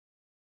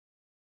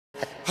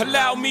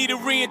Allow me to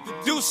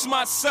reintroduce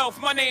myself.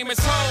 My name is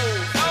Ho,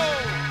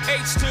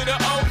 H to the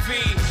O-V.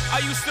 I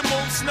used to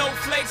move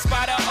snowflakes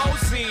by the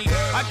OZ.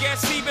 I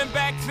guess even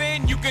back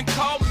then you can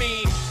call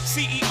me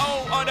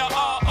CEO of the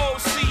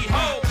ROC.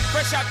 Ho,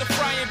 fresh out the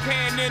frying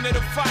pan into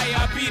the fire.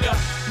 I be the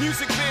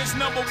music biz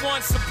 #1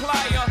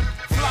 supplier.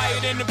 Fly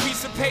it in a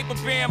piece of paper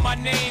bearing my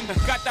name.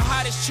 Got the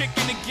hottest chick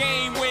in the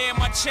game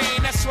wearing my chain.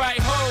 That's right,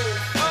 Ho,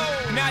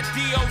 not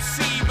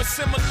DOC, but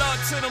similar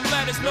to them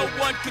letters. No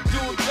one could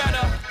do it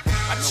better.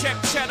 I check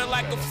cheddar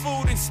like a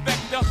food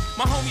inspector.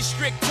 My homie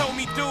Strick told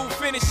me, dude,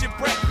 finish your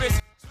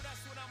breakfast.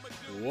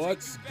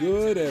 What's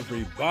good,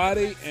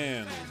 everybody,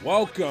 and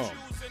welcome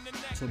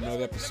to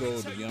another episode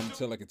of the Young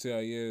Till I Can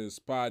Tell Years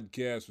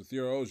podcast with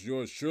your host,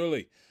 yours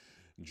truly,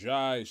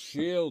 Jai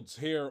Shields,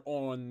 here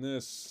on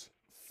this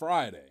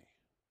Friday,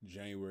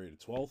 January the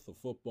 12th, a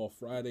football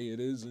Friday. It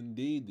is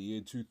indeed the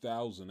year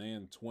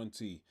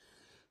 2024.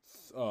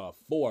 I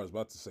was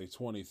about to say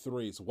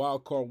 23. It's a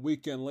wild card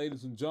weekend,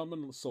 ladies and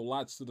gentlemen. So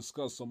lots to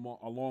discuss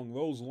along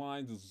those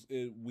lines.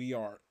 We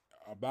are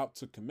about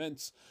to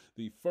commence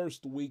the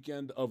first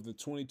weekend of the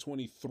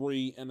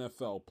 2023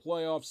 NFL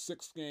playoffs.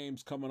 6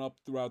 games coming up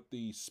throughout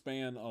the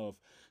span of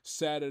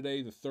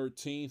Saturday the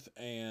 13th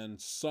and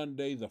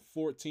Sunday the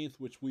 14th,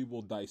 which we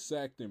will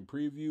dissect and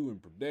preview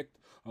and predict,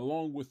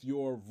 along with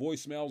your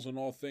voicemails on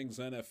all things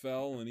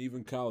NFL and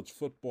even college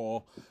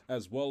football,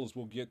 as well as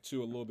we'll get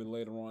to a little bit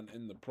later on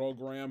in the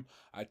program.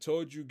 I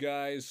told you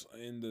guys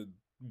in the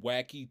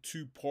wacky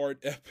 2-part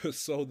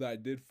episode that I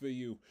did for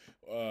you,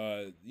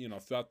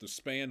 throughout the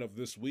span of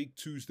this week,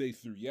 Tuesday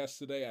through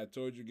yesterday. I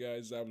told you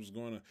guys I was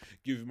going to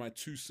give you my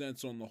 2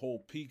 cents on the whole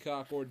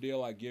Peacock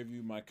ordeal. I give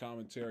you my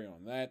commentary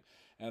on that,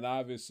 and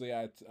obviously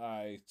I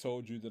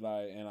told you that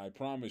I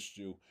promised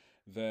you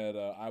that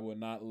I would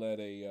not let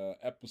a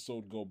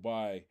episode go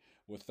by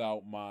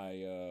without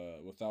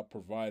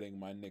providing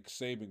my Nick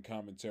Saban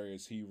commentary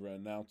as he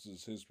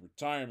announces his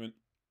retirement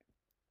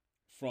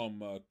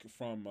from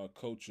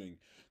coaching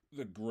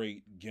the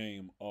great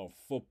game of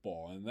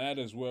football, and that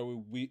is where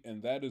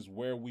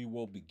we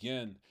will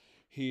begin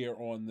here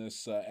on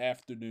this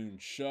afternoon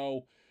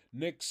show.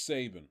 Nick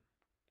Saban,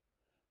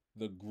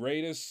 the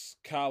greatest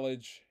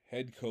college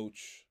head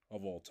coach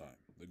of all time,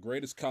 the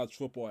greatest college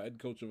football head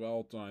coach of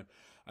all time,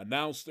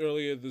 announced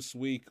earlier this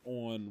week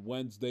on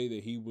Wednesday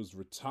that he was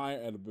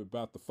retired at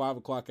about the 5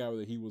 o'clock hour,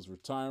 that he was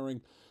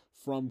retiring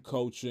from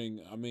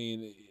coaching. I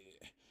mean,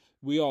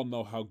 we all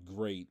know how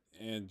great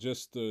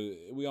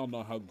we all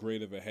know how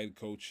great of a head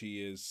coach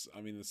he is.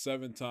 I mean, the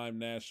 7-time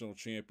national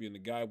champion, the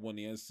guy won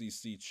the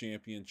NCC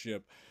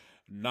championship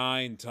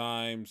 9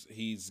 times.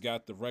 He's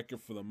got the record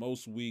for the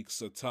most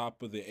weeks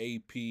atop of the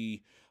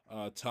AP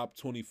top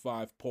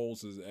 25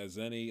 polls as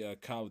any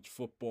college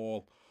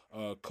football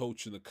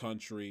coach in the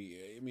country.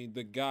 I mean,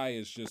 the guy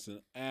is just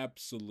an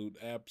absolute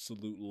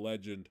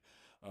legend.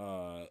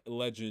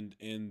 Legend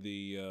in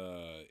the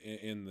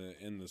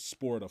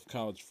sport of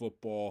college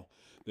football.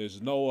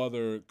 There's no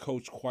other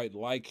coach quite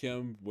like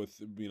him.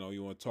 With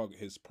you want to talk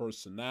his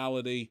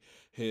personality,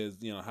 his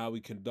how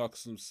he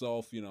conducts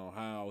himself,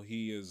 how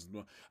he is.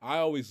 I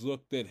always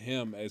looked at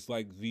him as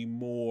like the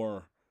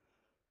more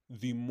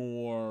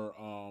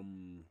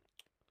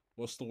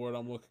what's the word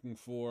I'm looking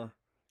for?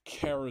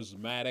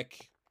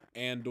 Charismatic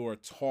and or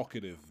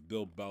talkative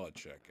Bill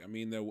Belichick. I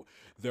mean,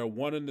 they're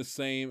one and the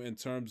same in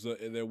terms of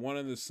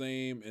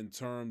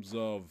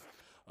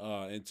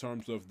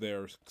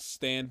their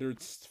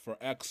standards for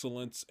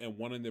excellence and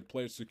wanting their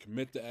players to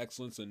commit to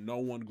excellence. And no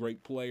one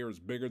great player is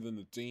bigger than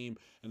the team.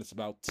 And it's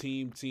about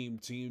team,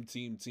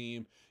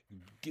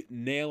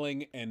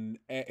 nailing and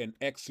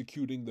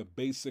executing the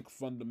basic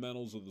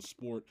fundamentals of the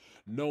sport,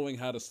 knowing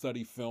how to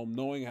study film,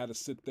 knowing how to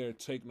sit there,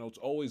 take notes,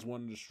 always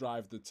wanting to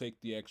strive to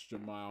take the extra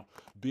mile,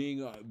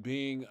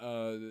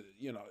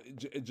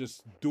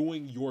 just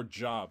doing your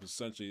job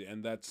essentially,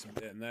 and that's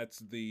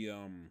the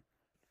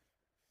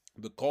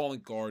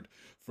calling card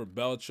for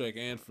Belichick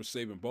and for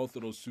Saban, both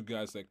of those two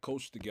guys that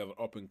coached together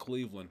up in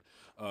Cleveland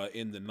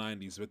in the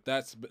 90s. But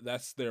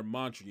that's their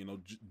mantra,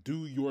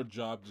 do your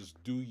job,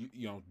 just do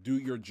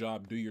your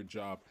job.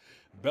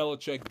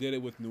 Belichick did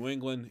it with New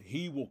England.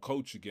 He will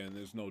coach again,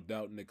 there's no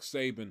doubt. Nick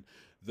Saban,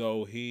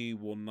 though, he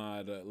will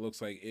not.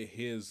 Looks like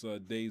his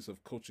days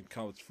of coaching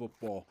college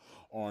football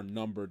are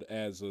numbered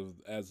as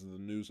of the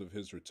news of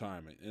his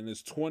retirement. In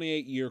his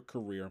 28-year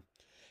career,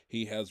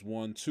 he has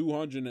won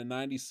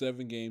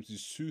 297 games.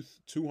 He's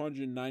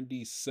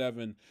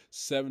 297,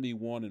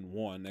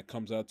 71-1. That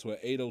comes out to an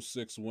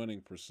 .806 winning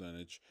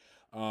percentage.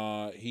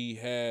 He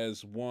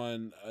has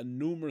won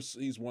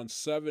He's won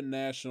 7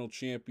 national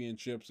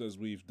championships, as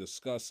we've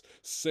discussed.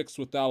 6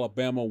 with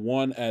Alabama,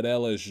 1 at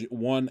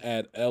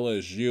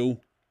LSU.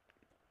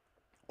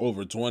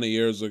 Over 20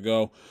 years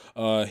ago.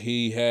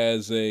 He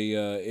has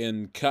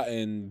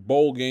in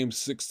bowl games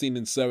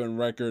 16-7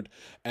 record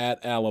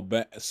at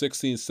Alabama.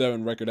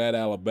 16-7 record at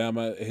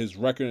Alabama. His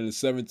record in his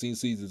 17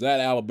 seasons at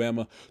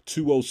Alabama,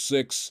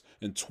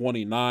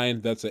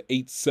 206-29. That's an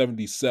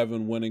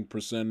 .877 winning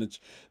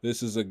percentage.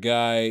 This is a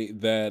guy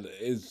that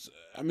is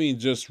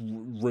just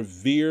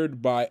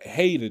revered by,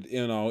 hated.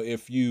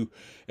 If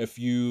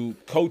you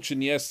coach in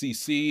the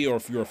SEC, or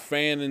if you're a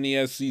fan in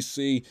the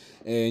SEC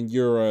and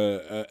you're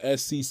a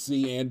SEC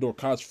and or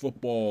college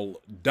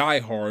football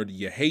diehard,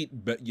 you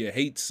hate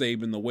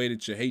Saban the way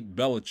that you hate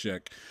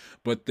Belichick.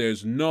 But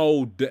there's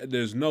no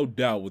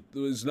doubt,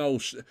 there's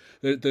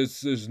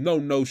no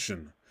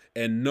notion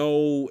and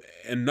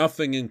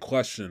nothing in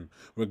question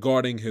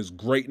regarding his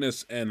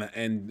greatness,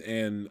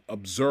 and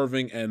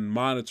observing and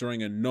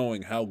monitoring and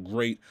knowing how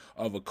great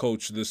of a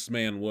coach this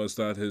man was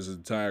throughout his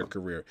entire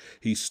career.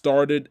 He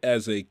started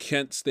as a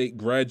Kent State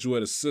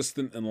graduate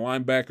assistant and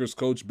linebackers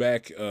coach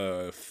back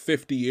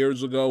 50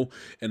 years ago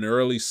in the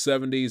early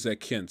 70s at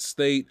Kent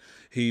State.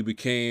 He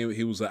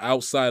was an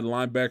outside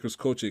linebackers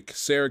coach at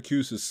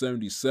Syracuse in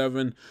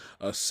 77,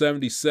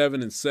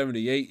 77 and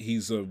 78.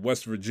 He's a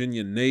West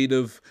Virginia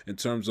native in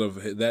terms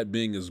of that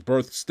being his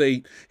birth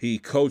state. He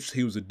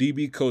was a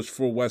DB coach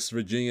for West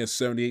Virginia,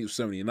 78,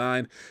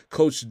 79.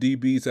 Coached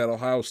DBs at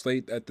Ohio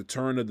State at the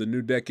turn of the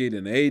new decade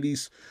in the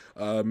 80s.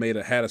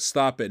 Had a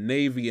stop at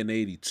Navy in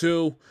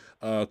 82.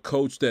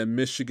 Coached at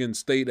Michigan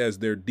State as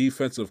their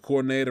defensive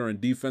coordinator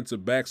and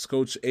defensive backs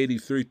coach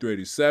 83 through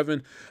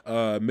 87.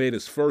 Made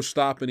his first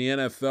stop in the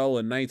NFL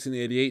in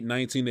 1988,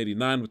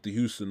 1989 with the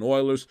Houston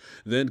Oilers.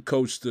 Then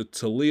coached at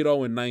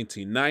Toledo in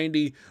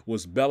 1990.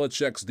 Was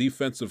Belichick's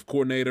defensive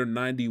coordinator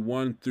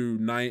 91 through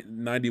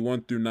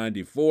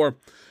 94.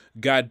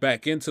 Got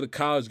back into the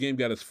college game.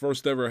 Got his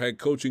first ever head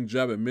coaching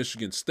job at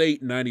Michigan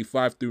State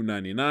 95 through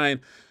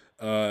 99.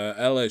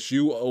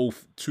 LSU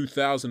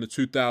 2000 to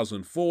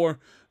 2004.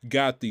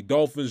 Got the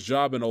Dolphins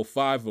job in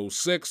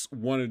 05-06.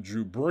 Wanted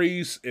Drew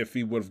Brees. If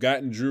he would have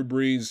gotten Drew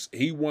Brees,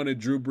 he wanted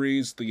Drew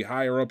Brees. The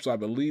higher-ups, I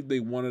believe they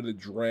wanted to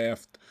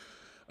draft.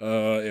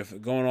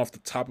 If going off the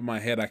top of my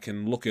head, I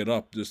can look it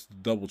up just to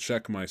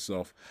double-check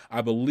myself.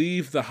 I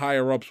believe the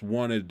higher-ups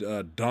wanted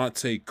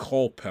Dante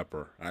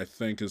Culpepper, I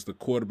think, is the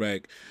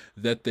quarterback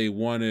that they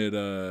wanted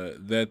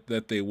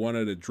that they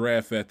wanted to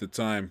draft at the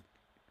time,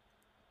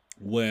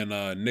 when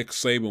Nick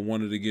Saban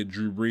wanted to get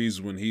Drew Brees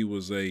when he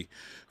was a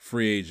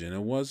free agent. It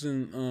was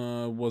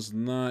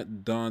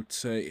not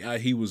Dante.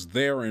 He was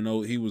there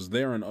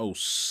in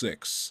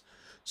 06.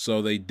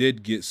 So they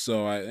did get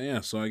so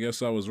I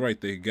guess I was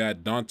right. They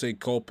got Dante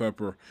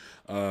Culpepper.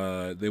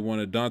 They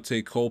wanted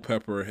Dante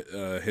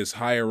Culpepper. His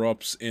higher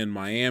ups in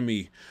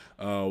Miami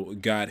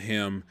got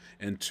him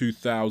in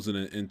 2000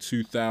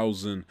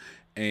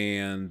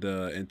 and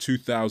in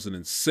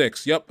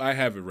 2006. Yep, I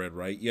have it read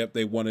right. Yep,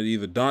 they wanted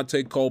either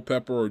Dante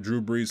Culpepper or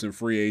Drew Brees in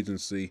free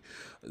agency.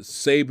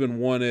 Saban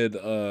wanted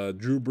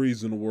Drew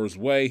Brees in the worst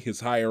way. His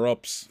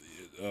higher-ups,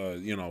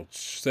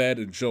 said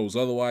and shows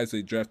otherwise.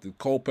 They drafted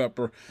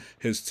Culpepper.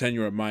 His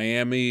tenure at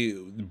Miami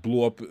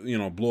blew up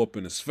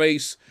in his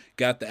face.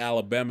 Got to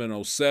Alabama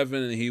in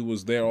 07, and he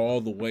was there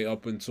all the way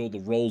up until the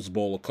Rose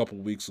Bowl a couple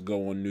weeks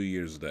ago on New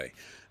Year's Day.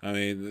 I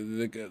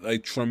mean, a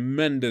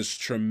tremendous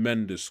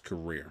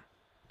career.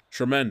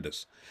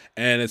 Tremendous.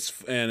 And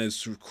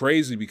it's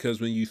crazy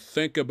because when you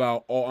think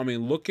about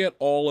look at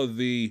all of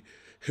the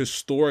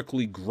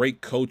historically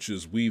great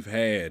coaches we've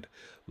had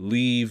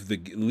leave the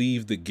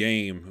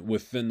game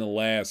within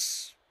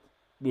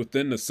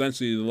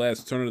essentially the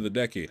last turn of the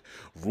decade.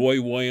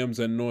 Roy Williams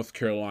at North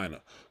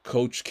Carolina,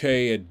 Coach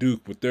K at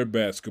Duke with their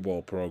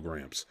basketball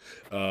programs.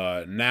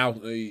 Now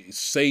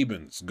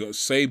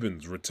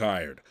Saban's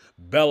retired.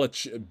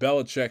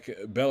 Belichick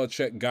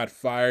got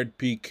fired.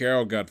 Pete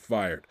Carroll got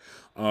fired.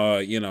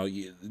 You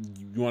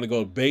want to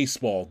go to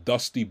baseball,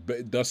 Dusty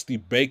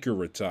Baker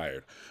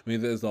retired. I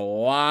mean, there's a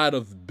lot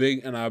of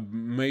big, and I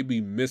may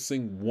be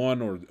missing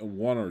one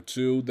or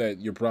two that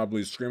you're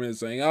probably screaming and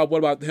saying, "Oh, what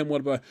about him?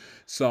 What about?"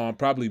 So I'm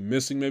probably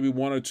missing maybe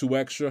one or two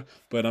extra.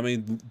 But I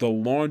mean, the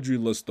laundry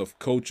list of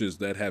coaches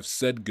that have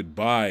said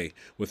goodbye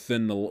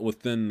within the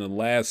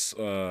last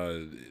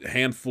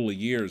handful of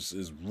years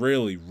is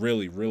really,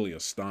 really, really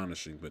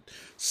astonishing. But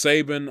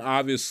Saban,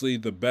 obviously,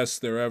 the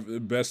best there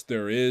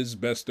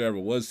ever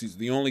was. He's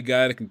the only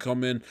guy that can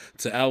come in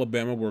to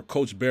Alabama, where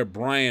Coach Bear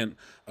Bryant,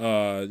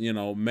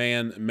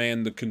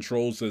 man the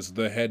controls as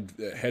the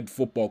head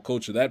football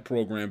coach of that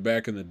program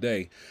back in the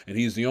day, and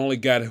he's the only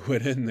guy that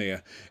went in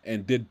there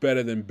and did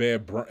better than Bear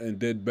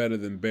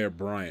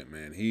Bryant.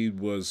 Man, he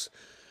was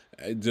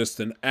just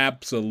an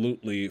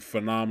absolutely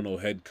phenomenal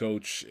head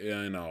coach,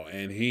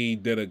 and he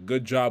did a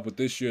good job with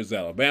this year's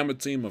Alabama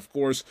team. Of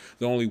course,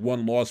 the only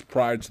one loss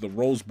prior to the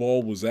Rose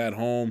Bowl was at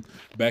home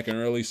back in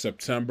early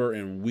September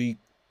in week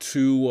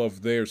 2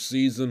 of their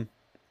season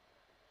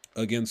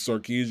against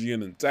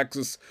Sarkisian in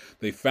Texas.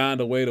 They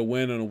found a way to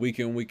win on a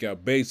week-in,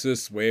 week-out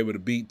basis. Were able to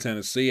beat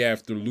Tennessee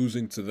after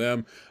losing to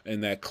them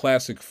in that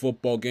classic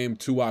football game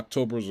 2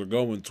 Octobers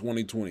ago in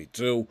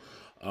 2022.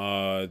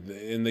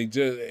 And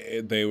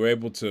they were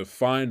able to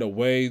find a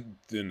way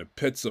in the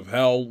pits of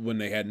hell when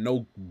they had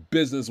no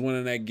business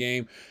winning that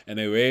game, and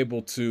they were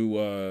able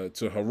to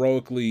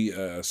heroically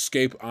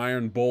escape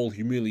Iron Bowl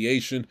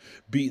humiliation,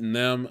 beating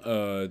them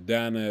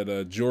down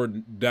at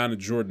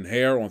Jordan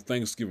Hare on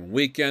Thanksgiving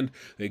weekend.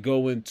 They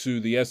go into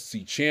the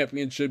SEC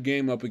championship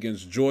game up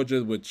against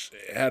Georgia, which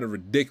had a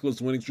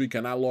ridiculous winning streak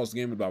and not lost a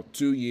game in about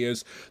 2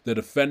 years. The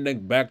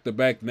defending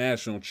back-to-back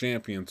national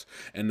champions,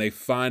 and they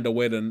find a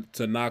way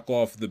to knock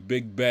off the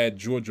big bad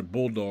Georgia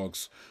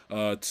Bulldogs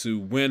to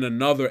win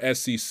another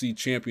SEC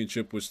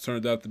championship, which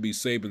turned out to be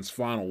Saban's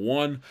final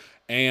one,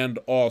 and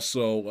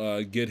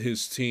also get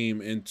his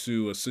team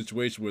into a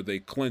situation where they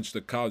clinched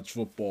the college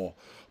football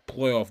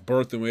playoff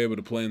berth and were able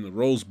to play in the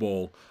Rose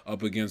Bowl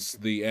up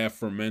against the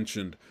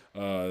aforementioned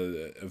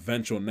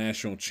eventual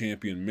national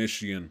champion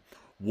Michigan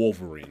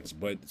Wolverines.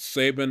 But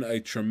Saban, a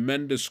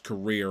tremendous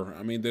career.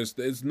 I mean,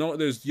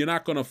 you're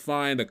not going to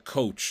find a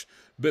coach,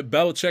 but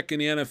Belichick in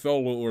the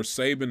NFL or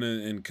Saban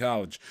in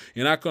college,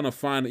 you're not going to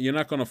find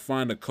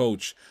a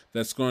coach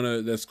that's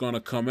going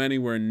to come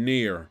anywhere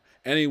near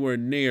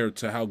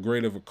to how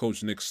great of a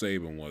coach Nick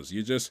Saban was.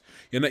 You're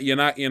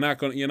not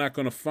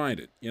going to find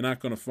it. You're not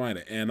going to find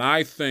it. And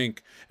I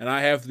think, and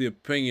I have the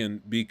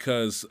opinion,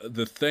 because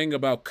the thing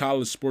about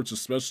college sports,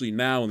 especially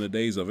now in the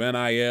days of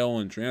NIL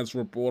and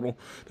transfer portal,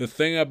 the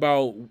thing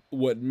about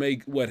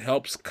what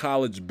helps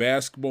college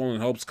basketball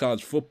and helps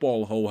college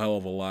football a whole hell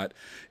of a lot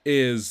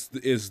is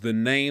the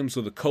names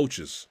of the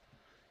coaches.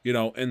 You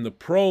know, in the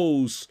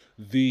pros,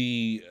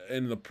 the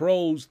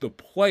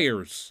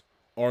players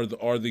are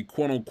the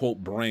quote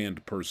unquote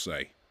brand per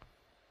se.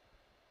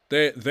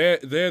 They're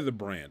the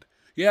brand.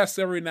 Yes,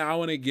 every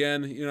now and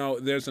again, you know,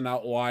 there's an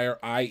outlier,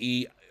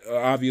 i.e.,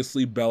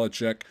 obviously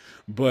Belichick,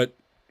 but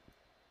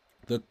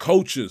the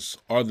coaches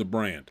are the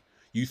brand.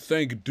 You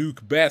think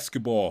Duke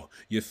basketball,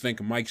 you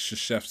think Mike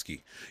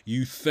Krzyzewski.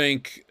 You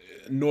think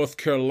North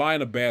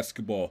Carolina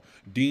basketball,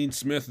 Dean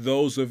Smith.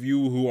 Those of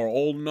you who are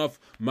old enough,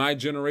 my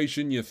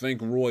generation, you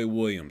think Roy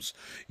Williams.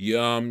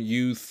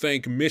 You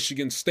think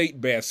Michigan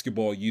State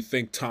basketball, you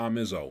think Tom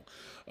Izzo.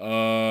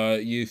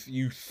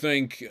 You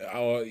think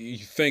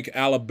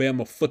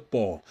Alabama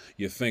football,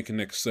 you think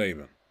Nick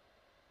Saban.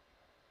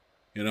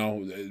 You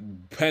know,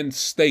 Penn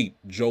State,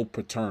 Joe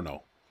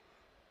Paterno.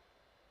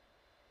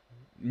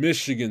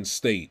 Michigan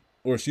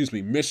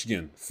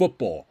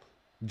football,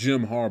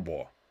 Jim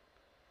Harbaugh.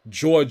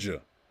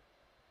 Georgia,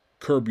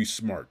 Kirby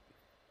Smart.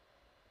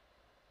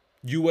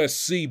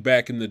 USC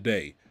back in the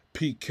day,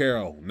 Pete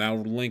Carroll, now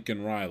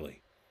Lincoln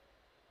Riley.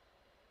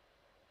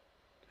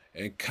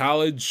 And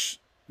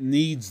college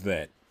needs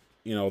that.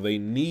 You know, they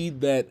need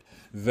that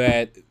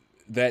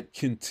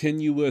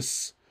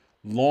continuous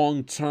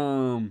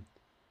long-term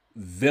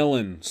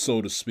villain,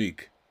 so to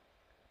speak,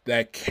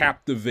 that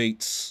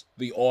captivates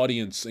the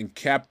audience and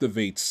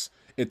captivates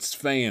its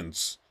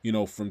fans, you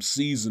know, from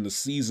season to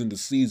season to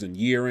season,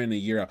 year in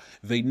and year out.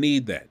 They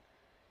need that.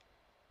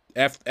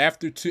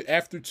 After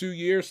 2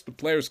 years, the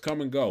players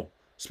come and go,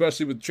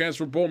 especially with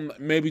transfer portal,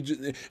 maybe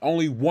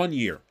only 1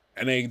 year,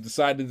 and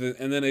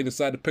then they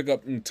decide to pick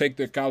up and take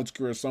their college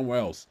career somewhere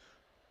else.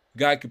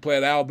 Guy could play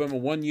at Alabama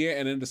 1 year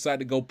and then decide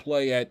to go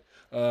play at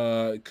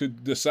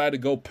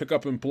pick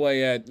up and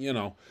play at, you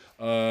know,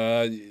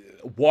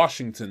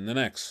 Washington the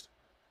next.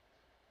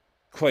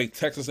 Play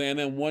Texas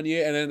A&M 1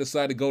 year and then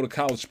decide to go to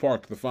College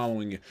Park the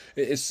following year.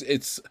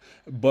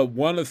 But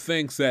one of the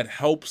things that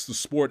helps the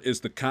sport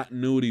is the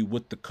continuity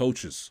with the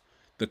coaches.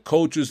 The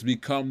coaches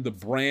become the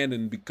brand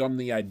and become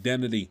the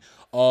identity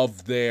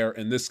of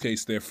in this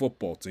case, their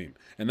football team.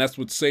 And that's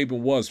what Saban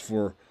was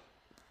for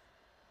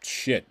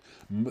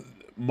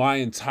my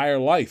entire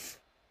life.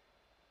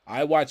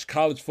 I watch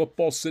college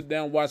football, sit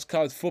down, watch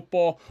college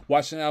football,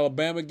 watch an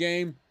Alabama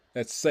game.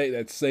 That's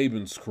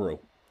Saban's crew.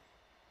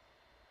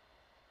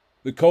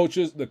 The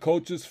coaches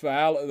for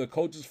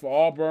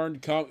Auburn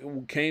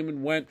came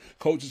and went.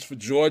 Coaches for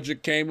Georgia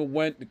came and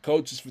went. The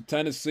coaches for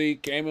Tennessee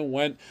came and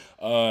went.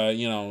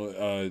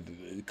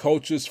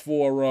 Coaches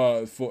for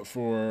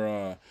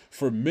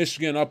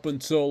Michigan up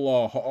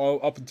until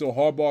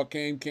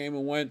Harbaugh came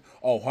and went.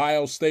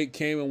 Ohio State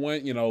came and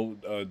went. You know,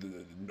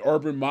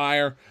 Urban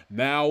Meyer.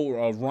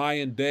 Now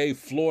Ryan Day.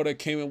 Florida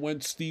came and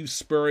went. Steve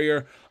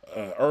Spurrier.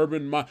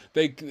 Urban Meyer.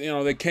 They came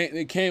and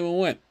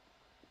went.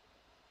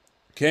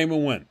 Came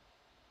and went.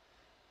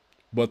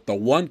 But the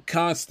one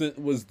constant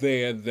was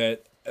there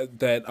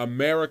that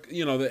America,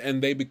 you know,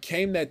 and they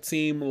became that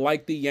team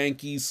like the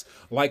Yankees,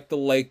 like the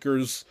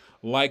Lakers,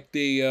 like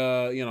the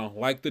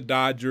like the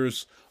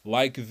Dodgers,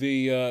 like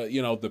the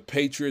the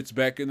Patriots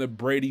back in the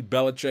Brady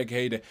Belichick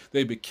heyday.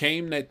 They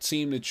became that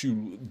team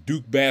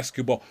Duke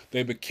basketball.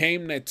 They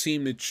became that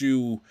team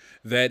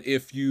that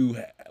if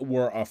you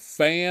were a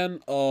fan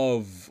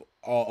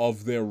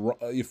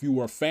if you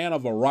were a fan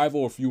of a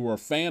rival, if you were a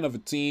fan of a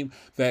team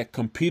that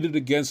competed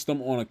against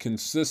them on a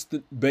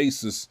consistent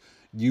basis,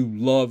 you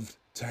loved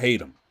to hate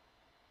them.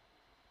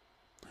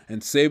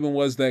 And Saban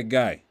was that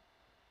guy.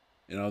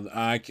 You know,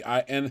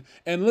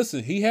 and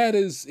listen, he had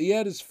his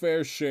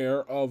fair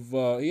share of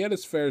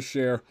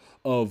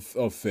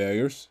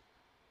failures.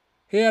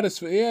 He had his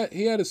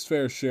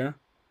fair share.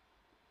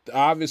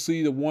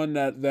 Obviously, the one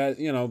that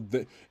you know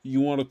that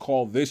you want to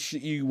call this,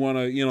 you want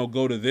to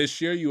go to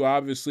this year. You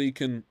obviously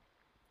can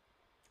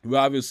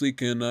think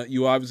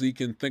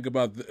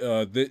about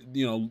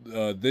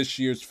this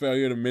year's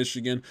failure to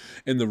Michigan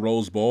in the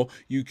Rose Bowl.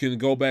 You can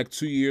go back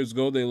 2 years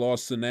ago. They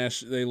lost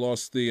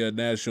the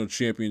national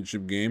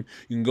championship game.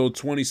 You can go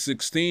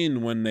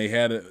 2016 when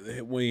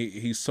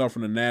he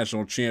suffered a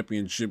national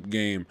championship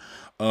game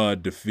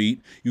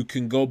defeat. You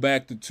can go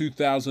back to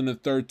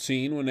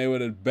 2013 when they were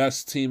the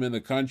best team in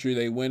the country.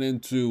 They went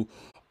into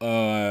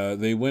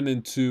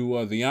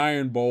the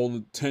Iron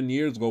Bowl 10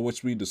 years ago,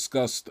 which we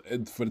discussed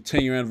for the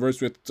 10-year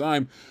anniversary at the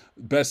time.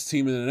 Best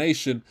team in the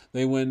nation.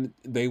 They went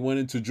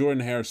into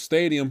Jordan-Hare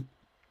Stadium,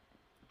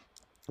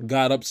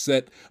 got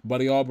upset by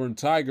the Auburn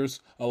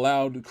Tigers,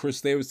 allowed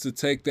Chris Davis to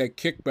take that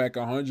kickback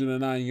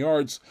 109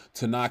 yards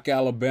to knock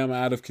Alabama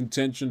out of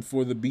contention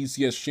for the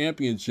BCS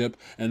championship,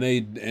 and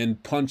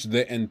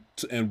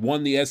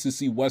won the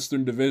SEC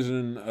Western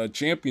Division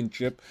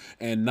championship,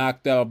 and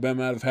knocked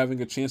Alabama out of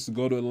having a chance to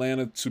go to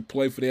Atlanta to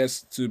play for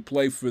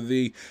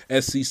the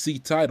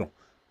SEC title.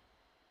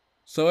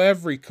 So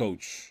every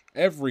coach,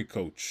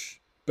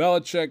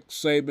 Belichick,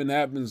 Saban,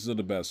 happens to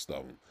the best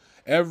of them.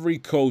 Every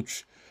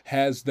coach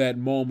has that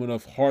moment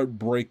of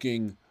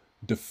heartbreaking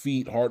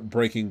defeat,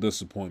 heartbreaking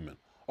disappointment.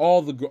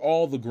 All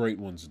the great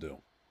ones do.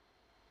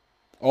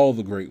 All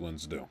the great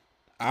ones do.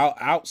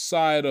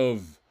 Outside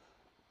of,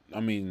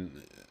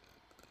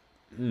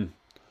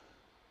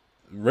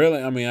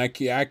 really, I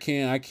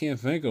can't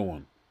think of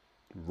one.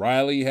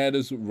 Riley had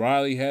his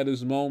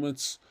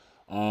moments.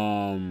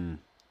 Trying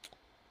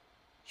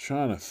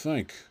to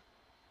think.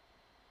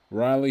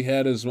 Riley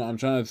had his. I'm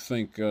trying to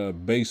think.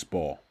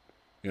 Baseball.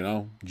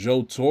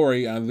 Joe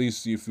Torre, at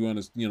least if you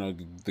want to,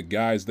 the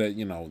guys that,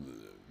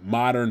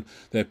 modern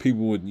that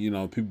people would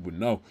know.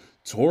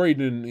 Torre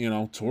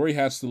didn't, Torre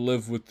has to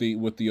live with the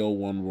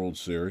 01 World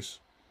Series.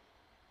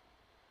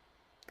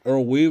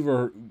 Earl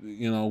Weaver,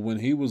 when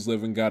he was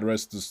living, God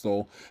rest his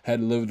soul, had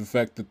to live with the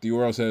fact that the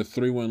Orioles had a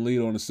 3-1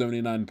 lead on the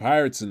 79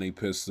 Pirates and they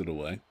pissed it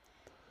away.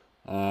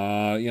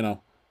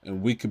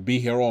 And we could be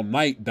here all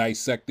night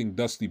dissecting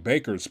Dusty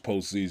Baker's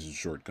postseason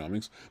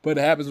shortcomings, but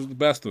it happens with the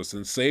best of us,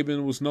 and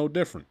Saban was no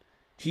different.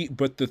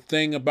 But the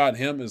thing about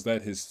him is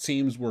that his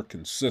teams were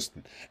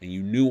consistent, and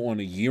you knew on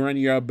a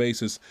year-on-year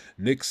basis,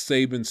 Nick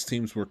Saban's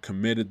teams were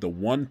committed to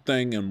one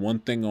thing and one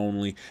thing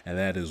only, and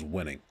that is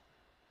winning.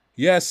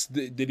 Yes,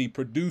 did he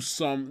produce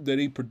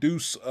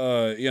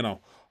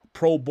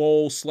Pro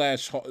Bowl /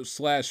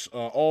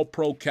 All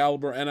Pro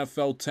caliber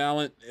NFL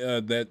talent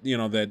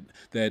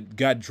that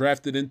got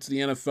drafted into the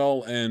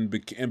NFL and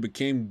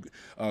became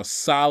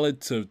solid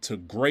to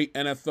great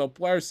NFL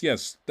players?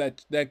 Yes,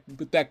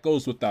 that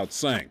goes without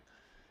saying.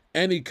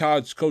 Any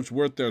college coach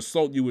worth their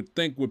salt, you would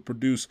think, would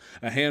produce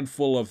a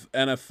handful of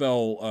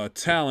NFL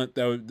talent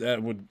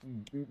that would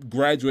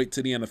graduate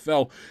to the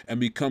NFL and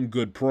become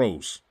good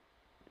pros.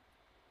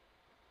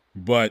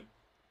 But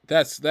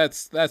that's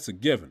a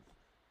given.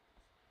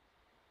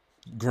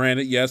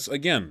 Granted, yes,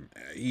 again,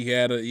 he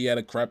had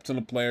a crap ton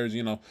of players,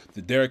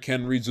 the Derrick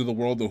Henrys of the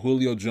world, the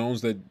Julio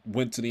Jones that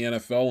went to the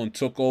NFL and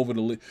took over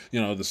the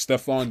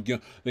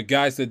Stephon, the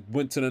guys that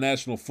went to the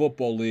National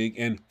Football League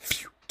and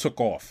took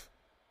off.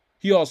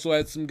 He also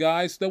had some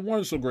guys that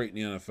weren't so great in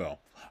the NFL.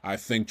 I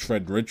think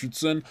Trent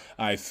Richardson.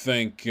 I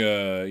think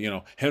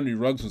Henry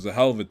Ruggs was a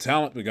hell of a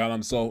talent,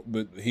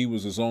 but he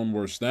was his own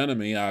worst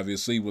enemy.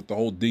 Obviously, with the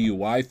whole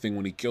DUI thing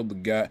when he killed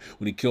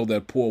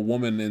that poor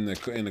woman in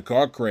the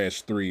car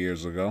crash 3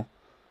 years ago.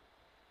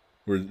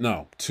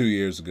 2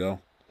 years ago,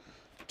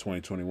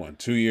 2021.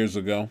 2 years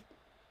ago.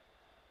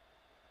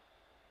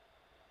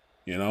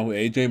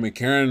 AJ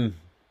McCarron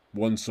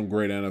wasn't some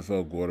great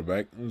NFL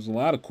quarterback. There's a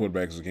lot of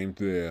quarterbacks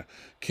that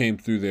came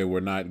through there were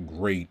not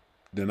great.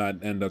 Did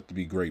not end up to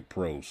be great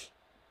pros.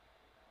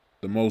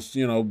 The most,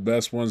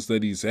 best ones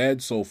that he's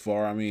had so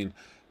far,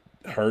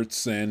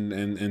 Hurts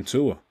and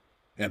Tua.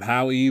 And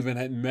how he even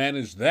had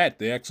managed that,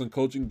 the excellent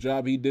coaching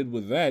job he did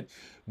with that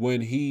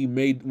when he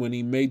made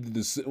the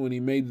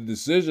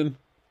decision,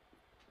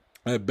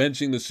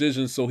 benching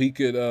decision so he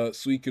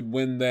could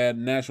win that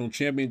national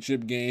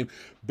championship game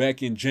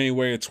back in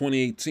January of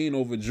 2018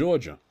 over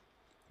Georgia,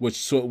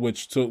 which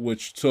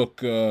took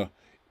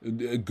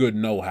good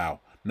know-how.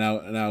 Now,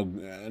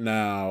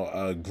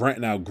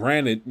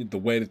 granted, the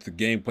way that the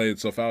game played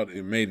itself out,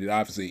 it made it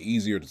obviously an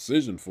easier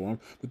decision for him.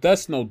 But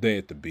that's no day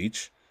at the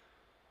beach.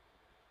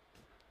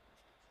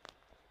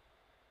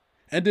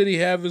 And did he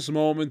have his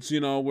moments,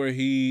 where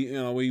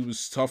he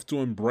was tough to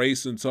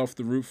embrace and tough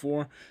to root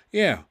for?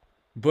 Yeah,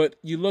 but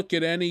you look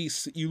at any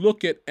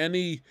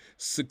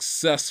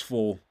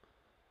successful,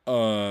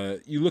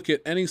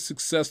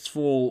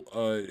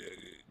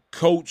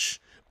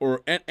 coach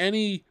or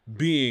any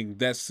being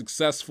that's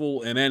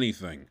successful in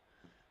anything,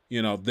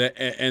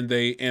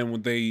 when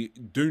they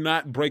do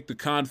not break the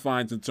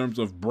confines in terms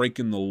of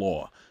breaking the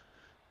law.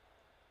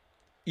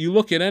 you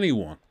look at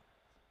anyone,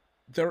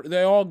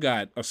 they all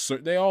got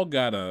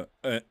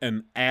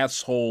an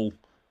asshole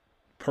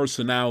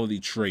personality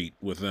trait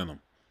within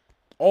them.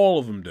 All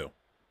of them do.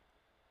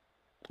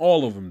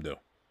 All of them do.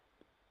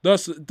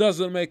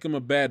 Doesn't make them a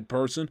bad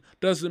person.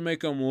 Doesn't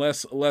make them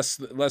less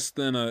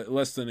than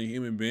a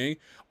human being.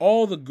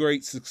 All the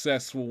great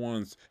successful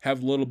ones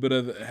have a little bit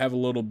of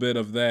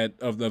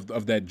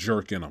that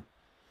jerk in them,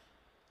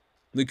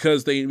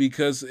 because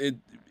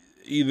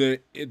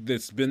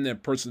it's been their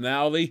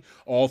personality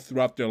all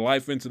throughout their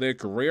life into their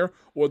career,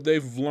 or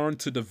they've learned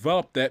to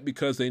develop that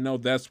because they know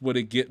that's what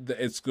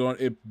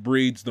it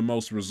breeds the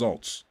most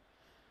results.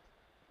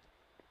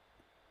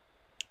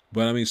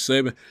 But I mean,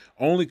 Saban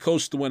only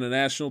coached to win a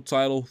national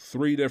title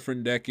 3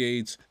 different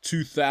decades: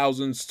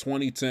 2000s,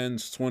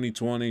 2010s,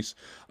 2020s.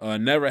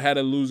 Never had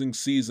a losing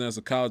season as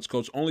a college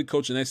coach. Only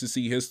coach in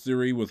SEC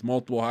history with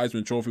multiple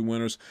Heisman Trophy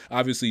winners.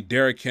 Obviously,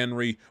 Derrick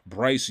Henry,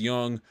 Bryce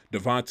Young,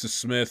 Devonta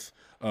Smith,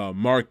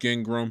 Mark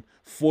Ingram.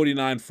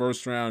 49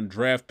 first-round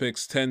draft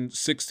picks,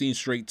 16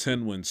 straight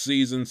 10-win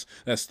seasons.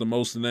 That's the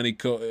most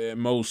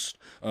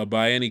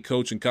by any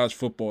coach in college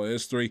football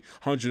history.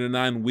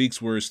 109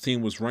 weeks where his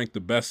team was ranked the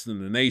best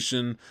in the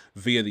nation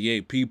via the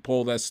AP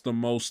poll. That's the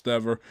most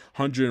ever.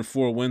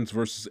 104 wins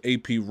versus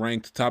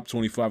AP-ranked top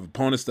 25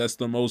 opponents. That's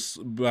the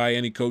most by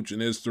any coach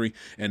in history.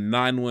 And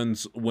 9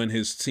 wins when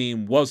his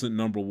team wasn't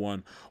number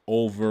one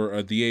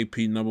over the AP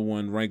number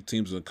 1 ranked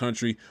teams in the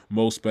country.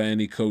 Most by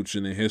any coach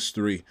in the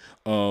history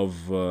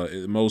of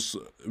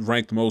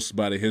ranked most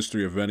by the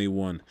history of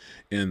anyone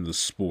in the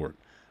sport.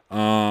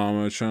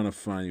 I'm trying to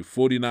find you.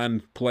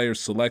 49 players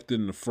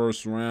selected in the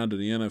first round of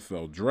the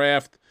NFL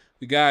draft.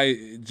 The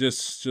guy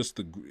just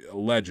a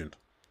legend.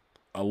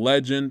 A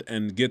legend,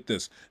 and get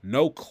this,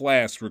 no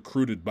class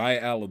recruited by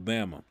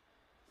Alabama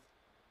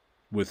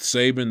with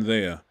Saban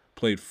there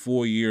played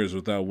 4 years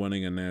without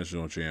winning a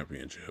national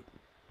championship.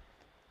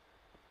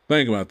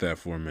 Think about that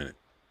for a minute.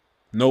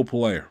 No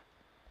player.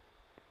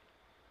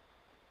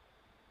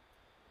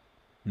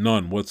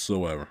 None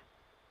whatsoever.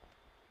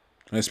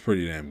 That's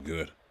pretty damn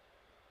good.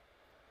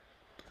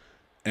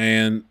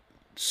 And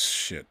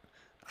shit,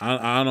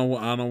 I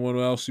don't know what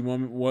else you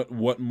want me,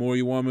 what more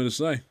you want me to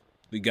say.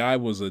 The guy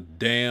was a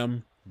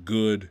damn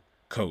good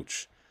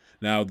coach.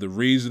 Now the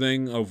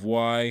reasoning of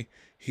why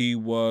he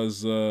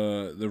was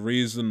the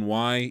reason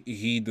why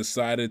he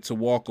decided to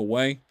walk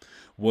away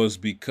was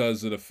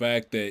because of the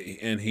fact that,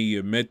 and he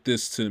admitted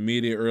this to the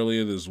media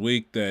earlier this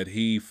week, that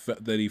he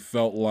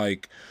felt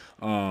like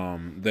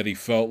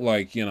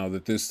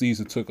that this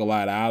season took a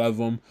lot out of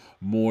him,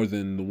 more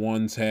than the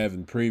ones have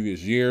in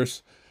previous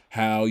years.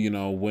 How,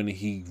 when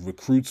he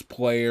recruits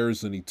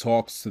players and he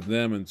talks to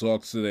them and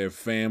talks to their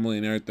family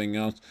and everything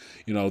else,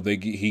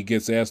 he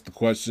gets asked the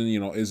question,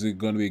 is it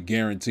going to be a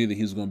guarantee that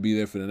he's going to be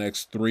there for the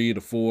next 3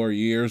 to 4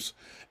 years?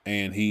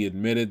 And he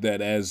admitted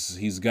that as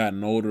he's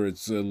gotten older,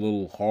 it's a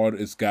little hard.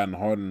 It's gotten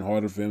harder and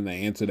harder for him to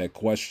answer that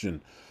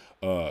question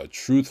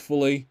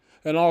truthfully.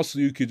 And also,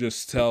 you could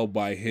just tell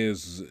by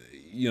his,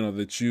 you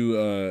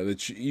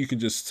can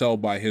just tell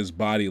by his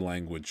body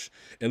language.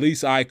 At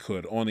least I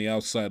could, on the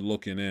outside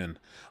looking in,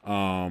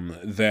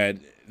 that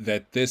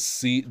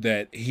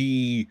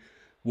he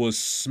was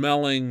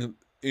smelling.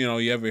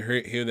 You ever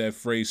hear that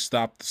phrase,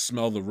 "Stop to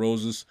smell the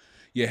roses"?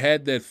 You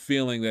had that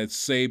feeling that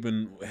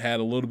Saban had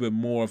a little bit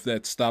more of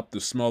that "stop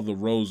to smell the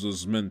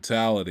roses"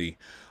 mentality,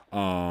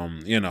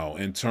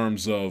 in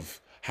terms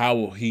of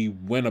how he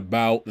went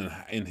about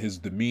and his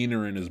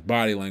demeanor and his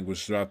body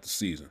language throughout the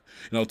season.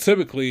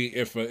 Typically,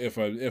 if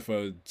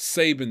a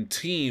Saban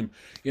team,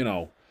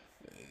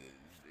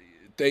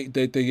 they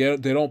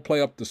don't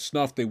play up to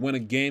snuff. They win a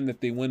game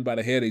that they win by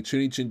the head. They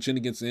chin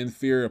against an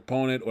inferior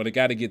opponent, or they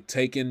got to get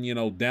taken,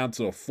 down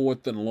to a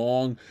 4th and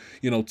long,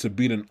 to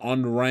beat an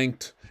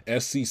unranked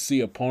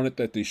SEC opponent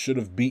that they should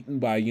have beaten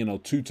by,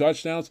 2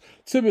 touchdowns.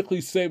 Typically,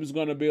 Saban's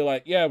going to be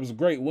like, yeah, it was a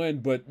great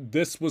win, but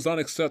this was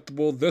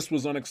unacceptable. This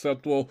was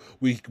unacceptable.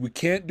 We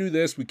can't do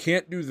this. We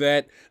can't do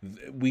that.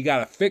 We got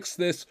to fix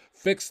this,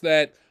 fix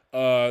that.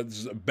 This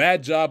is a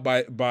bad job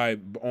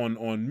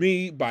on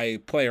me by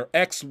player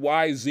X,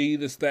 Y, Z,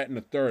 this, that, and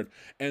the third.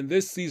 And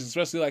this season,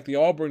 especially like the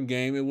Auburn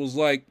game, it was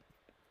like,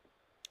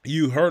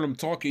 you heard him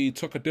talking, he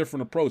took a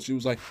different approach. He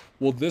was like,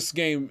 well, this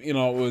game,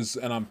 was,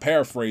 and I'm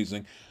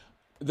paraphrasing,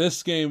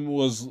 this game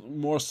was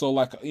more so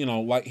like,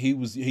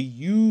 he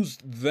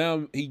used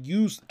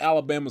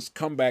Alabama's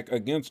comeback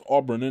against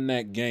Auburn in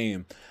that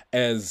game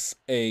as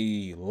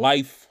a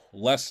life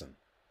lesson.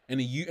 And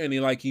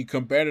he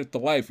compared it to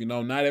life.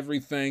 Not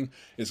everything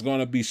is going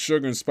to be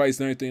sugar and spice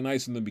and everything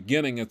nice in the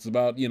beginning. It's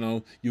about,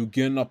 you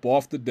getting up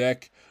off the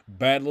deck,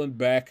 battling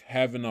back,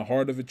 having the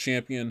heart of a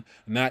champion,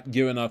 not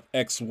giving up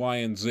X, Y,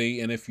 and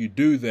Z. And if you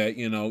do that,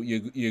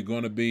 you're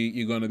going to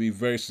be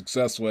very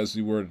successful, as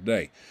you were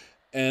today.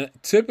 And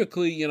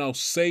typically,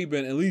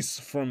 Saban, at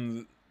least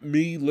from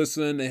me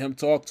listening to him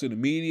talk to the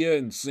media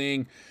and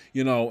seeing,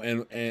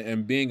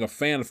 and being a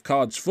fan of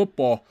college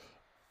football,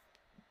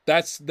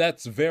 that's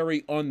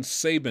very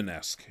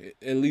un-Saban-esque,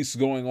 at least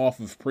going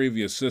off of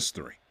previous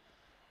history.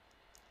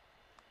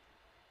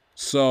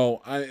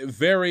 So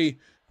very,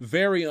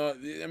 very. I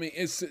mean,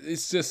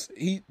 it's just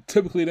he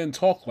typically didn't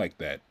talk like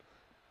that,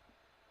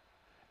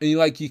 and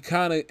you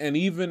kind of, and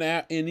even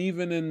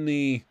in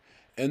the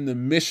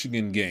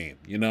Michigan game,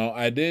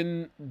 I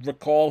didn't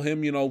recall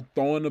him,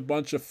 throwing a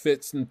bunch of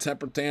fits and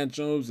temper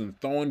tantrums and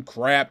throwing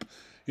crap,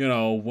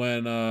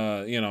 when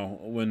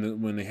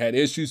they had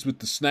issues with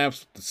the snaps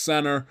with the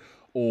center,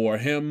 or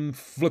him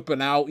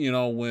flipping out,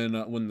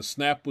 when the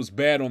snap was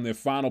bad on their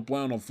final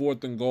play on a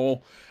 4th and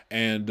goal,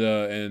 and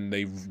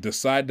they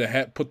decide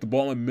to put the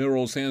ball in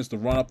Miro's hands to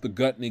run up the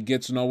gut, and he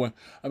gets nowhere.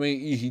 I mean,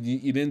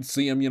 you didn't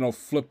see him,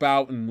 flip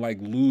out and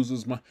lose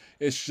his mind.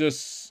 It's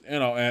just,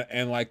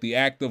 and like the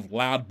active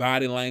loud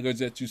body language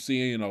that you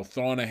see,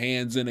 throwing the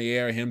hands in the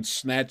air, him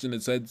snatching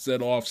his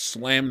headset off,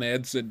 slamming the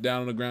headset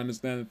down on the ground and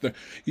standing there.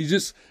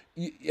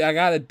 I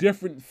got a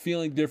different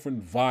feeling,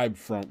 different vibe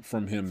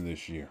from him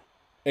this year.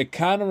 It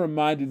kind of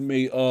reminded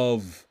me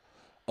of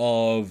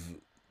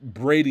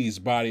Brady's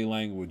body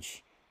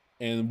language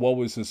and what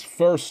was his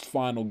first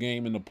final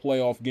game in the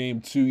playoff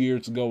game 2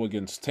 years ago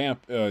against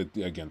Tampa.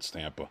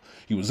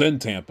 He was in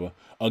Tampa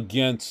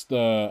against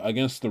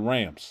the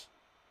Rams.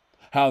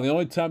 How the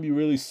only time you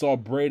really saw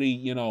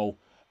Brady,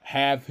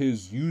 have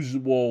his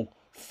usual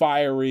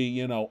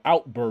fiery,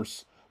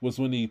 outbursts was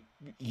when he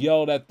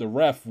yelled at the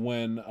ref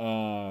when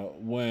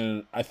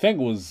I think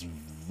it was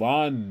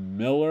Von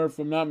Miller, if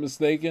I'm not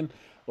mistaken,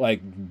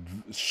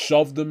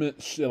 shoved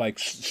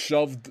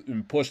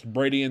and pushed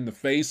Brady in the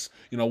face,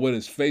 with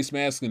his face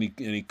mask, and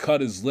he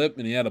cut his lip,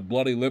 and he had a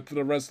bloody lip for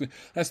the rest of it.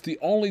 That's the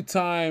only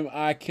time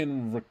I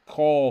can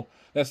recall.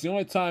 That's the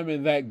only time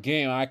in that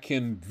game I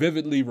can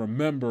vividly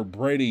remember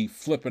Brady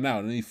flipping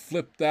out, and he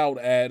flipped out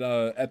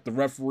at the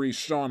referee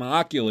Sean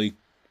Ockley,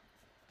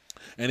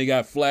 and he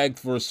got flagged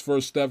for his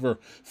first ever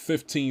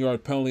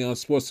 15-yard penalty on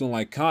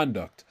sportsmanlike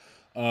conduct.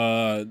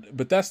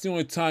 But that's the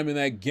only time in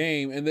that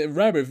game. And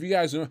remember, if you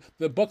guys remember,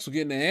 the Bucs were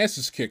getting their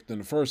asses kicked in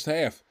the first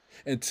half.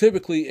 And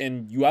typically,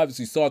 and you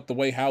obviously saw it the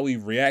way how he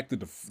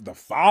reacted the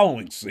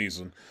following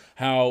season,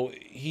 how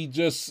he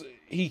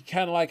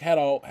kind of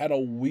had a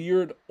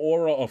weird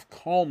aura of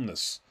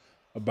calmness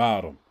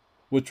about him,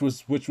 which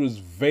is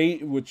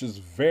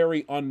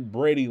very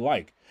un-Brady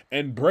like.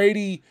 And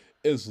Brady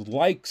is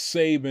like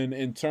Saban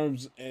in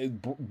terms.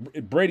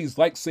 Brady's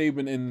like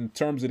Saban in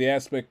terms of the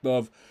aspect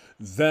of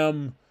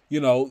them.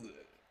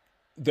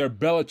 They're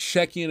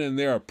Belichickian in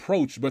their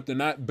approach, but they're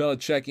not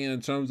Belichickian in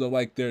terms of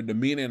their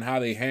demeanor and how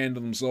they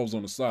handle themselves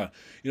on the side.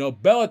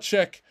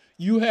 Belichick,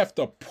 you have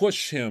to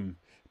push him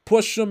and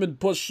push him and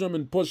push him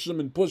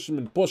and push him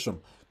and push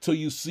him till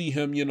you see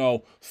him,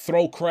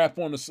 throw crap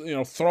on the,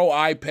 throw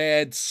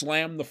iPad,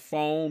 slam the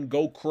phone,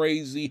 go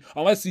crazy.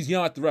 Unless he's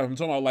yelling at the ref. I'm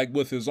talking about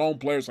with his own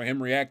players, or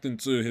him reacting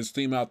to his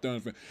team out there.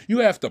 You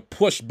have to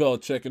push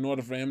Belichick in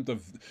order for him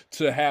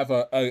to have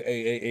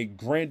a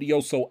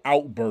grandioso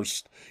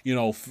outburst,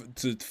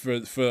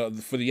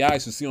 for the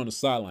eyes to see on the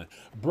sideline.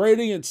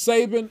 Brady and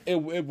Saban,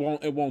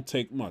 it won't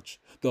take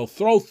much. They'll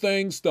throw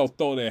things. They'll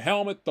throw their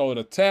helmet, throw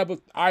the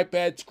tablet,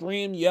 iPad,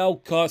 scream, yell,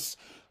 cuss.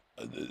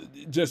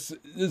 Just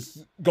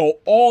go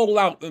all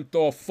out and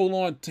throw a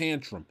full-on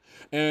tantrum.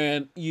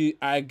 And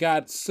I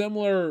got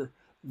similar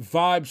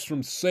vibes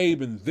from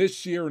Saban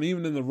this year, and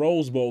even in the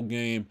Rose Bowl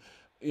game,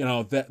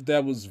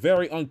 that was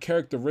very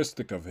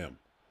uncharacteristic of him.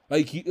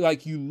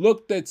 You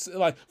looked at,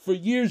 for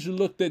years you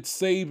looked at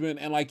Saban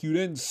and you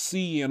didn't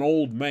see an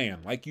old man.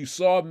 You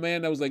saw a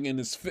man that was in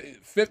his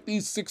 50,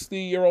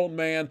 60-year-old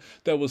man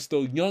that was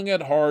still young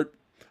at heart,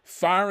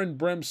 fire and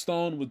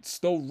brimstone, would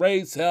still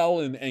raise hell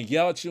and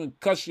yell at you and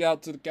cuss you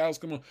out to the cows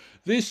come on.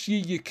 This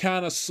year you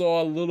kind of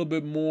saw a little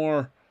bit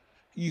more,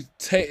 you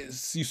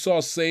saw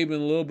Saban a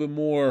little bit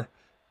more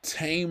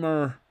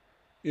tamer,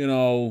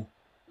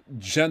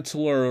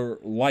 gentler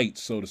light,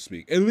 so to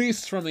speak. At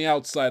least from the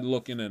outside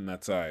looking in,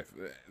 that's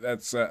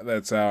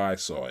how I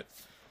saw it.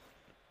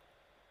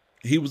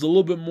 He was a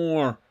little bit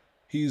more,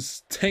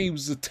 he's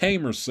a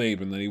tamer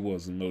Saban than he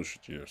was in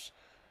most years.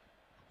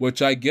 Which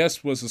I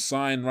guess was a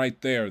sign right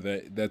there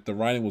that the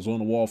writing was on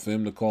the wall for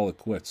him to call it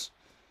quits.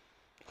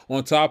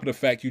 On top of the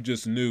fact you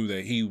just knew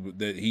that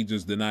he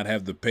just did not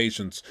have the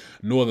patience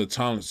nor the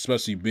talent,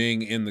 especially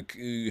being in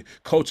the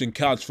coaching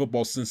college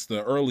football since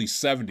the early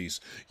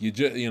 70s. You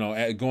just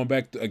going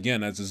back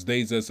again as his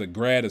days as a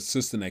grad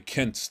assistant at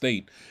Kent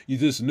State, you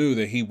just knew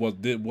that he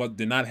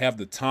did not have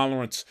the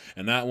tolerance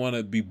and not want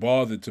to be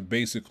bothered to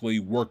basically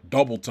work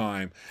double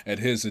time at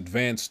his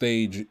advanced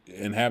stage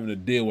and having to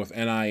deal with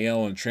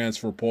NIL and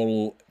transfer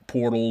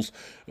portals,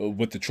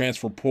 with the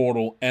transfer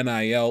portal,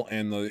 NIL,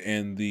 and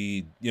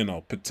the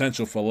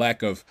potential for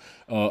lack of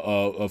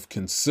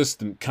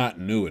consistent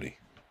continuity.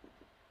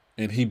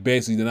 And he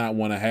basically did not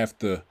want to have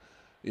to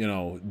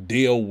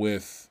deal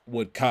with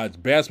what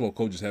college basketball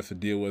coaches have to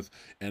deal with,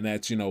 and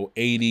that's 80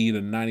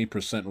 to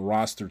 90%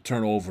 roster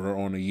turnover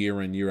on a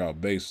year in, year out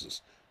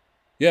basis.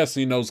 Yes,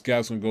 he knows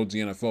guys can go to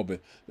the NFL,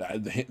 but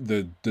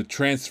the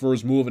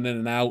transfers moving in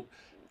and out,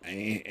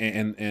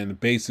 and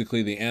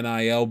basically the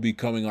NIL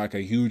becoming a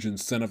huge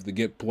incentive to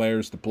get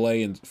players to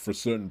play for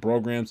certain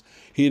programs,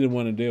 he didn't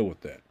want to deal with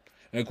that.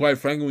 And quite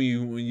frankly,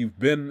 when you've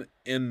been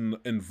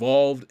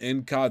involved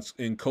in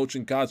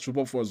coaching college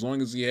football for as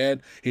long as he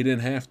didn't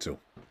have to.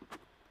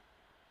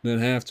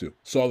 Didn't have to.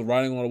 Saw the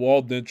writing on the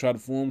wall, didn't try to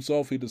fool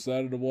himself. He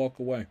decided to walk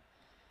away.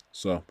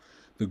 So,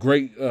 the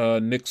great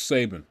Nick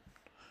Saban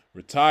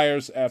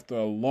retires after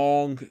a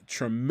long,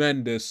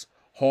 tremendous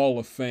Hall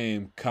of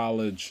Fame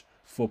college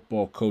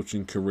football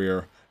coaching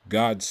career.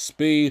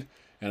 Godspeed,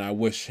 and I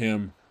wish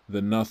him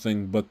the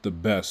nothing but the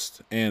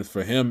best, and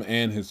for him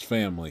and his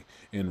family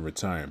in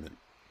retirement.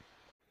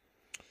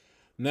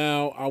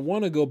 Now, I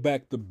want to go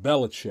back to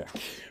Belichick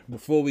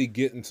before we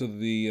get into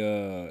the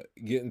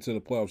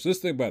playoffs.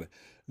 Just think about it.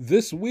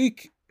 This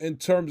week, in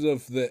terms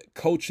of the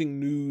coaching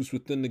news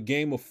within the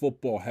game of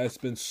football, has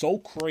been so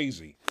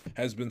crazy,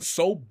 has been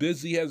so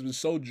busy, has been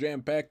so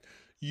jam-packed.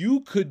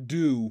 You could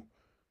do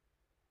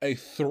a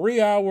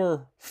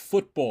 3-hour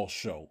football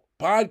show,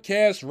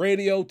 podcast,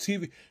 radio,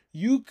 TV.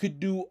 You could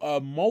do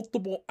a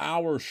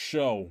multiple-hour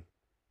show,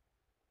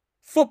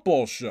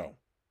 football show,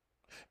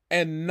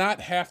 and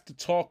not have to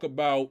talk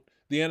about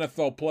the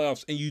NFL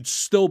playoffs, and you'd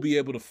still be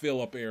able to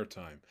fill up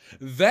airtime.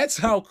 That's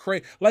how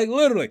crazy. Like,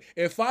 literally,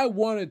 if I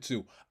wanted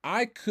to,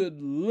 I could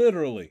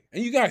literally,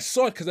 and you guys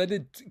saw it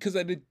because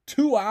I did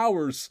 2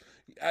 hours.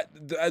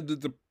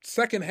 The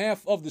second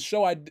half of the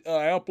show I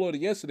uploaded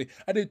yesterday,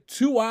 I did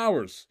 2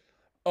 hours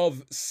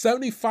of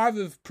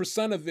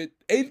 75% of it,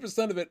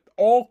 80% of it,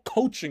 all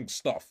coaching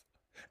stuff.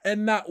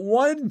 And not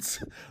one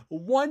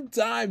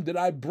time did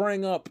I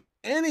bring up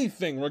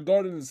anything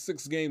regarding the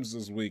 6 games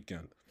this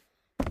weekend.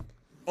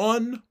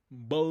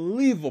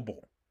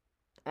 Unbelievable.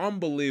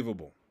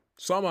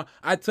 So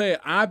I tell you,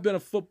 I've been a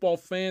football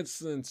fan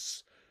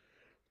since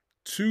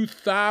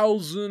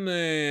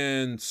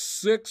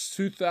 2006,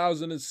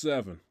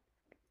 2007.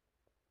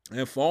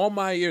 And for all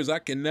my years, I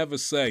can never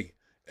say,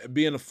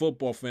 being a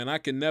football fan, I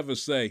can never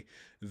say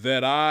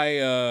that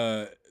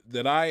I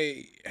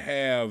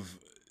have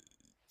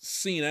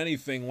seen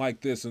anything like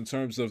this in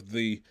terms of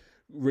the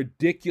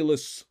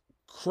ridiculous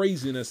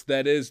craziness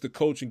that is the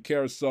coaching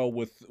carousel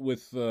with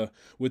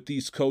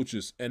these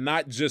coaches, and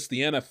not just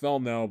the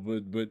NFL now,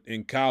 but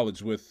in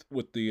college with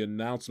the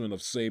announcement of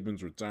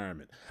Saban's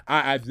retirement.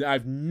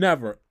 I've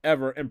never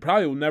ever, and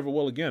probably never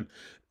will again,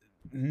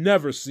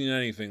 never seen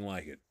anything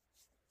like it.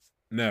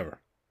 Never.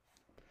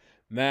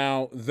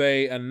 Now,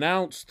 they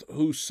announced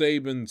who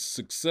Saban's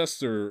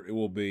successor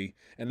will be,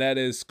 and that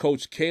is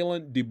Coach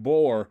Kalen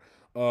DeBoer.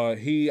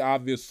 He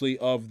obviously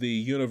of the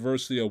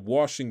University of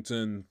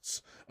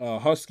Washington's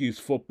Huskies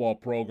football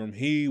program.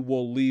 He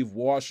will leave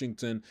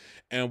Washington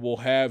and will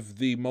have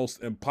the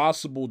most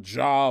impossible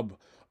job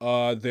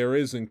there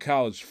is in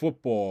college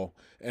football,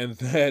 and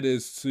that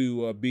is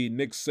to be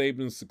Nick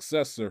Saban's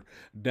successor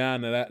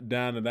down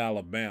at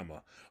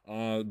Alabama.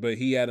 But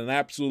he had an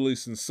absolutely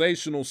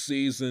sensational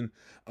season.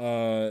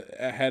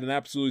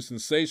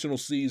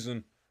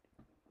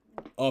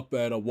 Up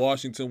at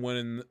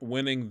Washington,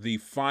 winning the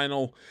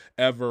final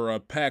ever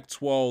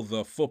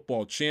Pac-12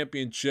 football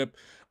championship,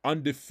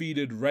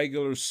 undefeated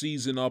regular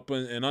season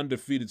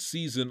undefeated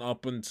season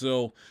up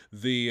until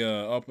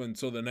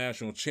the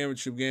national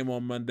championship game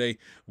on Monday.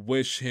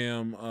 Wish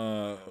him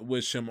nothing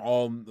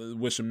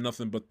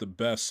but the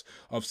best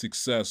of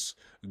success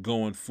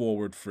going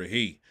forward for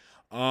he.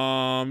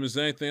 Is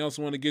there anything else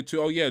I want to get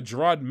to? Oh yeah,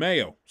 Gerard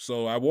Mayo.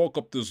 So I woke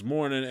up this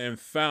morning and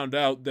found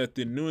out that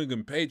the New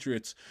England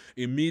Patriots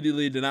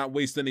immediately did not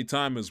waste any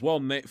time as well,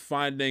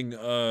 finding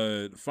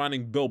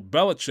Bill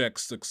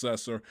Belichick's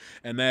successor,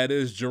 and that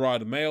is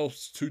Gerard Mayo,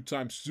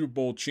 2-time Super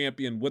Bowl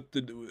champion with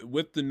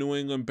the New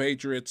England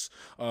Patriots.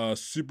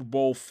 Super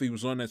Bowl. He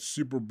was on that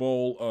Super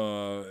Bowl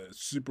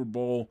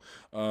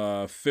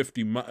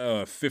 50.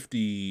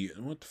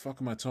 What the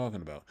fuck am I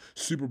talking about?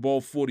 Super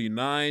Bowl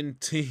 49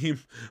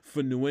 team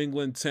for New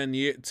England 10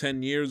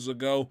 years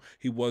ago.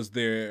 He was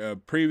there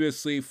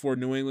previously for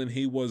New England.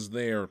 He was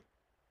there.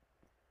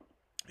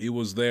 He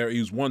was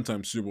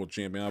one-time Super Bowl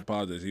champion. I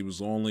apologize. He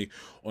was only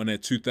on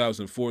that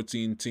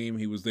 2014 team.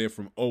 He was there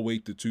from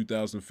 2008 to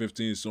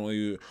 2015. So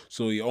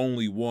he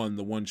only won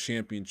the one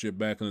championship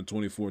back in the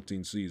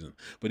 2014 season.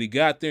 But he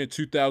got there in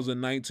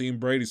 2019.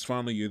 Brady's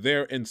final year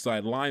there.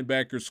 Inside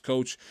linebackers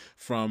coach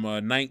from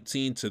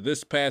 19 to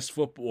this past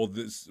football.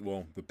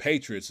 The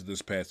Patriots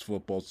this past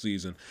football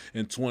season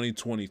in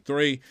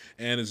 2023,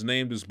 and is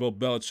named as Bill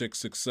Belichick's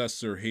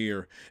successor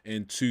here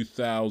in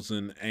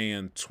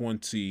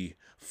 2020.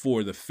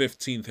 For the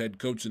 15th head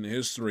coach in the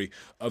history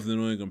of the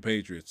New England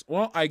Patriots.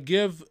 Well, I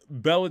give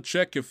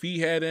Belichick, if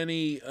he had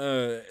any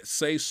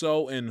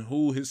say-so in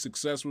who his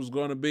success was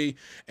going to be,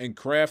 and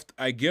Kraft,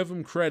 I give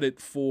him credit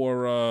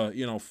for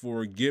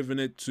giving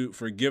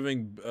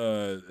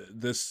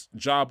this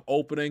job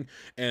opening.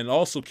 And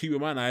also keep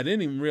in mind, I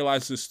didn't even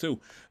realize this too.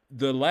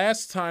 The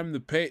last time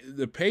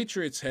the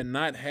Patriots had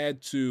not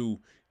had to,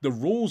 the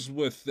rules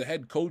with the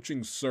head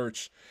coaching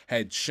search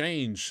had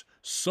changed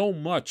so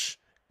much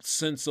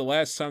since the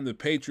last time the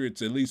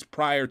Patriots, at least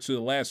prior to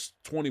the last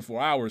 24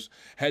 hours,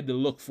 had to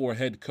look for a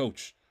head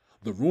coach.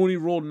 The Rooney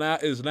Rule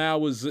is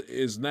now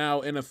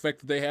in effect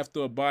that they have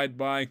to abide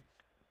by.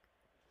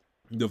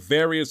 the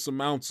various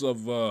amounts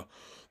of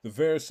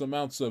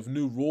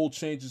new rule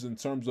changes in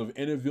terms of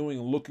interviewing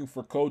and looking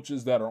for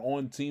coaches that are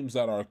on teams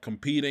that are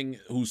competing,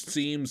 whose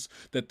teams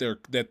that they're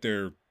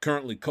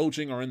currently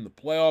coaching are in the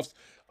playoffs.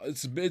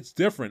 It's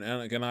different,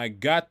 and I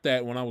got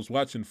that when I was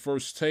watching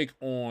First Take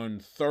on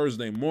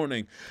Thursday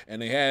morning,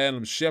 and they had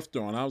Adam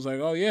Schefter on. I was like,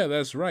 oh yeah,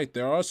 that's right.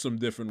 There are some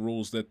different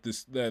rules that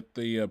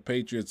the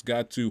Patriots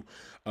got to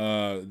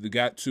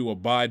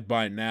abide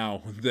by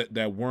now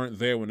that weren't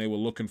there when they were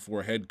looking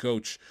for a head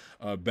coach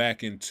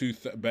back in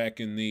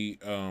the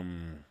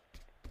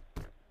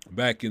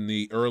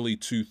early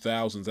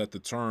 2000s at the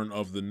turn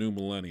of the new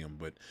millennium.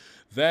 But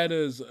that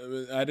is,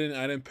 I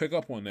didn't pick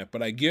up on that.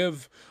 But I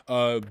give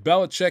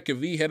Belichick,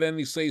 if he had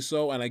any say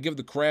so, and I give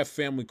the Kraft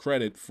family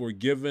credit for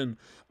giving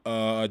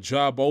a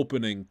job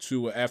opening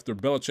to, after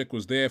Belichick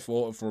was there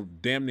for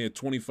damn near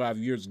 25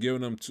 years,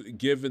 giving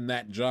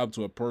that job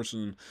to a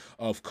person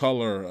of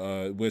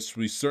color, which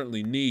we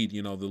certainly need.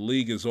 You know, the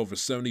league is over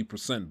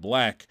 70%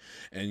 black,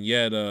 and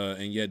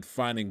yet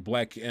finding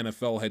black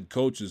NFL head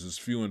coaches is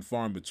few and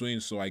far in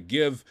between. So I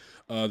give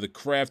the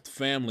Kraft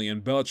family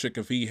and Belichick,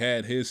 if he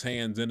had his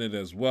hands in it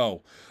as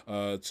well,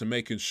 to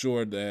making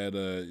sure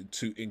that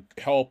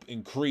help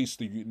increase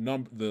the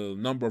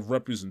number of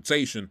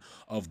representation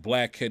of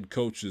black head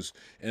coaches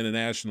in the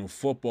National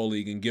Football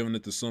League, and giving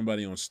it to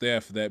somebody on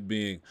staff, that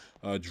being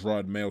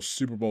Gerard Mayo,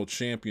 Super Bowl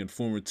champion,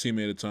 former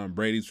teammate of Tom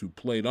Brady's, who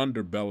played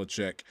under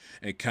Belichick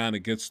and kind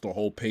of gets the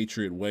whole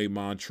Patriot way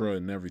mantra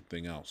and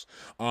everything else.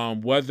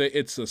 Whether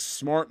it's a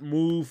smart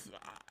move,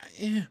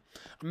 I'm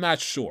not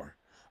sure.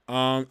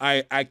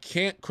 I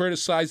can't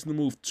criticize the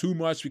move too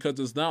much, because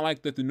it's not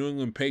like that the New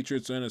England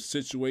Patriots are in a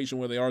situation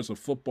where they are as a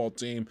football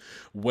team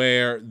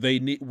where a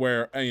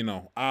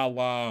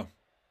la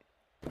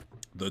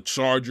the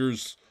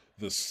Chargers,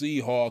 the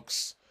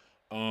Seahawks,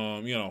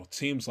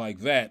 teams like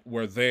that,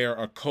 where they're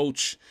a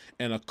coach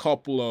and a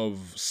couple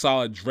of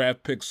solid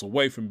draft picks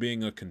away from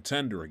being a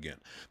contender again.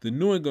 The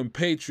New England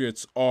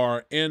Patriots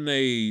are in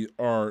the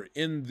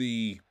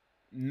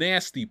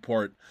nasty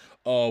part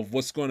of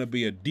what's going to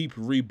be a deep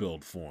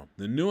rebuild for them.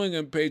 The New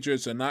England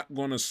Patriots are not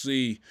going to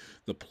see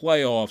the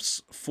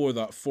playoffs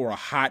for a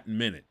hot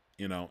minute,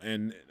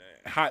 and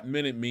hot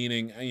minute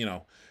meaning,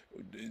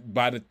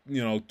 by the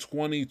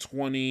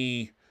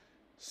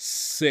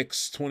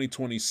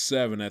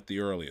 2027 at the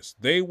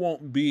earliest. They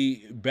won't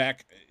be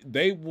back.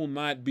 They will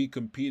not be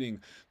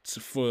competing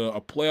for a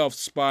playoff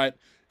spot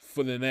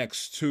for the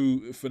next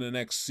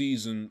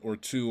season or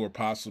two, or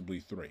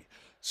possibly three.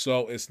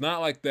 So it's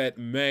not like that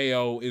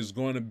Mayo is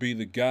going to be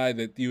the guy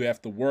that you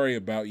have to worry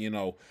about,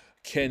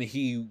 can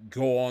he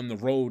go on the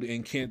road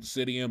in Kansas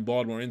City, in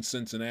Baltimore, in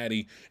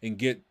Cincinnati, and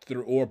get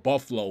through, or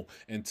Buffalo,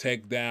 and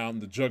take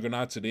down the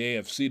juggernauts of the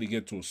AFC to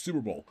get to a Super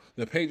Bowl.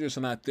 The Patriots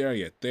are not there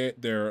yet.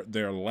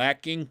 They're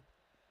lacking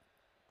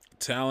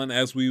talent,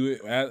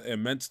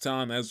 immense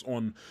talent,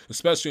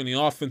 especially on the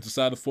offensive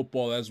side of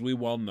football, as we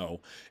well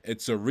know.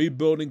 It's a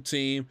rebuilding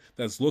team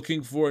that's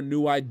looking for a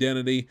new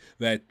identity,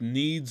 that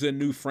needs a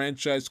new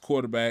franchise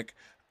quarterback.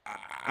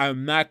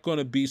 I'm not going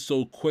to be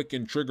so quick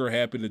and trigger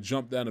happy to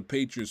jump down the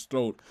Patriots'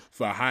 throat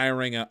for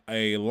hiring a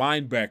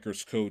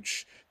linebackers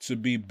coach to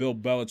be Bill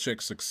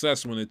Belichick's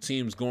success when the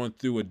team's going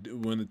through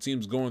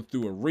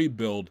a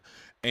rebuild,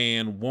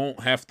 and won't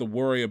have to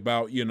worry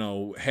about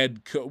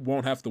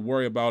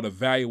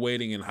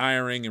evaluating and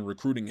hiring and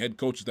recruiting head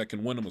coaches that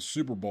can win them a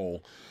Super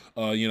Bowl,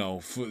 for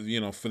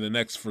the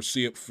next for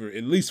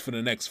at least for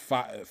the next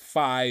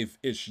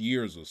five-ish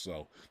years or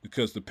so,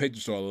 because the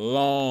Patriots are a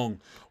long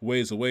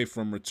ways away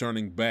from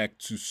returning back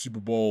to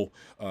Super Bowl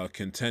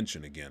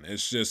contention again.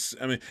 It's just,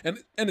 and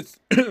it's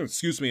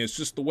excuse me, it's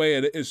just the way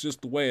it is.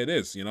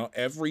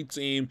 Every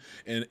team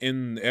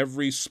in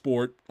every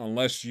sport,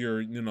 unless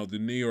you're the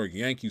New York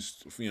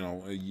Yankees,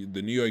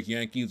 the New York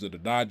Yankees or the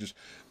Dodgers,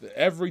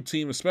 every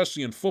team,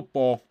 especially in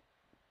football,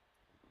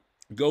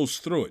 goes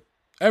through it.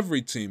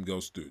 Every team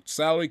goes through it.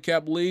 Salary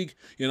cap league,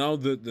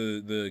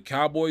 the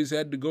Cowboys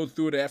had to go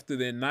through it after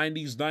their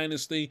 90s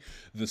dynasty.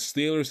 The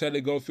Steelers had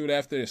to go through it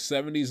after their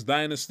 70s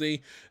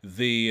dynasty.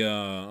 The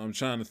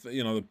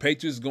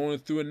Patriots going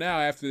through it now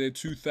after their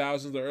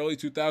 2000s, the early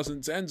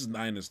 2010s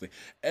dynasty.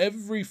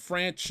 Every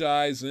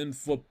franchise in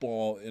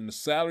football in the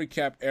salary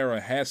cap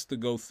era has to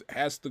go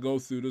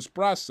through this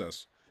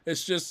process.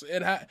 It's just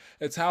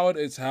it's how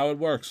it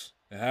works.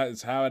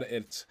 It's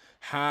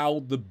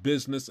how the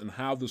business and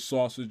how the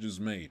sausage is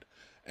made.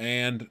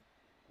 And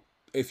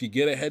if you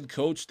get a head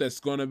coach that's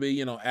going to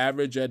be,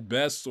 average at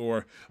best,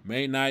 or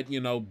may not,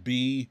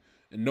 be,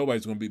 and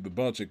nobody's going to be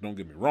Bill Belichick, don't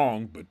get me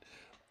wrong, but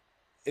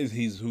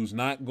who's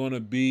not going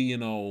to be,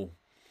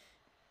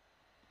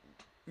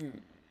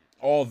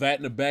 all that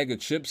in a bag of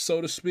chips, so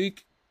to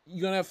speak,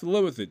 you're going to have to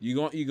live with it.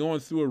 You're going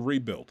through a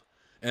rebuild.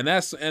 And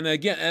that's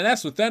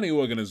with any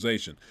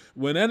organization.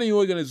 When any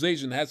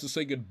organization has to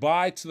say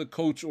goodbye to the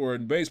coach, or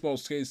in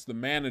baseball's case, the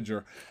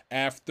manager,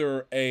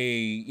 after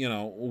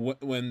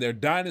when their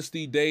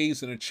dynasty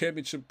days and their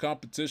championship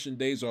competition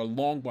days are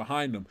long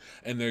behind them,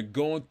 and they're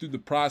going through the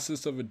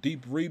process of a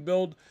deep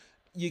rebuild,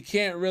 you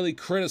can't really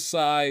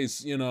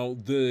criticize,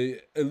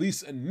 at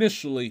least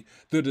initially,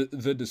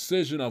 the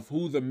decision of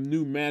who the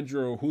new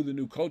manager or who the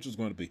new coach is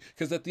going to be.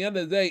 Because at the end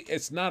of the day,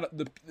 it's not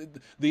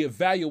the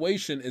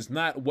evaluation is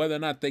not whether or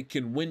not they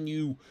can win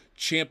you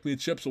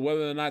championships or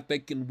whether or not they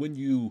can win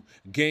you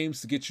games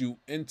to get you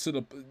into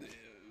the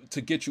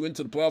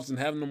playoffs and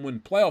having them win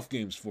playoff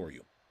games for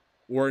you,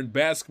 or in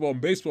basketball and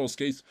baseball's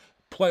case,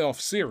 playoff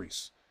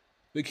series.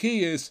 The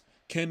key is,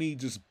 can he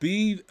just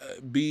be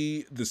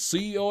the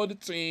CEO of the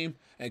team,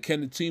 and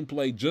can the team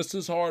play just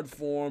as hard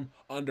for him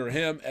under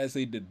him as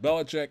they did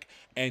Belichick?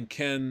 And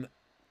can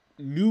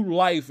new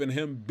life and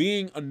him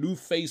being a new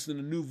face and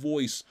a new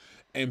voice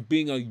and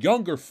being a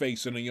younger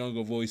face and a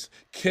younger voice,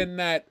 can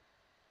that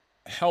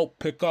help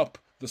pick up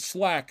the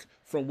slack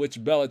from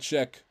which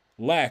Belichick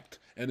lacked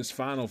in his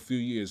final few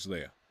years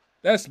there?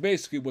 That's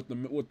basically what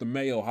the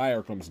Mayo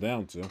hire comes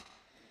down to.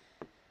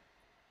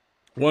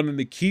 Wanting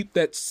to keep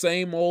that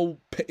same old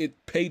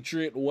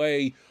Patriot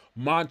way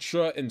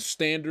mantra and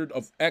standard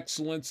of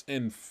excellence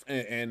and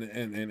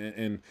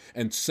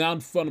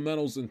sound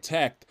fundamentals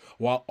intact,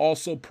 while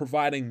also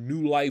providing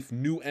new life,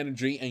 new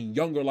energy, and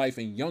younger life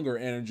and younger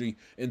energy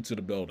into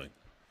the building.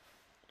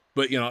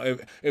 But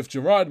if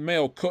Gerard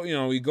Mayo,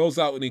 he goes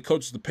out and he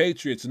coaches the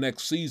Patriots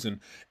next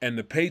season, and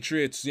the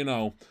Patriots,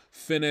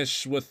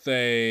 finish with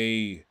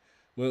a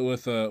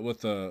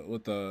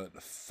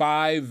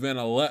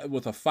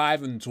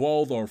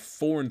 5-12 or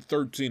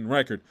 4-13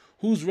 record,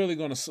 who's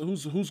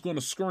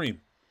gonna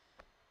scream?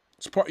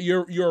 It's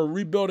you're a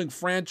rebuilding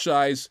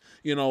franchise,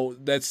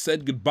 that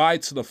said goodbye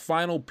to the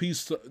final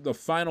piece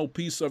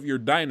of your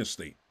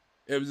dynasty.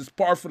 It's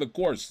par for the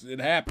course.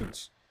 It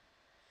happens.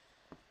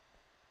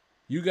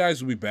 You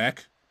guys will be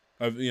back,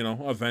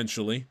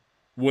 eventually.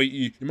 Well,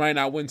 you might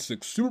not win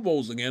 6 Super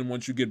Bowls again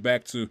once you get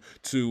back to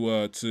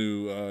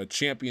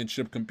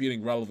championship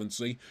competing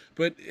relevancy,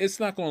 but it's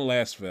not going to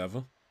last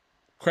forever.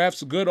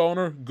 Kraft's a good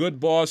owner, good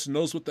boss,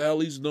 knows what the hell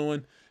he's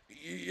doing.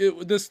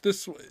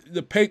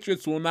 The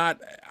Patriots will not.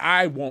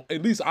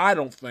 At least I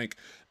don't think,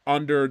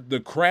 under the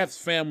Kraft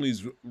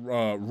family's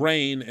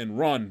reign and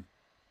run,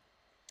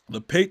 the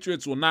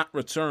Patriots will not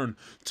return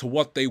to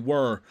what they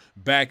were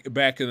back in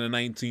the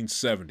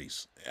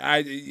 1970s.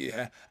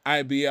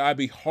 I'd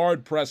be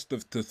hard pressed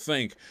to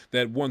think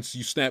that once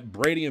you snap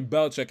Brady and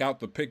Belichick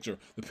out the picture,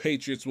 the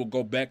Patriots will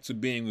go back to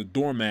being the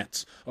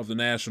doormats of the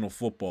National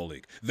Football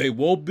League. They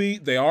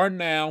are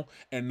now,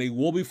 and they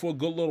will be for a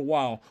good little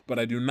while. But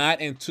I do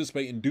not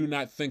anticipate and do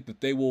not think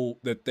that they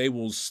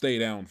will stay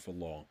down for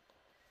long.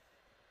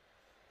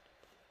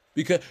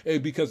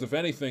 Because if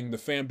anything, the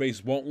fan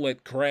base won't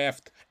let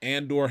Kraft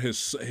and or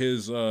his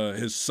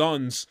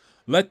sons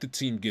let the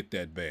team get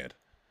that bad.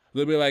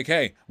 They'll be like,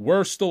 hey,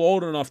 we're still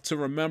old enough to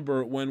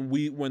remember when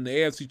we were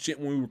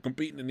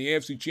competing in the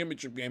AFC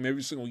Championship game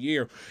every single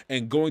year,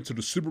 and going to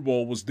the Super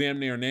Bowl was damn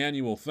near an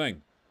annual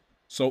thing.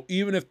 So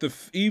even if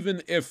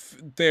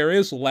there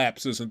is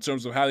lapses in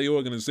terms of how the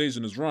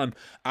organization is run,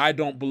 I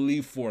don't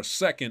believe for a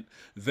second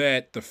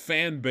that the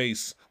fan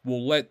base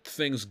will let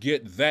things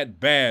get that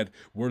bad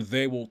where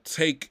they will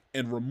take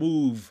and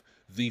remove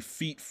the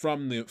feet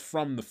from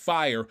the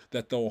fire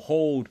that they'll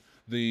hold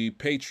the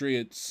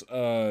Patriots,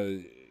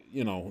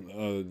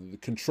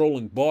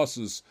 controlling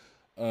bosses.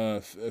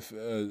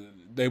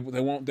 They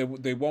won't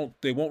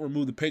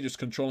remove the Patriots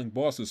controlling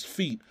bosses'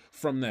 feet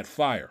from that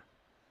fire.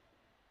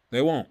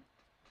 They won't.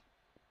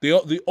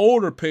 The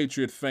older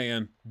Patriot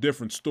fan,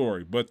 different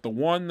story. But the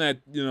one that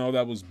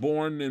that was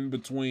born in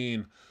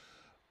between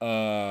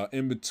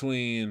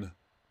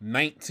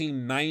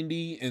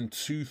 1990 and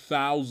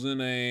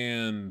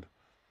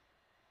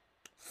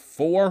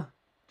 2004,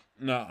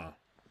 nuh-uh.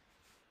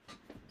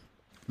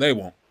 They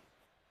won't.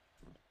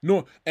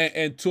 No,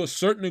 and to a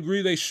certain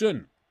degree, they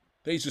shouldn't.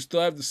 They should still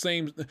have the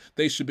same.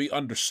 They should be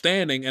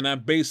understanding, and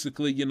not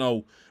basically,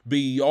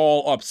 be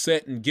all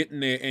upset and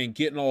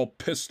getting all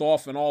pissed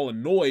off and all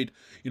annoyed,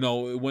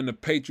 when the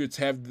Patriots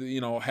have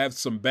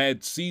some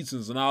bad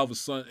seasons, and all of a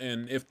sudden,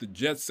 and if the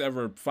Jets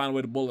ever find a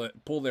way to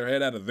pull their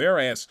head out of their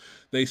ass,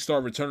 they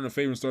start returning the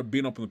favor and start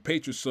beating up on the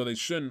Patriots. So they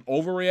shouldn't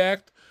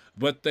overreact,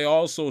 but they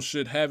also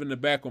should have in the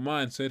back of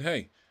mind said,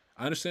 hey,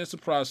 I understand it's a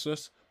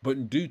process. But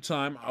in due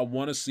time, I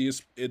want to see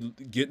us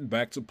getting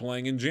back to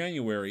playing in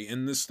January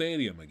in the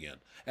stadium again,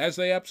 as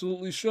they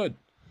absolutely should.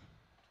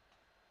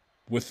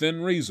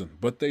 Within reason,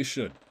 but they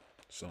should.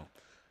 So,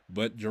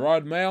 but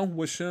Gerard Mayo,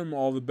 wish him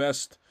all the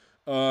best,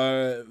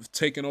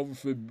 taking over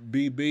for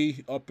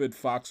BB up at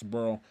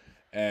Foxborough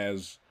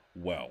as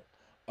well.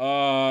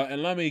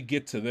 And let me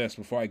get to this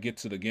before I get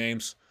to the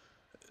games.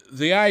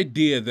 The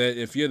idea that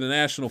if you're the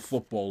National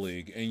Football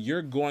League and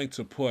you're going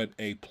to put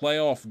a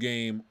playoff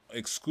game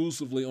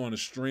exclusively on a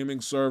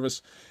streaming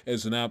service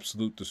is an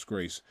absolute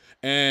disgrace.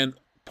 And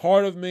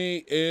part of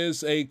me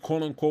is a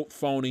quote-unquote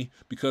phony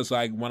because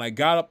when I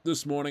got up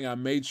this morning, I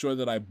made sure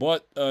that I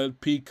bought the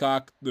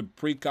Peacock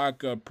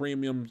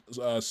premium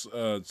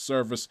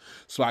service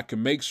so I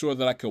can make sure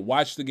that I could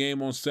watch the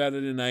game on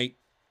Saturday night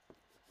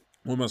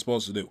What am I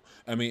supposed to do?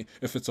 I mean,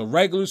 if it's a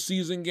regular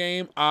season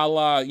game, a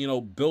la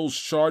Bills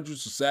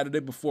Chargers the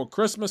Saturday before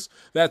Christmas,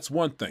 that's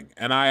one thing.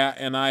 And I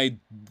had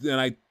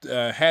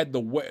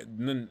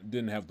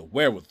didn't have the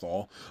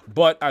wherewithal,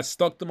 but I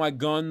stuck to my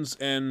guns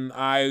and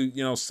I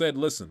said,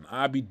 listen,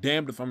 I'd be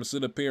damned if I'm gonna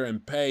sit up here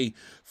and pay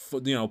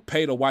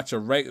to watch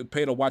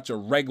a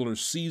regular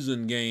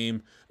season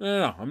game.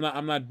 No,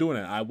 I'm not doing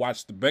it. I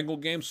watched the Bengal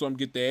game, so I'm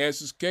get their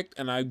asses kicked,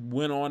 and I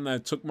went on and I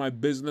took my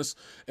business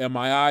and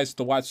my eyes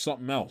to watch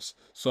something else.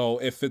 So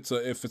if it's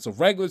a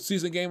regular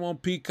season game on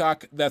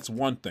Peacock, that's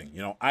one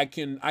thing. I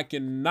can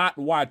not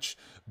watch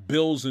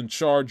Bills and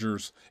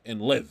Chargers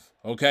and live.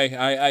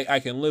 Okay, I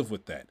can live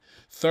with that.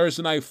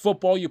 Thursday night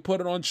football, you put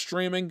it on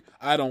streaming.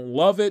 I don't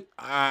love it.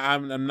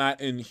 I'm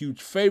not in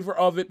huge favor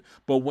of it.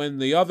 But when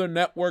the other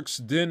networks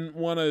didn't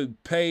want to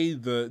pay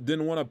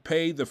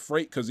the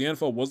freight, because the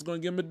NFL was going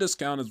to give them a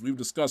discount, as we've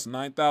discussed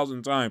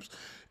 9,000 times.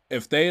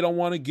 If they don't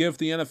want to give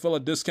the NFL a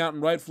discount,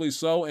 and rightfully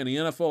so, and the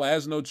NFL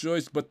has no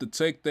choice but to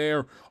take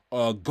their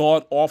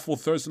god-awful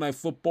Thursday Night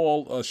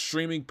Football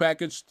streaming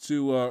package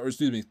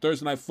Thursday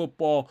Night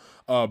Football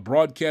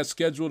broadcast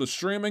schedule to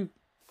streaming,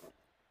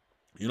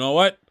 you know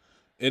what?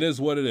 It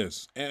is what it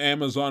is.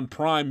 Amazon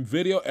Prime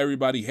Video,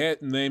 everybody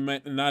had, and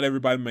not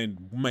everybody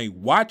may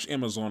watch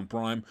Amazon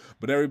Prime,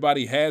 but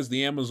everybody has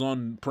the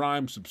Amazon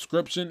Prime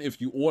subscription. If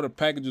you order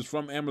packages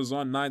from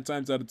Amazon, 9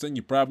 times out of 10,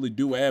 you probably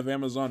do have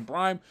Amazon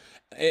Prime.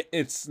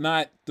 It's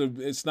not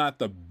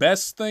the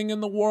best thing in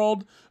the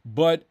world,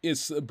 but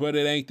it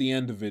ain't the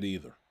end of it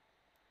either.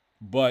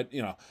 But,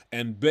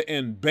 and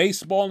in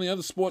baseball and the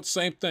other sports,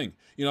 same thing.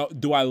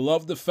 Do I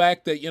love the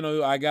fact that,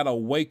 I got to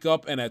wake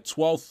up and at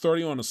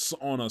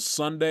 12:30 on a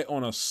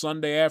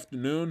Sunday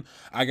afternoon,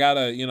 I got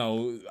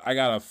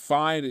to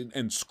find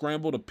and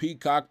scramble to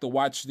Peacock to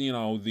watch,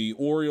 the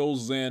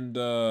Orioles and,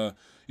 to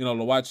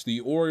watch the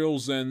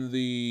Orioles and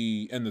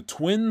the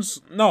Twins?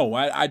 No,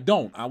 I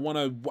don't. I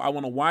want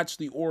to watch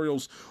the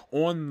Orioles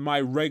on my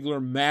regular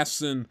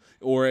MASN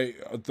or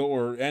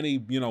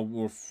any,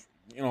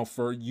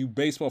 for you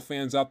baseball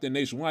fans out there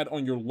nationwide,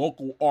 on your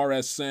local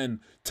RSN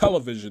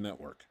television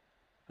network.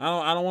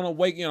 I don't want to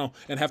wait, and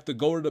have to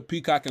go to the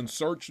Peacock and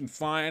search and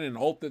find and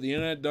hope that the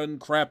internet doesn't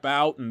crap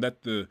out and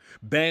that the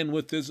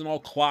bandwidth isn't all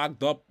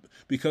clogged up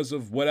because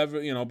of whatever,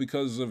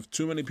 because of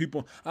too many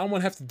people. I don't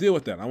want to have to deal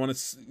with that. I want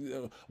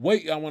to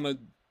wait. I want to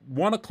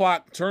 1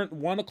 o'clock,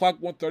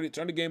 1:30,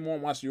 turn the game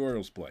on, watch the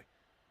Orioles play.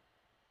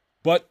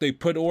 But they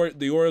put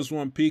the Orioles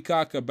on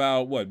Peacock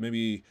about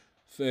maybe.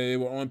 They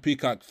were on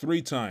Peacock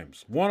 3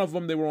 times. One of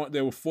them they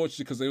were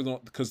fortunate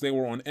because they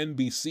were on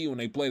NBC when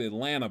they played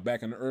Atlanta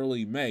back in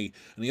early May,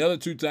 and the other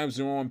 2 times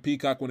they were on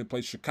Peacock when they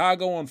played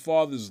Chicago on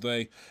Father's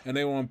Day, and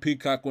they were on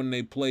Peacock when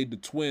they played the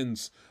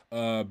Twins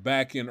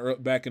back in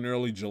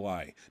early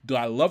July. Do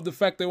I love the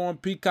fact they were on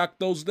Peacock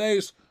those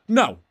days?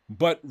 No,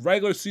 but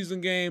regular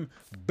season game,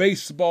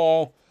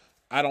 baseball.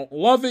 I don't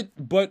love it,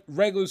 but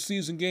regular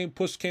season game,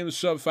 push came to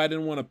shove. If I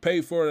didn't want to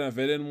pay for it, and if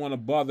I didn't want to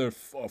bother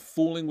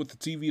fooling with the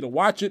TV to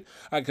watch it,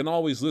 I can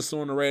always listen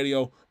on the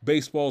radio.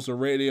 Baseball's a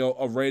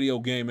radio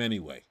game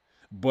anyway.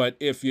 But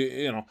if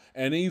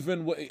and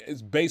even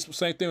it's baseball,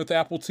 same thing with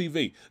Apple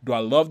TV. Do I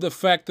love the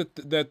fact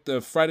that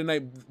the Friday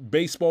night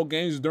baseball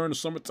games during the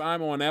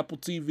summertime on Apple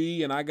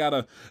TV, and I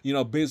gotta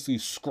basically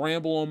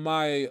scramble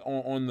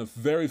on the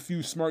very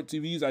few smart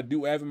TVs I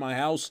do have in my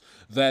house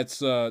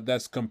that's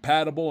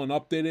compatible and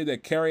updated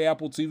that carry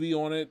Apple TV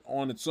on it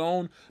on its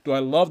own? Do I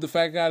love the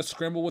fact I gotta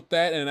scramble with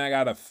that and I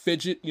gotta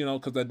fidget,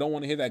 because I don't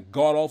want to hear that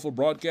god awful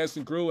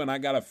broadcasting crew, and I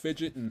gotta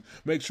fidget and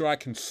make sure I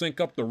can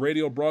sync up the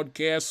radio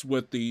broadcasts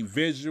with the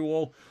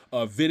visual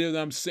video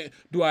that I'm seeing?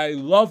 Do I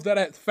love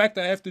that fact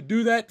that I have to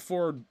do that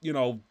for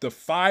the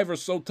 5 or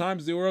so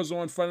times the Orioles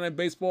are on Friday Night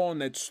Baseball on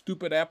that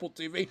stupid Apple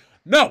TV?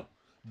 No,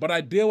 but I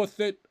deal with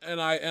it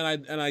and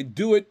I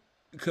do it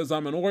because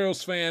I'm an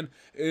Orioles fan.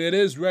 It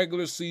is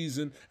regular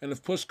season, and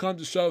if push comes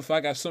to shove, if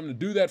I got something to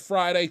do that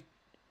Friday,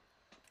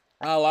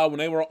 when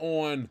they were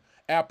on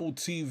Apple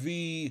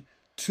TV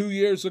 2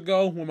 years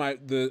ago,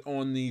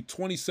 on the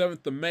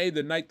 27th of May,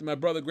 the night that my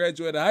brother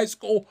graduated high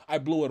school, I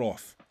blew it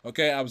off.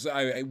 Okay,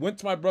 I went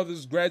to my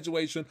brother's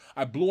graduation.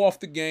 I blew off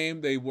the game.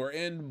 They were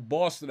in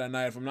Boston that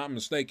night, if I'm not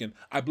mistaken.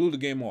 I blew the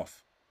game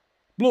off.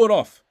 Blew it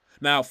off.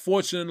 Now,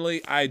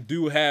 fortunately, I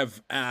do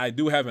have an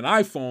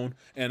iPhone,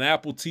 and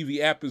Apple TV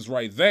app is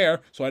right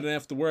there, so I didn't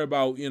have to worry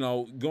about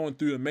going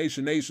through the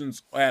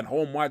machinations at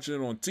home watching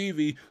it on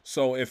TV.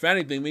 So, if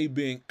anything, me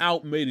being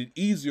out made it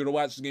easier to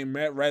watch the game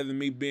rather than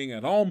me being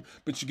at home.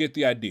 But you get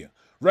the idea.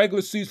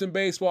 Regular season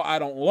baseball, I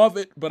don't love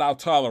it, but I'll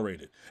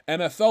tolerate it.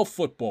 NFL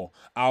football,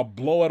 I'll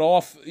blow it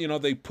off.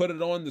 They put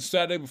it on the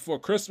Saturday before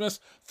Christmas.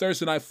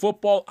 Thursday night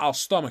football, I'll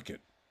stomach it.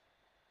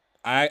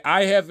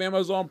 I have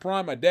Amazon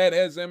Prime. My dad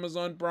has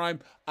Amazon Prime.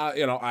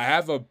 I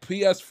have a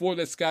PS4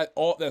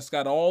 that's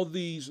got all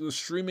the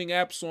streaming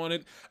apps on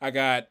it. I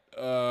got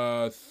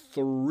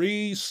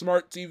 3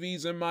 smart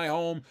TVs in my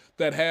home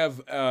that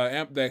have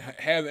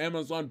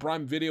Amazon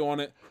Prime Video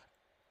on it.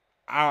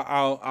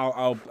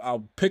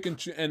 I'll pick and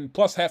choose, and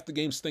plus half the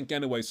games stink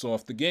anyway. So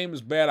if the game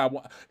is bad,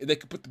 they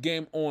could put the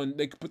game on.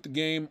 They could put the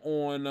game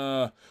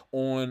on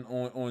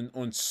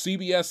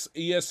CBS,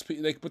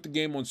 ESP. They could put the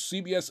game on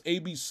CBS,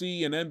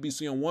 ABC, and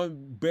NBC on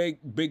one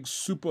big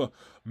super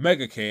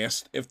mega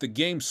cast. If the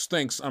game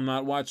stinks, I'm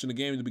not watching the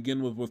game to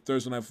begin with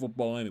Thursday Night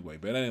Football anyway.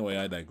 But anyway,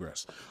 I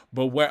digress.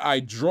 But where I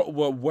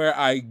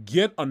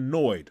get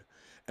annoyed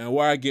and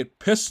where I get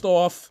pissed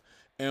off,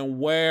 and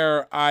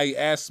where I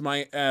asked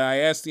the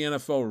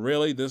NFL,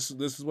 really, this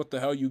is what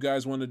the hell you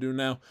guys want to do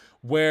now?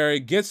 Where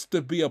it gets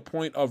to be a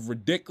point of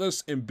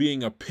ridiculous and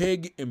being a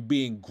pig and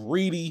being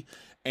greedy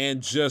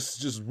and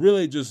just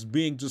really just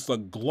being just a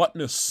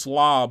gluttonous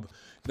slob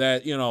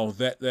that, you know,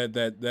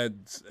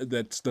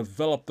 that's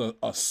developed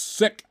a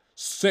sick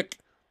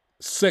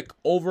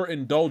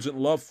overindulgent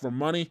love for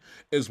money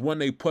is when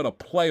they put a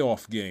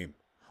playoff game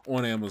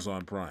on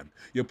Amazon Prime.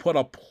 You put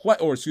on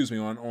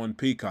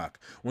Peacock.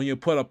 When you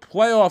put a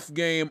playoff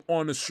game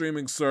on the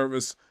streaming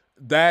service,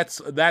 that's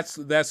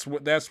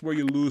where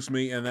you lose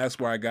me, and that's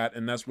where I got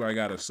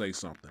to say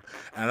something.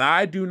 And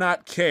I do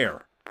not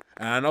care.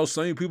 And I know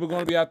some people are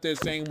going to be out there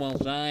saying, well,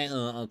 Jai,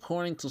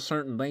 according to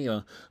certain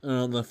data,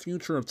 the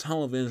future of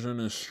television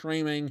is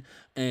streaming,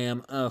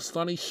 and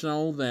studies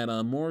show that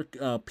more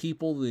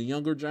people, the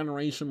younger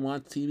generation,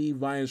 watch TV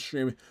via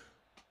streaming.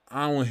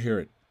 I don't want to hear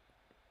it.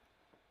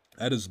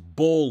 That is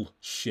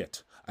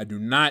bullshit. I do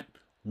not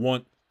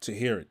want to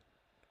hear it.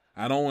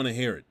 I don't want to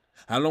hear it.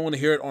 I don't want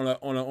to hear it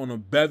on a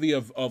bevy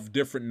of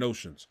different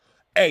notions.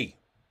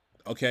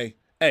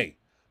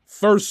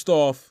 First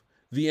off,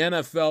 the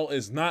NFL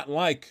is not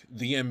like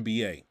the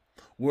NBA,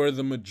 where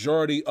the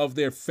majority of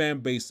their fan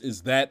base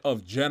is that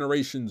of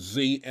Generation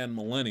Z and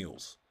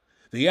millennials.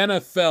 The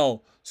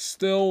NFL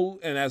still,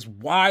 and that's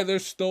why they're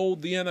still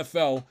the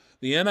NFL.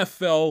 The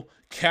NFL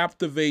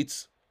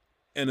captivates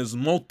and is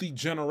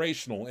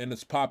multi-generational in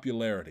its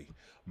popularity.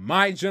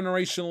 My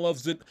generation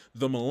loves it.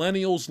 The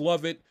millennials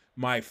love it.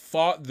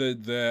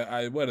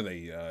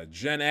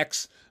 Gen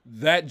X,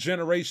 that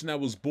generation that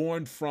was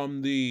born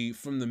from the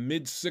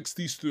mid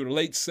 60s through the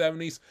late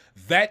 70s,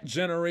 that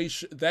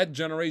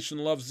generation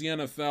loves the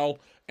NFL,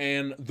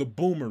 and the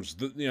boomers,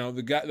 the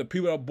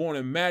people that are born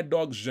in Mad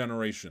Dog's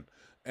generation,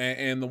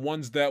 and the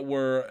ones that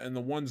were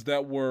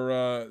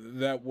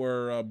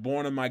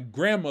born in my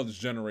grandmother's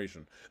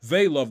generation,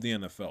 they love the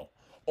NFL.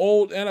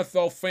 Old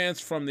NFL fans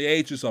from the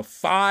ages of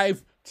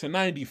 5 to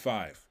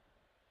 95.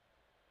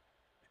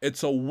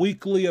 It's a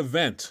weekly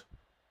event.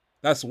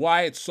 That's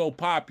why it's so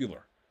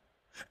popular.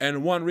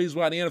 And one reason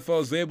why the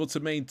NFL is able to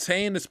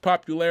maintain its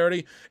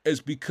popularity is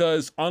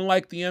because,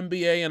 unlike the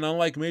NBA and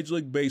unlike Major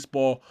League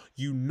Baseball,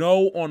 you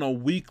know on a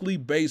weekly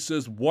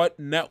basis what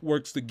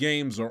networks the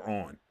games are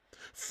on.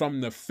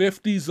 From the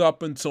 50s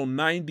up until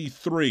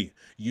 93,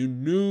 you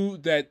knew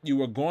that you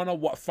were going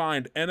to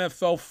find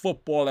NFL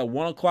football at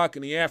 1 o'clock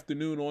in the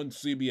afternoon on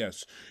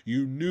CBS.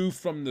 You knew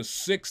from the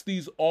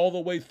 60s all the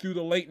way through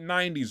the late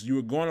 90s you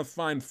were going to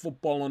find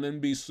football on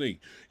NBC.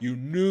 You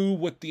knew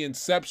with the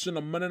inception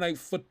of Monday Night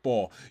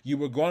Football, you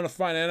were going to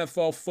find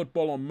NFL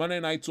football on Monday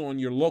nights on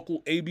your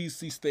local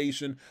ABC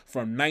station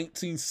from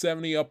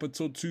 1970 up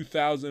until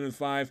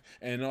 2005.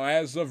 And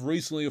as of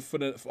recently,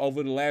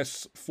 over the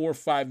last 4 or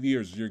 5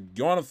 years, you're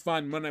going to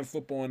find Monday Night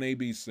Football on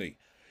ABC.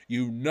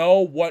 You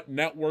know what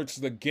networks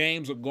the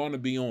games are going to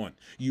be on.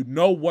 You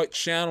know what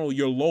channel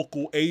your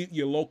local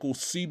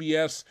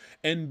CBS,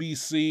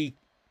 NBC,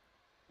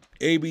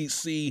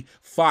 ABC,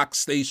 Fox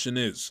station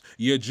is.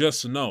 You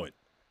just know it.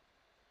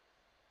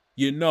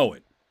 You know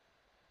it.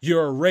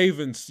 You're a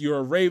Ravens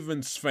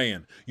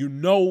fan. You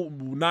know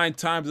 9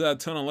 times out of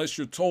 10, unless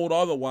you're told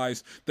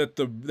otherwise, that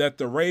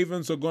the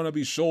Ravens are going to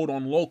be showed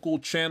on local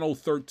channel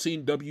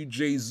 13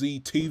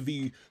 WJZ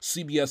TV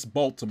CBS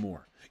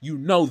Baltimore. You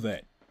know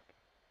that.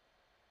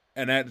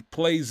 And that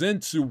plays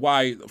into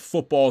why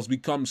football has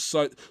become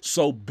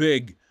so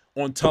big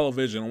on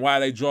television and why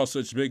they draw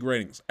such big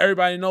ratings.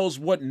 Everybody knows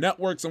what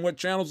networks and what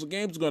channels the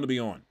game's going to be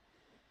on.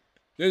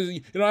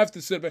 You don't have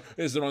to sit back.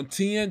 Is it on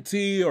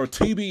TNT or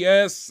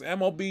TBS,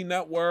 MLB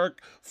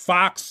Network,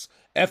 Fox,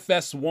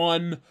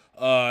 FS1?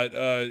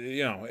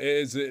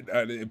 Is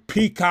it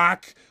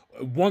Peacock?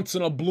 Once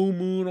in a blue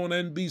moon on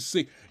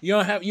NBC. You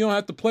don't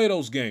have to play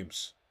those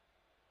games.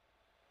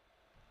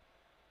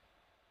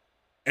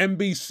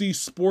 NBC,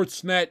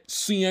 Sportsnet,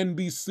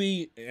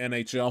 CNBC,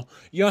 NHL.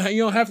 You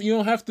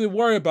don't have to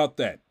worry about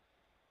that.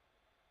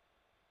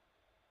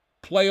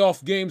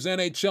 Playoff games,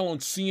 NHL on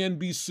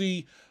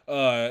CNBC,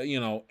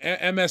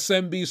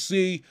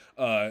 MSNBC,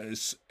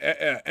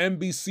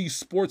 NBC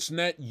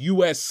Sportsnet,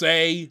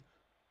 USA.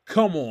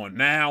 Come on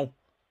now.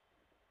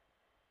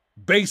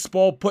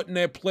 Baseball putting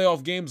their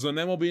playoff games on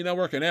MLB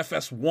Network and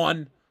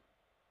FS1.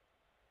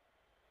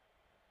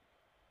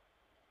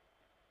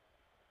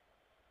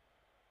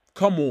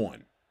 Come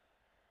on.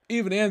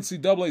 Even the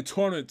NCAA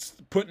tournaments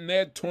putting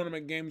their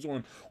tournament games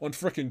on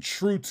freaking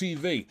True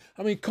TV.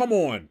 I mean, come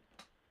on.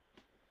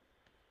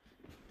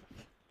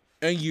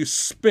 And you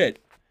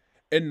spit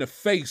in the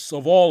face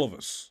of all of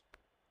us.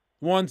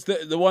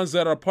 The ones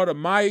that are part of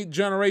my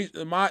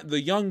generation,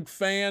 the young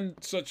fan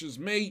such as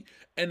me,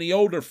 and the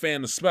older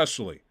fan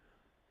especially.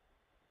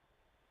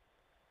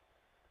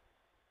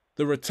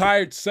 The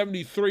retired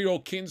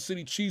 73-year-old Kansas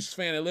City Chiefs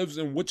fan that lives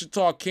in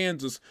Wichita,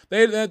 Kansas,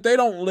 they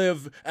don't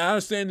live. And I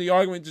understand the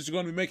argument that you're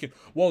going to be making.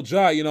 Well,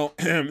 Jai,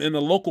 in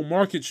the local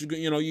markets, you're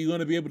going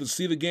to be able to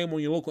see the game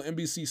on your local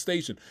NBC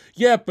station.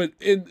 Yeah, but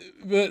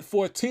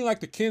for a team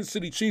like the Kansas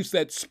City Chiefs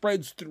that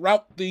spreads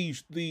throughout the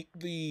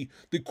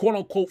quote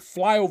unquote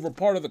flyover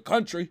part of the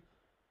country,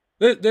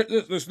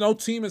 there's no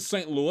team in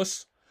St.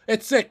 Louis.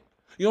 That's it.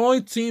 The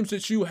only teams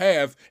that you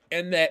have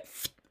in that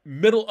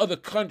middle of the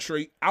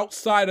country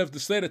outside of the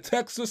state of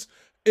Texas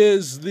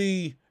is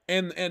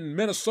and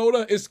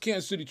Minnesota is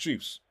Kansas City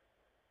Chiefs.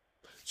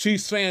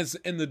 Chiefs fans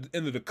in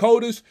the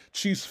Dakotas,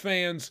 Chiefs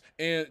fans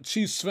in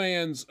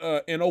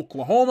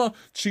Oklahoma,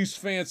 Chiefs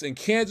fans in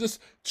Kansas,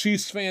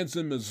 Chiefs fans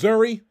in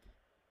Missouri,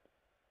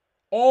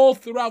 all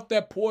throughout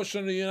that portion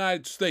of the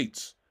United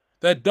States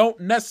that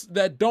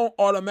don't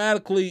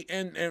automatically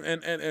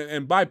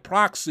and by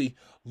proxy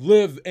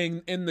live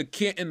in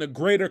the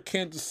greater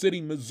Kansas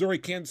City, Missouri,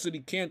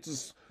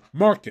 Kansas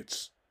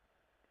markets.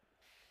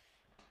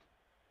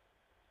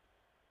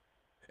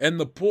 And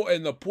the poor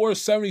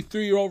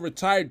 73-year-old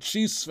retired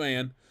Chiefs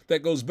fan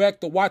that goes back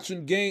to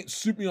watching games,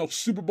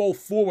 Super Bowl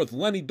IV with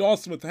Lenny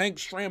Dawson with Hank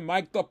Stram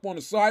mic'd up on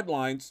the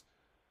sidelines,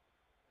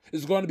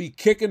 is going to be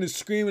kicking and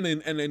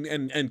screaming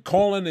and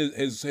calling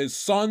his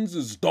sons,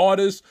 his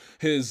daughters,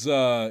 his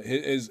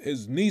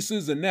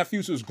nieces and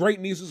nephews, his great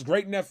nieces,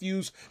 great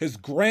nephews, his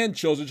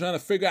grandchildren, trying to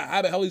figure out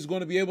how the hell he's going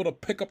to be able to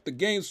pick up the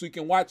game so he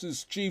can watch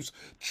his Chiefs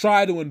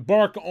try to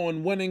embark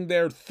on winning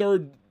their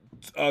third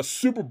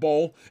Super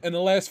Bowl in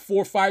the last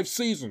 4 or 5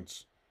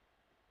 seasons.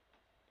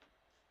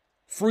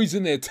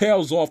 Freezing their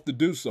tails off to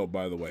do so,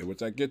 by the way,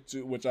 which I'll get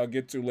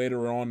to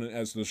later on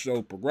as the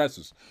show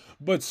progresses.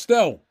 But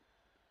still,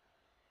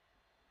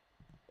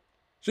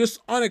 just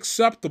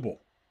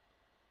unacceptable.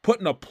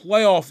 Putting a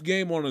playoff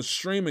game on a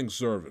streaming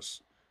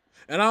service.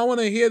 And I want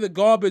to hear the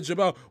garbage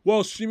about,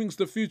 well, streaming's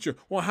the future.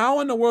 Well, how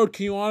in the world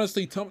can you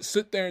honestly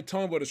sit there and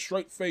tell me with a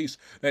straight face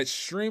that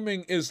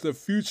streaming is the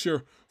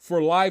future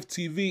for live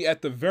TV,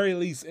 at the very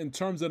least in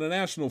terms of the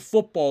National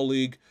Football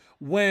League,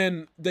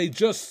 when they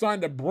just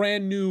signed a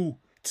brand new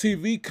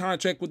TV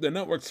contract with the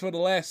networks for the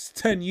last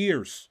 10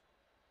 years?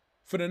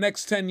 For the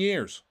next 10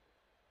 years.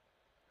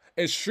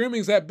 If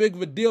streaming's that big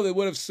of a deal, they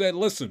would have said,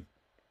 listen,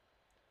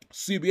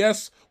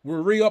 CBS,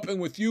 we're re-upping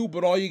with you,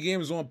 but all your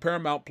games are on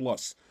Paramount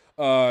Plus.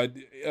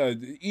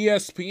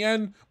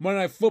 ESPN, Monday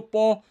Night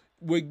Football,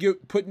 we're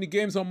putting the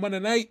games on Monday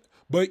night,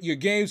 but your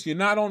games, you're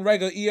not on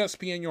regular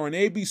ESPN, you're on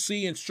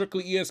ABC and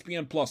strictly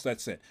ESPN Plus,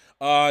 that's it.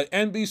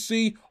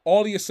 NBC,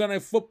 all your Sunday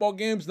Night Football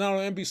games, not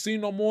on NBC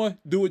no more.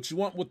 Do what you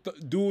want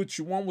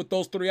with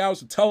those 3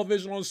 hours of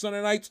television on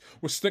Sunday nights.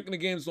 We're sticking the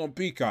games on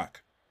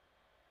Peacock.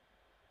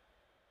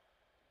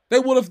 They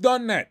would have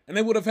done that, and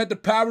they would have had the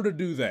power to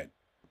do that.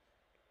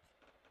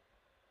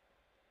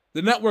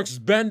 The networks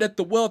bend at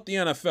the will at the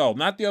NFL,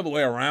 not the other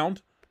way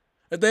around.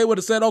 If they would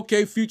have said,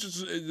 okay,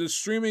 the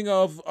streaming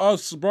of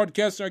us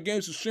broadcasting our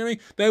games to streaming,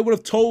 they would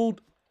have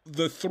told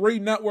the 3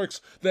 networks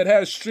that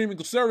have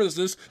streaming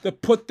services to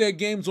put their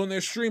games on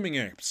their streaming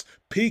apps.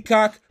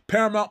 Peacock,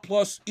 Paramount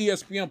Plus,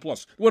 ESPN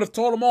Plus. They would have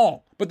told them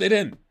all, but they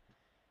didn't.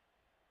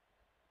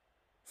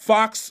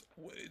 Fox,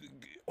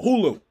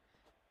 Hulu.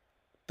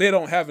 They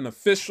don't have an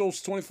official,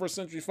 21st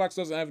Century Fox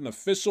doesn't have an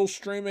official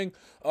streaming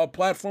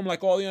platform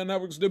like all the other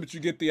networks do, but you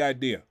get the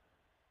idea.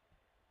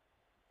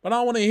 But I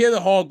don't want to hear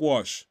the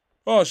hogwash.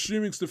 Oh,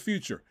 streaming's the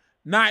future.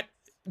 Not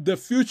the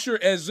future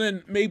as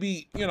in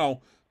maybe,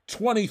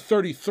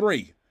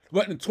 2033.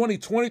 But in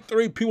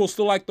 2023, people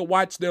still like to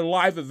watch their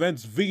live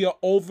events via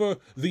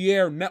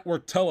over-the-air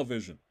network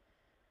television.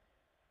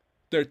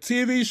 Their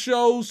TV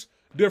shows,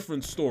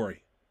 different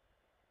story.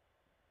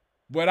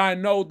 But I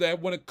know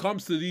that when it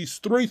comes to these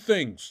 3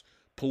 things,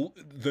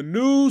 the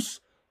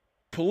news,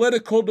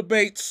 political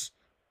debates,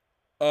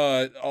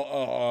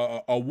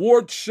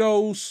 award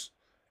shows,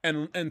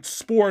 and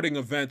sporting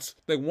events,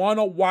 they want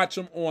to watch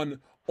them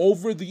on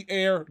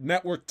over-the-air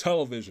network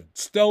television,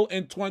 still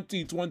in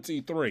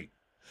 2023.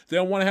 They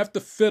don't want to have to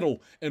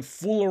fiddle and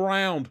fool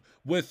around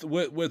with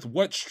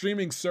what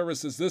streaming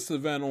service is this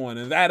event on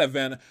and that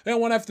event. They don't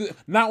want to have to,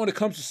 not when it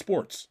comes to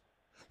sports.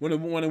 When they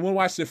want to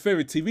watch their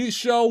favorite TV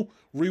show,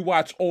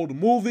 rewatch old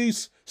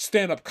movies,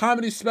 stand-up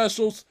comedy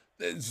specials,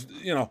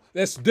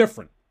 that's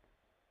different.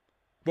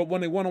 But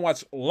when they want to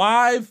watch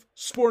live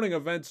sporting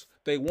events,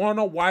 they want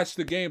to watch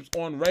the games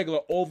on regular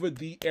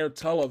over-the-air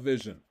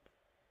television.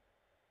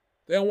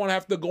 They don't want to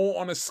have to go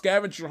on a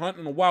scavenger hunt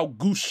and a wild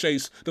goose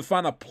chase to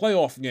find a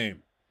playoff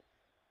game.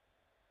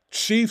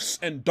 Chiefs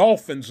and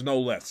Dolphins, no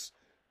less.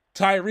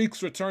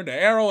 Tyreek's return to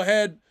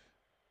Arrowhead.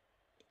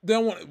 They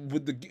don't want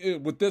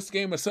with this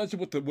game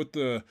essentially with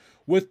the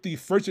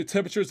frigid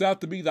temperatures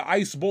out to be the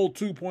Ice Bowl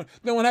 2.0.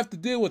 They won't have to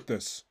deal with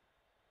this.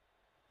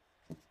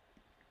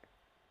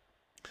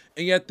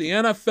 And yet the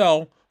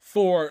NFL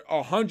for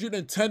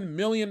 $110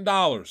 million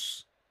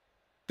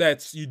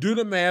You do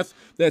the math,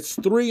 that's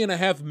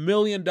 $3.5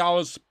 million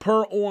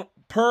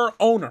per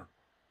owner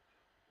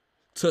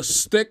to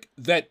stick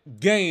that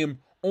game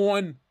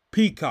on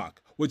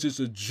Peacock, which is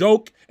a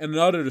joke and an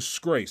utter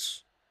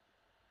disgrace.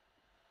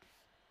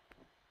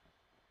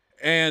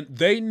 And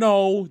they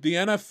know, the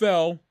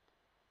NFL,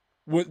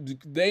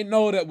 they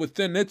know that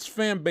within its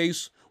fan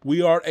base,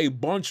 we are a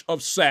bunch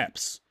of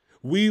saps.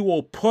 We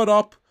will put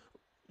up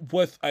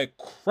with a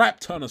crap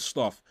ton of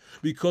stuff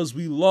because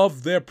we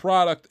love their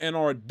product and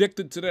are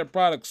addicted to their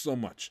product so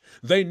much.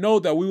 They know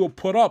that we will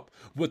put up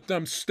with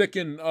them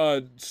sticking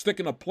a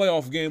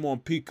playoff game on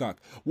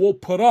Peacock. We'll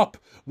put up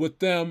with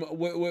them.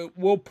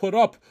 We'll put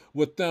up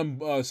with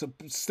them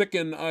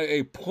sticking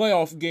a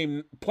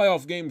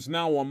playoff games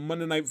now on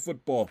Monday Night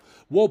Football.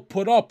 We'll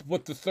put up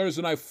with the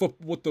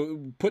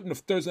putting the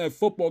Thursday Night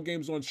Football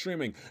games on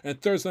streaming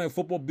and Thursday Night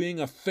Football being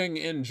a thing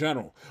in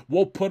general.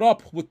 We'll put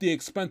up with the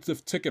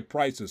expensive ticket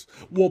prices.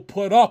 We'll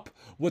put up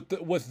with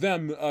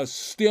them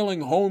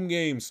stealing home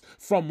games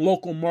from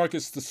local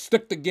markets to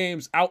stick the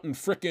games out in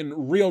frickin'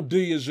 Rio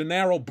de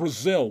Janeiro,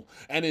 Brazil,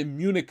 and in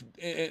Munich,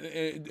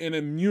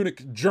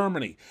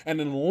 Germany,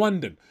 and in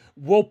London.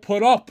 We'll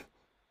put up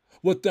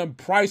with them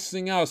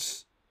pricing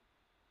us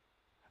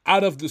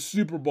out of the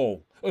Super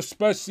Bowl,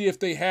 especially if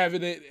they have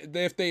it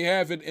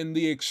in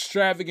the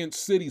extravagant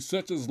cities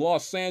such as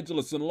Los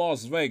Angeles and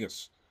Las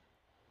Vegas.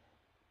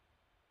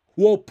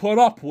 We'll put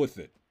up with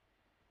it.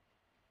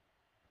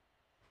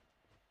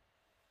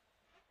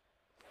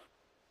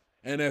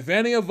 And if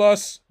any of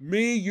us,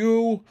 me,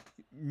 you,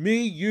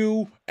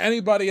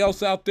 anybody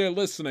else out there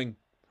listening,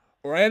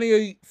 or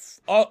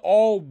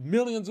all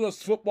millions of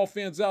us football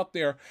fans out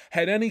there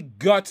had any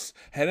guts,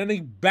 had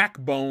any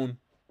backbone,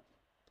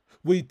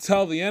 we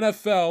tell the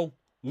NFL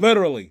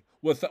literally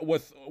with our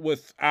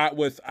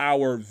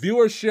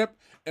viewership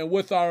and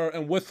with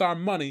our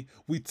money,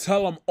 we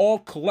tell them all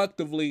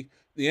collectively,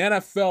 the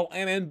NFL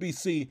and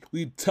NBC,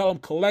 we tell them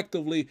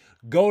collectively,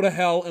 go to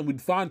hell, and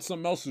we'd find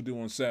something else to do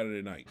on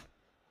Saturday night.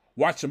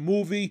 Watch a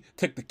movie,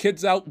 take the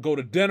kids out, go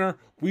to dinner.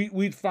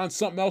 We'd find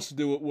something else to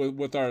do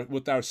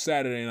with our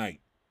Saturday night.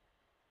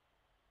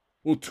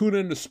 We'll tune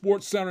in to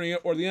Sports Center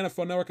or the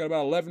NFL Network at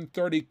about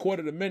 11:30,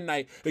 quarter to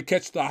midnight to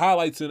catch the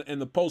highlights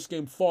and the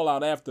post-game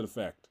fallout after the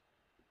fact.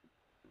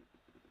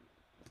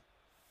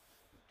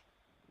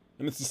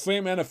 And it's the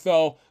same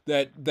NFL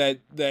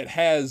that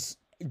has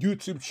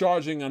YouTube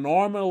charging an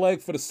arm and a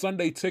leg for the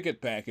Sunday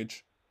ticket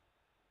package.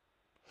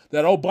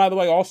 That, oh, by the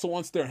way, also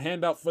wants their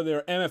handout for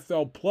their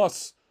NFL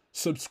Plus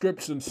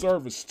subscription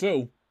service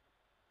too.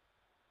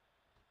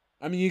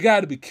 I mean, you got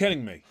to be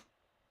kidding me.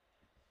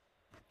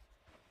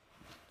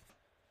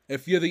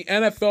 If you're the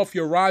NFL, if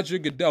you're Roger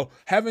Goodell,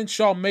 haven't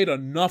y'all made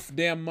enough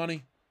damn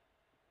money?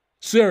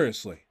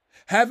 Seriously,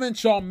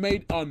 haven't y'all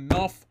made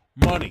enough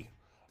money?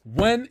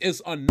 When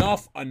is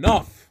enough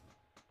enough?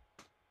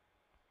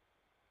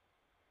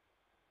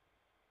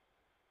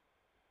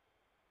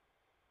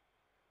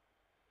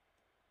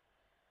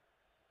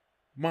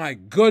 My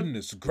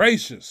goodness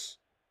gracious.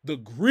 The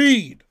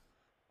greed.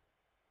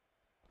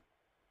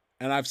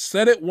 And I've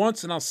said it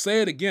once and I'll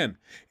say it again.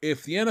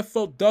 If the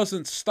NFL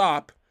doesn't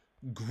stop,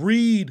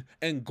 greed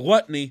and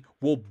gluttony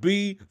will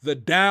be the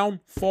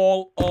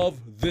downfall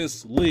of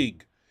this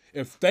league.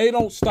 If they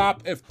don't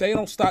stop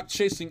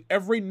chasing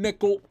every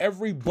nickel,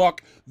 every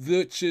buck,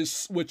 which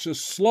is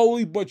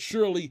slowly but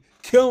surely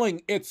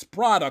killing its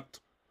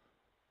product,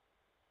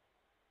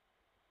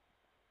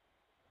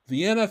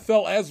 the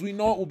NFL, as we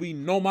know it, will be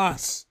no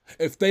mas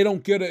if they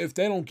don't get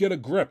a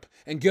grip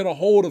and get a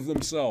hold of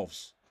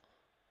themselves.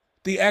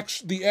 The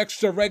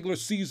extra regular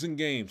season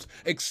games,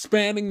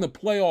 expanding the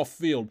playoff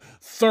field,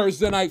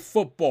 Thursday Night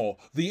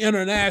Football, the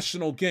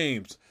international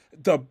games,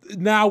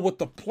 now with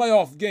the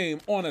playoff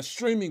game on a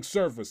streaming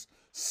service.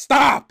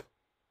 Stop!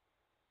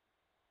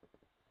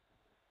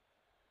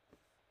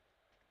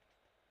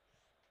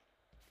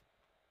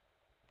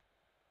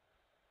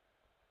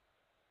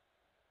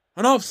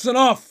 Enough's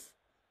enough.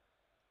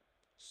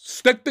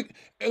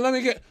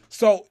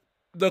 So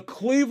the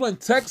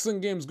Cleveland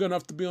Texan game is good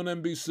enough to be on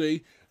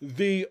NBC.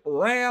 The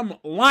Ram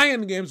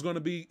Lion game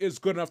is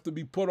good enough to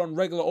be put on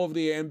regular over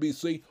the air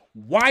NBC.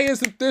 Why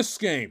isn't this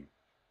game?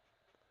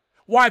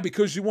 Why?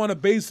 Because you want to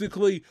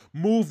basically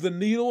move the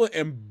needle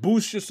and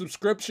boost your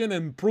subscription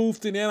and prove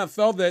to the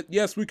NFL that,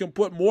 yes, we can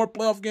put more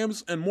playoff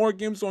games and more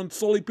games on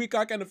solely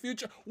Peacock in the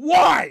future?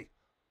 Why?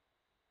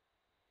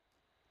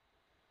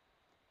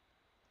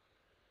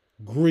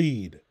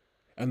 Greed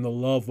and the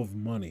love of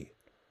money.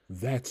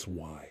 That's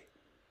why.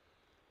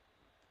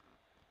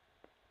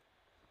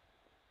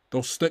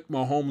 They'll stick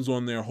Mahomes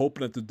on there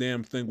hoping that the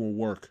damn thing will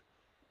work.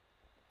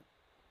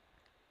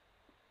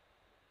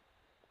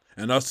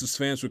 And us as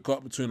fans were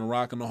caught between a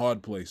rock and a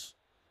hard place.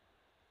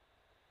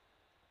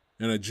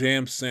 And a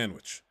jam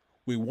sandwich.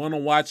 We want to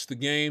watch the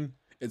game.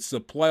 It's a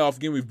playoff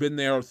game. We've been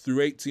there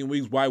through 18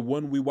 weeks. Why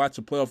wouldn't we watch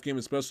a playoff game,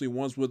 especially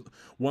one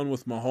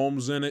with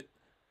Mahomes in it?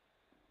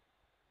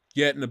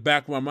 Yet in the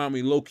back of my mind,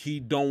 we low-key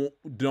don't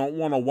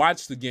want to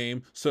watch the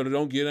game so they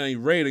don't get any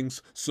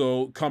ratings.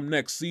 So come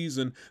next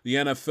season, the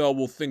NFL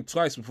will think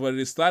twice before they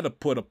decide to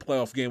put a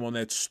playoff game on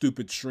that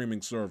stupid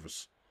streaming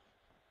service.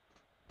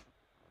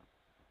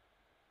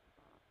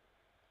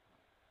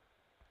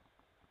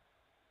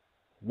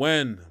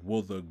 When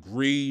will the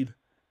greed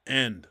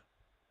end?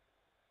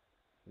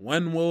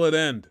 When will it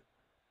end?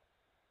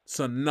 It's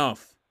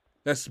enough.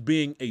 That's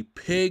being a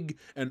pig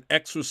and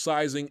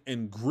exercising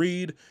in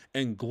greed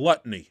and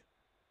gluttony.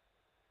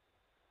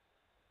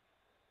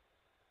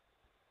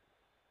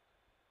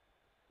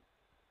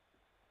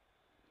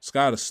 It's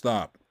got to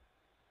stop.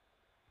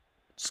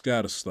 It's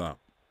got to stop.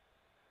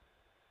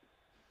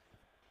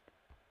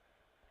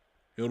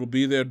 It'll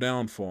be their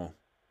downfall.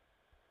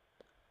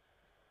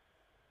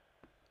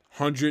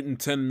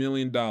 $110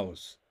 million.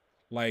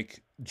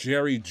 Like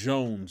Jerry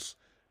Jones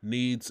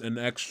needs an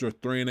extra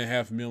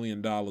 $3.5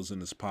 million in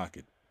his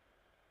pocket.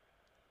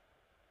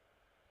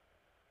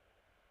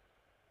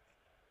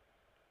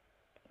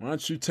 Why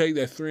don't you take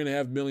that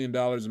 $3.5 million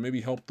and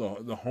maybe help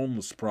the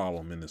homeless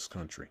problem in this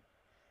country?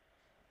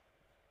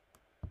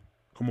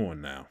 Come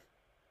on now.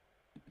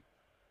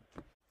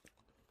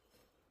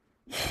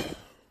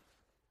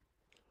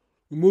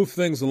 We move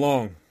things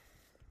along.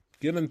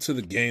 Get into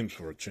the games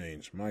for a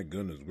change. My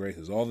goodness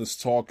gracious. All this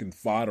talk and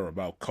fodder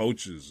about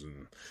coaches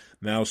and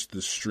now it's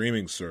the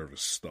streaming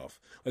service stuff.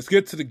 Let's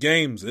get to the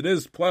games. It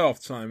is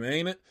playoff time,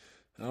 ain't it?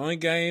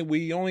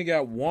 We only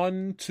got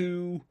 1,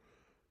 2,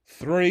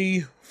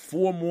 3,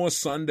 4 more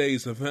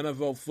Sundays of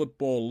NFL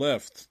football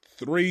left.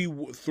 Three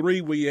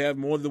where you have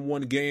more than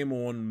one game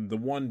on the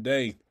one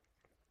day.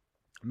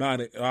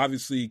 Not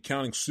obviously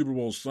counting Super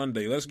Bowl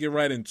Sunday. Let's get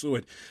right into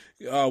it.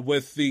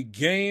 With the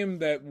game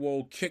that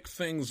will kick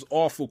things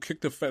off, will kick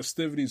the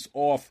festivities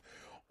off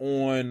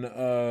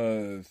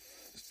on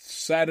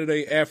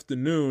Saturday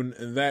afternoon,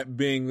 and that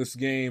being this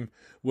game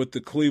with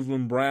the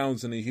Cleveland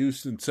Browns and the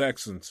Houston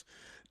Texans.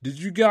 Did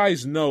you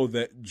guys know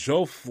that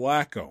Joe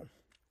Flacco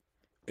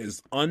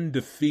is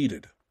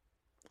undefeated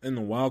in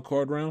the wild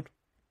card round?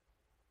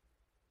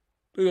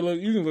 You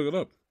can look it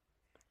up.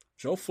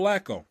 Joe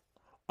Flacco,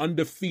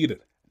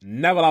 undefeated,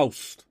 never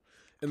lost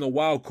in the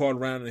wild card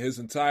round in his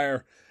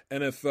entire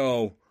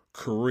NFL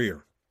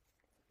career.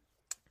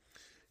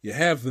 You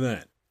have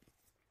that.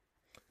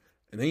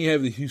 And then you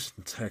have the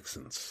Houston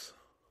Texans,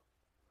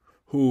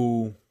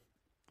 who,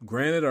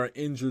 granted, are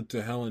injured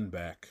to hell and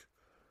back,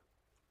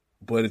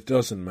 but it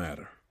doesn't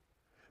matter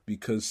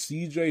because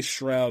C.J.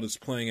 Stroud is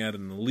playing at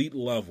an elite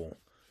level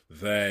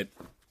that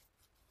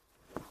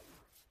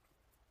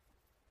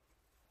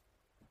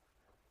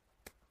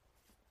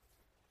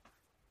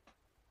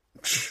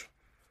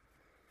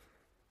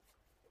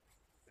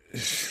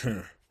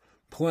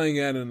playing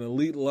at an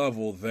elite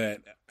level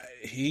that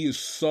he's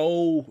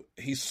so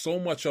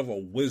much of a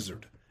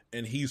wizard,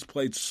 and he's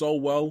played so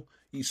well.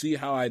 You see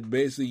how I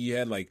basically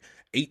had like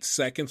 8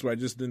 seconds where I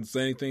just didn't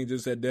say anything,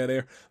 just had dead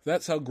air.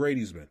 That's how great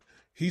he's been.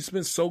 He's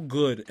been so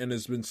good and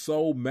has been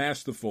so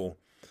masterful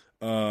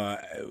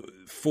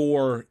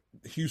for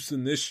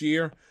Houston this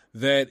year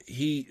that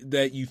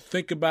you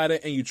think about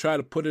it and you try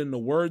to put it into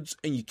words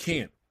and you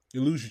can't.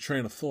 You lose your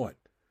train of thought.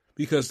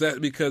 Because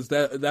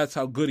that's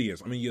how good he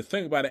is. I mean, you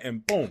think about it,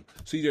 and boom,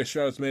 C.J.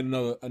 Stroud's made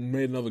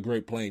another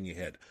great play in your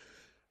head.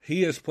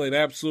 He has played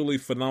absolutely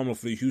phenomenal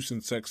for the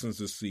Houston Texans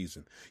this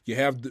season. You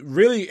have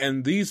really,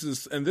 and this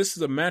is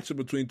a matchup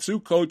between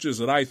two coaches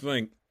that I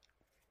think,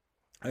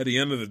 at the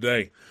end of the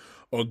day,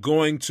 are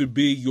going to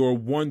be your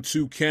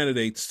 1-2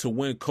 candidates to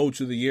win Coach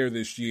of the Year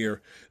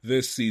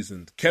this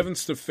season. Kevin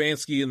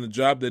Stefanski and the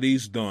job that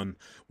he's done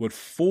with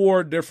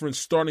 4 different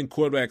starting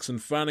quarterbacks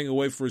and finding a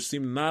way for his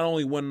team to not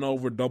only win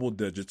over double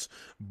digits,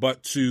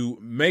 but to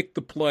make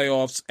the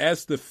playoffs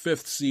as the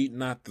 5th seed,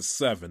 not the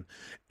 7.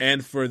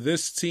 And for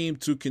this team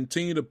to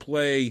continue to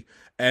play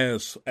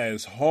as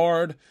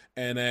hard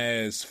and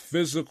as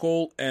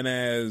physical and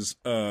as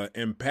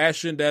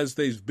impassioned as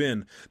they've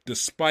been,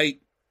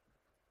 despite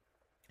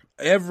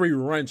every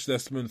wrench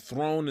that's been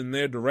thrown in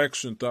their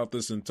direction throughout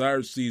this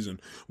entire season,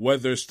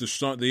 whether it's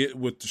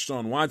with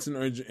Deshaun Watson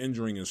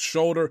injuring his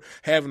shoulder,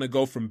 having to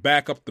go from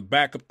backup to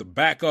backup to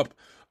backup.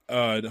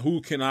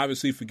 Who can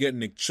obviously forget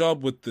Nick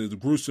Chubb with the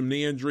gruesome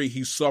knee injury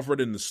he suffered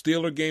in the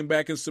Steeler game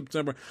back in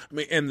September. I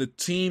mean, and the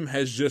team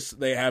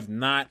they have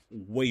not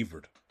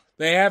wavered.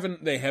 They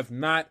have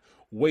not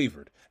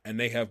wavered. And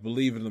they have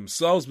believed in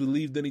themselves,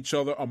 believed in each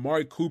other.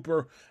 Amari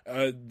Cooper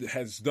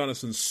has done a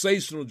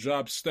sensational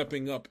job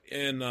stepping up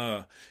in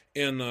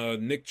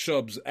Nick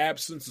Chubb's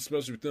absence,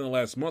 especially within the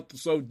last month or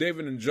so.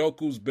 David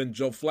Njoku's been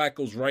Joe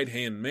Flacco's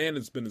right-hand man.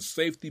 It's been a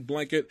safety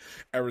blanket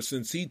ever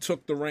since he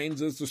took the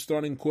reins as the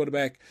starting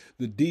quarterback.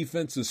 The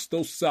defense is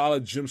still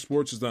solid. Jim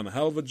Sports has done a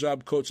hell of a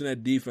job coaching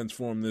that defense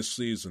for him this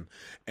season.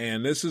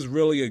 And this is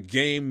really a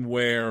game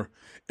where,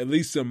 at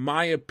least in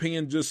my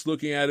opinion, just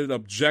looking at it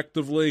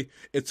objectively,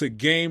 it's a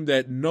game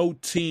that no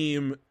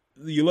team,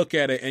 you look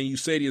at it and you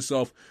say to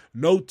yourself,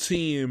 no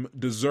team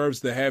deserves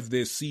to have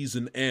their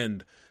season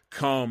end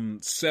come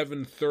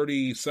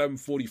 7:30,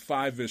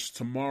 7:45-ish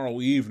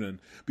tomorrow evening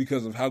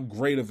because of how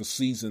great of a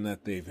season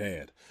that they've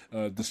had.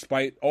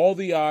 Despite all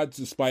the odds,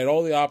 despite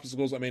all the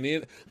obstacles, I mean,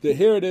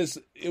 here it is.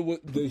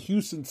 The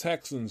Houston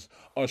Texans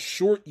a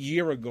short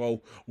year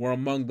ago were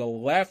among the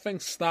laughing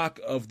stock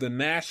of the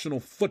National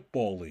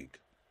Football League.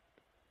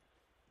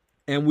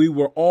 And we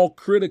were all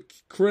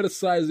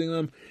criticizing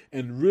them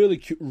and really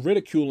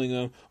ridiculing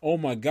them. Oh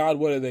my God,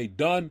 what have they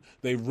done?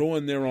 They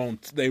ruined their own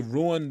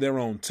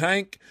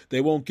tank.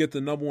 They won't get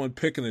the number one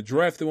pick in the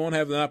draft. They won't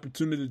have an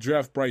opportunity to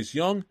draft Bryce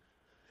Young.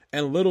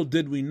 And little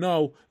did we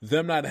know,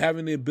 them not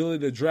having the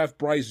ability to draft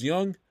Bryce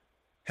Young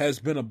has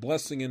been a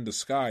blessing in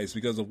disguise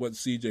because of what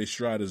C.J.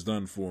 Stroud has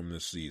done for them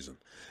this season.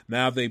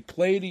 Now, they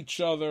played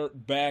each other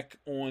back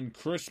on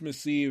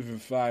Christmas Eve,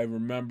 if I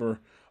remember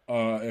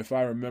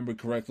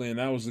correctly, and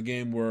that was the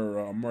game where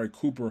Amari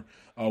Cooper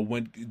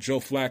Joe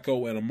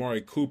Flacco and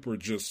Amari Cooper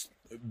just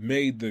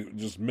made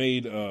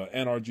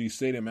NRG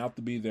Stadium out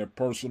to be their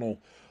personal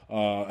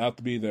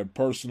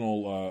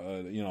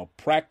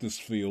practice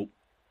field.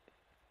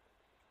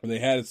 They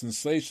had a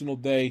sensational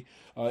day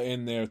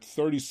in their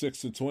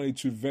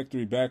 36-22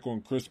 victory back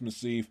on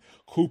Christmas Eve.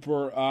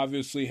 Cooper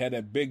obviously had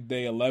a big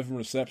day, 11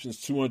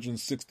 receptions,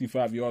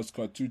 265 yards,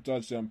 caught 2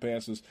 touchdown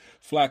passes.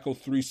 Flacco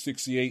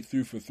 368,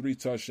 threw for 3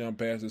 touchdown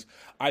passes.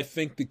 I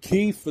think the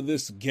key for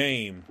this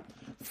game,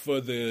 for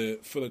the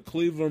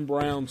Cleveland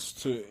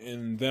Browns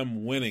in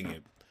them winning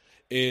it,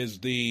 is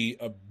the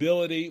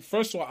ability.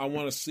 First of all, I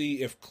want to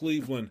see if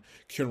Cleveland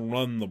can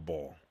run the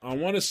ball. I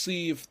want to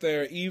see if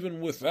they're, even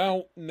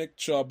without Nick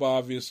Chubb,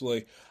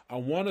 obviously, I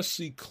want to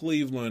see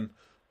Cleveland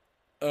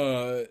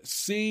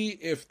see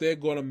if they're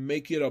going to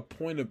make it a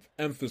point of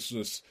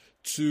emphasis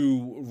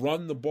to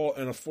run the ball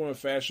in a form of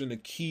fashion to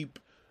keep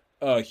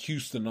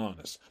Houston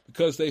honest,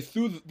 because they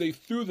threw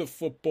the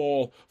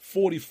football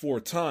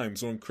 44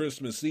 times on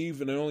Christmas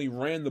Eve and they only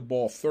ran the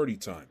ball 30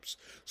 times.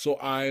 So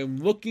I'm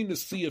looking to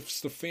see if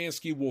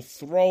Stefanski will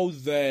throw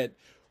that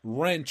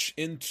wrench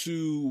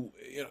into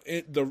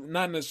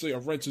not necessarily a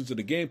wrench into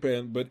the game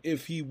plan, but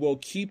if he will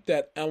keep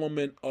that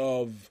element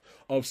of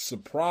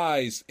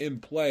surprise in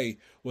play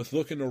with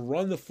looking to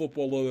run the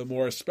football a little bit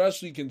more,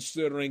 especially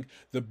considering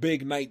the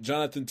big night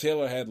Jonathan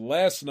Taylor had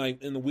last night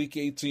in the Week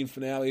 18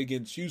 finale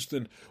against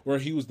Houston, where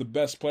he was the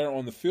best player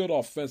on the field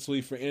offensively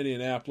for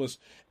Indianapolis,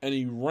 and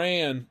he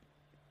ran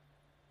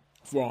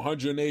for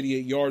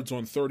 188 yards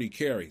on 30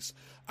 carries.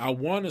 I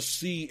want to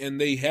see, and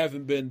they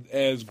haven't been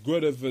as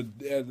good of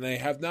they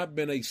have not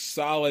been a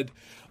solid,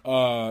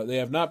 they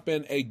have not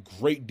been a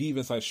great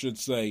defense, I should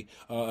say,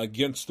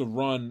 against the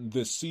run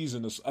this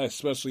season,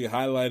 especially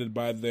highlighted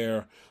by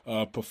their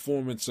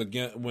performance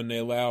again when they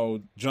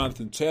allowed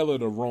Jonathan Taylor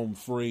to roam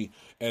free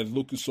at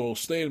Lucas Oil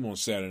Stadium on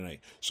Saturday.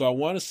 So I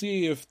want to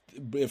see if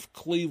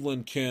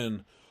Cleveland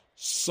can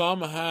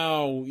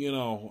somehow,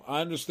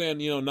 I understand,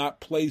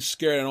 not play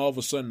scared and all of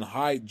a sudden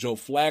hide Joe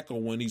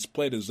Flacco when he's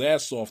played his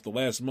ass off the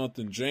last month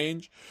and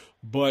change.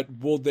 But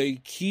will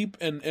they keep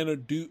an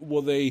element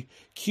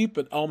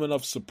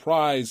of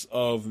surprise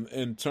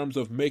in terms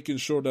of making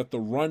sure that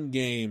the run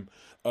game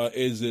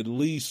is at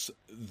least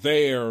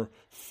there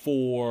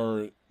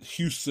for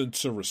Houston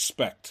to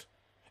respect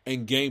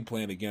and game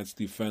plan against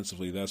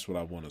defensively? That's what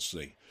I want to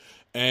see.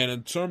 And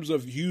in terms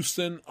of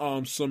Houston,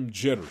 some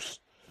jitters.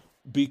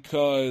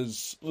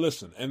 Because,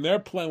 listen, and they're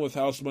playing with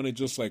house money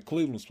just like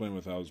Cleveland's playing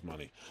with house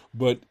money.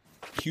 But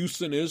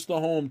Houston is the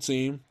home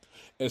team.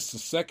 It's the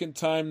second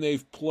time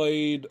they've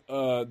played each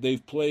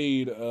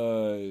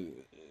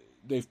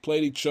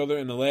other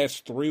in the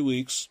last 3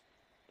 weeks.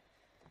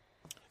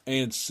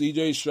 And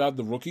C.J. Stroud,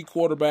 the rookie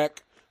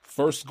quarterback,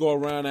 first go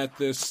around at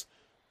this.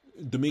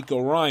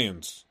 D'Amico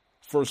Ryans,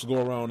 first go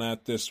around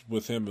at this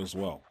with him as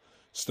well.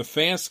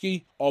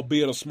 Stefanski,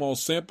 albeit a small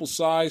sample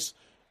size,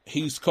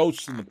 he's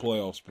coached in the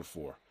playoffs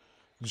before.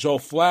 Joe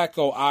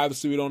Flacco,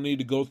 obviously we don't need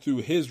to go through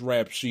his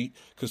rap sheet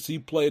because he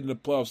played in the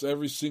playoffs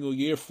every single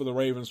year for the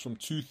Ravens from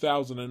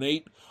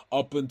 2008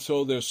 up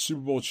until their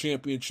Super Bowl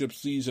championship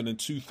season in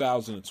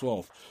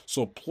 2012.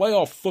 So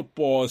playoff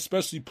football,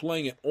 especially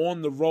playing it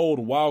on the road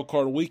wild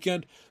card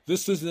weekend,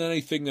 this isn't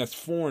anything that's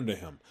foreign to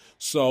him.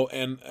 So,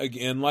 and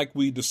again, like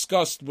we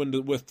discussed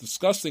with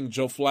discussing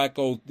Joe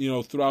Flacco,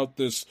 throughout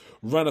this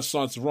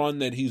renaissance run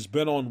that he's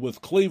been on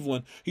with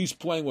Cleveland, he's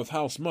playing with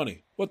house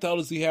money. What the hell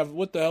does he have?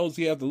 What the hell does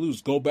he have to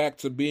lose? Go back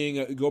to being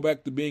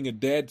a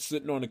dad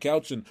sitting on the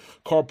couch and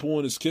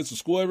carpooling his kids to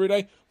school every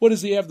day? What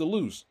does he have to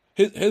lose?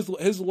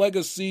 His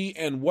legacy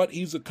and what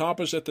he's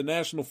accomplished at the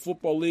National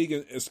Football League,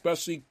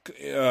 especially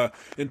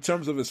in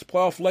terms of his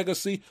playoff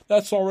legacy,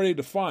 that's already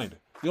defined.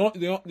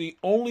 The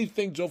only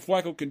thing Joe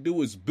Flacco can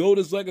do is build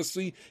his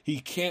legacy. He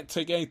can't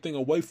take anything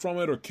away from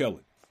it or kill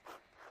it.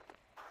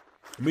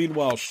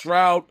 Meanwhile,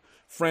 Stroud,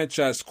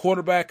 franchise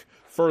quarterback,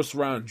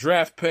 first-round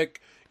draft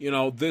pick,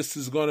 this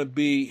is going to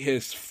be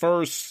his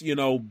first,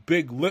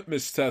 big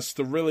litmus test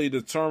to really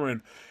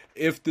determine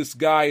if this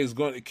guy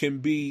can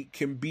be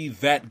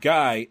that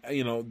guy.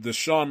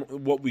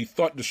 What we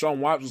thought Deshaun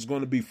Watson was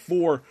going to be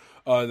for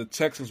the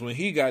Texans when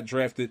he got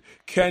drafted.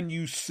 Can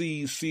you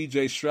see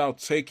C.J. Stroud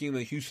taking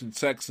the Houston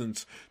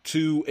Texans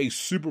to a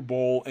Super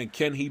Bowl, and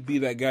can he be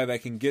that guy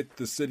that can get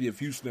the city of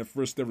Houston their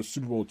first ever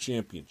Super Bowl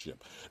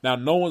championship? Now,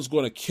 no one's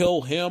going to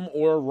kill him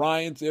or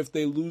Ryans if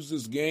they lose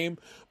this game,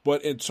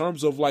 but in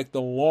terms of like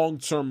the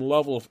long-term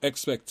level of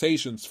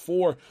expectations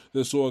for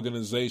this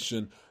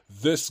organization,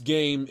 this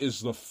game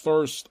is the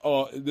first.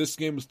 This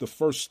game is the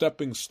first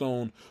stepping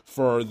stone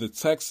for the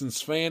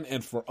Texans fan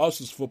and for us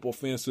as football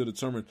fans to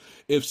determine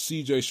if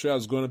C.J. Stroud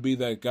is going to be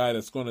that guy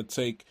that's going to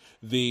take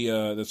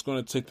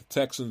the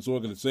Texans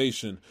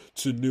organization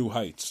to new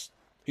heights.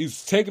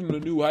 He's taken them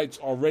to new heights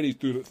already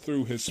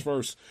through his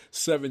first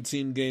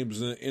 17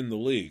 games in the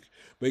league.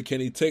 But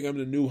can he take them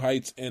to new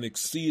heights and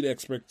exceed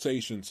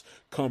expectations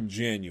come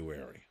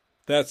January?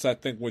 That's, I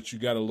think, what you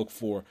got to look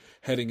for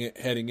heading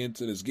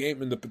into this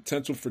game, and the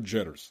potential for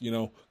jitters. You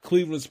know,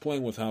 Cleveland's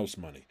playing with house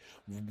money.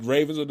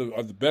 Ravens are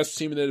the best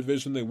team in their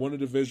division. They won the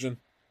division.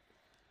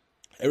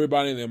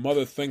 Everybody and their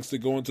mother thinks they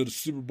go into the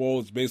Super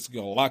Bowl. It's basically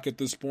a lock at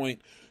this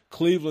point.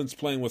 Cleveland's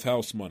playing with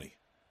house money.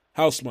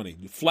 House money.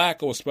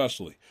 Flacco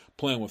especially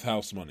playing with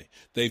house money.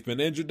 They've been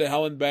injured to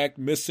hell and back,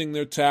 missing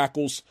their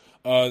tackles.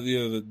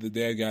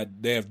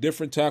 They have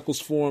different tackles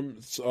for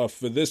them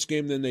for this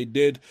game than they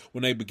did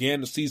when they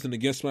began the season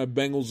against my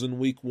Bengals in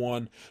Week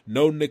 1.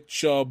 No Nick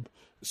Chubb.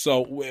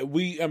 So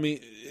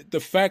the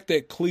fact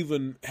that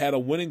Cleveland had a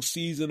winning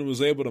season and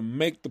was able to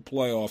make the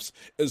playoffs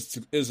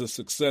is a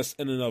success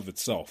in and of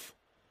itself.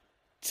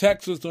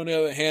 Texas, on the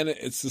other hand,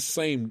 it's the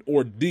same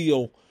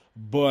ordeal,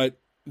 but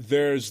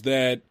there's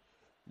that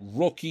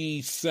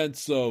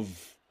sense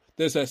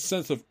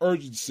of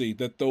urgency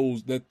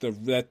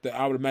that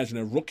I would imagine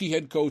a rookie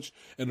head coach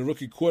and a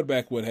rookie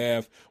quarterback would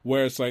have,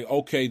 where it's like,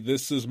 okay,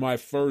 this is my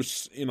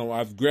first,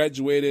 I've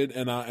graduated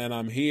and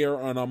I'm here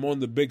and I'm on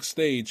the big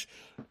stage.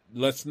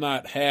 Let's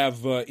not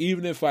have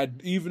even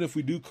if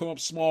we do come up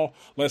small,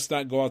 let's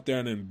not go out there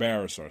and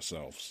embarrass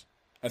ourselves.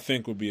 I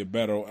think would be a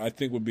better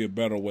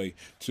way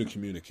to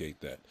communicate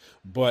that.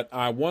 But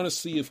I want to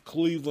see if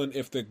Cleveland,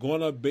 if they're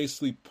going to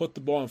basically put the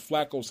ball in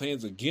Flacco's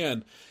hands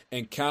again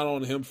and count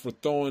on him for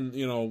throwing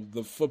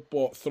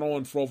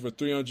for over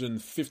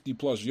 350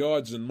 plus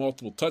yards and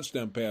multiple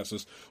touchdown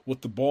passes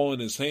with the ball in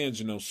his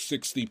hands,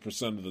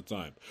 60% of the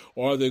time.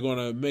 Or are they going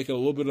to make it a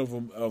little bit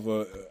of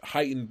a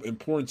heightened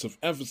importance of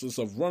emphasis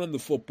of running the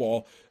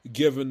football,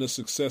 given the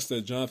success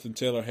that Jonathan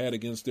Taylor had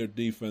against their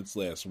defense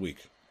last week?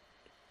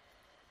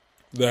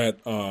 That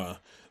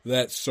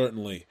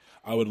certainly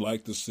I would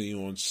like to see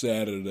on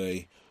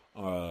Saturday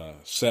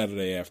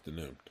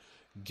afternoon.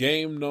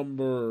 Game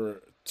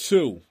number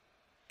 2,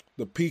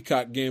 the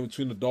Peacock game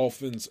between the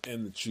Dolphins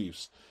and the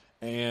Chiefs.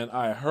 And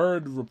I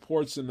heard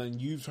reports, and then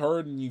you've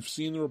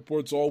seen the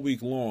reports all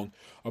week long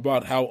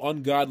about how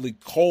ungodly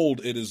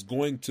cold it is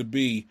going to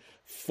be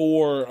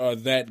for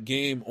that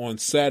game on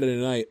Saturday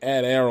night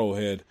at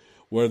Arrowhead,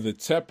 where the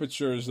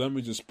temperatures, let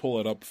me just pull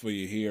it up for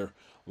you here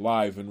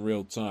live in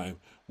real time,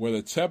 where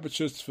the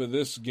temperatures for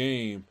this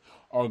game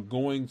are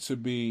going to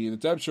be, the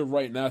temperature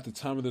right now at the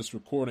time of this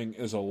recording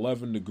is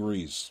 11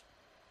 degrees.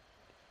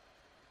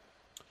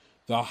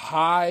 The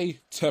high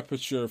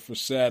temperature for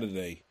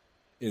Saturday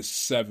is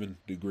 7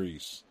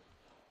 degrees.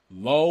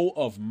 Low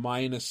of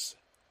 -8.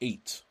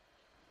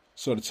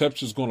 So the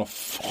temperature's going to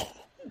fall.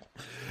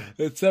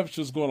 The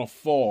temperature's going to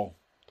fall.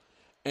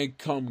 And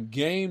come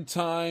game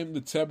time,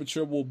 the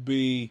temperature will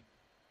be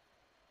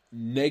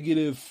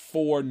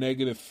 -4,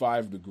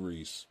 -5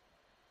 degrees,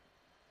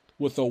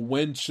 with a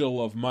wind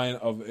chill in the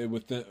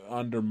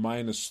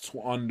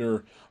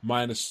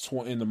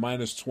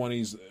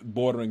 -20s,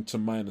 bordering to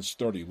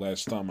 -30.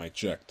 Last time I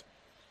checked,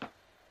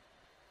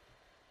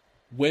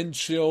 wind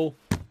chill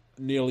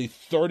nearly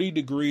 30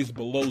 degrees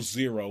below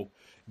zero.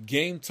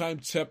 Game time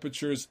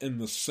temperatures in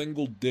the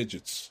single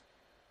digits.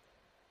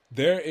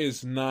 There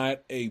is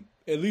not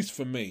at least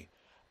for me,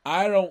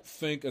 I don't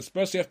think,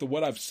 especially after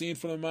what I've seen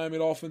from the Miami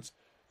Dolphins,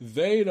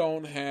 they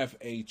don't have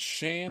a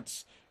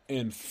chance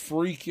in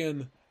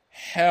freaking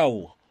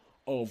hell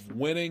of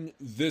winning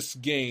this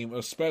game,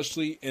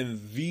 especially in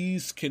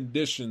these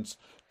conditions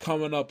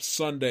coming up on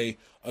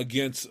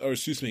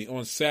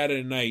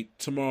Saturday night,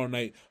 tomorrow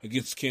night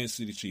against Kansas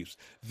City Chiefs.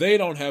 They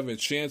don't have a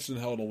chance in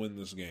hell to win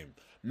this game.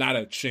 Not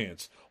a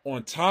chance.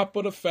 On top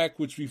of the fact,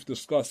 which we've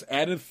discussed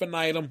ad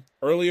infinitum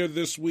earlier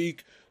this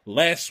week,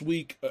 last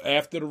week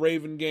after the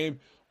Raven game,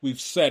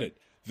 we've said it.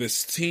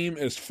 This team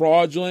is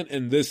fraudulent,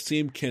 and this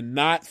team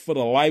cannot, for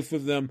the life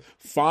of them,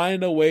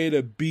 find a way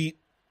to beat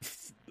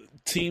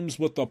teams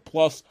with a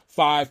plus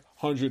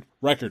 500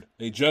 record.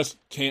 They just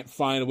can't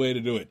find a way to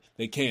do it.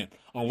 They can't.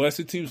 Unless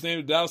the team's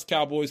named the Dallas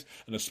Cowboys,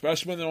 and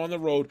especially when they're on the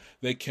road,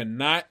 they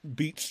cannot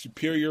beat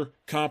superior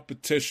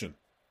competition.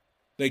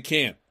 They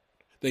can't.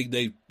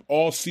 They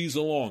all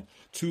season long.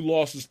 2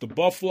 losses to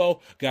Buffalo,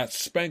 got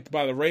spanked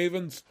by the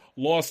Ravens,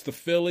 lost to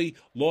Philly,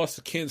 lost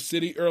to Kansas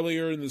City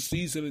earlier in the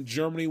season in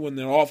Germany when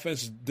their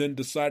offense didn't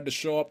decide to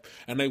show up,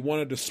 and they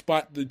wanted to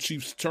spot the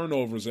Chiefs'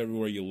 turnovers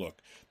everywhere you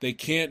look. They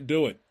can't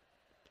do it.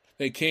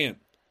 They can't.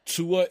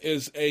 Tua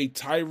is a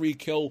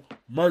Tyreek Hill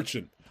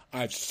merchant.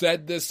 I've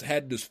said this,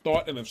 had this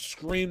thought, and have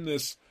screamed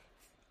this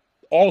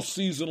all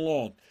season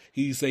long.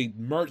 He's a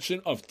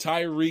merchant of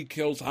Tyreek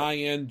Hill's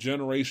high-end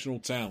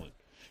generational talent.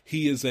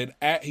 He is an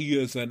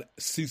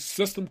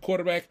system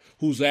quarterback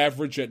who's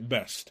average at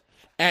best.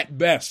 At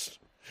best.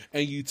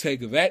 And you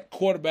take that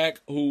quarterback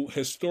who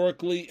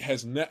historically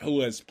has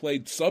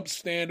played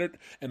substandard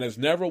and has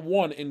never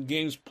won in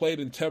games played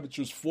in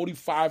temperatures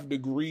 45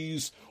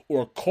 degrees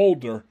or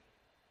colder.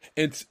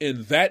 It's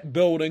in that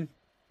building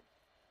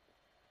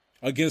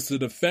against the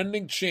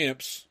defending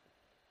champs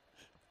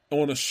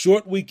on a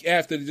short week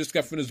after they just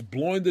got finished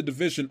blowing the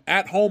division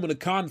at home in the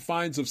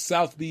confines of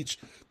South Beach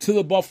to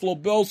the Buffalo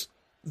Bills.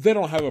 They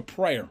don't have a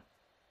prayer.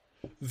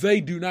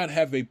 They do not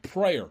have a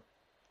prayer.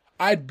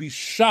 I'd be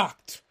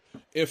shocked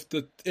if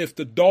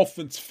the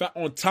Dolphins,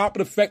 on top of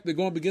the fact they're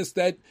going against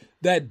that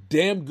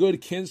damn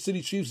good Kansas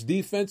City Chiefs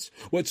defense,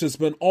 which has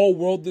been all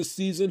world this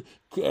season,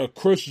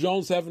 Chris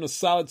Jones having a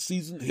solid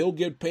season, he'll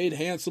get paid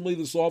handsomely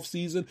this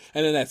offseason,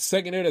 and then that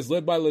secondary that's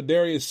led by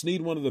Ladarius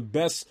Sneed, one of the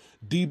best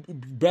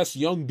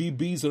young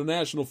DBs in the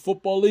National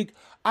Football League,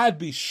 I'd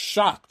be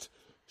shocked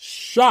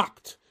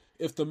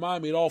if the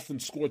Miami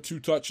Dolphins scored 2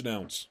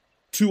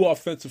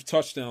 offensive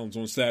touchdowns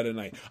on Saturday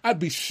night. I'd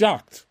be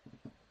shocked.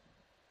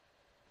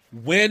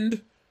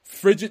 Wind,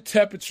 frigid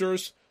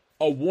temperatures,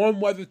 a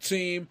warm weather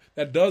team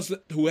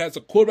who has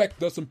a quarterback that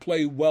doesn't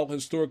play well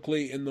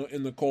historically in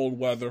the cold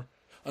weather,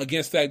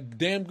 against that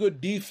damn good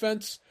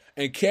defense,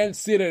 and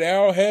Kansas City at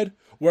Arrowhead,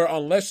 where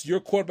unless your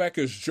quarterback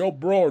is Joe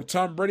Burrow or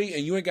Tom Brady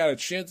and you ain't got a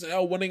chance of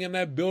hell winning in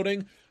that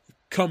building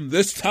come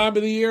this time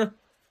of the year,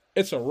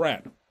 it's a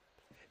wrap.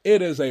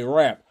 It is a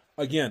wrap.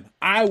 Again,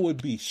 I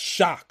would be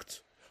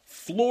shocked,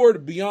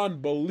 floored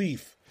beyond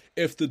belief,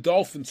 if the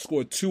Dolphins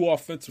scored 2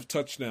 offensive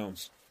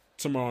touchdowns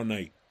tomorrow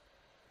night.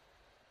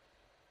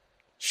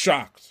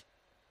 Shocked.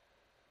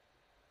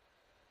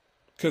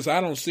 Because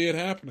I don't see it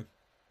happening.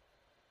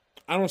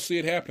 I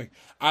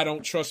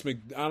don't trust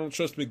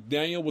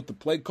McDaniel with the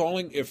play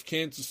calling if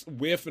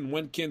and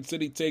when Kansas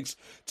City takes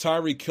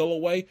Tyreek Hill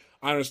away.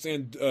 I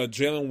understand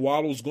Jalen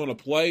Waddle's going to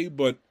play,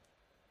 but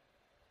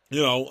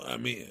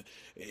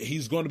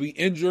he's going to be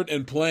injured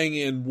and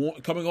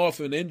coming off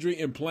an injury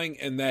and playing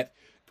in that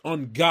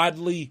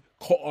ungodly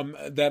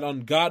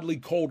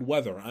cold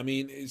weather. I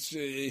mean,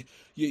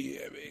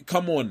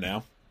 come on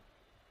now.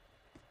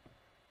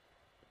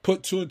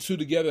 Put 2 and 2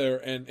 together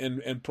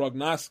and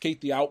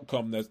prognosticate the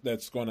outcome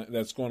that's going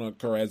to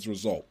occur as a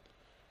result.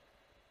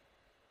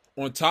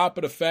 On top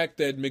of the fact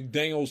that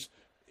McDaniel's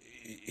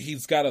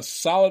he's got a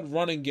solid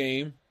running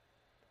game,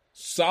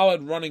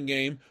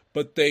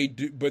 but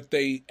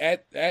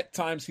at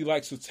times he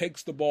likes to take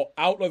the ball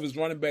out of his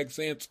running back's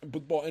hands and put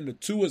the ball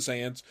into his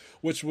hands,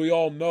 which we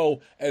all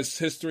know, as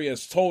history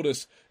has told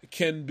us,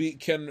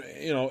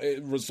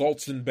 it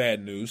results in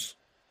bad news.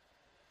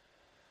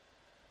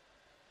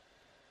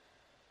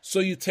 So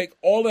you take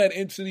all that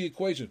into the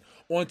equation.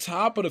 On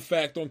top of the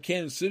fact, on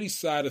Kansas City's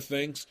side of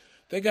things,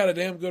 they got a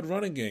damn good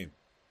running game.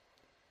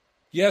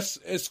 Yes,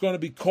 it's going to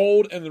be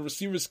cold and the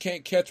receivers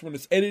can't catch when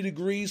it's 80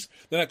 degrees.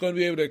 They're not going to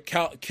be able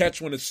to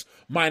catch when it's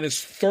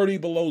minus 30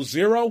 below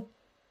zero.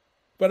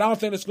 But I don't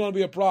think it's going to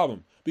be a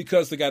problem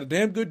because they got a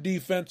damn good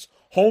defense,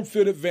 home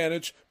field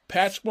advantage,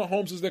 Patrick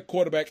Mahomes is their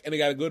quarterback, and they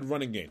got a good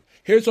running game.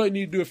 Here's what you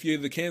need to do if you're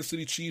the Kansas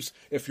City Chiefs,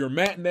 if you're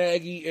Matt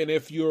Nagy, and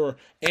if you're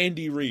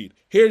Andy Reid.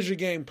 Here's your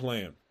game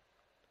plan.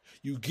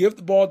 You give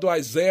the ball to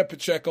Isaiah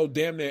Pacheco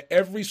damn near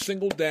every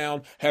single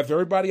down, have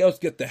everybody else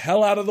get the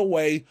hell out of the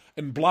way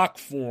and block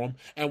for him.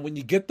 And when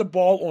you get the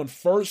ball on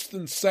first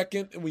and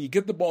second, and when you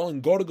get the ball in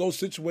go-to-go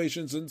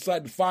situations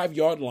inside the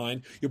 5-yard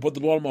line, you put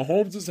the ball in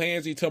Mahomes'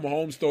 hands, you tell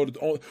Mahomes throw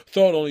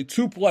it only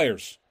 2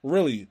 players.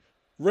 Really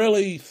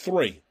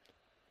 3.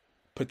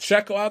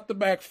 Pacheco out the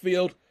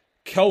backfield,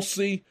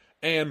 Kelsey,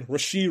 and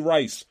Rashee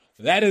Rice.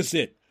 That is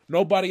it.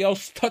 Nobody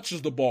else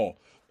touches the ball.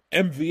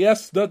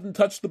 MVS doesn't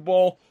touch the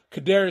ball.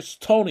 Kadarius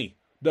Toney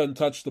doesn't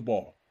touch the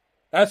ball.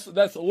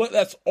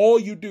 That's all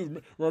you do.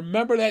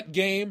 Remember that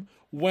game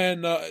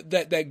when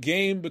that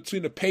game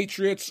between the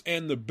Patriots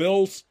and the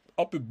Bills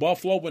up in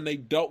Buffalo when they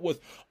dealt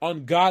with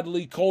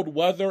ungodly cold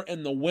weather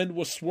and the wind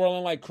was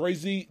swirling like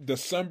crazy,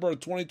 December of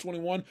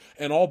 2021,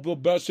 and all Bill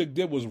Belichick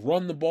did was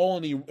run the ball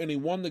and he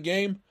won the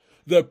game.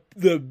 The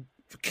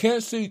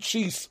Kansas City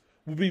Chiefs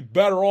would be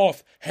better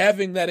off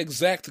having that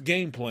exact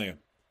game plan.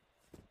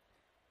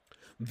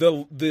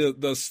 The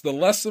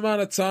less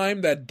amount of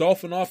time that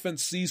Dolphin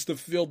offense sees the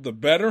field, the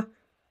better.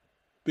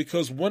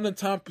 Because winning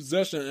time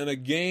possession in a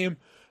game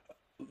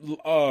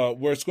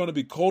where it's going to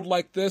be cold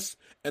like this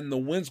and the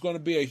wind's going to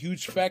be a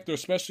huge factor,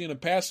 especially in a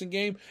passing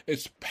game,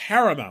 it's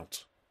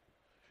paramount.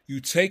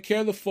 You take care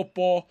of the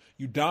football,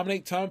 you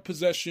dominate time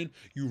possession,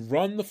 you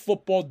run the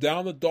football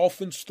down the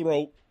Dolphins'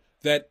 throat,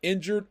 that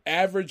injured,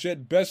 average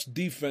at best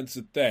defense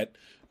at that.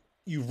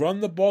 You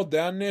run the ball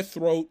down their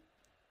throat,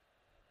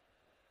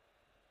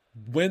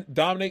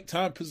 dominate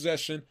time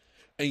possession,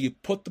 and you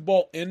put the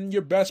ball in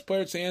your best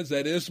player's hands,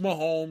 that is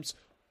Mahomes,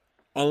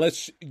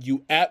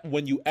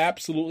 when you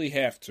absolutely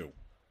have to.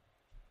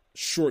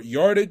 Short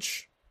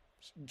yardage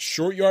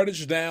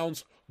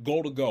downs,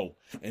 goal to go.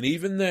 And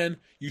even then,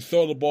 you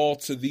throw the ball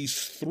to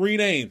these three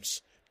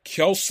names,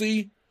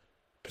 Kelsey,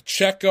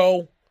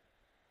 Pacheco,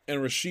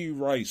 and Rashee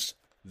Rice.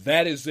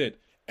 That is it.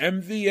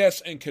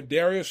 MVS and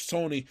Kadarius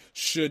Toney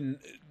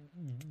shouldn't,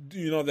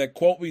 that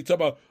quote we talk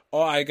about,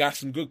 oh, I got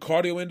some good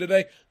cardio in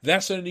today.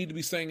 That's what they need to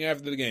be saying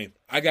after the game.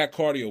 I got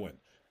cardio in.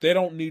 They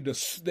don't need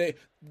to,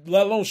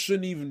 let alone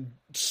shouldn't even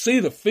see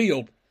the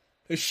field.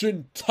 They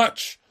shouldn't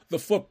touch the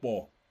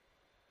football.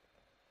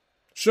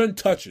 Shouldn't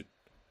touch it.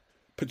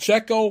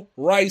 Pacheco,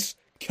 Rice,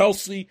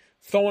 Kelsey,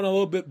 throwing a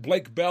little bit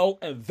Blake Bell,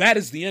 and that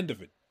is the end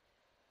of it.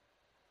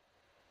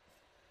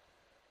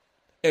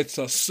 It's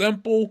a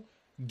simple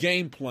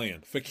game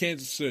plan for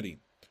Kansas City.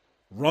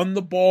 Run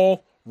the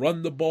ball,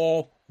 run the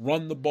ball,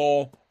 run the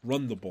ball,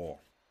 run the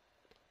ball.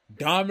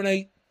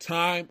 Dominate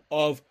time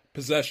of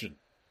possession.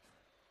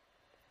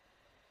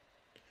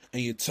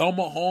 And you tell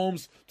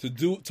Mahomes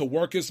to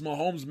work his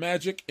Mahomes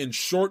magic in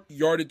short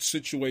yardage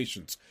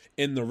situations,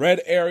 in the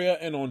red area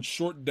and on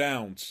short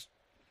downs,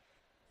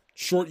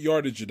 short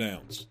yardage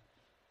downs.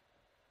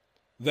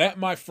 That,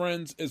 my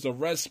friends, is a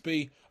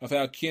recipe of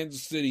how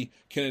Kansas City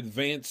can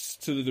advance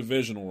to the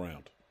divisional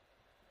round.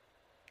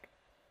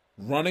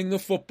 Running the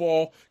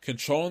football,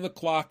 controlling the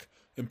clock,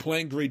 and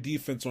playing great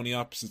defense on the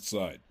opposite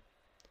side.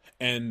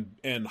 And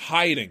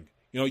hiding.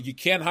 You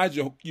can't hide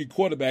your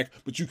quarterback,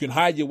 but you can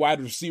hide your wide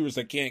receivers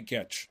that can't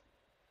catch.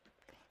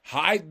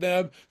 Hide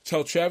them.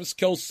 Tell Travis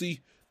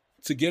Kelce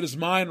to get his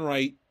mind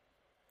right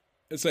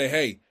and say,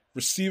 hey,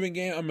 receiving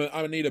game, I'm going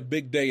to need a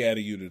big day out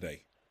of you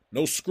today.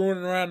 No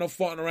screwing around, no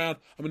farting around.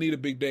 I'm going to need a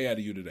big day out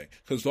of you today.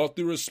 Because with all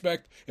due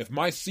respect, if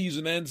my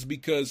season ends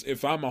because,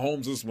 if I'm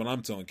Mahomes, this is what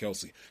I'm telling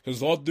Kelsey. Because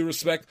with all due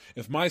respect,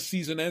 if my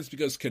season ends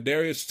because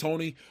Kadarius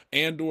Toney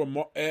and or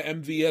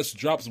MVS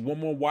drops one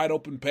more wide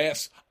open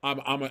pass, I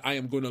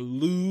am going to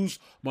lose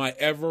my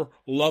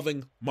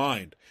ever-loving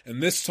mind.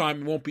 And this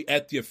time it won't be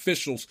at the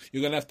officials.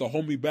 You're going to have to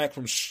hold me back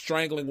from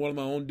strangling one of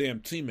my own damn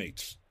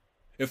teammates.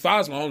 If I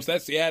was Mahomes,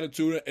 that's the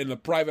attitude and the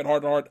private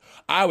heart-to-heart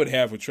I would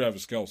have with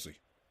Travis Kelce.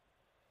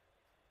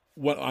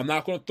 I'm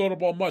not going to throw the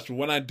ball much, but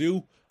when I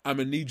do, I'm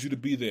going to need you to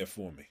be there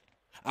for me.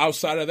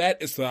 Outside of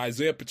that, it's the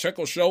Isaiah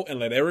Pacheco show, and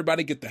let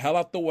everybody get the hell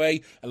out the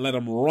way and let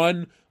them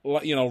run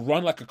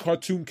like a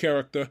cartoon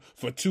character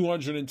for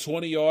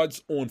 220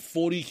 yards on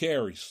 40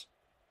 carries.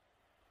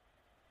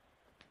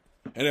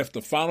 And if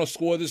the final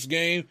score of this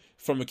game,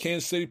 from a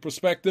Kansas City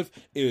perspective,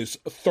 is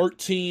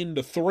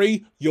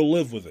 13-3, you'll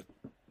live with it.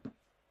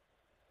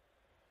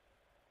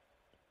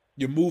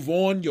 You move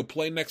on, you'll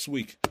play next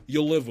week.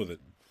 You'll live with it.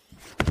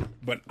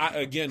 But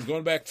again,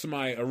 going back to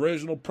my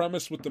original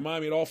premise with the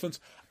Miami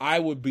Dolphins, I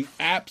would be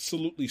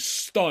absolutely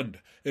stunned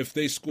if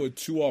they scored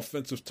 2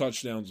 offensive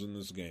touchdowns in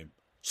this game.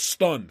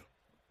 Stunned.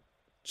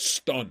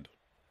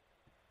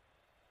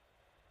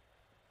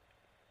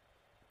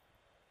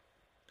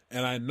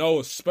 And I know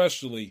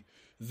especially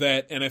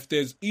that, and if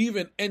there's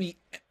even any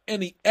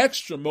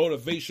extra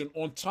motivation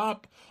on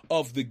top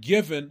of the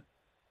given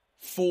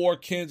for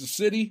Kansas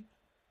City,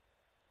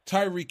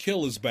 Tyreek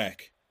Hill is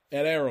back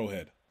at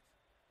Arrowhead.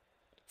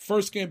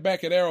 First game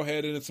back at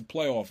Arrowhead, and it's a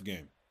playoff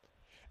game.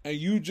 And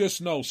you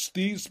just know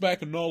Steve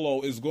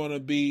Spagnuolo is going to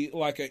be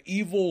like an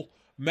evil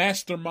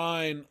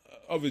mastermind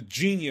of a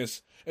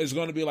genius. Is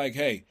going to be like,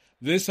 hey,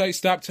 this is how you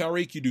stop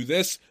Tyreek. You do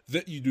this,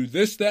 that,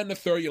 and the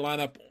third. You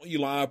line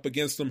up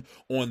against them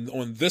on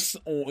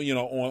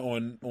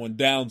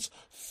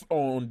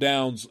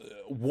downs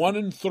 1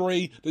 and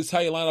 3. This is how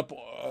you line up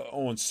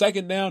on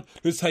second down.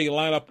 This is how you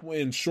line up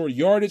in short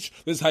yardage.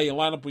 This is how you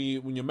line up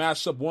when you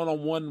match up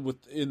 1-on-1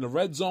 in the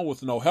red zone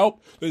with no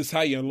help. This is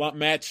how you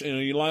match and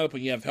you line up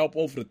when you have help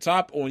over the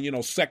top on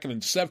 2nd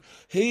and 7.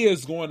 He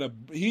is going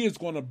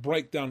to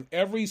break down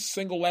every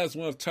single last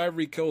one of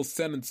Tyreek Hill's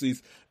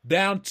tendencies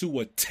down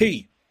to a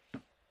T.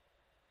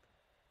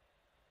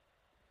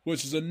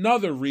 Which is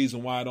another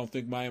reason why I don't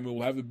think Miami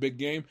will have a big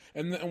game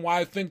and why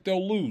I think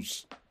they'll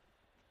lose.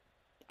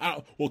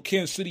 Will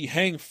Kansas City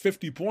hang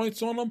 50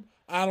 points on them?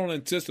 I don't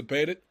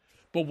anticipate it.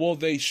 But will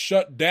they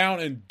shut down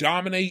and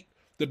dominate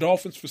the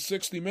Dolphins for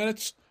 60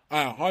 minutes?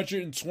 I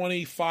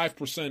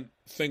 125%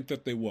 think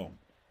that they will.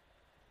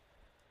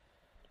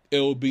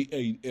 It'll be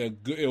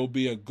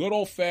a good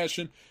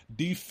old-fashioned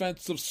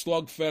defensive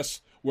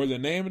slugfest where the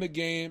name of the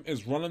game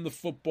is running the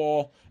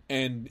football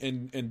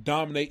and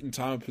dominating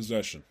time of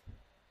possession.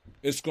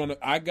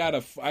 I got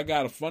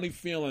a funny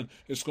feeling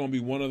it's gonna be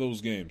one of those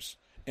games.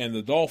 And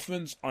the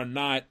Dolphins are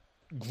not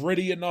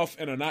gritty enough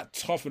and are not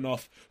tough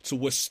enough to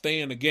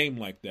withstand a game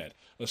like that,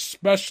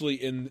 especially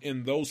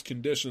in those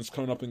conditions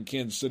coming up in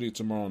Kansas City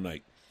tomorrow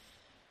night.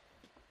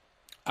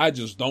 I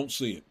just don't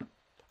see it.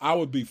 I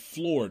would be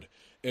floored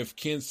if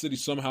Kansas City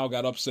somehow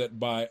got upset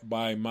by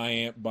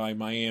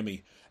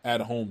Miami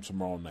at home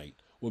tomorrow night.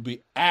 Would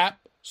be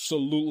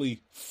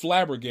absolutely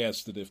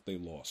flabbergasted if they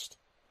lost.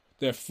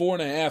 They're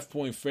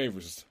 4.5-point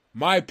favorites.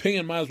 My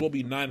opinion might as well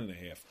be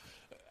 9.5.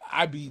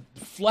 I'd be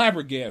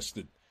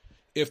flabbergasted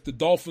if the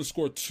Dolphins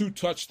score 2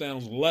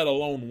 touchdowns, let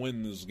alone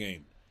win this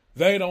game.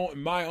 They don't,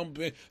 in my own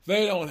opinion,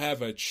 they don't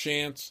have a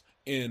chance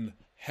in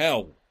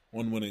hell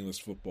on winning this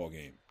football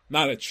game.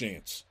 Not a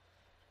chance.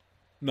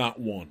 Not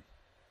one.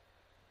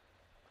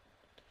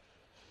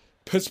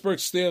 Pittsburgh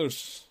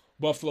Steelers,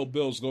 Buffalo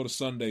Bills go to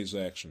Sunday's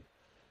action.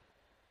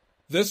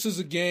 This is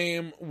a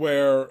game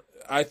where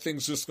I think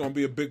it's just going to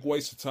be a big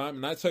waste of time.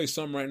 And I tell you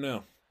something right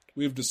now.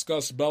 We've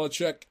discussed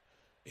Belichick.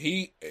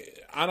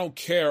 I don't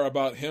care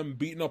about him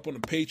beating up on the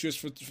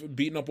Patriots,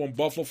 beating up on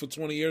Buffalo for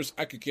 20 years.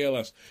 I could care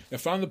less.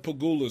 If I'm the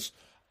Pagulas,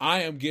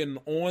 I am getting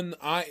on.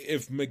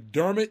 If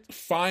McDermott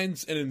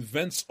finds and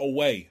invents a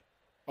way,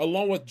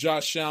 along with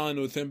Josh Allen,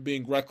 with him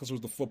being reckless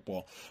with the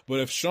football, but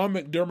if Sean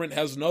McDermott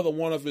has another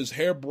one of his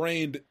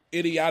harebrained,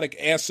 idiotic,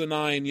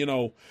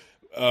 asinine,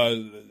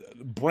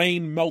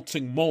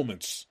 brain-melting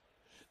moments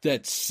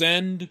that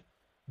send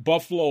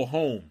Buffalo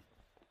home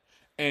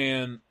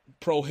and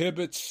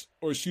enables,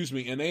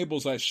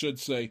 I should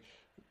say,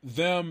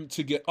 them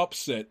to get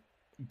upset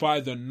by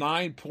the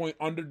 9-point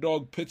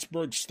underdog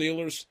Pittsburgh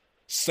Steelers,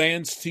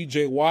 sans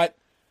TJ Watt,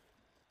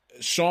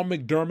 Sean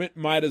McDermott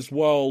might as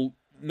well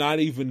not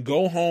even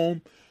go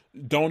home,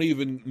 don't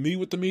even meet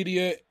with the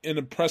media in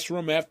the press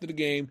room after the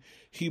game.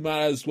 He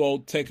might as well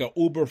take an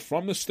Uber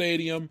from the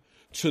stadium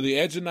to the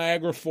edge of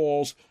Niagara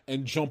Falls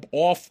and jump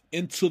off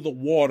into the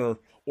water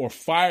or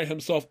fire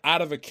himself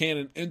out of a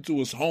cannon into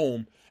his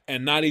home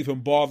and not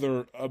even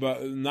bother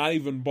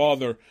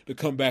to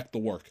come back to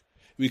work.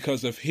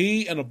 Because if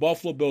he and the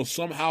Buffalo Bills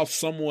somehow,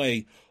 some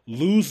way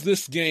lose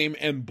this game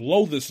and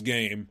blow this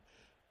game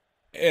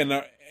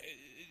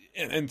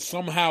and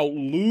somehow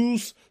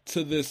lose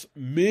to this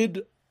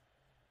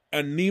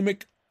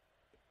anemic,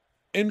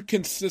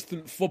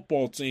 inconsistent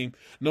football team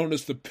known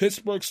as the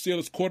Pittsburgh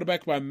Steelers,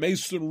 quarterbacked by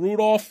Mason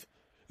Rudolph,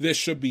 this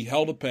should be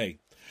hell to pay.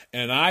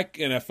 And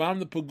if I'm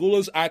the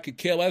Pagulas, I could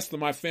care less that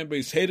my fan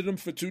base hated him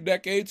for 2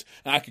 decades,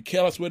 and I could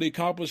care less what he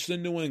accomplished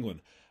in New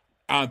England.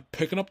 I'm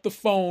picking up the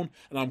phone,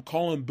 and I'm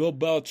calling Bill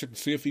Belichick to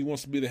see if he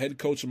wants to be the head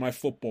coach of my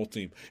football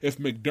team. If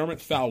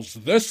McDermott fouls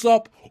this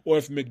up, or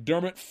if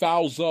McDermott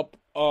fouls up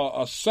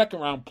a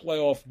second-round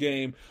playoff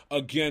game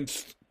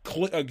against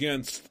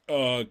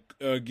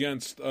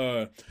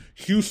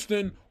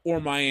Houston or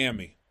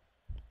Miami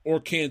or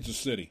Kansas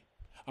City.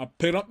 I'm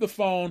picking up the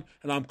phone,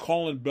 and I'm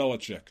calling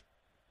Belichick.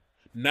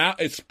 Now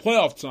it's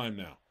playoff time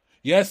now.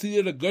 Yes, he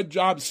did a good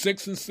job,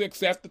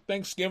 6-6 after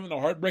Thanksgiving. The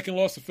heartbreaking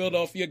loss to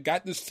Philadelphia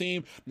got this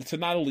team to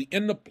not only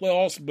end the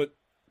playoffs, but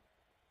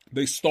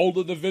they stole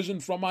the division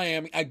from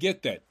Miami. I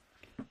get that.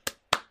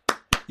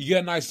 You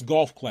get a nice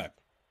golf clap.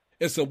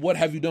 It's a what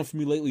have you done for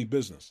me lately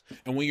business.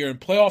 And when you're in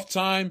playoff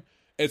time,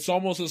 it's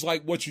almost as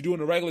like what you do in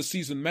the regular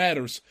season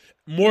matters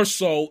more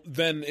so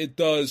than it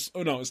does.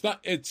 Oh, no, it's not.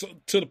 It's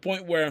to the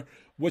point where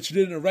what you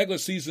did in the regular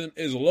season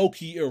is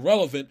low-key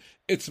irrelevant.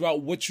 It's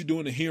about what you do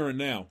in the here and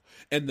now.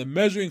 And the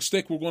measuring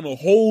stick we're going to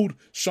hold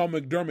Sean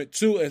McDermott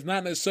to is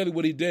not necessarily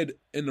what he did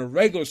in the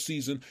regular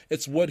season.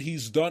 It's what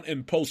he's done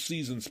in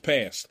postseasons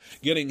past.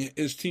 Getting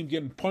his team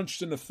getting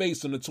punched in the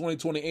face in the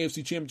 2020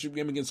 AFC Championship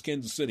game against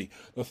Kansas City.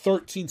 The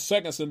 13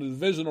 seconds in the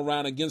divisional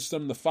round against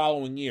them the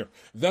following year.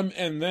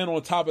 And then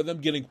on top of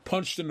them getting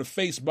punched in the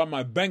face by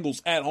my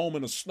Bengals at home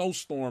in a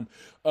snowstorm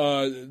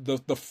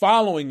the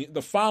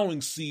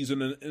following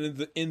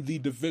season in the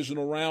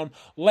divisional round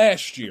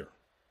last year.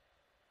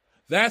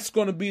 That's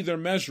going to be their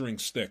measuring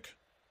stick.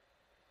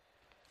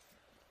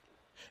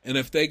 And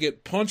if they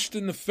get punched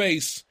in the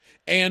face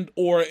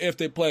or if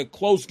they play a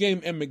close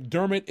game and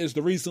McDermott is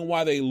the reason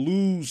why they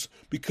lose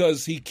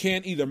because he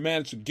can't either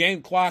manage the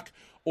game clock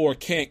or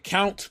can't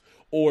count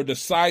or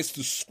decides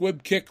to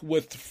squib kick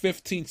with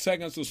 15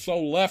 seconds or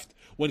so left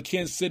when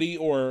Kansas City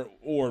or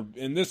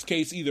in this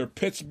case either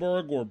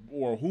Pittsburgh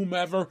or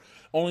whomever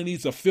only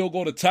needs a field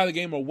goal to tie the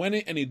game or win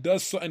it, and he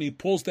does so and he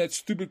pulls that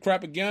stupid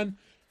crap again,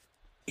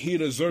 he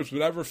deserves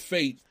whatever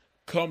fate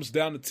comes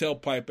down the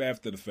tailpipe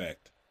after the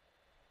fact.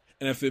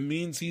 And if it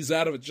means he's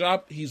out of a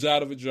job, he's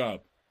out of a job.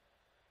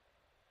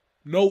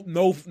 No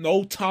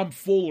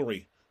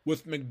tomfoolery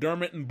with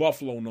McDermott and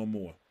Buffalo no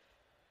more.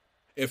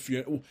 If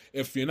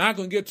you're not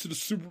going to get to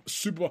the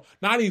Super Bowl,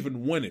 not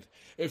even win it.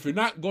 If you're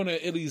not going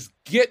to at least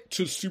get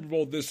to the Super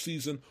Bowl this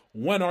season,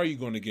 when are you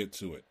going to get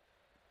to it?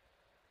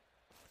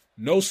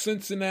 No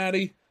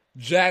Cincinnati,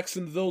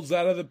 Jacksonville's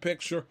out of the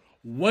picture.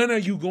 When are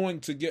you going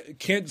to get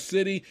Kansas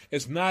City?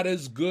 Is not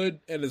as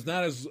good and is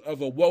not as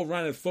of a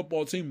well-rounded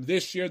football team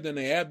this year than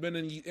they have been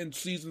in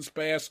seasons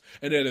past,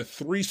 and they're the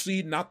 3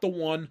 seed, not the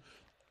 1.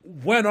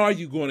 When are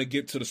you going to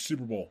get to the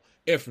Super Bowl?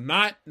 If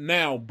not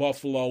now,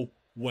 Buffalo,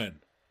 when?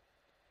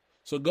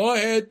 So go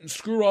ahead and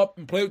screw up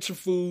and play with your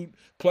food,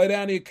 play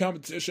down the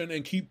competition,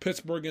 and keep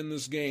Pittsburgh in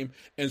this game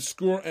and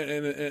screw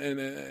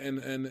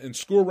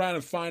around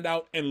and find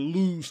out and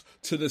lose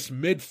to this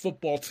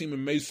mid-football team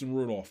in Mason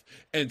Rudolph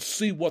and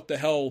see what the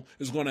hell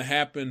is going to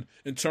happen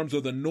in terms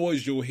of the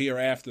noise you'll hear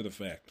after the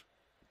fact.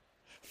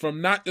 From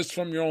not just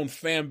from your own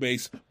fan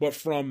base, but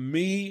from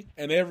me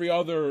and every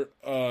other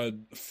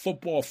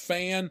football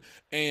fan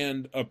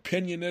and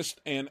opinionist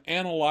and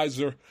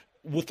analyzer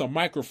with a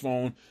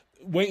microphone.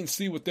 Wait and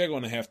see what they're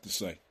going to have to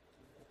say.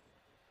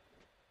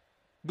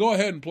 Go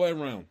ahead and play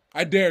around.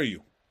 I dare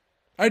you.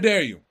 I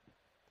dare you.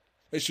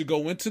 They should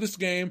go into this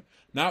game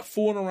not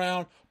fooling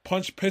around,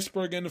 punch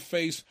Pittsburgh in the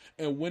face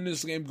and win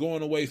this game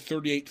going away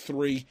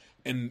 38-3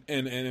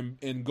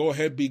 and go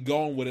ahead, be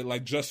gone with it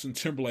like Justin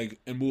Timberlake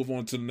and move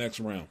on to the next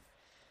round.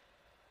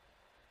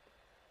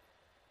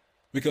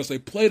 Because they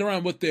played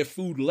around with their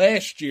food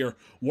last year,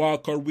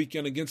 wild card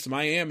weekend against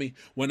Miami,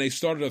 when they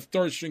started a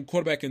third-string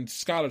quarterback in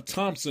Skylar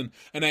Thompson,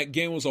 and that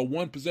game was a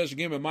one-possession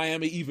game, and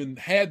Miami even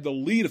had the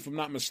lead, if I'm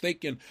not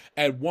mistaken,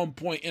 at one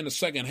point in the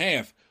second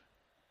half,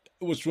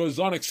 which was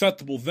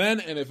unacceptable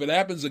then, and if it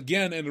happens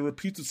again and it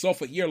repeats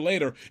itself a year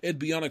later, it'd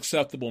be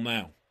unacceptable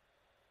now.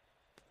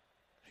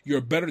 You're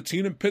a better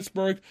team than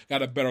Pittsburgh,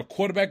 got a better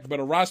quarterback,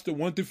 better roster,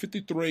 1 through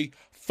 53.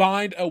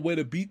 Find a way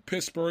to beat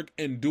Pittsburgh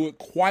and do it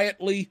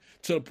quietly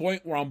to the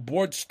point where I'm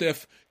bored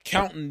stiff,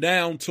 counting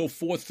down till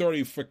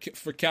 4:30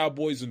 for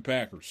Cowboys and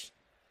Packers.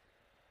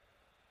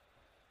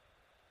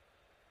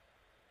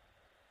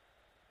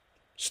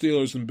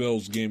 Steelers and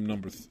Bills game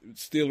number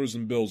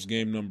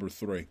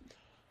 3.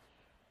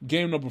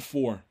 Game number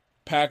 4,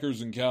 Packers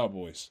and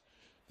Cowboys.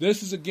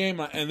 This is a game,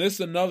 and this is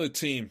another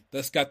team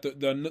that's got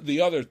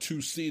the other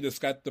 2 seed that's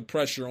got the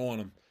pressure on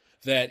them.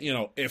 That,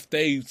 if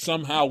they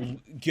somehow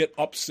get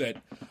upset,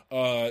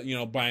 by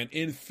an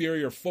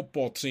inferior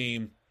football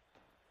team,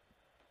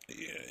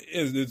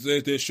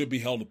 they should be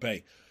held to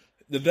pay.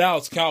 The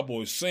Dallas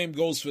Cowboys, same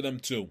goes for them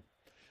too.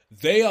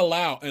 They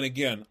allow, and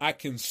again, I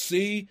can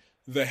see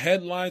the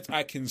headlines,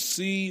 I can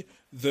see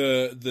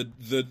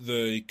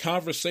the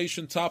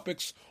conversation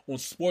topics on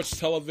sports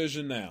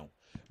television now.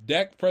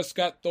 Dak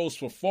Prescott throws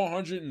for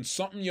 400 and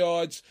something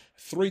yards,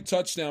 3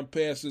 touchdown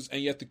passes,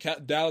 and yet the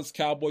Dallas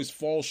Cowboys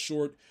fall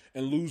short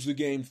and lose the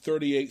game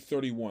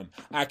 38-31.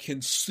 I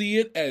can see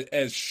it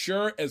as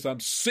sure as I'm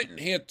sitting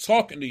here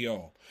talking to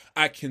y'all.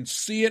 I can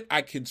see it.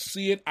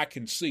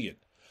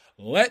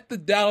 Let the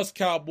Dallas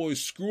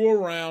Cowboys screw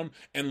around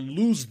and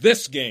lose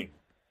this game.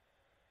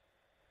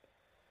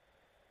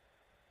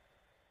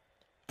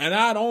 And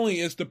not only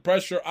is the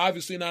pressure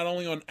obviously not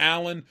only on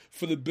Allen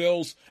for the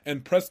Bills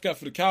and Prescott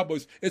for the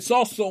Cowboys, it's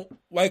also,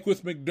 like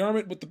with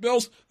McDermott with the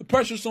Bills, the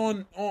pressure's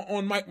on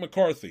Mike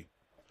McCarthy.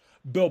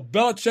 Bill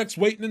Belichick's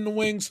waiting in the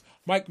wings.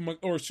 Mike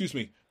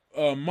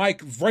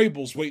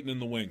Vrabel's waiting in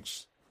the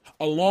wings,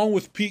 along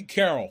with Pete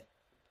Carroll.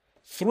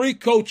 3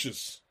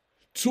 coaches,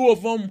 2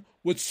 of them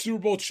with Super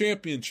Bowl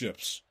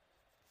championships.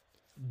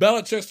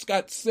 Belichick's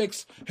got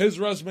 6. His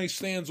resume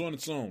stands on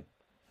its own.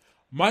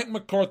 Mike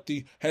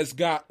McCarthy has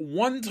got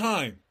one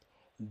time,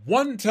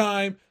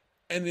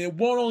 and it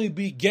won't only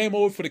be game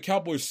over for the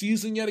Cowboys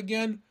season yet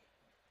again.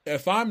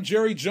 If I'm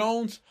Jerry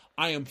Jones,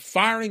 I am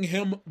firing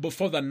him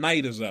before the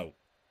night is out.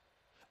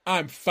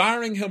 I'm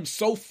firing him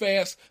so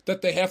fast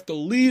that they have to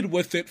lead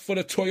with it for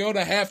the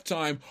Toyota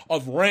halftime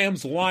of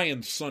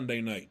Rams-Lions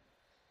Sunday night.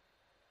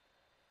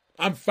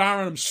 I'm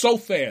firing him so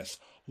fast.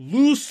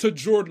 Lose to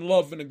Jordan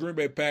Love and the Green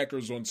Bay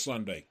Packers on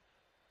Sunday.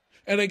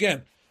 And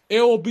again, he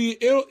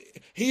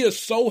is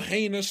so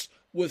heinous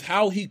with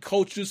how he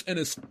coaches and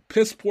his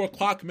piss poor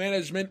clock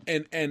management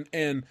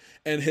and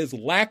his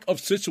lack of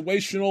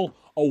situational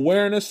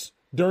awareness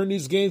during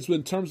these games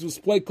in terms of his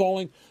play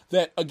calling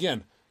that,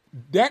 again,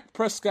 Dak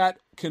Prescott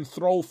can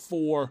throw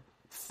for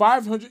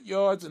 500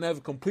 yards and have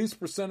a complete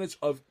percentage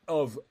of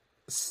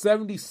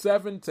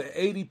 77 to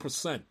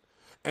 80%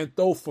 and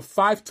throw for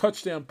 5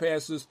 touchdown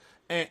passes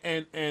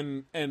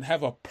and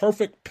have a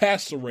perfect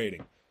passer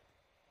rating.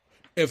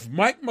 If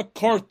Mike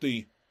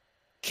McCarthy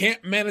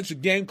can't manage a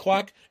game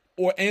clock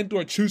or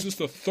chooses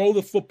to throw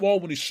the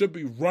football when he should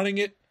be running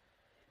it,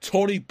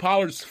 Tony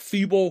Pollard's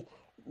feeble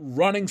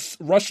rushing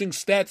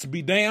stats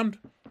be damned,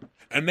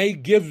 and they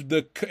give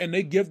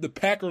the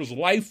Packers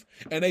life,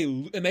 and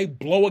they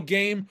blow a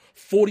game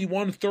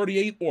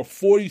 41-38 or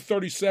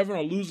 40-37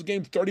 or lose a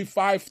game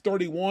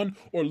 35-31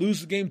 or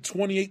lose a game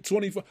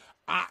 28-24.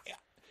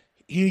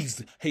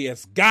 He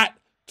has got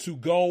to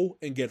go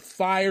and get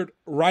fired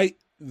right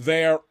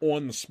there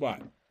on the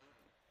spot.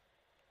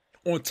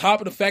 On top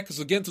of the fact it's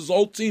against his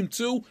old team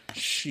too,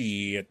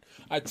 shit.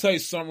 I tell you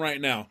something right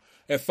now.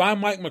 If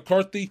I'm Mike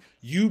McCarthy,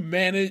 you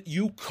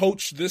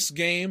coach this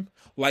game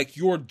like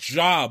your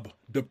job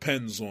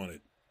depends on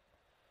it.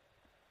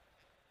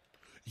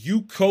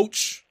 You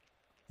coach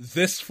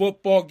this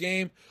football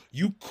game,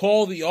 you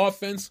call the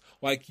offense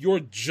like your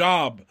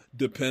job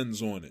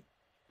depends on it.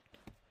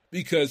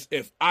 Because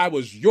if I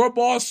was your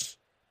boss,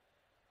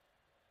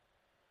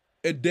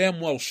 it damn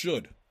well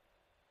should.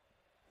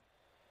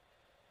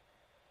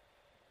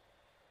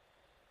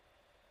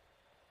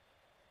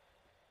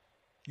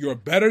 You're a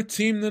better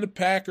team than the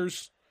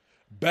Packers,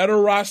 better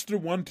roster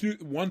 1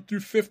 through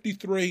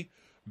 53,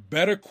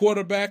 better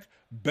quarterback,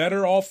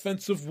 better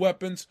offensive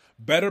weapons,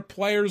 better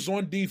players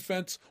on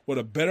defense with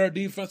a better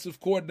defensive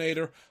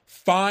coordinator.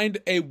 Find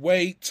a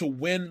way to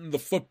win the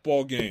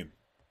football game.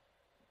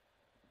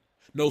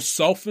 No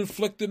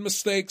self-inflicted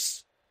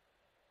mistakes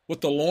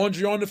with the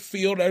laundry on the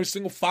field every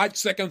single 5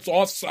 seconds,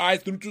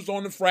 offside, neutral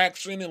zone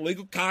infraction,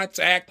 illegal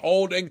contact,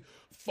 holding,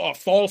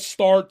 false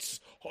starts,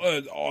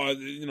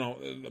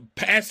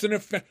 pass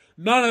interference.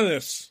 None of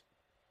this.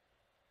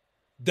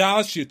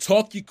 Dallas, you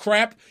talk your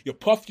crap, you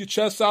puff your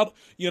chest out.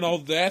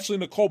 The Ashley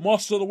Nicole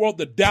Moss of the world,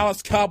 the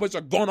Dallas Cowboys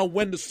are going to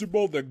win the Super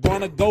Bowl. They're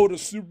going to go to the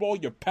Super Bowl.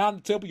 You're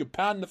pounding the table, you're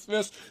pounding the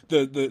fist.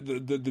 The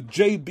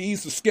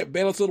JBs, the Skip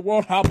Bayless of the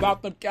world, how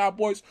about them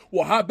Cowboys?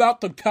 Well, how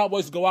about them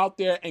Cowboys go out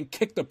there and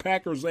kick the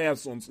Packers'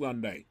 ass on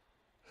Sunday?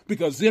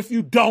 Because if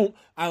you don't,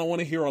 I don't want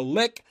to hear a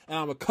lick, and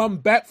I'm going to come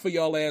back for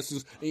y'all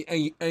asses,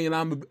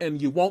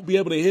 and you won't be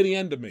able to hit the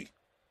end of me.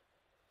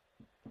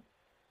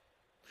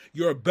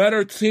 You're a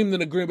better team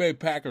than the Green Bay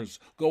Packers.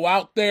 Go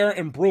out there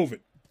and prove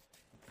it.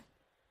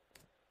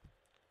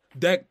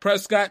 Dak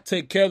Prescott,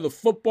 take care of the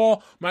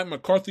football. Mike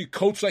McCarthy,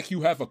 coach like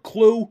you have a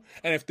clue.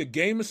 And if the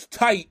game is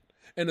tight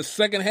in the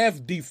second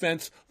half,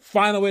 defense,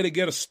 find a way to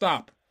get a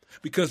stop.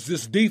 Because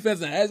this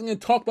defense, and it hasn't been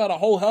talked about a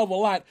whole hell of a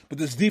lot, but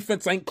this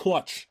defense ain't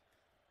clutch.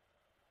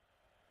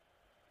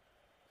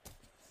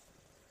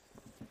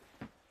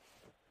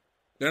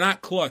 They're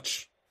not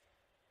clutch.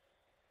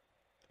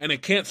 And they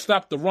can't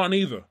stop the run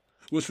either,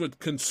 which would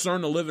concern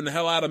the living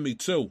hell out of me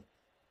too.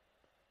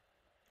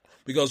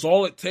 Because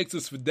all it takes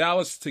is for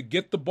Dallas to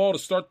get the ball to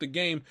start the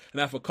game and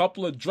have a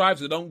couple of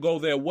drives that don't go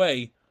their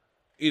way.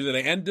 Either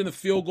they end in a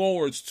field goal,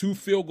 or it's 2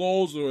 field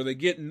goals, or they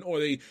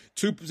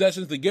 2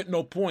 possessions, they get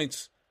no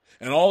points.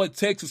 And all it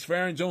takes is for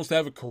Aaron Jones to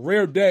have a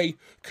career day,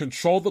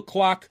 control the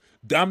clock,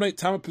 dominate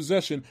time of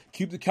possession,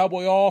 keep the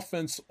Cowboy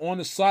offense on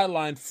the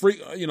sideline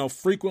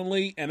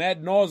frequently and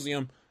ad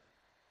nauseum.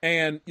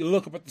 And you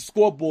look up at the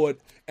scoreboard,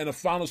 and the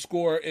final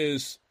score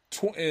is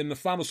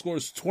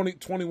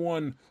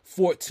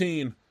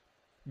 21-14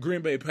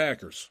 Green Bay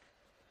Packers.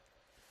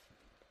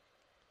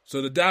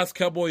 So the Dallas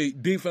Cowboy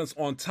defense,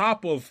 on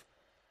top of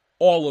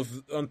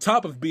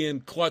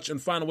being clutch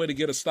and find a way to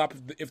get a stop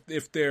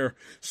if their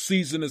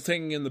season is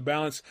taking in the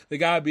balance, they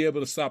gotta be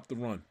able to stop the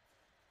run.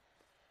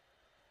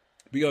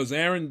 Because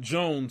Aaron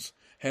Jones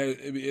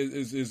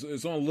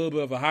is on a little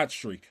bit of a hot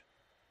streak.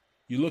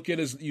 You look at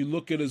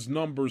his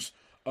numbers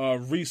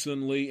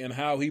recently and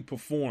how he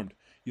performed.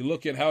 You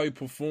look at how he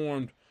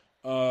performed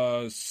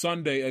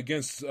Sunday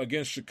against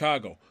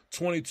Chicago.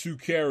 22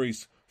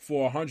 carries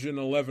for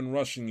 111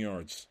 rushing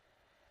yards.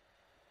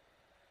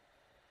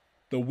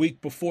 The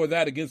week before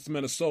that against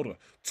Minnesota,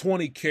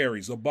 20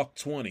 carries,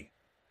 $120.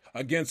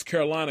 Against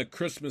Carolina,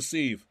 Christmas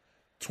Eve,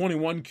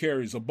 21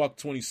 carries,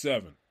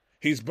 $127.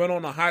 He's been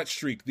on a hot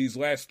streak these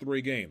last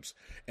 3 games.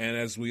 And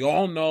as we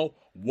all know,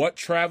 what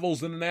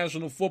travels in the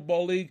National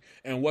Football League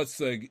and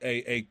what's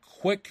a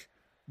quick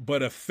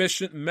but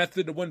efficient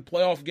method to win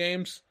playoff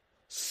games?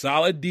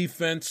 Solid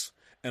defense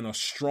and a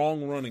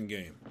strong running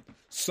game.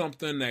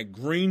 Something that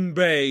Green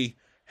Bay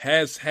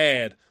has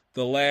had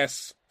the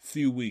last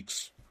few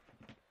weeks,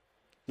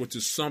 which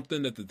is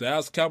something that the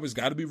Dallas Cowboys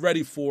got to be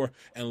ready for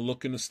and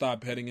looking to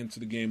stop heading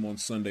into the game on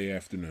Sunday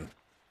afternoon.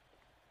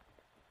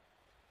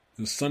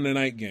 The Sunday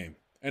night game.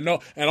 And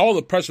all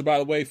the pressure, by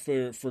the way,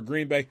 for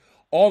Green Bay,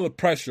 all the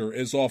pressure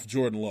is off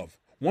Jordan Love.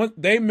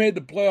 They made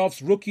the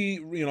playoffs, rookie,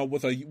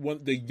 with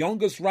the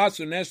youngest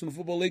roster in the National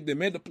Football League. They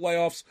made the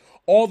playoffs.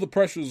 All the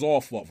pressure is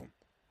off of him.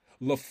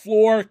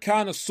 LaFleur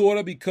kind of, sort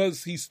of,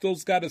 because he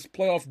still's got his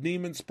playoff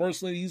demons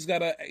personally. He's got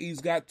to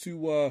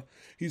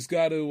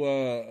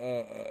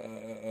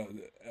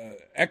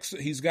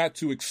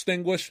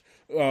extinguish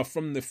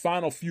from the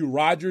final few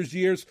Rodgers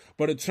years.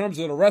 But in terms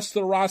of the rest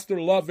of the roster,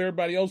 Love,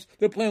 everybody else,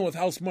 they're playing with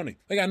house money.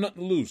 They got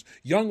nothing to lose.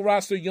 Young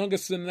roster,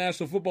 youngest in the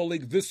National Football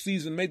League this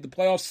season, made the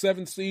playoffs,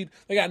 7th seed.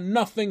 They got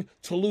nothing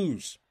to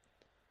lose.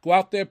 Go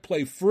out there,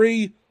 play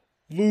free,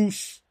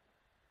 loose,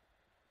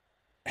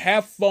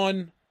 have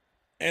fun.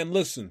 And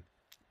listen,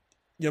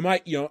 you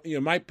might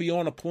be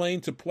on a plane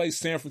to play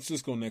San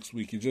Francisco next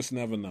week. You just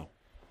never know.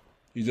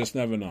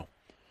 The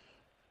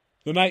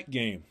night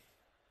game,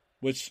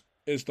 which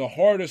is the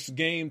hardest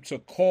game to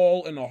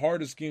call and the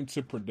hardest game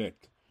to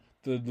predict.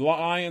 The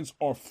Lions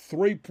are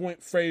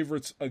 3-point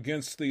favorites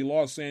against the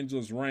Los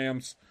Angeles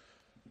Rams.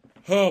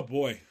 Oh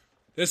boy.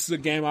 This is a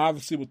game,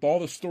 obviously, with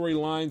all the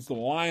storylines. The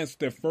Lions,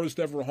 their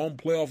first ever home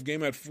playoff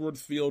game at Ford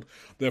Field,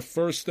 their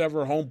first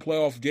ever home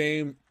playoff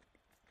game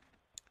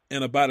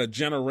in about a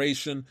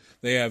generation.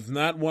 They have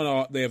not won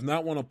a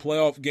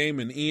playoff game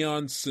in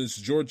eons since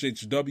George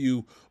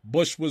H.W.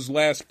 Bush was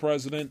last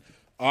president.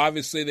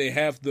 Obviously, they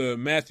have the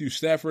Matthew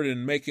Stafford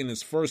in making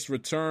his first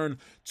return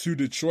to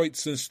Detroit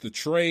since the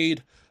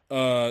trade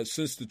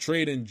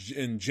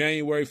in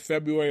January,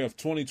 February of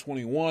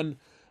 2021.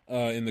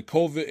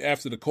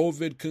 After the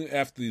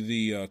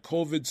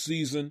COVID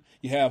season,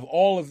 you have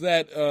all of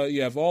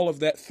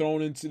that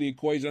thrown into the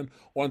equation.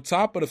 On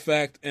top of the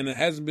fact, and it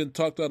hasn't been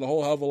talked about a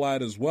whole hell of a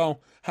lot as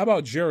well. How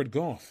about Jared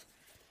Goff?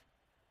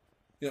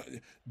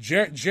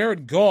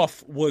 Jared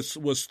Goff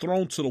was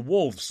thrown to the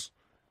wolves.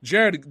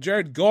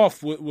 Jared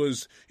Goff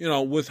was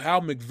with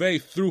how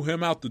McVay threw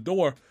him out the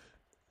door.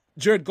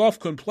 Jared Goff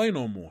couldn't play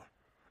no more.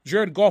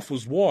 Jared Goff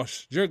was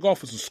washed. Jared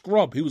Goff was a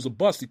scrub. He was a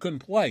bust. He couldn't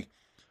play.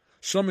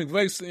 Sean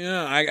McVay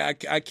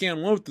said, I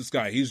can't win with this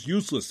guy. He's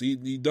useless.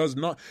 He does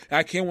not.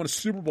 I can't win a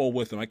Super Bowl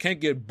with him. I can't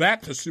get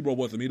back to Super Bowl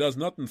with him. He does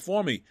nothing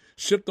for me.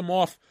 Shipped him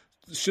off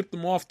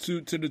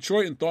to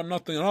Detroit and thought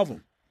nothing of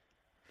him.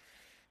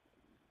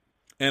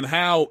 and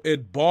how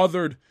it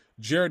bothered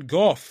Jared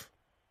Goff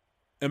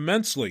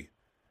immensely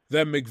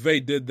that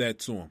McVay did that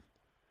to him.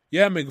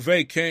 Yeah,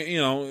 McVay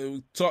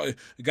can't,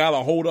 got to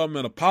hold him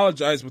and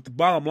apologize, but the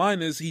bottom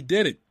line is he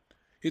did it.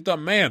 He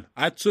thought, man,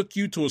 I took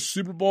you to a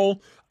Super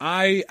Bowl.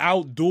 I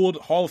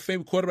outdueled Hall of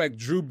Fame quarterback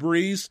Drew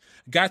Brees,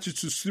 got you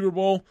to Super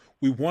Bowl.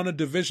 We won a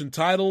division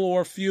title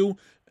or a few,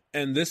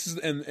 and this is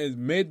and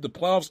made the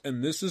playoffs.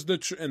 And this is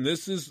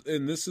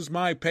this is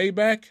my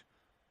payback.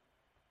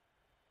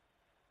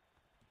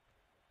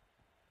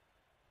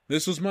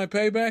 This was my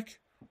payback,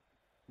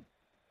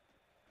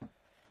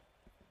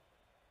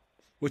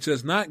 which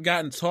has not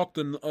gotten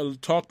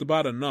talked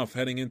about enough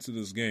heading into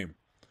this game.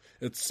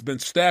 It's been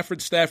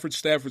Stafford. Stafford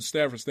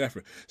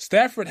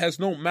has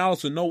no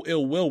malice and no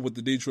ill will with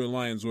the Detroit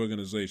Lions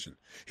organization.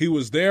 He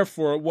was there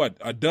for,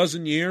 a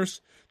dozen years,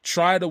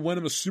 tried to win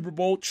him a Super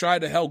Bowl,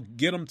 tried to help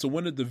get him to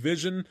win a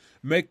division,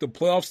 make the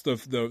playoffs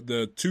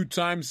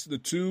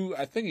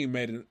I think he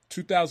made it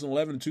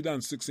 2011 and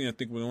 2016, I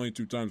think were the only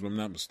 2 times, if I'm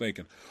not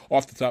mistaken,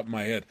 off the top of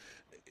my head.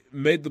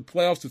 Made the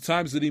playoffs the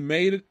times that he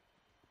made it.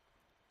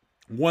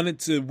 Wanted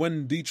to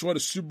win Detroit a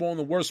Super Bowl in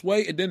the worst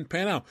way. It didn't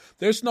pan out.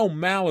 There's no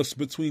malice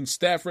between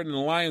Stafford and the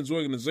Lions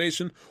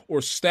organization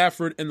or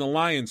Stafford and the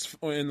Lions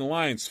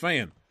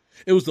fan.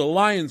 It was the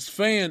Lions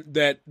fan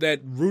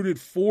that rooted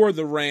for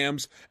the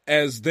Rams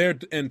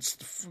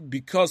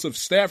because of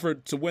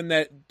Stafford to win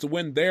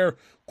their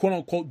quote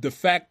unquote de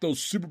facto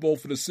Super Bowl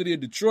for the city of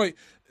Detroit.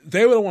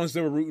 They were the ones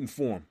that were rooting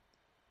for him.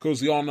 Because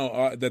we all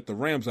know that the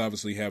Rams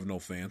obviously have no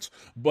fans,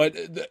 but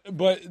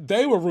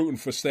they were rooting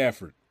for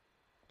Stafford.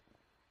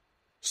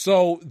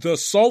 So the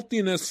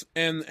saltiness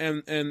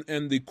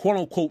and the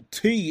quote-unquote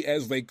tea,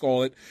 as they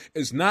call it,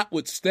 is not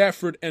with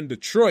Stafford and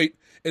Detroit.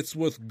 It's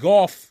with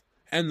Goff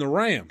and the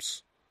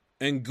Rams,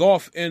 and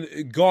Goff and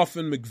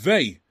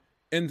McVay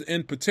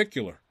in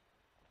particular.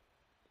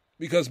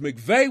 Because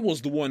McVay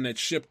was the one that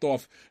shipped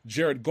off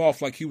Jared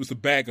Goff like he was a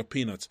bag of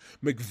peanuts.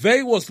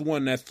 McVay was the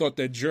one that thought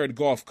that Jared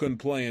Goff couldn't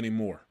play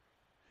anymore.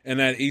 And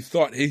that he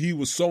thought he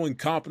was so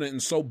incompetent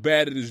and so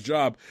bad at his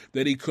job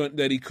that he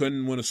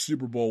couldn't win a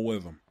Super Bowl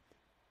with him.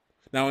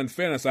 Now, in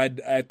fairness,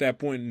 at that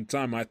point in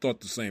time, I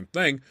thought the same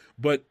thing,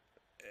 but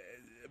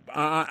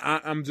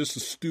I'm just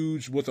a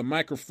stooge with a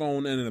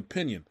microphone and an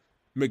opinion.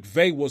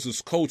 McVay was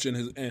his coach and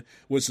his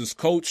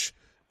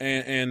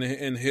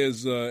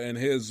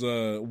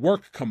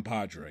work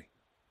compadre,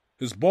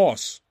 his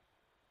boss.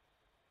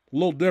 A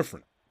little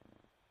different,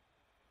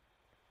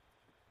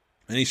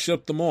 and he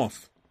shipped them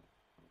off.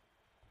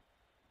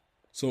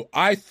 So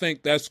I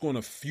think that's going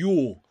to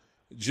fuel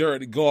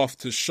Jared Goff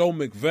to show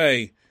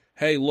McVay,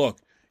 hey, look.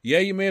 Yeah,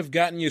 you may have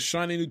gotten your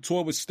shiny new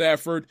toy with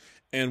Stafford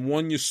and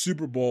won your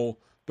Super Bowl,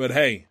 but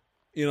hey,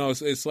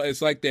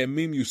 it's like that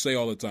meme you say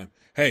all the time.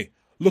 Hey,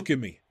 look at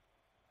me.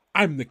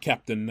 I'm the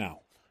captain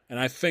now. And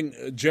I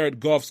think Jared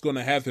Goff's going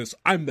to have his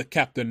I'm the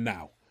captain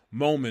now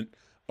moment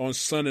on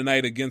Sunday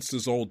night against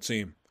his old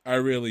team. I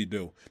really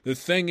do. The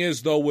thing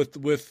is, though, with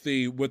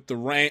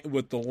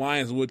the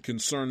Lions, what would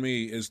concern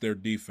me is their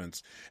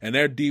defense. And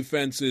their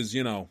defense is,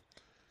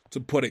 to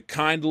put it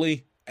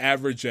kindly,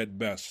 average at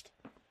best.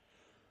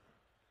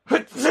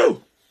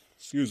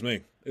 Excuse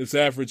me. It's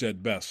average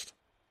at best.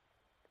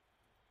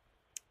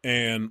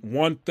 And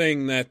one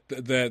thing that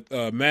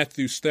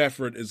Matthew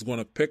Stafford is going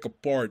to pick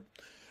apart,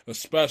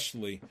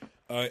 especially,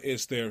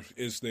 is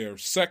their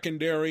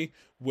secondary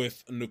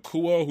with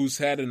Nakua, who's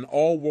had an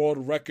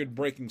all-world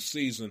record-breaking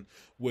season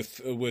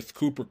with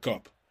Cooper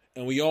Kupp.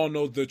 And we all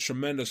know the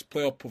tremendous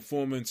playoff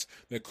performance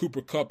that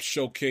Cooper Kupp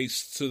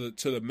showcased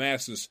to the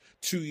masses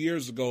 2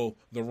 years ago.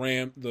 The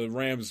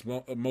Rams'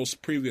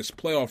 most previous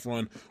playoff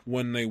run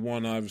when they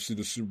won, obviously,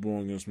 the Super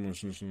Bowl against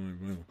Manchester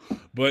United.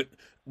 But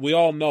we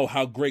all know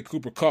how great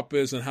Cooper Kupp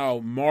is and how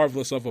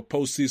marvelous of a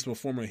postseason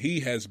performer he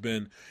has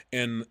been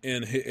in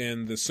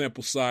the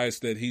sample size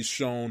that he's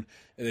shown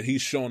and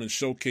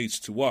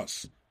showcased to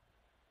us.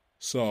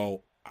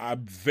 So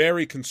I'm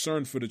very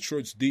concerned for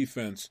Detroit's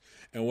defense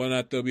and whether or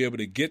not they'll be able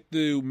to get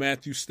to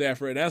Matthew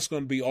Stafford. And that's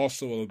going to be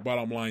also the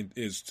bottom line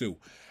is too.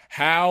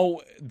 How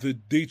the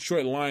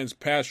Detroit Lions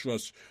pass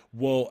rush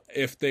will,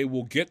 if they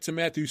will get to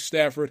Matthew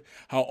Stafford,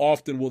 how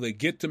often will they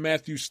get to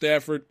Matthew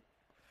Stafford?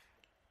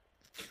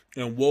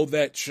 And will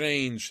that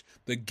change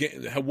the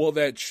game? Will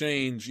that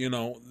change,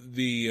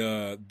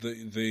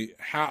 the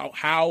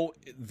how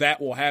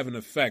that will have an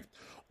effect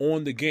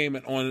on the game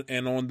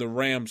and on the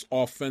Rams'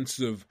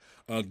 offensive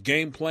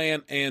game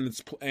plan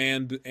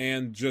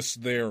and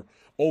just their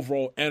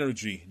overall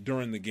energy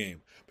during the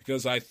game.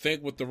 Because I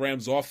think with the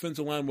Rams'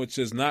 offensive line, which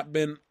has not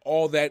been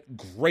all that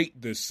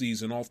great this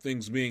season, all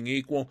things being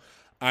equal,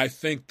 I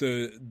think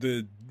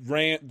the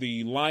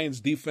Lions'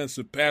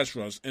 defensive pass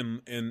rush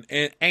and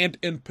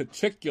in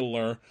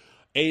particular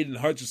Aiden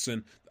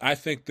Hutchinson, I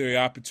think the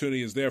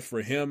opportunity is there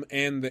for him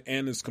and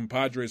his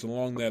compadres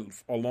along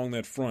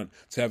that front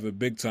to have a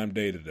big time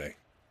day today.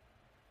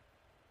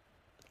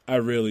 I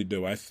really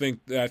do. I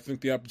think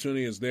the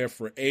opportunity is there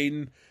for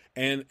Aiden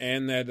and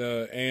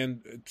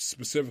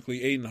specifically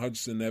Aiden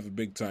Hutchinson to have a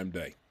big time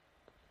day.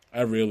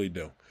 I really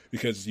do.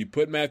 Because you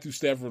put Matthew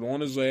Stafford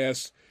on his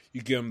ass,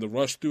 you get him to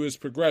rush through his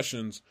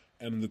progressions,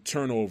 and the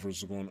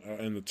turnovers are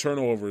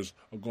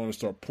going to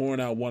start pouring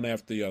out one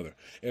after the other.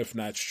 If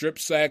not strip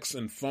sacks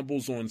and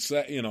fumbles on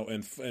set,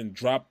 and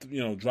dropping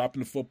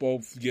the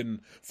football,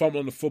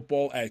 fumbling the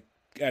football at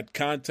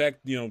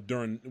contact,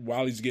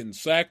 while he's getting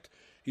sacked,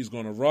 he's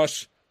going to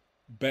rush,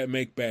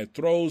 make bad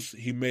throws.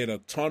 He made a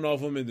ton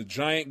of them in the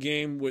Giant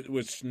game,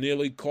 which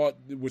nearly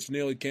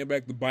came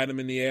back to bite him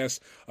in the ass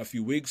a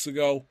few weeks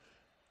ago.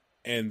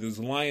 And this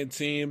Lion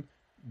team,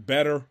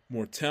 better,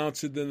 more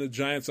talented than the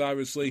Giants,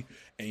 obviously,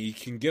 and you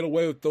can get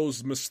away with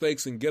those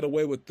mistakes and get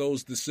away with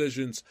those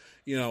decisions,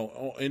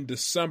 in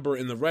December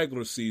in the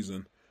regular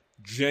season.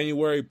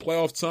 January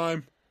playoff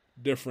time,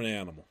 different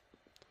animal.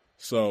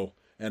 So,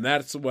 and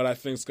that's what I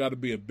think's got to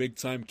be a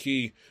big-time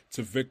key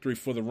to victory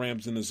for the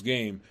Rams in this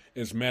game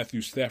is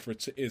Matthew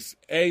Stafford. Is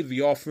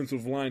the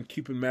offensive line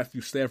keeping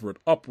Matthew Stafford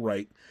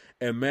upright,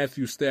 and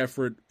Matthew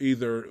Stafford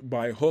either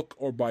by hook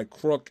or by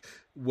crook,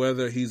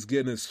 whether he's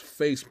getting his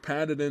face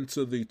pounded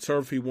into the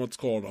turf he once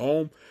called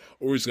home,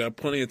 or he's got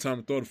plenty of time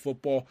to throw the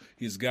football,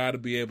 he's got to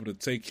be able to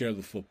take care of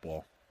the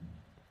football,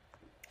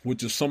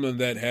 which is something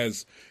that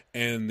has,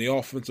 and the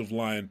offensive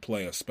line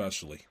play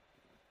especially.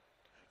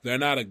 They're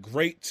not a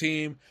great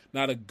team,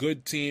 not a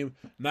good team,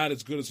 not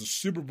as good as the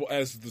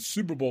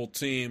Super Bowl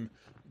team.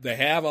 They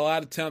have a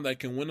lot of talent that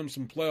can win them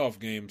some playoff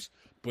games,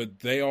 but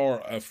they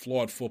are a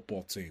flawed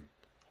football team.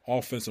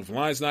 Offensive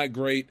line's not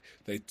great.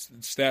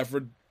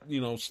 Stafford,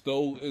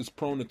 still is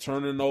prone to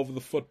turning over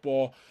the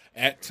football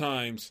at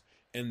times,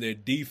 and their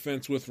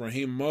defense with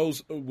Raheem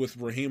Morris,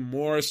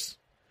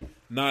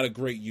 not a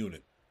great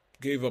unit.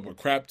 Gave up a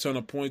crap ton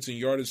of points and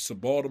yardage to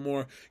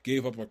Baltimore.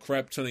 Gave up a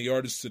crap ton of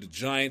yardage to the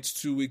Giants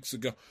 2 weeks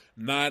ago.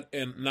 Not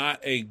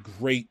a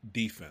great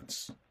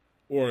defense.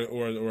 They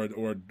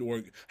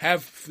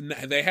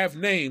have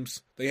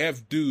names, they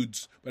have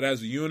dudes, but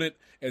as a unit,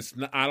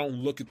 I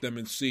don't look at them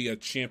and see a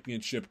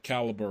championship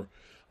caliber,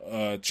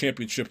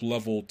 championship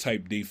level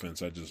type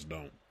defense. I just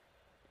don't.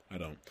 I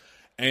don't.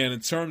 And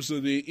in terms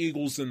of the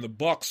Eagles and the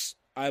Bucks,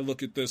 I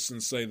look at this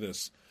and say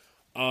this.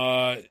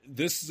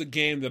 This is a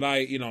game that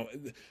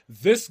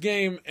this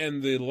game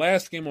and the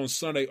last game on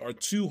Sunday are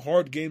two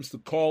hard games to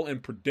call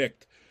and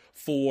predict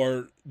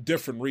for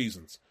different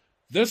reasons.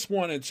 This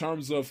one, in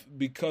terms of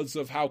because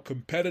of how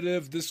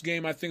competitive this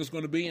game I think is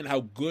going to be and how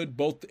good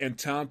both and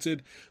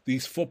talented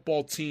these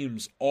football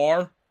teams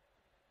are.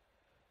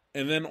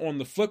 And then on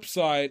the flip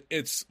side,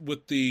 it's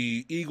with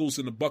the Eagles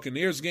and the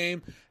Buccaneers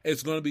game,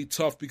 it's going to be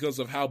tough because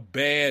of how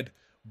bad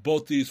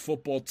both these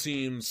football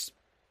teams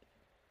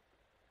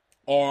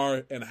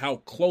are and how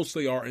close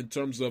they are in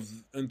terms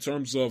of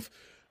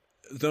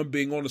them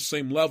being on the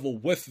same level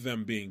with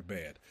them being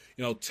bad.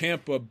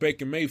 Tampa,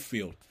 Baker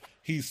Mayfield,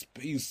 he's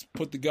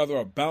put together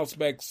a bounce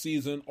back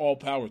season, all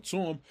power to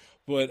him.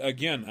 But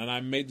again, and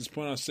I made this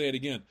point, I'll say it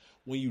again,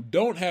 when you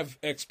don't have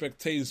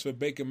expectations for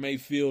Baker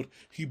Mayfield,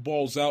 he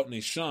balls out and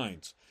he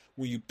shines.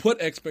 When you put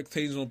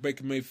expectations on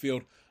Baker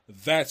Mayfield,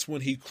 that's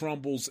when he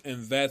crumbles,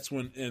 and that's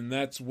when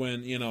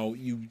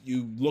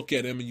you look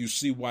at him and you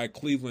see why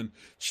Cleveland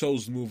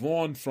chose to move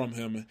on from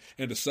him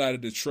and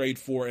decided to trade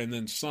for and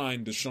then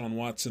sign Deshaun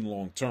Watson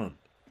long term.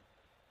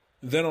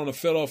 Then on the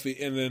Philadelphia,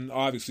 and then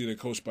obviously they're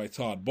coached by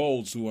Todd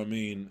Bowles, who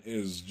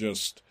is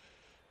just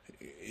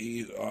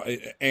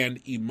an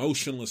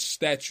emotionless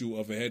statue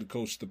of a head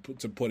coach, to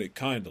put it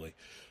kindly.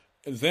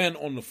 And then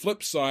on the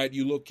flip side,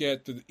 you look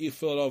at the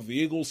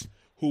Philadelphia Eagles,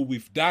 who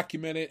we've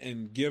documented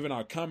and given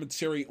our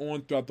commentary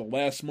on throughout the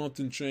last month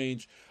and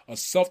change, a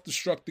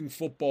self-destructing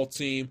football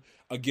team.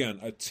 Again,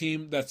 a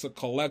team that's a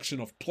collection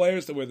of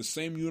players that wear the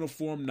same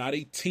uniform, not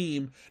a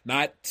team,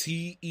 not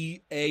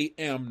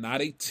T-E-A-M,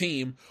 not a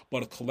team,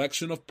 but a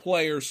collection of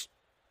players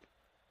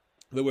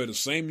that wear the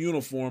same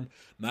uniform,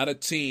 not a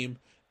team.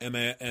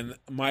 And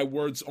my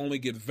words only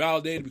get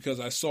validated because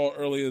I saw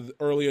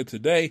earlier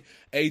today,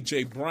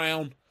 A.J.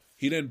 Brown,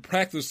 he didn't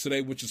practice today,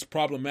 which is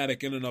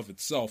problematic in and of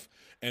itself.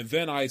 And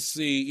then I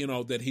see,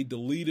 that he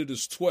deleted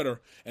his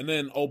Twitter. And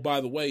then, oh,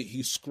 by the way,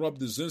 he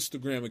scrubbed his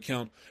Instagram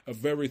account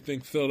of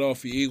everything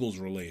Philadelphia Eagles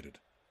related.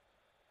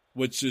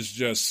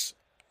 If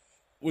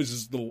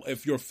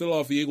you're a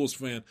Philadelphia Eagles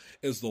fan,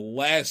 is the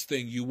last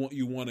thing you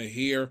want to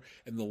hear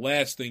and the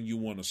last thing you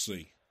want to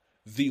see.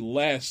 The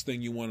last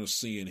thing you want to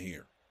see and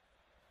hear.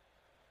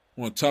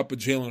 On top of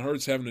Jalen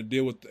Hurts having to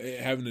deal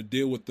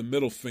with the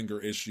middle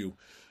finger issue,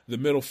 the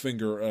middle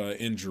finger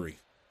injury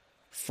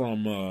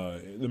from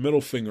the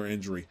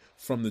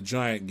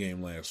Giant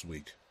game last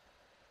week.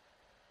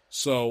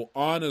 So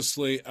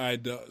honestly, I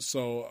don't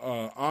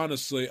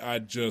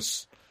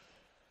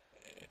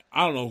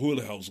know who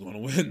the hell's going to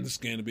win this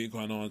game, to be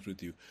quite honest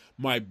with you.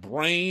 My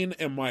brain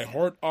and my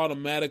heart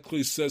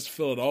automatically says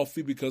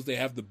Philadelphia because they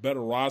have the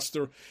better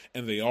roster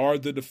and they are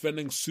the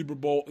defending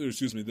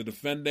the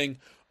defending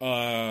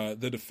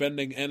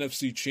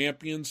NFC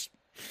champions.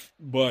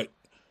 But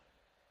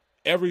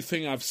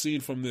everything I've seen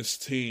from this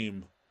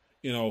team,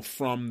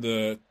 from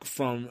the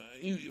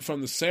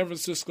San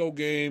Francisco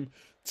game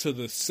to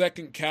the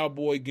second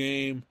Cowboy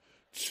game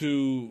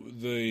to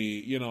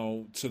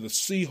to the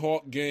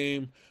Seahawk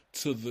game,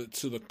 to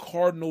the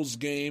Cardinals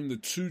game, the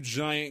two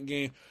Giant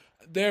game.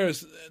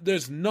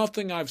 There's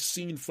nothing I've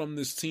seen from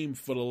this team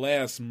for the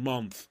last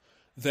month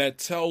that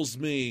tells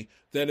me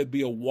that it'd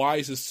be a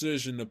wise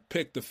decision to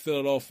pick the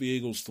Philadelphia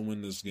Eagles to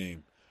win this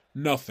game.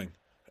 Nothing.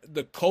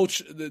 The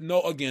coach,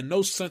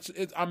 no sense.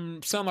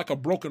 I'm sound like a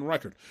broken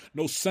record.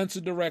 No sense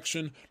of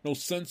direction, no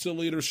sense of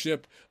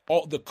leadership.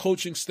 All the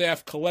coaching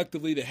staff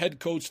collectively, the head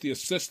coach, the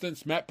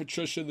assistants, Matt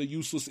Patricia, the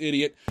useless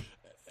idiot,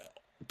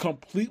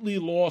 completely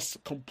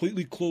lost,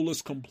 completely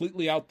clueless,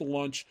 completely out to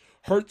lunch.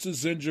 Hurts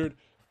is injured.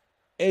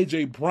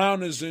 A.J.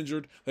 Brown is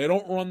injured. They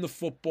don't run the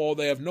football.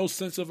 They have no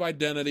sense of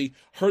identity.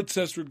 Hurts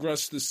has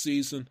regressed this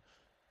season.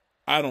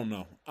 I don't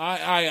know.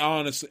 I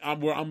honestly, I'm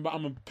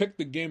gonna pick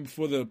the game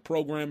before the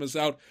program is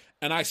out,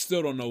 and I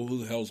still don't know who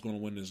the hell's gonna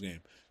win this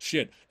game.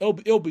 Shit,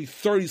 it'll be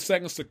 30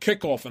 seconds to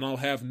kickoff, and I'll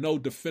have no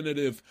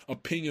definitive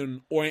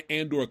opinion or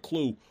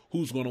clue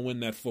who's gonna win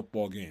that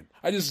football game.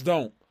 I just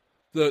don't.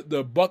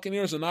 The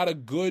Buccaneers are not a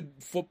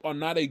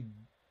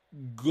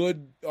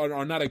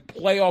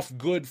playoff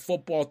good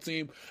football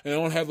team, and they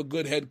don't have a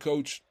good head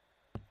coach.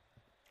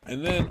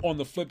 And then on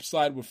the flip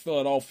side with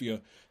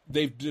Philadelphia,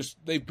 they've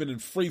been in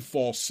free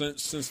fall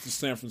since the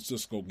San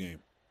Francisco game.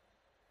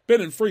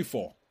 Been in free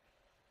fall.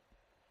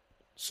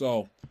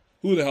 So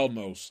who the hell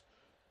knows?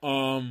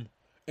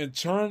 In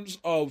terms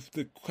of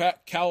the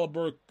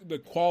caliber, the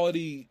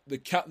quality,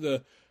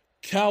 the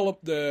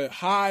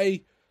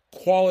high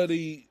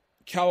quality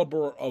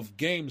caliber of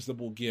games that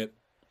we'll get,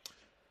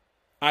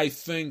 I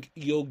think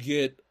you'll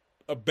get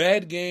a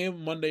bad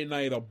game Monday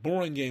night, a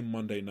boring game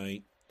Monday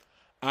night.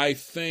 I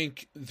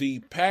think the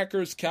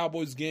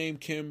Packers-Cowboys game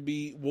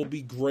will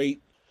be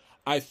great.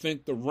 I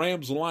think the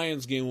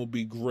Rams-Lions game will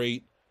be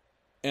great.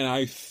 And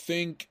I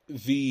think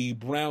the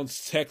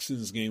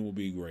Browns-Texans game will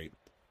be great.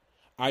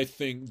 I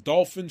think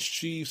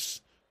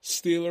Dolphins-Chiefs,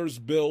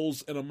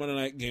 Steelers-Bills, and a Monday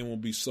night game will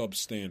be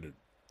substandard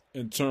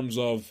in terms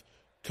of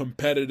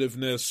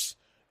competitiveness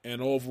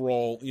and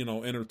overall,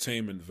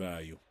 entertainment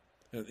value.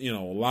 A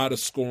lot of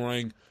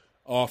scoring,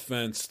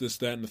 offense, this,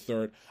 that, and the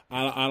third.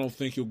 I don't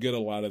think you'll get a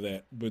lot of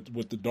that. But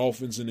with the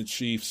Dolphins and the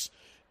Chiefs,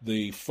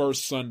 the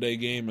first Sunday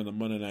game and the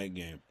Monday night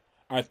game,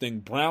 I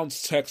think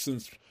Browns,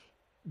 Texans,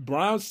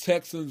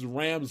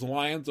 Rams,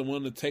 Lions, I'm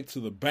willing to take to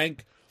the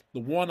bank. The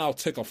one I'll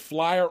take a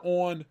flyer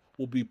on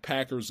will be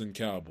Packers and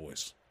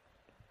Cowboys.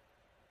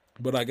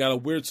 But I got a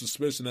weird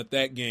suspicion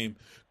that game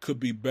could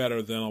be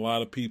better than a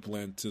lot of people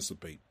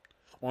anticipate.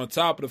 On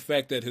top of the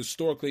fact that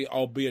historically,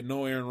 albeit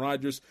no Aaron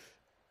Rodgers,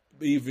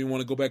 even you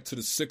want to go back to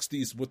the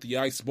 60s with the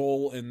Ice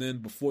Bowl, and then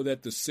before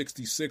that, the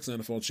 66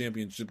 NFL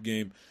championship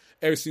game.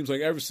 It seems like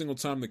every single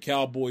time the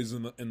Cowboys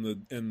and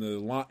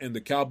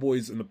the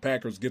Cowboys and the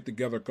Packers get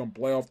together come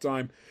playoff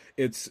time,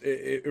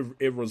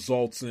 it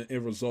results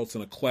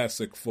in a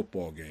classic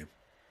football game.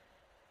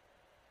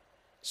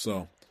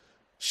 So,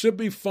 should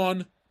be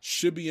fun,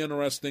 should be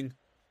interesting.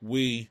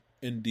 We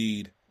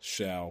indeed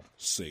shall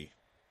see.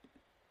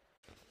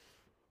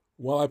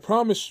 Well, I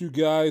promised you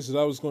guys that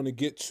I was going to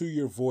get to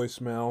your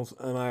voicemails,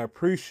 and I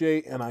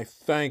appreciate and I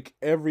thank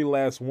every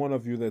last one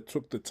of you that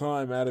took the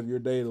time out of your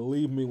day to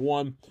leave me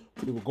one.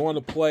 We were going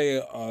to play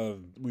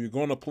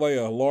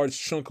a large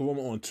chunk of them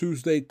on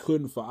Tuesday,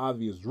 couldn't for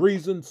obvious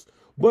reasons,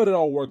 but it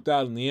all worked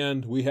out in the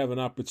end. I have an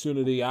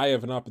opportunity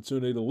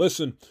to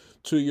listen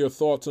to your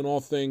thoughts on all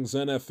things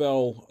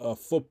NFL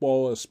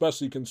football,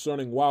 especially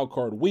concerning Wild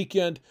Card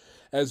Weekend,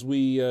 as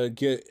we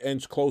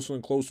inch closer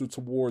and closer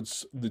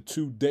towards the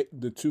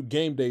two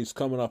game days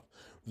coming up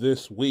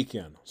this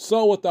weekend.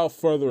 So without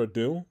further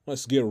ado,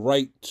 let's get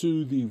right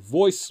to the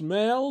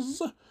voicemails.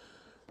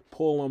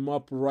 Pull them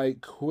up right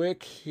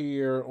quick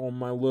here on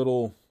my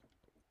little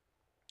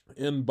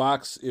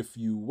inbox, if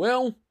you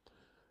will.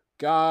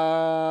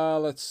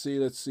 Let's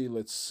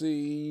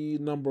see.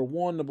 Number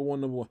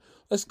one.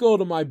 Let's go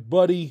to my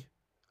buddy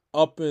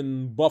up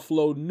in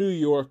Buffalo, New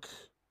York,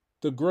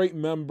 the great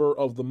member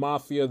of the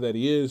mafia that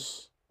he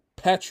is,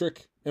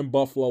 Patrick in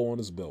Buffalo on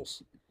his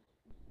Bills.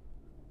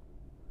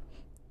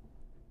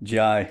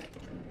 Jai,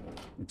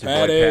 it's your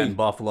boy Pat in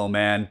Buffalo,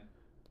 man.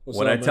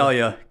 What I tell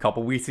you, a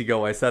couple weeks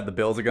ago, I said the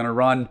Bills are going to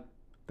run.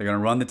 They're going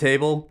to run the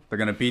table. They're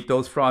going to beat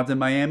those frauds in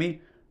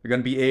Miami. They're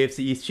going to be AFC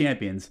East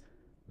champions.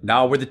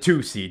 Now we're the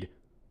 2 seed.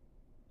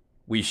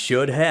 We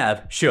should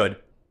have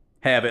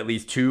at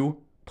least 2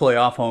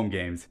 playoff home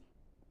games.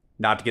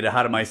 Not to get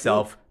ahead of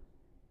myself,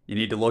 you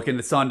need to look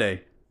into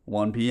Sunday,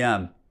 1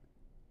 p.m.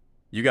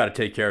 You got to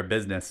take care of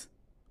business.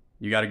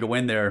 You got to go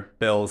in there,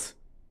 Bills.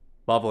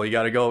 Buffalo, you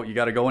got to go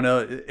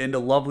into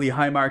lovely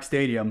Highmark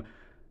Stadium,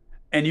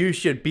 and you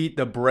should beat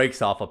the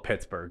brakes off of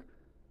Pittsburgh.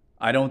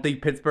 I don't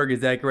think Pittsburgh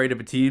is that great of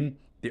a team.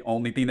 The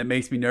only thing that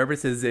makes me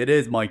nervous is it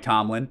is Mike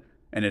Tomlin,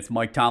 and it's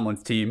Mike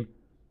Tomlin's team.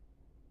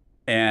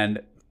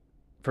 And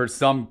for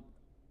some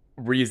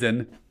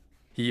reason,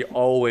 he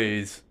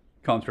always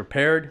comes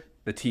prepared.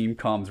 The team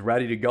comes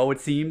ready to go,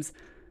 it seems.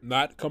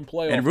 Not come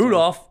playoff. And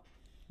Rudolph,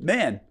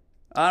 man,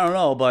 I don't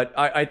know, but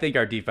I think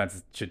our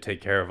defense should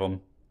take care of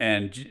him.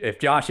 And if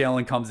Josh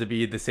Allen comes to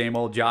be the same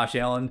old Josh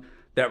Allen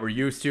that we're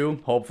used to,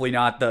 hopefully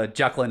not the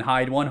Jekyll and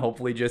Hyde one,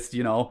 hopefully just,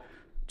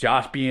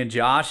 Josh being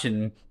Josh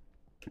and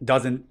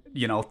doesn't,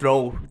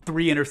 throw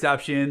 3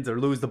 interceptions or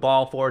lose the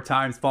ball 4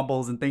 times,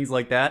 fumbles and things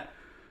like that.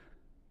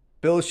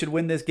 Bills should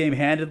win this game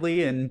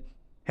handedly and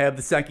have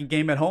the second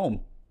game at home.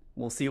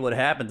 We'll see what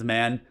happens,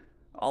 man.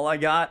 All I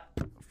got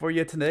for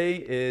you today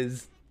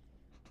is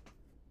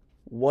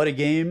what a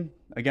game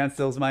against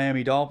those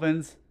Miami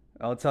Dolphins.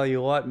 I'll tell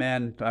you what,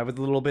 man, I was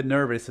a little bit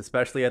nervous,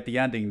 especially at the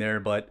ending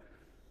there, but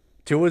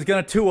Tua's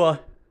going to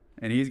Tua,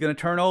 and he's going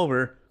to turn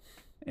over.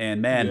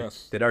 And, man,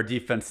 Yes. Did our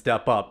defense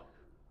step up.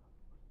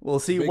 We'll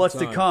see Big what's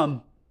time. to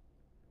come.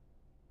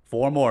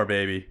 4 more,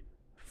 baby.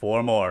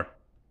 4 more.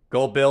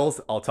 Go Bills.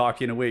 I'll talk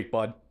to you in a week,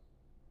 bud.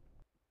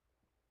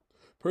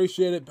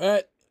 Appreciate it,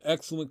 Pat.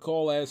 Excellent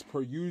call as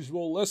per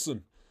usual.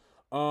 Listen,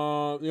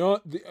 I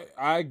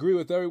agree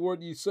with every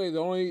word you say. The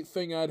only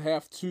thing I'd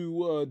have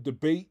to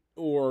debate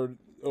or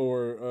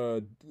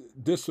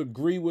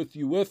disagree with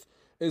you with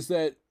is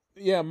that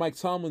Mike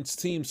Tomlin's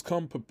teams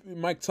come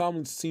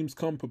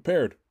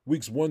prepared.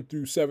 Weeks 1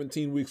 through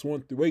 17, weeks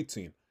 1 through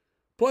 18.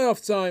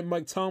 Playoff time,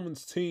 Mike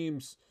Tomlin's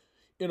teams,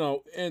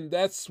 and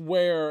that's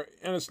where,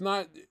 and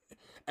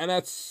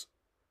that's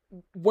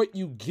what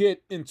you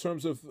get in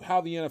terms of how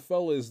the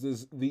NFL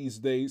is these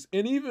days.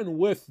 And even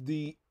with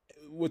the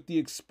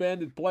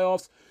expanded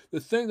playoffs, the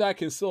thing that I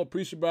can still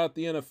appreciate about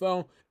the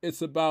NFL, it's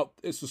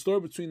the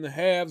story between the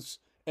haves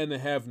and the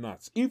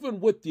have-nots. Even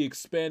with the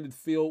expanded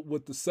field,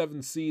 with the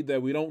 7 seed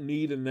that we don't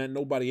need and that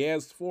nobody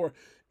asked for,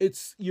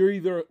 you're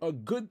either a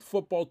good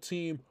football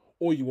team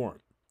or you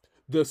aren't.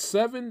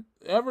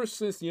 Ever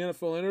since the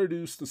NFL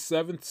introduced the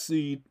 7th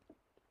seed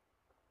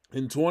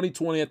in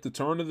 2020 at the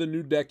turn of the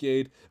new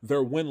decade,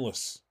 they're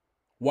winless.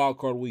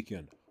 Wildcard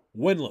weekend.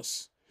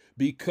 Winless.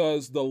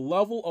 Because the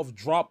level of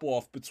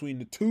drop-off between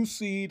the 2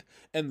 seed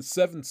and the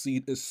 7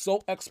 seed is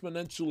so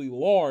exponentially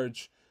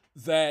large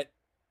that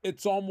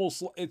it's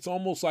almost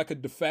like a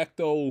de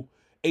facto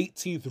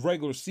 18th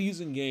regular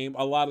season game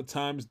a lot of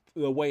times,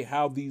 the way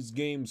how these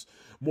games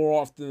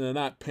more often than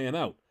not pan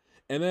out.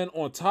 And then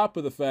on top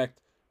of the fact,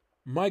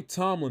 Mike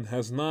Tomlin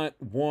has not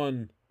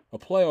won a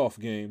playoff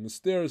game. The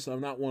Steelers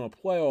have not won a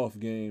playoff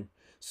game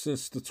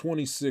since the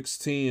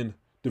 2016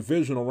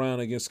 divisional round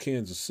against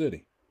Kansas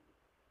City.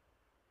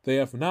 They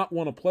have not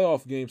won a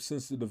playoff game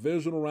since the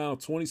divisional round of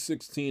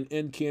 2016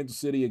 in Kansas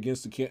City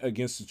against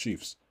the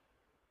Chiefs.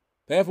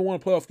 They haven't won a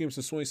playoff game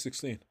since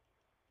 2016.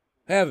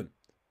 Haven't.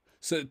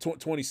 So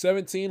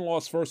 2017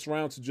 lost first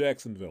round to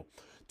Jacksonville.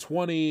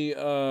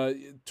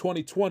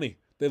 2020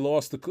 they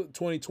lost to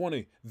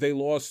 2020. They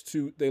lost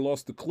to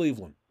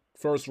Cleveland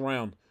first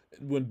round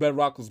when Ben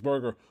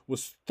Roethlisberger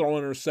was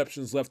throwing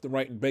interceptions left and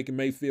right, and Baker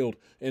Mayfield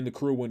and the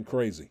crew went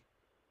crazy.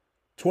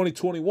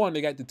 2021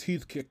 they got the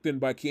teeth kicked in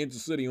by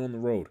Kansas City on the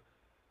road.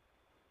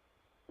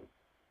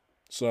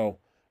 So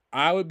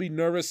I would be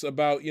nervous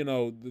about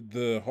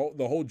the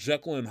whole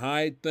Jekyll and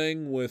Hyde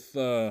thing with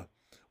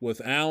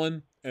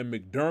Allen and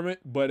McDermott,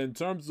 but in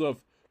terms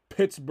of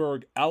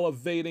Pittsburgh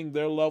elevating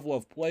their level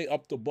of play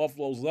up to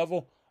Buffalo's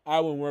level, I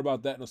wouldn't worry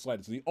about that in the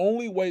slightest. The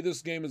only way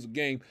this game is a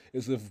game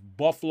is if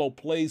Buffalo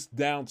plays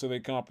down to their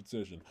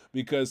competition,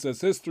 because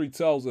as history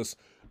tells us,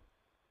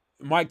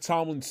 Mike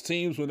Tomlin's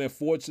teams, when they're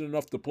fortunate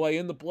enough to play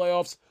in the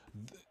playoffs,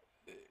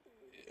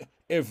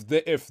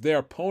 if their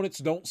opponents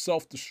don't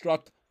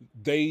self-destruct,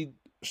 they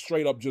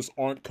straight up just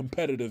aren't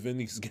competitive in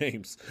these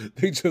games.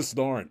 They just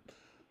aren't.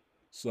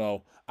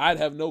 So I'd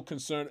have no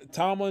concern.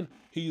 Tomlin,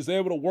 he's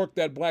able to work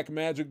that black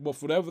magic, but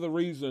for whatever the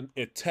reason,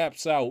 it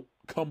taps out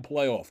come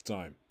playoff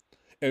time.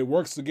 It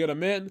works to get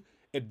them in.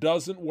 It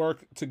doesn't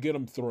work to get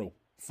them through.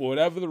 For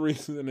whatever the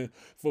reason,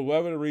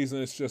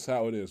 it's just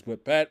how it is.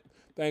 But Pat,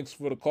 thanks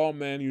for the call,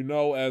 man.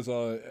 As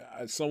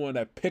someone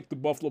that picked the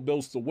Buffalo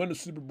Bills to win the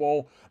Super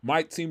Bowl,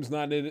 my team's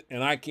not in it,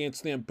 and I can't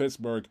stand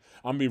Pittsburgh.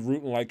 I'm gonna be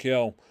rooting like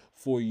hell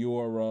for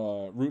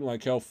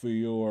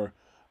your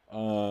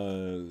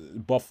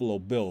Buffalo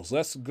Bills.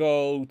 Let's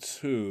go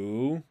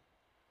to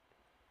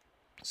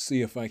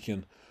see if I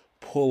can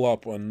pull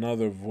up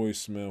another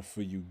voicemail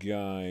for you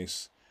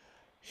guys.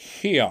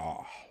 Here.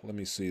 Let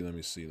me see.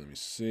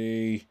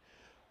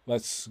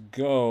 Let's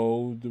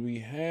go. Do we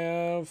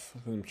have...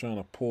 I'm trying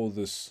to pull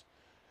this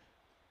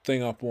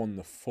thing up on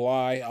the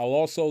fly. I'll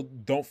also,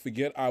 don't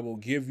forget, I will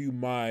give you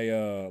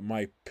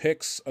my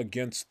picks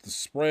against the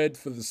spread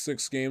for the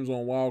 6 games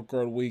on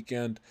Wildcard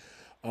Weekend.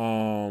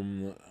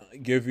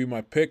 Give you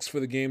my picks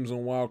for the games on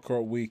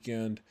Wildcard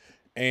Weekend,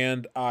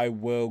 and I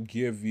will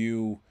give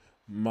you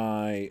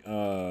my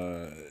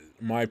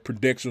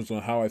predictions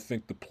on how I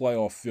think the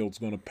playoff field's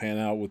going to pan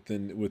out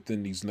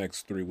within these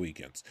next 3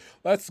 weekends.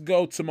 Let's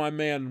go to my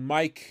man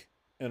Mike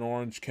in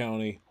Orange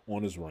County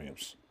on his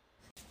Rams.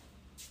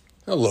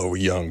 Hello,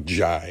 young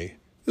Jai.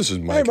 This is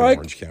Mike in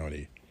Orange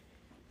County.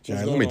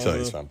 Jai, let me tell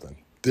you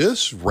something.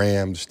 This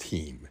Rams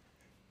team,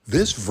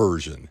 this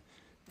version,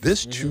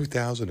 This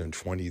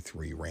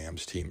 2023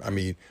 Rams team, I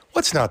mean,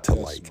 what's not to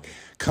like?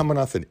 Coming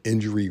off an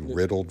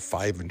injury-riddled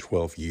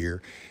 5-12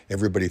 year,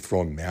 everybody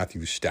throwing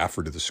Matthew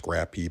Stafford to the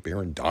scrap heap.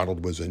 Aaron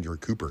Donald was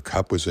injured. Cooper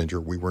Kupp was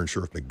injured. We weren't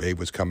sure if McVay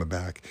was coming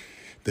back.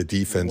 The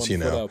defense,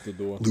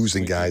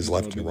 losing guys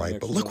left and right.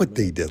 But look what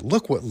they did.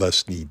 Look what Les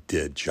Snead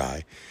did,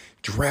 Jai.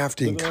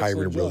 Drafting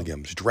Kyron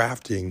Williams,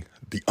 drafting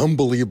the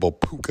unbelievable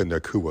Puka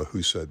Nacua,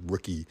 who's a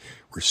rookie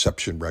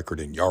reception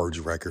record and yards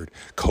record,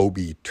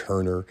 Kobe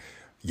Turner,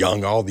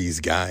 Young, all these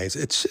guys.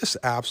 It's just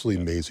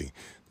absolutely amazing.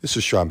 This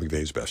is Sean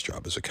McVay's best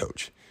job as a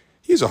coach.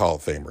 He's a Hall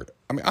of Famer.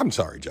 I mean, I'm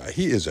sorry, Jai.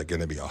 He is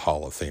going to be a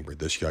Hall of Famer,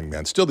 this young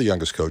man. Still the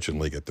youngest coach in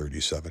the league at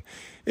 37.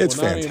 It's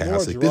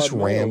fantastic. This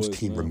Rams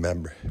team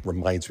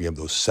reminds me of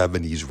those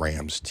 70s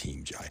Rams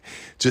team, Jai.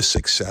 Just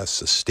success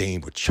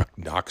sustained with Chuck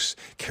Knox,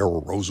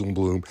 Carol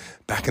Rosenblum.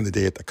 Back in the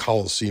day at the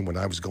Coliseum when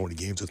I was going to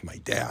games with my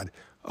dad.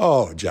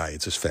 Oh, Jai,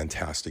 it's just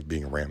fantastic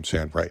being a Rams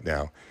fan right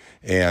now.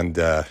 And,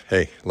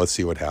 hey, let's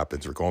see what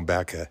happens. We're going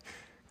back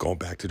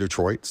to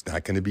Detroit. It's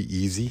not going to be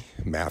easy.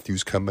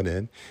 Matthew's coming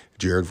in.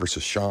 Jared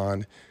versus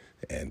Sean.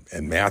 And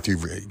Matthew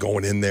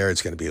going in there.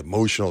 It's going to be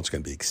emotional. It's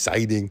going to be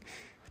exciting.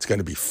 It's going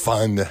to be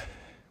fun.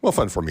 Well,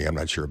 fun for me. I'm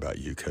not sure about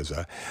you because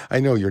I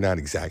know you're not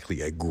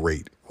exactly a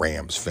great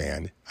Rams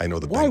fan. I know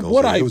the Bengals. Why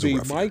would I be,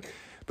 Mike? Year.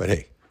 But,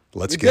 hey,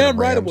 let's get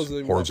Rams.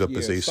 Horns up,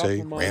 as they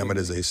say. Ram it,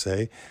 as they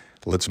say.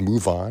 Let's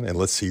move on, and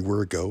let's see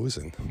where it goes.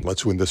 And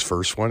let's win this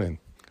first one, and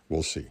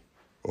we'll see.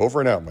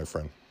 Over and out, my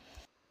friend.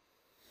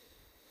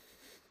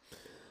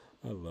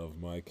 I love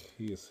Mike.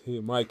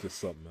 Mike is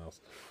something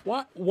else.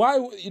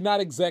 Why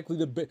not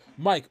exactly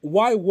Mike,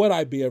 why would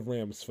I be a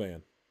Rams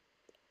fan?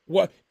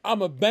 What?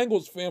 I'm a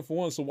Bengals fan for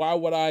one, so why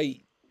would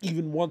I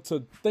even want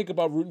to think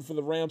about rooting for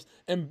the Rams?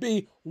 And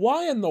B,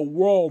 why in the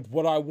world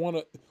would I want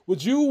to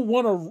did you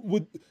want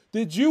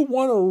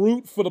to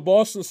root for the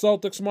Boston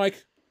Celtics,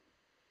 Mike?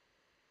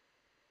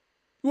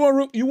 You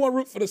want to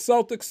root for the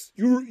Celtics?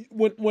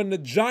 When the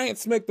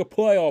Giants make the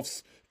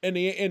playoffs and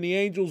the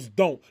Angels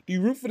don't. Do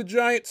you root for the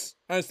Giants?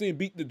 I understand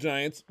beat the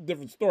Giants,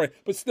 different story.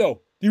 But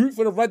still, do you root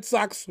for the Red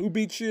Sox who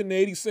beat you in the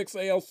 '86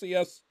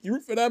 ALCS? Do you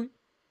root for them?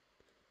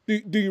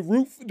 Do you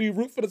root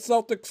for the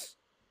Celtics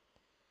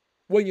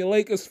when your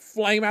Lakers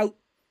flame out?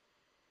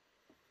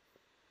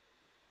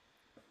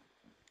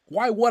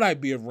 Why would I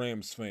be a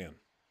Rams fan?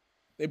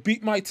 They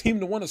beat my team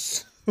to win a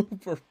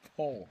Super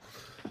Bowl.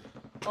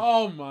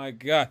 Oh my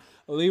God!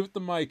 Leave it to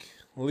Mike.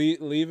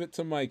 Leave it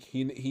to Mike.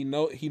 He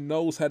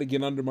knows how to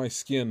get under my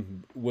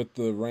skin with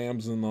the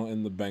Rams and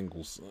the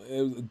Bengals.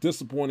 It was a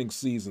disappointing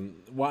season.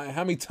 Why?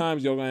 How many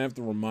times y'all gonna have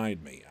to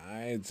remind me?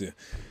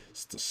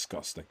 It's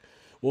disgusting.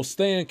 We'll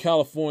stay in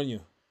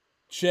California.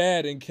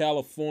 Chad in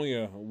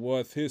California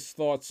with his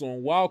thoughts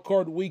on Wild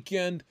Card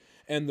Weekend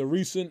and the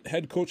recent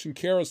head coaching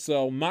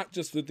carousel, not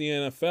just with the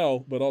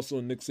NFL but also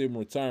Nick Saban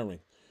retiring.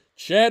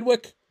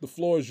 Chadwick, the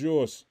floor is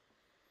yours.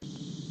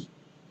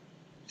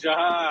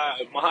 John,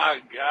 my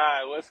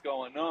God, what's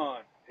going on?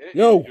 It's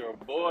your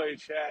boy,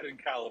 Chad, in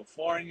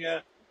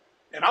California.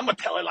 And I'm going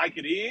to tell it like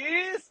it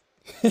is.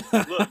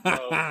 Look,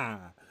 bro,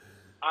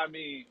 I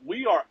mean,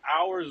 we are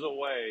hours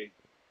away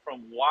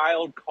from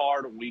Wild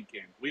Card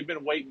Weekend. We've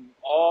been waiting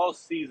all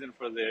season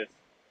for this.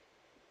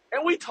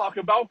 And we talk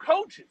about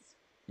coaches.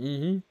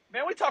 Mm-hmm.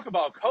 Man, we talk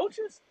about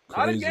coaches,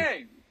 not a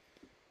game.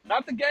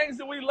 Not the games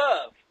that we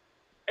love.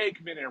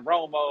 Aikman and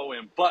Romo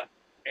and Buck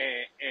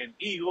and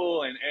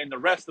Eagle and the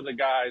rest of the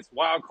guys.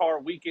 Wild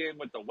Card Weekend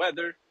with the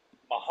weather.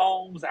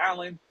 Mahomes,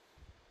 Allen.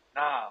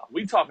 Nah,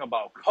 we talking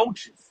about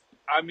coaches.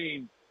 I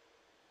mean,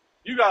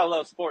 you got to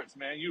love sports,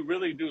 man. You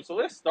really do. So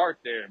let's start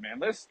there, man.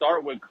 Let's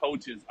start with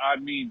coaches. I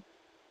mean,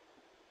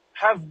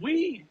 have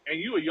we, and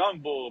you a young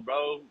bull,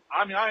 bro.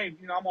 I mean,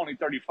 I'm only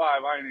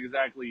 35. I ain't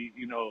exactly,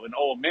 an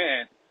old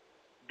man.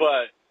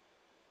 But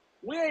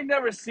we ain't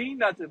never seen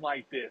nothing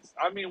like this.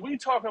 I mean, we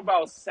talking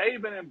about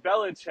Saban and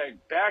Belichick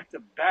back to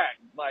back.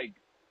 Like,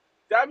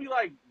 that'd be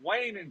like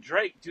Wayne and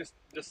Drake just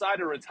decide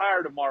to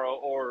retire tomorrow,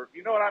 or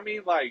you know what I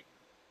mean? Like,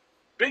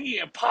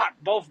 Biggie and Pac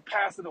both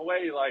passing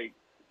away. Like,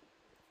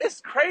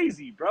 it's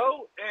crazy,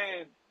 bro.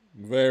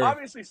 And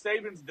obviously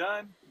Saban's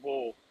done.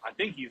 Well, I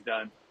think he's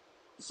done.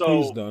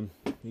 So he's done.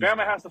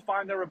 Bama has to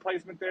find their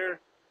replacement there.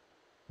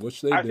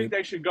 Which they did. I think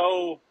they should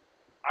go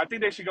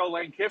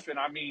Lane Kiffin.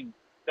 I mean,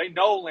 they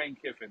know Lane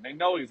Kiffin. They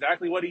know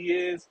exactly what he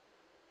is.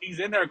 He's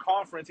in their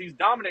conference. He's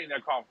dominating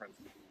their conference.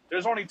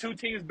 There's only two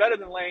teams better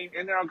than Lane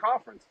in their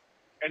conference.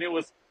 And it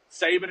was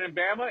Saban and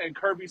Bama and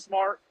Kirby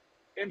Smart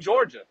in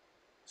Georgia.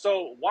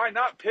 So why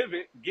not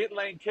pivot, get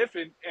Lane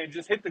Kiffin, and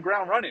just hit the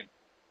ground running?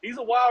 He's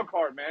a wild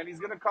card, man. He's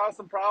going to cause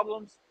some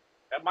problems.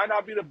 That might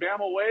not be the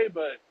Bama way,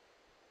 but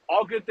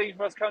all good things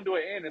must come to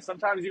an end. And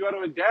sometimes you got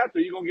to adapt or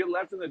you're going to get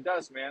left in the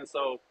dust, man.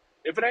 So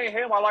if it ain't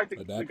him, I like the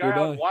guy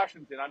out of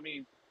Washington. I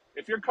mean,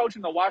 if you're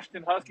coaching the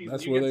Washington Huskies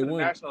and you get to the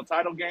national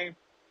title game,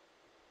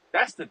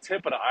 that's the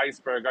tip of the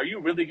iceberg. Are you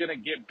really going to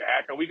get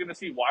back? Are we going to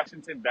see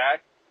Washington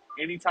back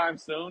anytime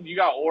soon? You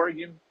got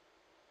Oregon.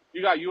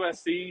 You got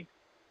USC.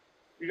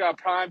 You got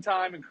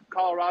Primetime in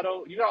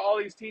Colorado. You got all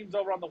these teams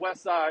over on the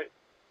west side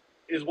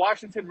is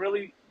Washington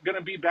really going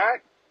to be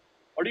back?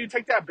 Or do you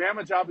take that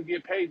Bama job and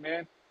get paid,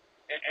 man?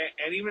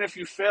 And even if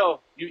you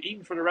fail, you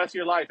eating for the rest of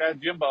your life. That's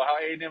Jimbo, how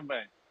A&M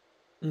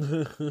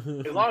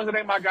been. As long as it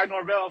ain't my guy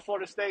Norvell at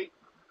Florida State,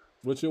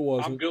 which it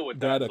wasn't. I'm good with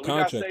Got that. a So we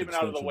got contract Saban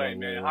out of the way,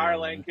 man. Hire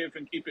Lane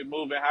Kiffin, keep it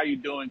moving. How you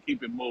doing?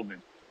 Keep it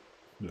moving.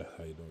 Yeah,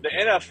 how you doing? The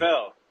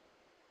NFL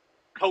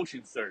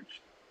coaching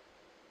search.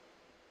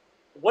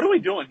 What are we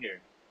doing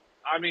here?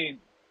 I mean,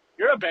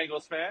 you're a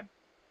Bengals fan,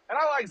 and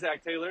I like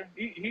Zach Taylor.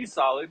 He's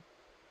solid.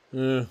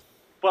 Yeah.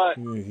 But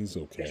he's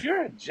okay. If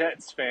you're a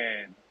Jets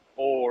fan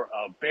or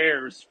a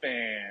Bears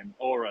fan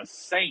or a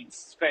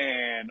Saints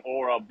fan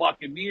or a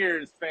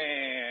Buccaneers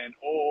fan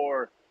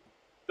or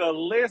the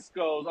list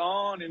goes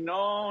on and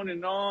on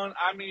and on.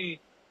 I mean,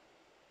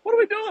 what are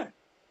we doing?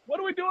 What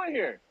are we doing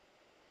here?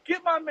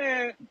 Get my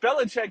man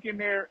Belichick in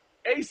there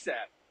ASAP.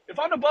 If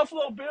I'm the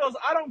Buffalo Bills,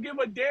 I don't give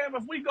a damn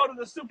if we go to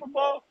the Super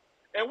Bowl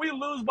and we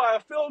lose by a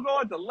field goal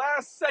at the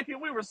last second.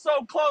 We were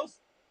so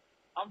close.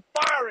 I'm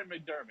firing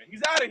McDermott.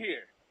 He's out of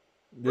here.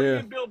 Bring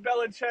in Bill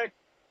Belichick,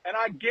 and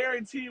I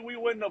guarantee we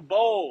win the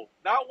bowl.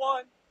 Not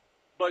one,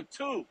 but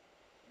two,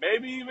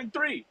 maybe even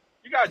three.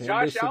 You got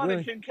Josh Allen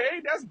and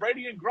Kincaid. That's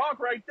Brady and Gronk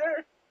right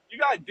there. You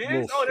got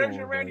Diggs. Oh, there's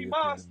your Randy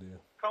Moss.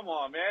 Come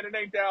on, man. It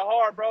ain't that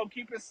hard, bro.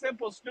 Keep it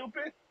simple,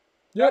 stupid.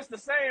 Yep. That's the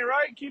saying,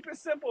 right? Keep it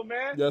simple,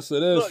 man. Yes,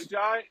 it is. Look,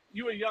 Jai,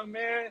 you a young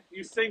man.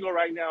 You single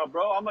right now,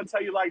 bro. I'm going to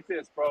tell you like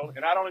this, bro.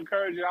 And I don't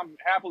encourage you. I'm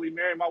happily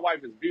married. My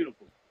wife is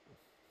beautiful.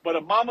 But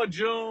a Mama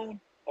June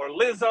or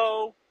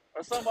Lizzo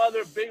or some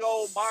other big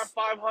old my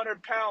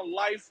 500-pound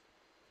life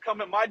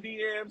come in my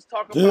DMs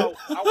talking about,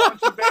 I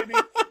want you, baby.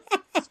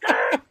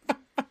 Skirt.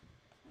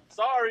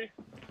 Sorry.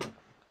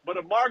 But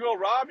if Margot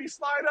Robbie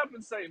slide up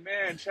and say,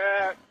 man,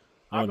 Chad,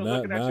 I've been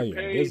looking at your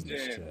page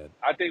and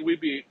I think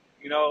we'd be,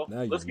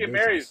 let's get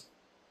married.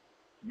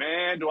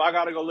 Man, do I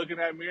got to go look in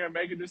that mirror and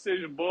make a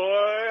decision?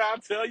 Boy, I'll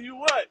tell you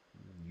what.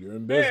 You're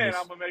in business. Man,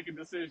 I'm going to make a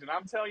decision.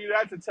 I'm telling you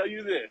that to tell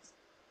you this.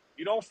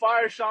 You don't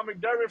fire Sean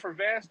McDermott for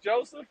Vance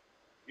Joseph.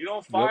 You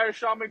don't fire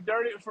Sean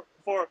McDermott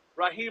for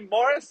Raheem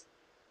Morris.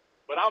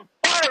 But I'm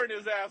firing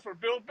his ass for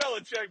Bill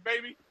Belichick,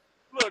 baby.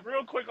 Look,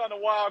 real quick on the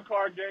wild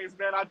card games,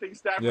 man. I think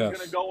Stafford's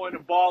going to go in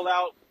and ball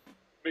out.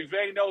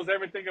 McVay knows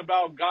everything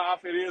about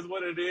Goff. It is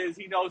what it is.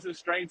 He knows his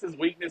strengths, his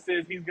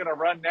weaknesses. He's going to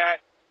run that.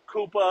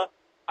 Koopa.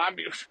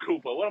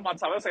 What am I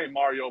talking about? This ain't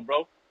Mario,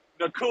 bro.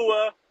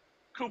 Nakua,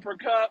 Cooper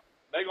Cup.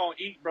 They're going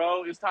to eat,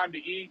 bro. It's time to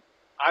eat.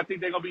 I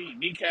think they're going to be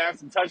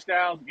kneecaps and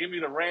touchdowns. Give me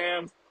the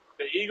Rams.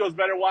 The Eagles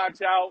better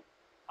watch out.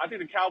 I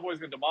think the Cowboys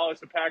going to demolish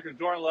the Packers.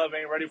 Jordan Love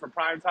ain't ready for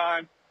prime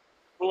time.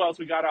 Who else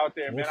we got out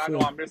there, man? I know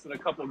I'm missing a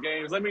couple of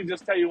games. Let me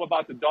just tell you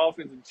about the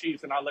Dolphins and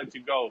Chiefs, and I'll let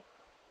you go.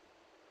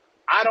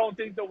 I don't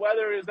think the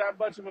weather is that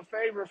much of a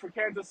favor for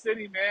Kansas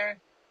City, man.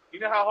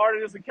 You know how hard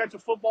it is to catch a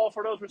football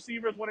for those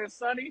receivers when it's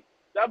sunny?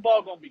 That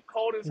ball going to be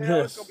cold as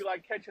hell. It's going to be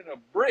like catching a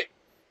brick.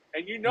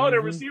 And you know the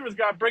receivers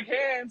got brick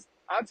hands.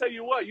 I'll tell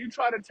you what, you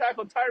try to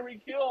tackle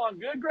Tyreek Hill on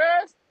good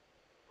grass,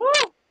 whoo!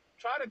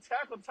 Try to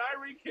tackle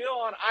Tyreek Hill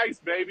on ice,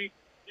 baby.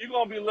 You're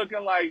going to be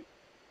looking like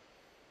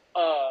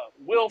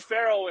Will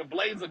Ferrell in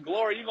Blades of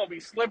Glory. You're going to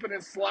be slipping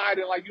and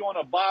sliding like you on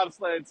a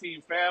bobsled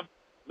team, fam.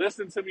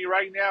 Listen to me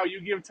right now.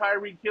 You give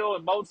Tyreek Hill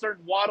and Mozart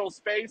and Waddle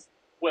space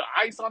with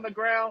ice on the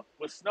ground,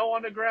 with snow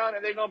on the ground,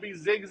 and they're going to be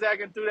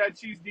zigzagging through that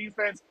Chiefs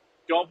defense.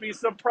 Don't be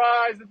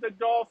surprised if the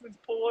Dolphins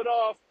pull it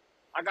off.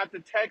 I got the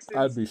Texans.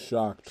 I'd be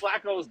shocked.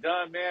 Flacco's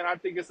done, man. I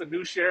think it's a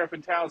new sheriff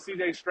in town.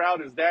 C.J.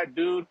 Stroud is that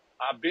dude.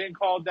 I've been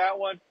called that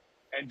one.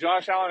 And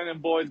Josh Allen and them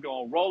boys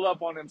going to roll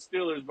up on them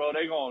Steelers, bro.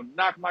 They going to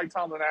knock Mike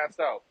Tomlin ass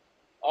out.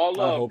 All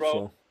love, I hope bro.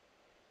 So.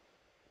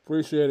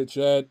 Appreciate it,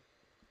 Chad.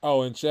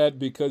 Oh, and Chad,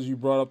 because you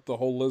brought up the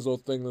whole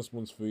Lizzo thing, this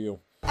one's for you.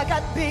 I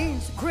got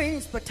beans,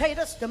 greens,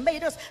 potatoes,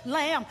 tomatoes,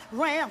 lamb,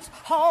 rams,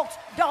 hogs,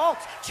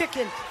 dogs,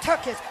 chicken,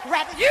 turkeys,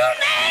 rabbits, you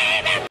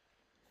name it!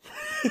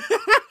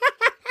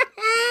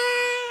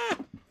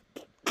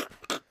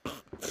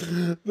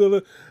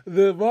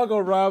 The Margot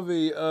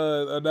Robbie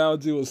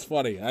analogy was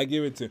funny. I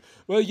give it to.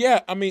 Well, yeah,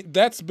 I mean,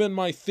 that's been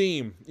my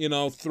theme,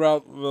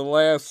 throughout the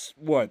last,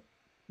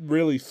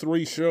 really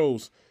 3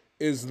 shows,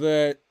 is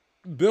that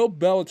Bill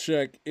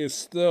Belichick is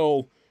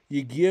still,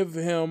 you give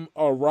him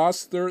a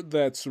roster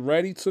that's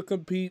ready to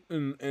compete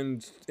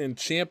and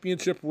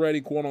championship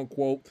ready, quote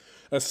unquote,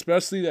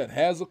 especially that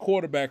has a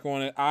quarterback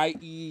on it,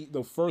 i.e.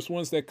 the first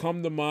ones that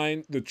come to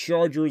mind, the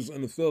Chargers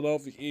and the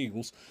Philadelphia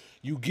Eagles.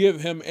 You give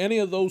him any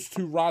of those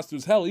 2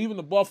 rosters, hell, even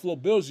the Buffalo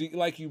Bills,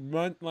 like you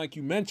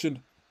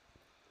mentioned,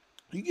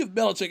 you give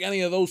Belichick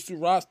any of those 2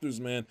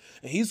 rosters, man,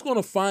 and he's going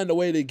to find a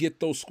way to get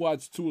those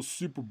squads to a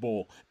Super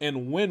Bowl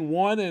and win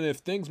one, and if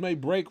things may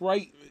break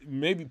right,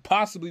 maybe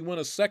possibly win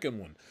a second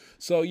one.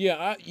 So,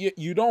 yeah,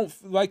 you don't,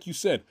 like you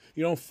said,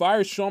 you don't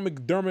fire Sean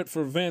McDermott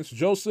for Vance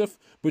Joseph,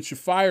 but you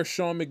fire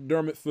Sean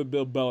McDermott for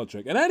Bill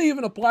Belichick. And that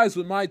even applies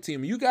with my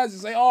team. You guys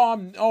say,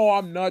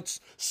 I'm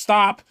nuts.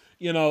 Stop.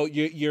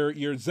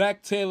 Your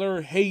Zach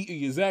Taylor hate,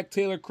 your Zach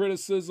Taylor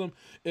criticism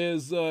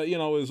is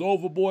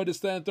overboard, this,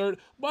 that, and third.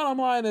 Bottom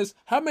line is,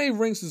 how many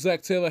rings does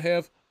Zach Taylor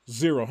have?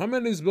 0. How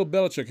many does Bill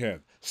Belichick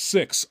have?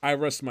 6. I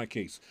rest my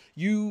case.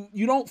 You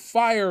don't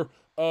fire,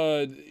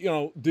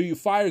 do you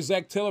fire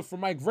Zach Taylor for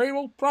Mike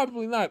Vrabel?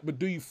 Probably not. But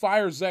do you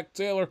fire Zach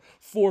Taylor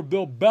for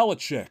Bill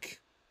Belichick?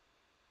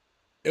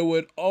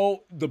 The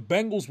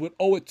Bengals would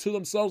owe it to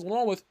themselves,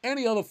 along with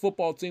any other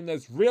football team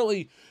that's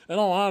really, in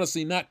all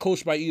honesty, not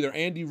coached by either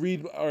Andy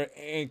Reid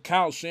and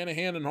Kyle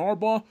Shanahan and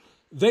Harbaugh.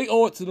 They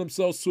owe it to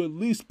themselves to at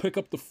least pick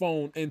up the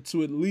phone and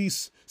to at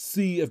least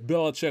see if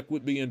Belichick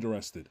would be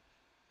interested.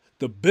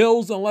 The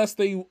Bills, unless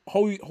they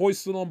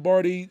hoist the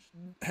Lombardi,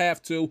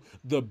 have to.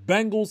 The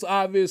Bengals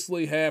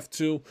obviously have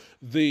to.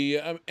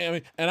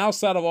 And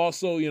outside of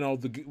also,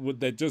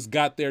 that just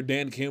got there,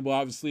 Dan Campbell,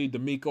 obviously,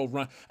 D'Amico,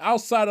 Ryan,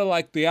 outside of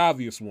like the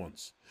obvious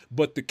ones.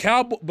 But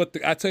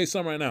I tell you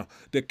something right now.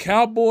 The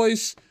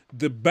Cowboys,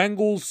 the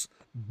Bengals,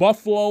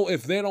 Buffalo,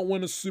 if they don't win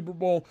the Super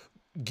Bowl,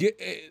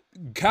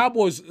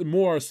 Cowboys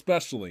more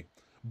especially.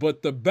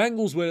 But the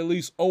Bengals would at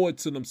least owe it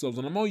to themselves.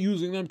 And I'm not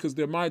using them because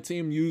they're my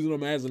team, using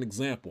them as an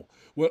example.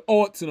 Would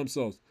owe it to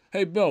themselves.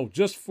 Hey, Bill,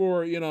 just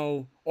for,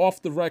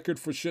 off the record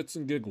for shits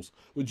and giggles,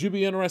 would you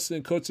be interested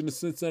in coaching the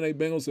Cincinnati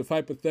Bengals if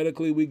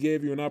hypothetically we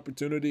gave you an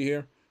opportunity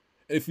here?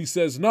 If he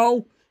says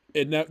no,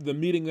 the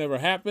meeting never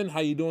happened,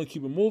 how you doing?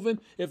 Keep it moving.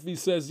 If he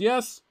says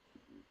yes,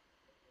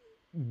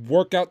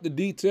 work out the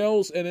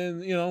details and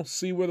then,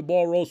 see where the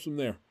ball rolls from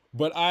there.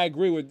 But I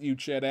agree with you,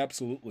 Chad,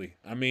 absolutely.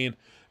 I mean,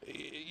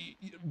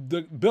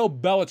 the Bill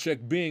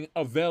Belichick being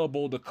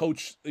available to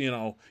coach,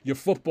 your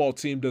football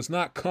team does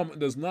not come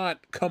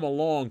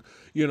along,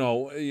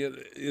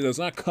 it does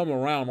not come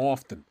around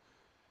often.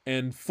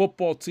 And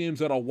football teams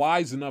that are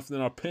wise enough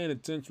and are paying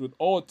attention would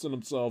owe it to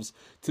themselves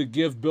to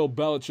give Bill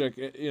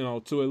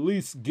Belichick, to at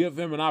least give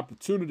him an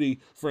opportunity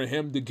for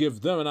him to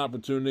give them an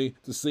opportunity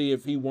to see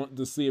if he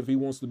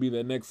wants to be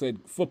the next head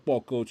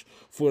football coach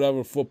for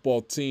whatever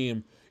football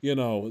team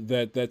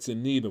that's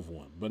in need of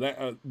one. But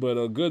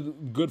a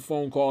good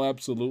phone call,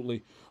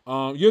 absolutely.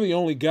 You're the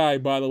only guy,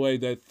 by the way,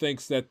 that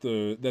thinks that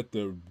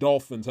the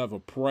Dolphins have a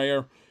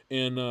prayer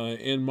in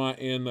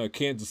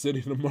Kansas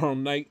City tomorrow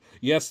night.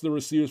 Yes, the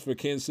receivers for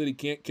Kansas City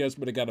can't catch,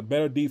 but they got a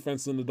better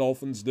defense than the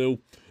Dolphins do.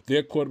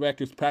 Their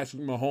quarterback is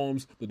Patrick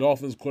Mahomes. The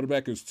Dolphins'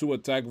 quarterback is Tua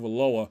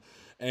Tagovailoa.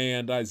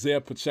 And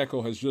Isaiah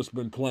Pacheco has just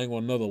been playing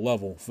on another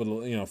level for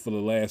the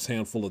last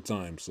handful of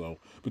times. So,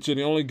 but you're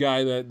the only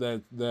guy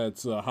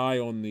that's high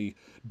on the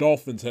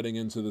Dolphins heading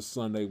into this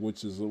Sunday,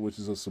 which is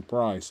a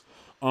surprise.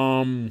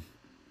 And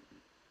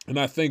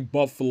I think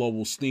Buffalo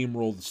will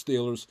steamroll the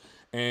Steelers.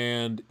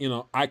 And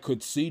I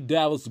could see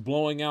Dallas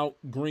blowing out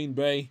Green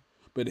Bay,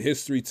 but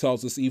history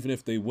tells us even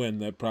if they win,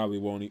 that probably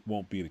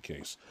won't be the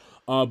case.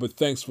 But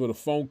thanks for the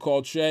phone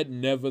call, Chad.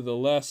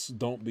 Nevertheless,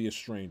 don't be a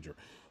stranger.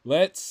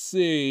 Let's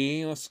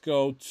see. Let's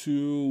go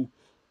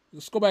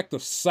back to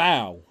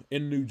Sal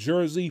in New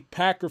Jersey.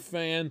 Packer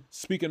fan.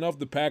 Speaking of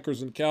the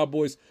Packers and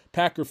Cowboys,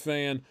 Packer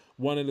fan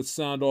wanted to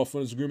sound off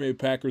on his Green Bay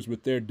Packers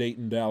with their date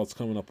in Dallas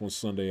coming up on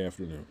Sunday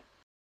afternoon.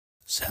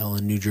 Sal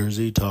in New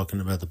Jersey talking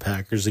about the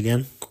Packers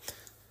again.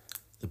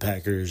 The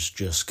Packers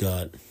just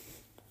got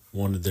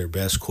one of their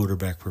best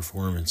quarterback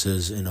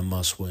performances in a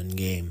must-win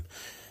game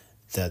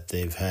that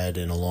they've had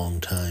in a long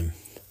time.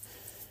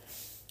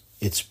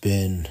 It's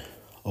been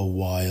a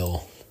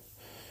while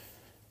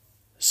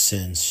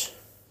since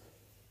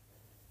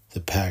the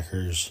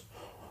Packers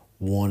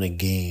won a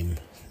game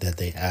that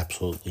they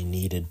absolutely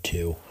needed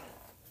to.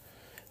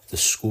 The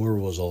score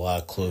was a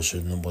lot closer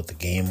than what the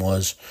game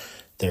was.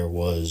 There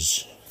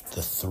was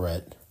the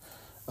threat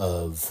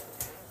of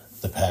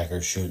the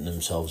Packers shooting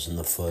themselves in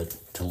the foot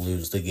to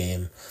lose the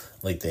game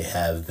like they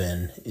have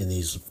been in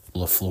these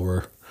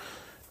LaFleur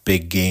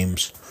big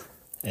games.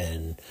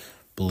 And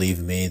believe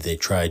me, they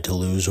tried to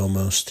lose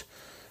almost.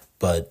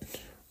 But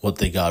what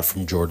they got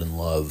from Jordan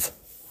Love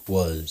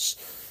was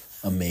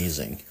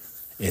amazing.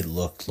 It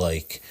looked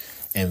like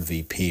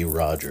MVP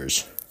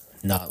Rodgers,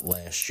 not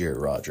last year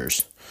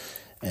Rodgers.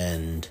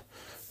 And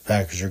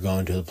Packers are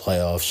going to the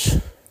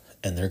playoffs,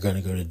 and they're going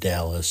to go to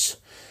Dallas.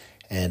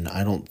 And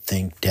I don't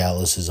think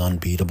Dallas is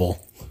unbeatable.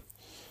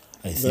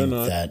 I think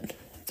that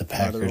the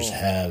Packers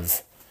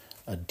have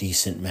a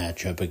decent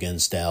matchup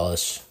against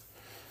Dallas.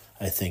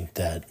 I think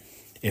that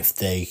if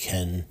they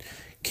can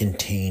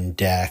contain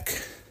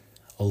Dak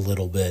a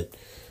little bit,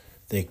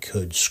 they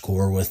could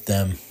score with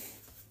them.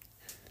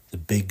 The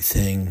big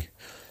thing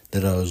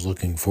that I was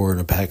looking for in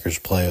a Packers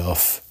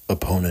playoff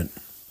opponent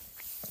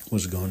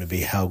was going to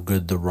be how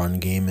good the run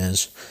game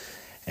is.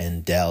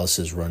 And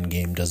Dallas's run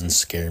game doesn't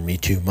scare me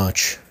too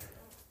much.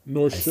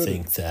 Nor should it. I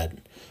think that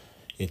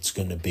it's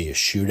going to be a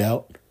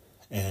shootout.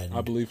 And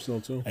I believe so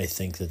too. I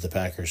think that the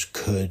Packers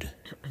could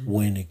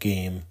win a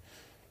game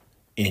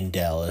in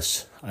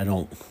Dallas. I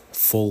don't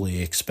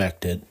fully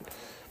expect it,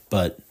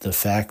 but the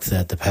fact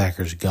that the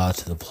Packers got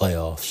to the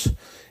playoffs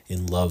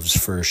in Love's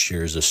first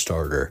year as a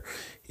starter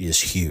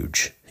is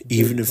huge.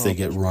 Even if they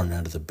get run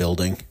out of the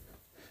building,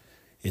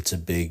 it's a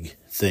big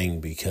thing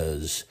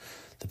because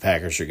the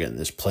Packers are getting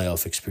this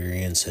playoff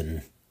experience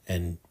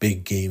and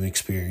big game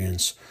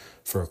experience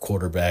for a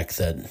quarterback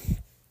that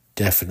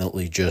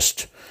definitely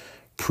just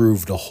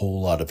proved a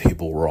whole lot of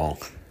people wrong.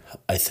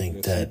 I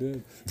think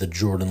that the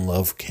Jordan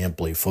Love can't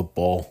play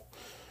football.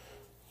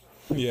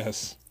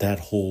 Yes. That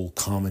whole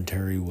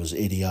commentary was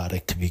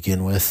idiotic to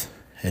begin with,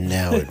 and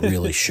now it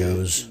really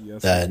shows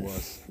that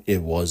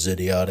it was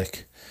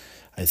idiotic.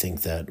 I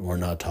think that we're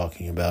not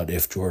talking about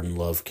if Jordan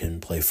Love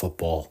can play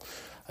football.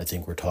 I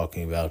think we're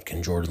talking about,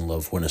 can Jordan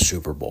Love win a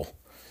Super Bowl?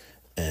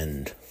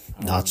 And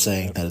not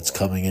saying that it's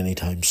coming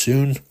anytime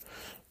soon,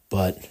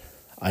 but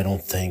I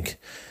don't think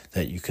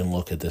that you can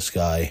look at this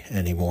guy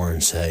anymore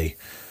and say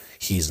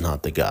he's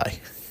not the guy.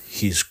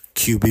 He's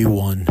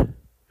QB1,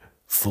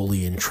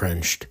 fully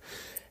entrenched,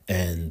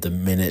 and the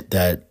minute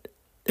that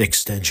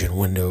extension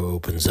window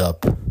opens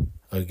up,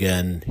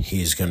 again,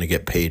 he's going to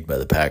get paid by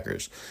the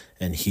Packers,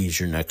 and he's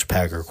your next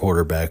Packer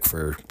quarterback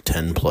for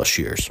 10-plus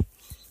years.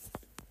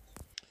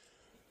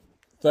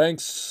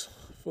 Thanks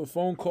for the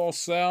phone call,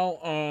 Sal.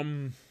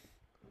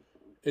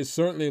 It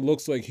certainly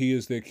looks like he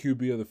is their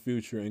QB of the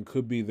future and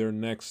could be their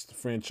next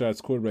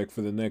franchise quarterback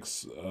for the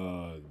next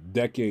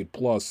decade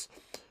plus.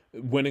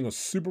 Winning a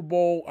Super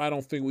Bowl, I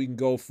don't think we can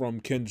go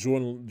from can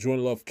Jordan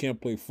Love can't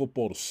play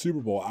football to Super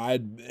Bowl.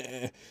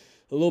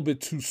 A little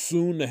bit too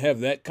soon to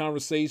have that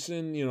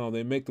conversation. You know,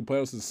 they make the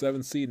playoffs as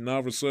 7th seed, and all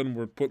of a sudden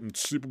we're putting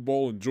Super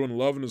Bowl and Jordan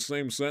Love in the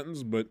same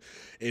sentence. But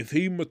if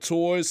he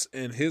matures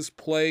and his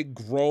play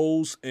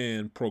grows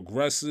and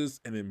progresses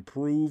and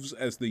improves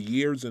as the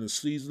years and the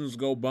seasons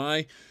go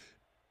by,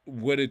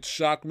 would it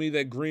shock me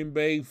that Green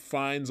Bay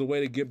finds a way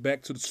to get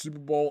back to the Super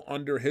Bowl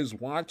under his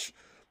watch?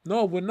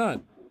 No, it would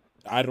not.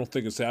 I don't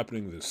think it's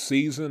happening this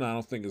season. I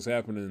don't think it's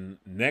happening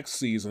next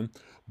season.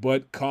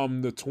 But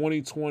come the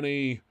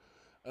 2025,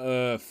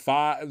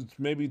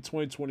 maybe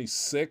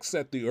 2026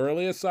 at the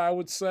earliest, I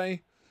would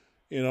say,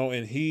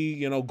 and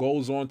he,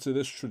 goes on to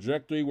this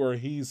trajectory where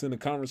he's in the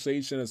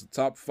conversation as a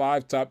top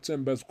 5, top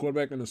 10 best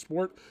quarterback in the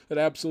sport, it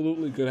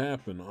absolutely could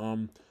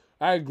happen.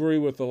 I agree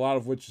with a lot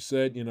of what you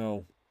said.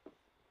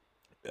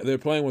 They're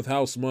playing with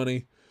house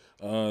money.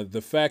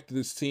 The fact that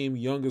this team,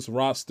 youngest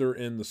roster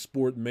in the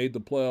sport, made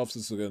the playoffs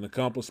is an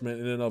accomplishment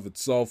in and of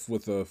itself.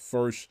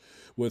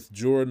 With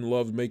Jordan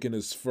Love making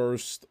his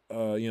first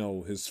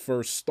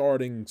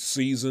starting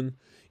season,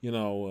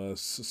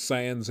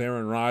 sans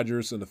Aaron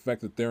Rodgers, and the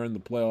fact that they're in the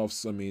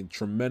playoffs. I mean,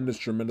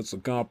 tremendous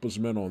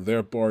accomplishment on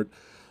their part.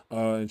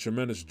 And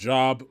tremendous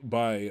job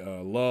by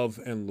Love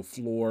and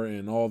LaFleur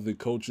and all the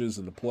coaches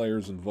and the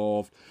players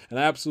involved. And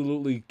I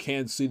absolutely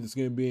can't see this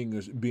game being a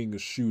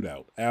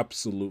shootout.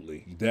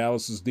 Absolutely.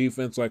 Dallas's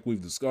defense, like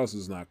we've discussed,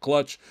 is not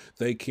clutch.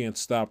 They can't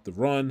stop the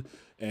run,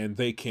 and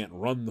they can't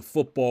run the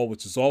football,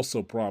 which is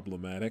also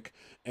problematic.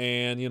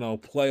 And,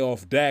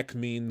 playoff Dak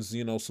means,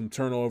 some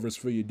turnovers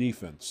for your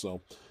defense.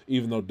 So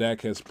even though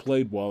Dak has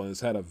played well and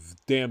has had a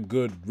damn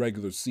good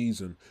regular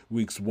season,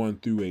 weeks 1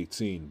 through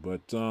 18.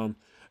 But,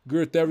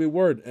 agree with every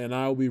word, and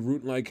I'll be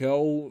rooting like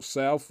hell,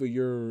 Sal, for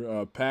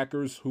your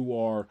Packers, who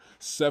are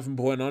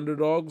 7-point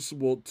underdogs,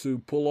 to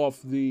pull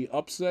off the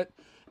upset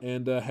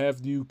and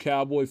have you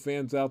Cowboy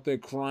fans out there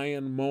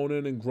crying,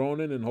 moaning, and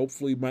groaning, and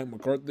hopefully Mike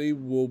McCarthy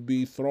will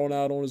be thrown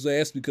out on his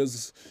ass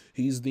because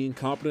he's the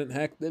incompetent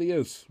hack that he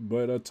is.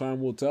 But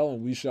time will tell,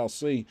 and we shall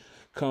see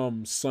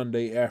come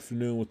Sunday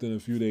afternoon within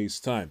a few days'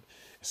 time.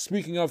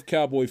 Speaking of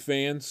Cowboy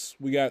fans,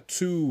 we got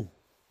 2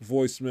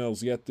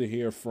 voicemails yet to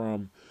hear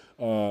from.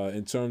 We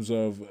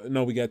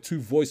got 2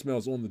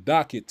 voicemails on the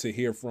docket to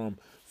hear from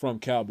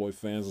Cowboy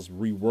fans. Let's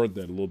reword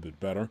that a little bit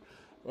better.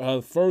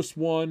 First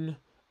one,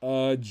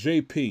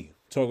 JP,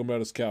 talking about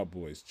his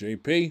Cowboys.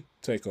 JP,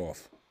 take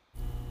off.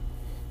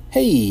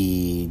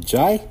 Hey,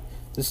 Jai.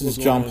 This is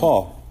John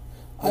Paul.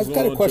 I've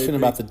got a question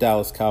about the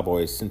Dallas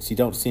Cowboys, since you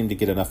don't seem to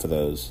get enough of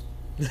those.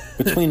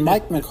 Between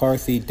Mike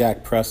McCarthy,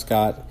 Dak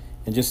Prescott,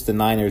 and just the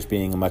Niners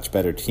being a much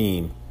better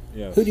team,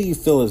 yes, who do you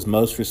feel is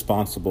most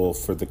responsible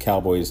for the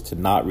Cowboys to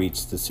not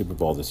reach the Super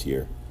Bowl this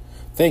year?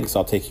 Thanks.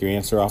 I'll take your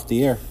answer off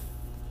the air.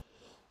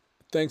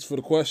 Thanks for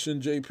the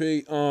question,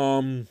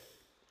 JP.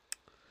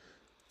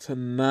 To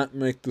not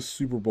make the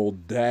Super Bowl,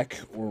 Dak.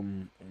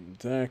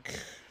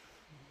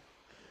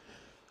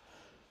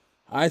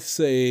 I'd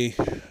say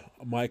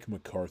Mike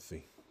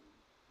McCarthy.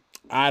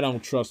 I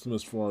don't trust him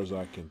as far as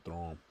I can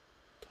throw him.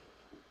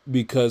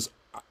 Because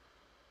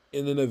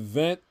in an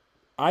event,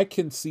 I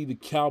can see the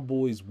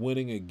Cowboys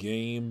winning a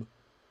game,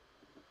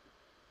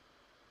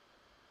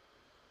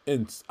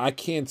 and I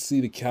can't see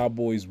the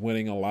Cowboys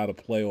winning a lot of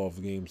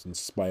playoff games in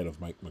spite of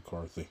Mike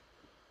McCarthy.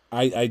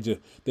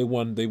 They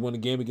won a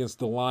game against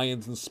the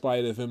Lions in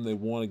spite of him. They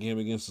won a game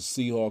against the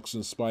Seahawks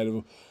in spite of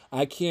him.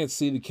 I can't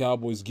see the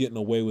Cowboys getting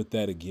away with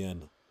that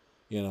again.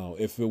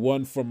 If it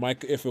wasn't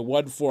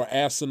for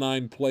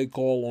asinine play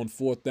call on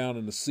 4th down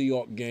in the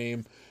Seahawks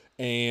game,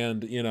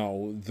 and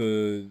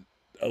the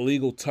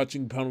illegal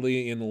touching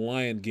penalty in the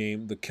Lion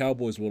game, the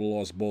Cowboys would have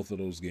lost both of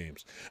those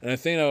games. And I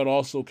think that would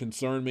also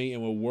concern me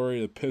and would worry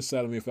the piss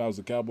out of me if I was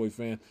a Cowboy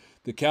fan.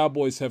 The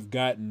Cowboys have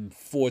gotten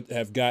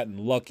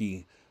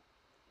lucky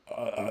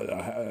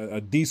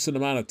a decent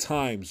amount of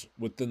times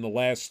within the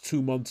last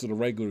 2 months of the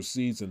regular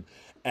season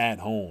at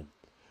home,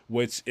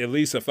 which at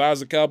least if I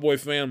was a Cowboy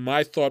fan,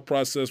 my thought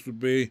process would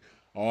be,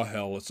 oh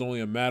hell, it's only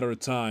a matter of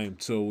time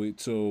till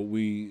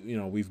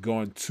we've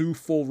gone 2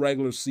 full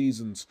regular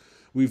seasons.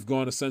 We've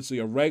gone essentially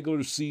a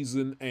regular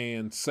season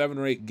and 7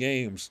 or 8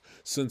 games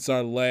since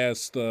our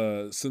last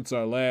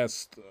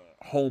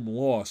home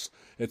loss.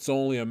 It's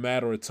only a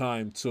matter of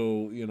time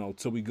till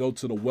we go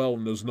to the well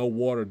and there's no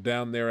water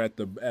down there at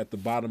the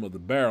bottom of the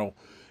barrel,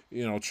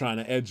 trying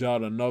to edge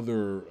out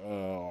another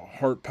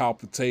heart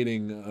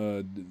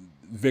palpitating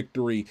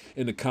victory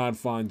in the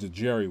confines of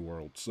Jerry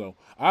World. So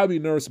I'd be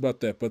nervous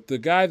about that. But the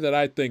guy that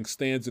I think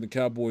stands in the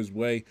Cowboys'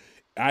 way,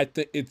 I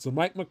think it's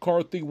Mike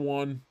McCarthy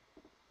 1,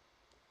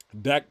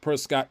 Dak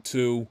Prescott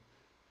 2,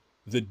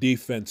 the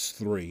defense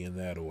 3 in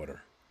that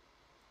order.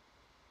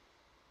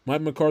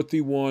 Mike McCarthy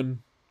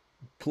 1,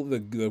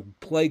 the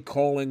play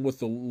calling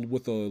with a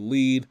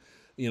lead,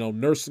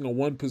 nursing a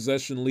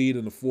 1-possession lead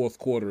in the fourth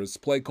quarter. His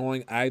play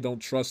calling, I don't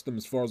trust him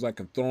as far as I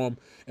can throw him,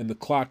 and the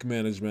clock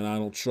management, I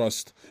don't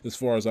trust as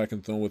far as I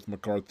can throw with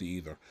McCarthy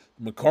either.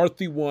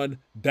 McCarthy 1,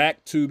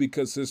 Dak 2,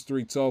 because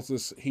history tells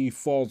us he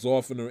falls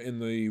off in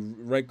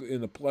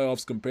the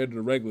playoffs compared to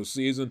the regular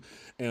season,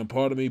 and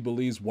part of me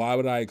believes, why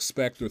would I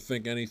expect or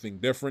think anything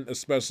different,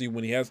 especially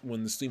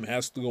when this team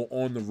has to go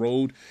on the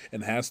road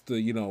and has to,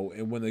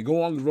 and when they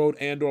go on the road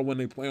and or when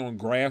they play on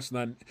grass,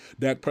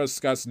 Dak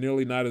Prescott's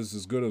nearly not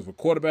as good as a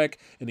quarterback,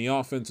 and the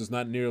offense is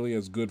not nearly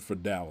as good for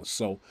Dallas.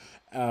 So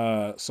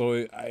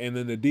and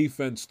then the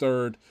defense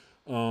third,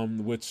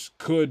 which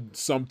could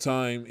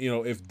sometime,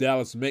 if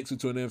Dallas makes it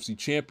to an NFC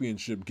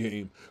Championship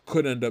game,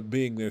 could end up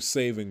being their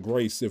saving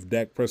grace if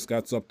Dak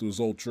Prescott's up to his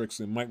old tricks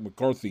and Mike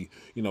McCarthy,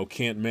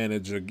 can't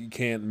manage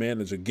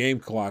a game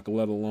clock,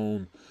 let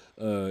alone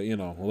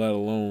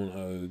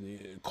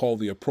call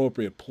the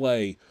appropriate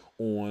play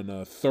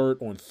on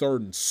third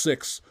and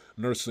 6,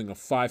 nursing a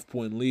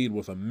 5-point lead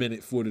with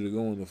 1:40 to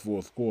go in the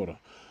fourth quarter.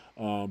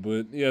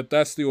 But yeah,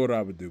 that's the order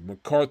I would do.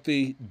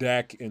 McCarthy,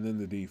 Dak, and then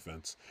the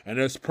defense. And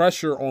there's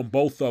pressure on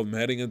both of them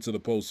heading into the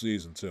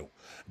postseason too.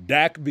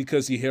 Dak,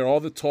 because you hear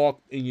all the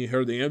talk and you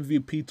heard the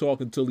MVP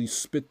talk until he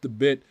spit the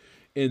bit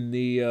in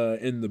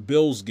the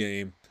Bills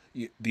game.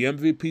 The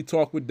MVP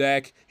talk with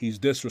Dak, he's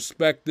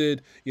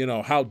disrespected.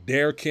 How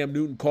dare Cam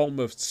Newton call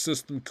him a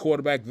system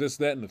quarterback, this,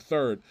 that, and the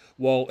third.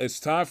 Well, it's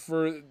time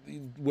for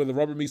where the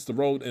rubber meets the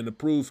road and to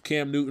prove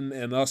Cam Newton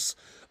and us,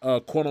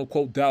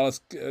 quote-unquote,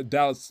 Dallas,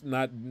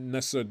 not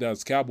necessarily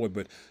Dallas Cowboy,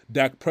 but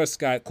Dak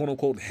Prescott,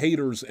 quote-unquote,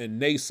 haters and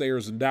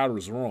naysayers and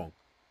doubters wrong.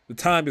 The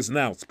time is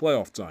now. It's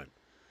playoff time.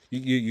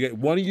 You get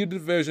one of your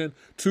division,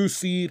 2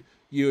 seed,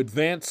 you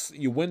advance,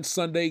 you win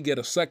Sunday, get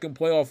a second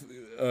playoff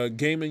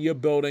game in your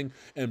building,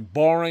 and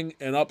barring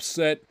an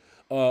upset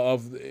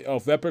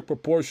of epic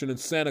proportion in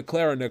Santa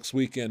Clara next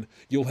weekend,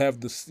 you'll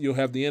have the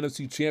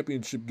NFC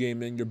Championship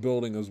game in your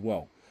building as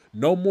well.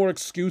 No more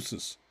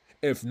excuses.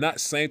 If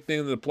not, same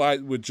thing that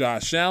applies with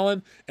Josh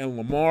Allen and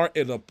Lamar,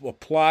 it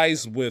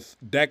applies with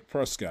Dak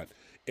Prescott.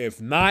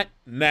 If not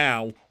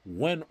now,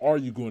 when are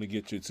you going to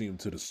get your team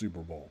to the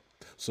Super Bowl?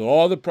 So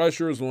all the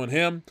pressure is on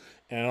him,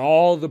 and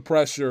all the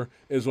pressure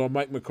is on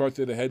Mike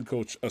McCarthy, the head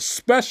coach,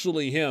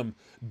 especially him.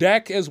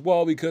 Dak as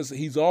well, because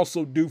he's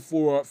also due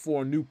for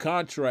a new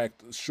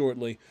contract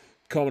shortly,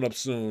 coming up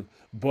soon.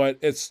 But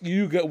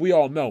we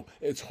all know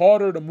it's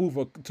harder to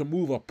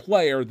move a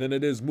player than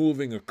it is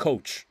moving a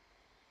coach.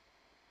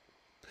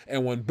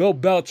 And when Bill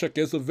Belichick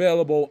is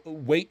available,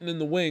 waiting in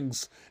the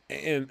wings,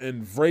 and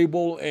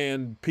Vrabel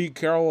and Pete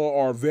Carroll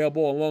are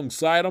available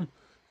alongside him,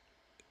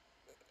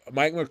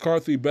 Mike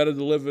McCarthy better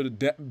deliver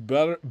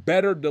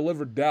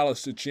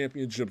Dallas to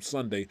championship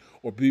Sunday,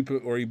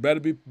 or he better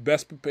be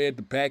best prepared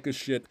to pack his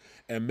shit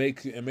and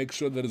make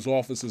sure that his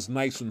office is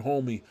nice and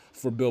homey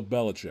for Bill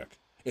Belichick.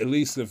 At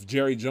least if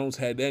Jerry Jones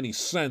had any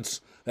sense,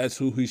 that's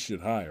who he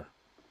should hire.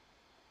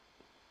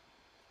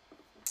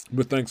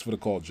 But thanks for the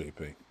call,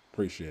 JP.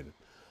 Appreciate it.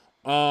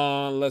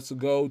 Let's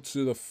go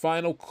to the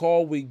final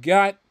call we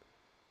got,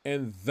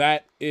 and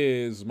that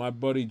is my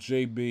buddy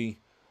JB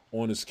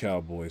on his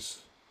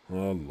Cowboys.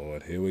 Oh,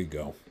 Lord, here we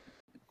go.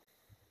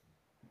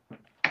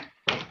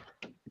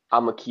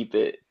 I'm gonna keep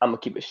it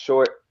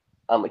short.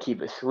 I'm gonna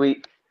keep it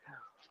sweet.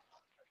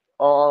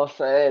 All I'm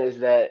saying is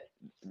that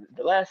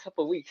the last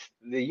couple of weeks,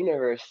 the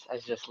universe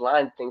has just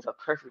lined things up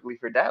perfectly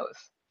for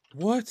Dallas.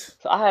 What?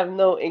 So I have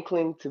no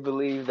inkling to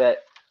believe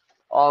that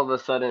all of a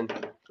sudden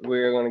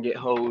we're gonna get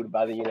hoed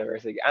by the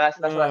universe again. That's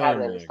not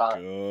happening this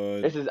time.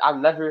 I've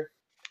never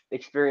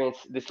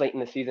experienced this late in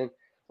the season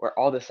where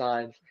all the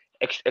signs,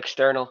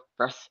 external,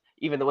 for us,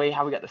 even the way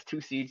how we got this 2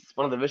 seeds,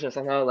 one of the division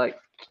somehow, like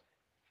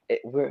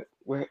we're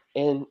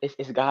in.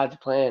 It's God's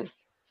plan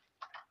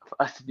for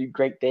us to do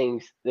great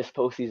things this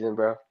postseason,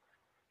 bro.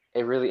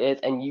 It really is,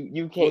 and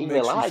you can't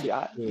even lie,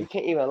 Josh. You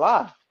can't even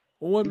lie.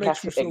 Well, what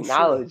makes you have to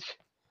acknowledge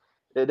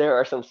that there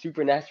are some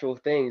supernatural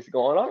things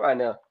going on right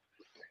now.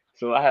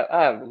 So I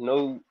have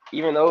no,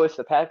 even though it's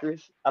the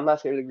Packers, I'm not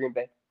scared of Green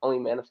Bay. Only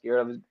man I'm scared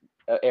of is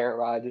Aaron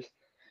Rodgers.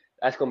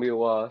 That's gonna be a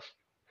wash.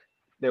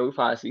 Then we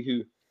probably see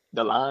who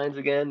the Lions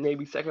again,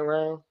 maybe second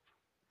round.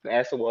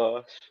 That's a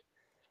wash.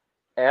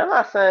 And I'm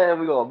not saying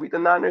we're gonna beat the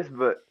Niners,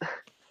 but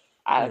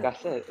like I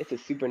said, it's a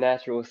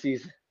supernatural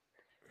season.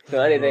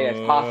 So anything is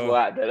possible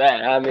after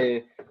that. I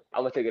mean,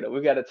 I'm gonna take it a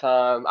week at a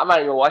time. I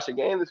might even watch the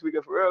game this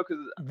weekend for real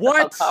because that's how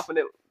What?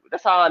 confident.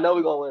 That's how I know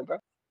we're gonna win, bro.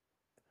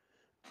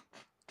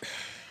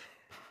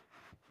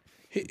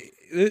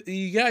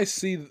 You guys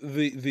see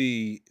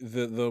the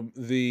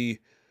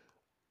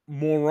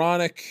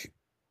moronic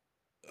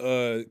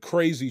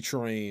crazy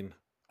train.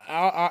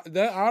 I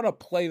ought to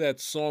play that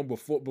song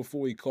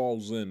before he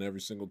calls in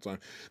every single time.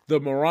 The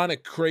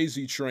moronic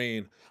crazy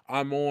train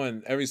I'm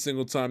on every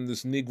single time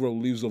this Negro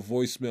leaves a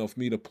voicemail for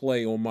me to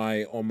play on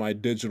my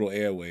digital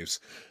airwaves.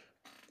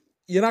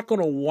 You're not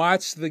gonna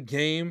watch the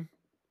game.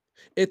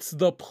 It's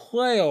the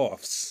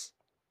playoffs.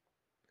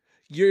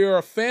 You're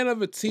a fan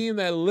of a team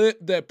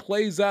that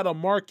plays out a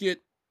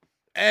market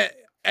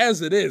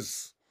as it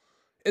is.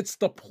 It's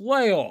the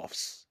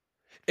playoffs.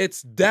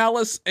 It's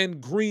Dallas and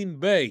Green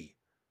Bay.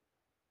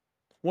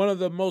 One of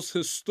the most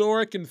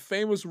historic and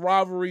famous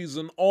rivalries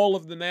in all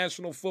of the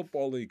National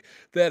Football League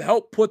that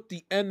helped put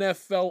the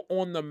NFL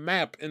on the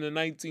map in the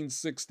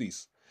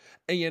 1960s.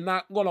 And you're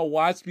not going to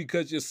watch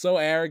because you're so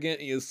arrogant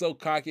and you're so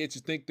cocky that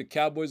you think the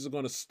Cowboys are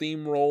going to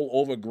steamroll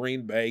over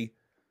Green Bay.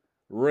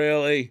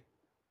 Really?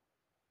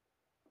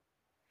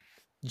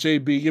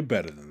 JB, you're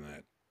better than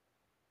that.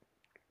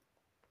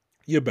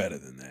 You're better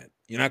than that.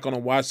 You're not going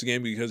to watch the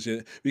game because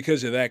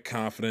you're that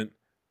confident.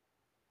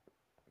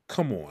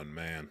 Come on,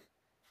 man.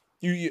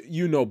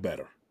 You know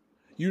better.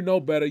 You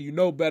know better. You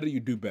know better. You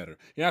do better.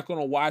 You're not going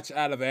to watch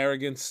out of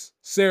arrogance.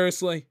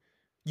 Seriously,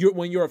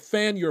 when you're a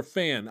fan, you're a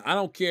fan. I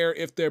don't care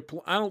if they're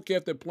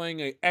playing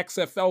a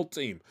XFL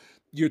team.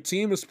 Your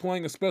team is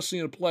playing, especially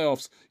in the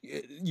playoffs.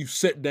 You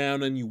sit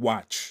down and you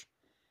watch.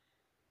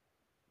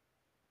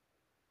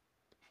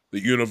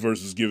 The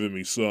universe is giving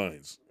me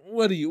signs.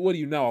 What are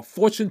you now, a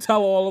fortune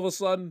teller all of a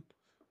sudden?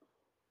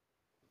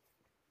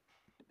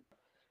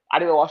 I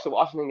didn't even watch the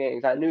Washington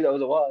games. I knew that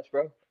was a wash,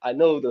 bro. I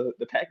know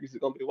the Packers are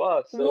gonna be a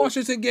wash. So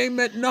Washington game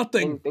meant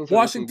nothing. things are looking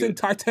Washington good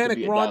Titanic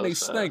to be a run, they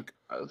Dallas fan. stink.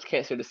 I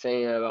can't say the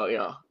same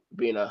about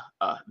being a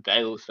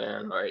Bengals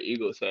fan or an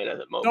Eagles fan at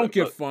the moment. Don't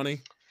get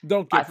funny.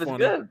 Don't get funny.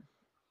 Good.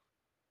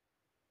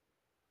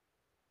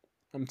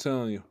 I'm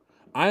telling you,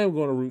 I am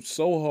going to root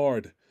so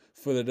hard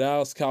for the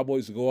Dallas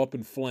Cowboys to go up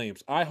in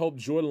flames. I hope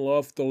Jordan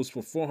Love throws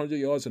for 400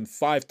 yards and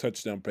 5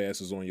 touchdown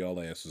passes on y'all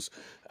asses.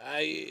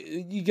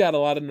 You got a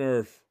lot of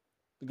nerve.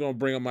 They're going to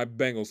bring up my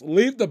Bengals.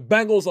 Leave the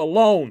Bengals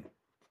alone.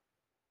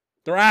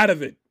 They're out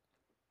of it.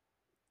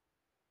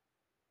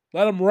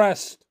 Let them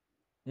rest.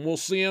 And we'll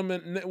see them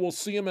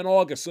in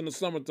August in the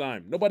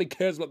summertime. Nobody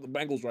cares about the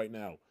Bengals right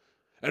now.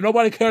 And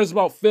nobody cares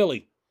about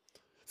Philly.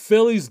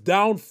 Philly's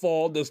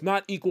downfall does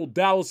not equal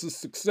Dallas's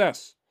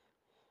success.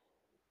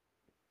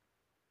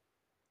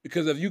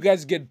 Because if you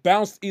guys get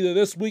bounced either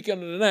this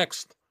weekend or the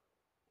next,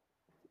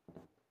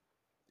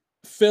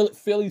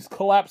 Philly's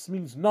collapse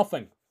means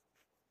nothing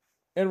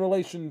in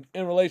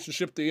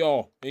relationship to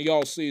y'all in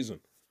y'all's season.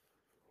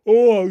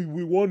 Oh,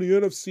 we won the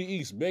NFC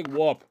East. Big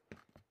whoop.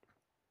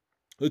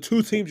 The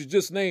two teams you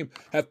just named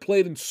have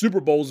played in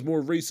Super Bowls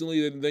more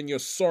recently than your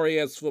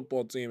sorry-ass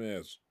football team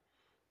has.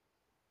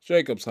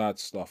 Jacob's hot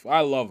stuff. I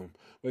love him.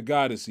 But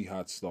God, is he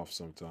hot stuff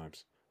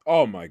sometimes.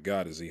 Oh my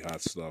God, is he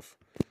hot stuff.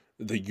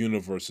 The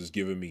universe is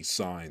giving me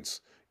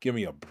signs. Give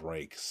me a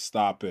break.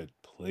 Stop it,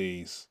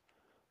 please.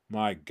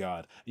 My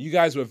God. You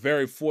guys were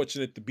very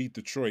fortunate to beat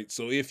Detroit.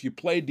 So if you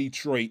play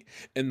Detroit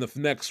in the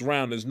next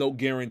round, there's no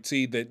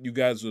guarantee that you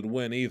guys would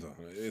win either.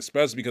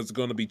 Especially because they're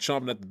going to be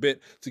chomping at the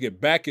bit to get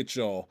back at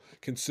y'all,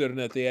 considering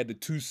that they had the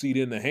 2 seed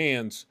in the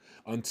hands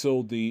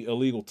until the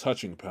illegal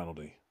touching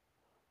penalty.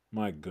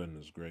 My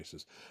goodness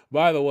gracious.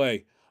 By the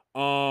way,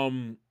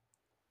 was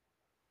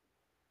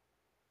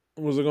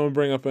I going to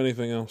bring up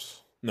anything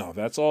else? No,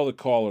 that's all the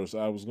callers.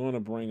 I was going to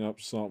bring up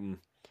something.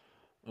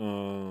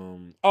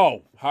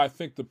 How I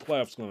think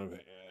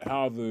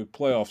how the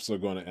playoffs are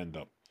going to end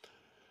up.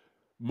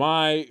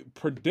 My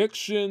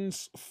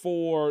predictions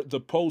for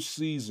the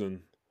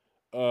postseason,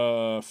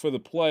 for the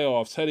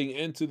playoffs heading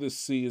into the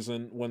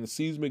season, when the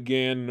season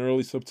began in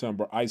early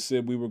September, I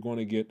said we were going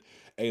to get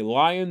a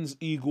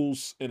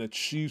Lions-Eagles and a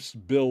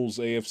Chiefs-Bills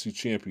AFC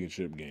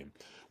Championship game.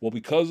 Well,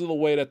 because of the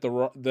way that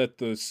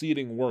the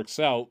seeding works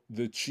out,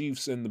 the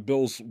Chiefs and the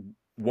Bills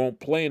won't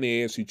play in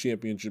the AFC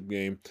Championship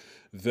game.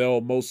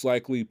 They'll most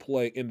likely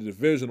play in the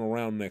divisional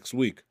round next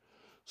week.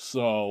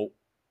 So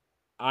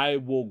I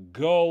will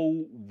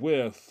go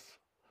with,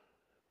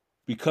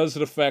 because of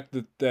the fact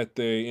that that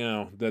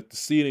the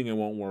seeding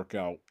won't work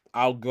out,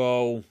 I'll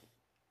go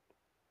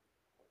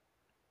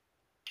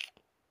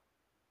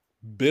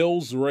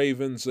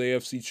Bills-Ravens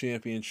AFC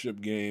Championship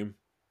game.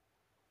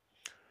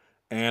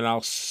 And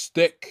I'll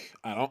stick.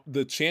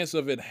 The chance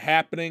of it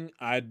happening,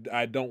 I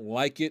don't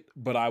like it,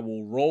 but I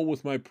will roll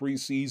with my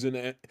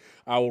preseason.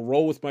 I will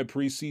roll with my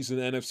preseason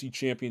NFC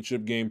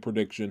Championship game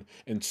prediction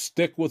and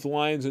stick with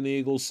Lions and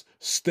Eagles.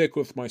 Stick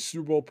with my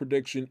Super Bowl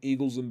prediction,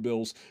 Eagles and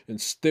Bills,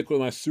 and stick with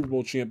my Super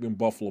Bowl champion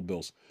Buffalo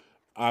Bills.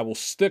 I will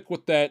stick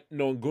with that,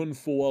 knowing good and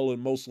full well,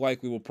 and most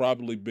likely will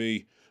probably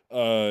be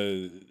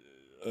the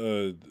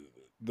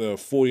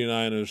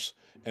 49ers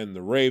and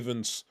the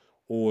Ravens,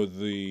 or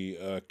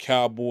the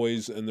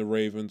Cowboys and the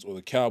Ravens, or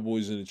the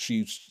Cowboys and the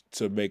Chiefs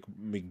to make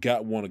me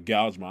want to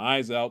gouge my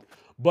eyes out.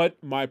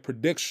 But my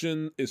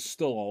prediction is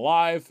still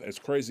alive, as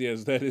crazy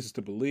as that is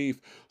to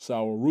believe. So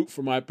I will root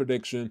for my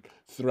prediction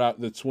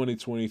throughout the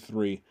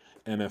 2023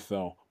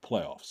 NFL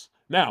playoffs.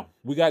 Now,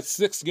 we got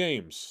 6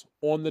 games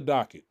on the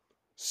docket.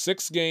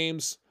 6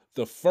 games,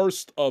 the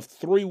first of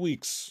 3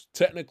 weeks,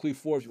 technically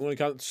 4 if you want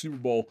to count the Super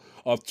Bowl,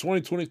 of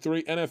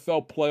 2023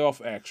 NFL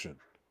playoff action.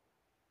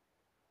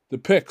 The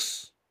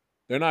picks,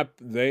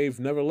 they've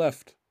never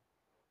left.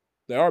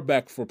 They are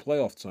back for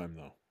playoff time,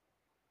 though.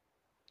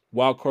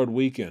 Wild card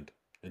weekend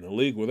in the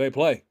league where they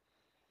play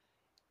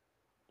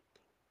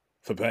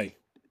for pay.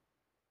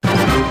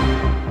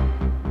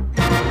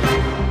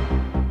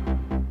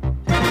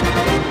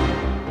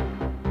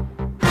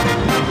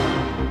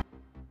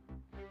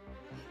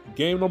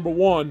 Game number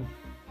 1,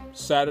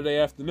 Saturday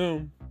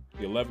afternoon,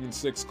 the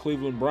 11-6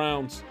 Cleveland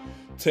Browns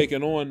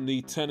taking on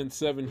the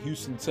 10-7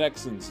 Houston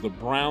Texans. The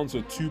Browns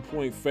are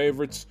 2-point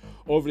favorites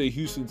over the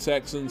Houston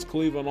Texans.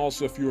 Cleveland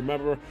also, if you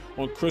remember,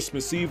 on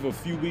Christmas Eve a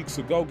few weeks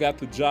ago, got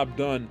the job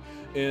done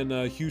in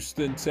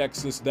Houston,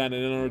 Texas, down at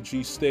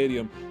NRG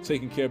Stadium,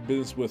 taking care of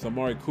business with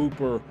Amari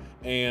Cooper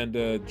and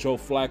Joe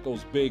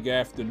Flacco's big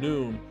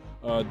afternoon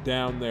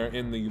down there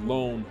in the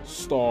Lone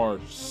Star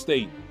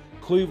State.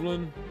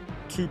 Cleveland,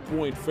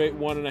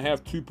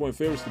 1.5, 2-point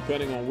favorites,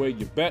 depending on where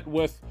you bet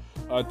with.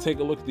 Take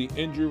a look at the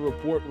injury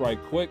report right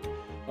quick.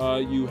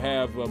 You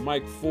have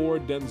Mike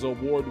Ford, Denzel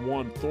Ward,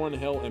 Juan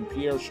Thornhill, and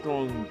Pierre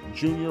Strong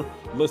Jr.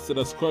 listed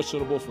as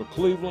questionable for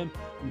Cleveland.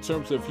 In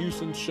terms of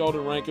Houston,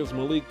 Sheldon Rankins,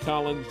 Malik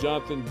Collins,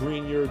 Jonathan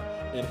Greenyard,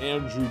 and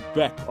Andrew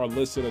Beck are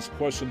listed as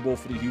questionable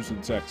for the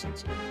Houston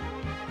Texans.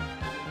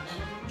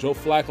 Joe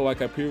Flacco,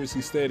 like I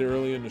previously stated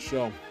earlier in the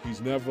show,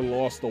 he's never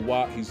lost a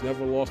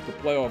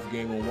playoff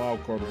game on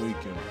Wild Card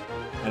Weekend,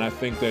 and I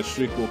think that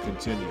streak will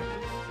continue.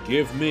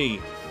 Give me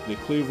the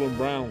Cleveland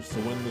Browns to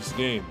win this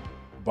game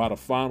by the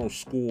final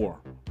score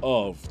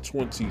of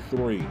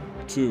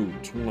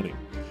 23-20.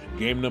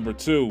 Game number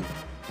 2,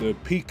 the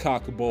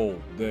Peacock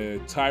Bowl, the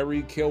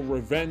Tyreek Hill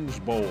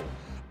Revenge Bowl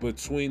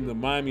between the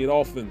Miami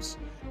Dolphins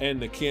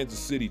and the Kansas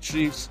City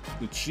Chiefs.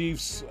 The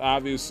Chiefs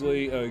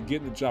obviously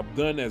getting the job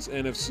done as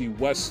AFC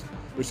West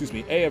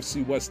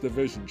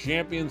Division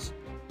champions.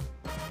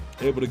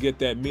 Able to get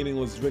that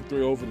meaningless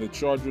victory over the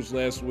Chargers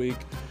last week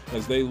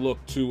as they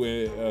look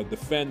to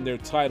defend their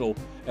title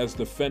as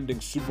defending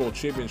Super Bowl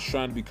champions,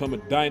 trying to become a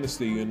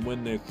dynasty and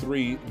win their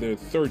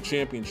third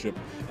championship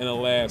in the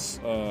last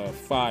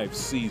 5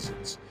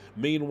 seasons.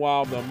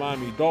 Meanwhile, the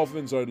Miami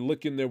Dolphins are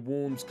licking their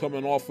wounds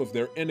coming off of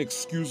their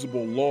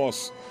inexcusable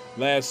loss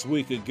last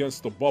week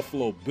against the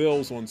Buffalo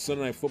Bills on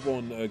Sunday Night Football,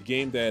 in a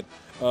game that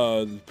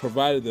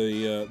provided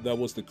that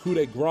was the coup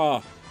de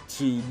grace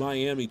to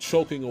Miami,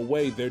 choking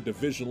away their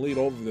division lead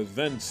over the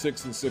then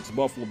 6-6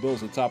 Buffalo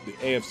Bills atop the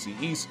AFC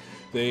East.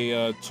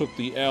 They took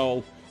the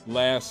L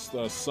last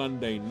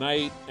Sunday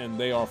night, and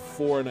they are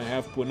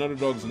 4.5-point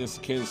underdogs against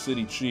the Kansas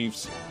City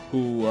Chiefs,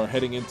 who are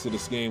heading into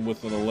this game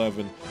with an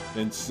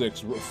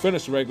 11-6,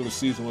 finished the regular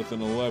season with an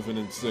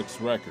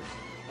 11-6 record.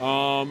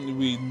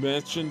 We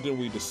mentioned and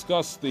we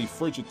discussed the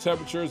frigid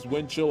temperatures,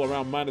 wind chill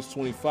around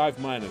 -25,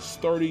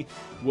 -30,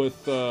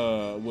 with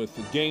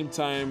the game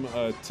time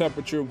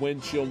temperature,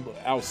 wind chill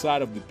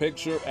outside of the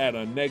picture at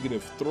a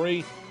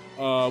 -3.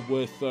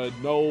 With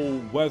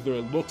no weather,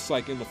 it looks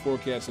like, in the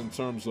forecast in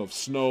terms of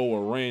snow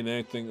or rain,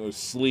 anything, or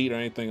sleet, or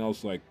anything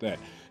else like that.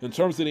 In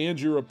terms of the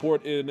injury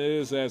report, it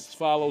is as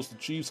follows. The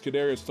Chiefs,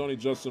 Kadarius Toney,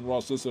 Justin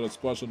Ross listed as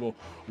questionable.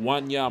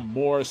 Wanya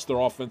Morris, their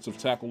offensive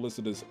tackle,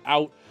 listed as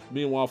out.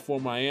 Meanwhile, for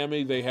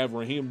Miami, they have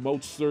Raheem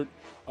Mostert,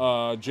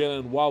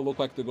 Jalen Waddle look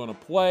like they're going to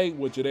play,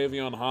 with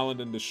Jadeveon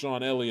Holland and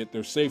Deshaun Elliott,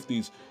 their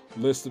safeties,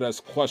 listed as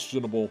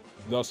questionable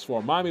thus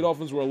far. Miami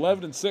Dolphins were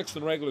 11-6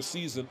 in the regular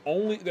season.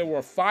 They were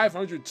a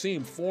 500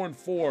 team,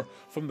 4-4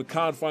 from the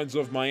confines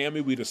of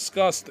Miami. We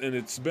discussed, and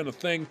it's been a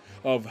thing,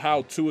 of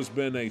how Tua's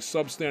been a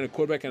substandard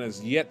quarterback and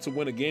has yet to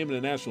win a game in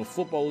the National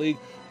Football League,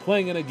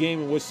 playing in a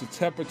game in which the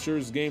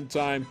temperatures, game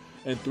time,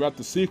 and throughout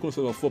the sequence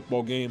of a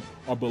football game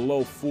are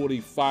below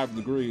 45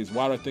 degrees.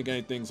 Why do I think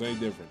anything's any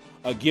different?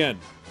 Again,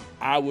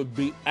 I would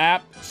be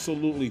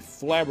absolutely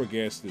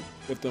flabbergasted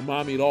if the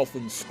Miami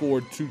Dolphins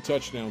scored 2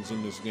 touchdowns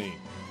in this game.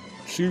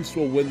 Chiefs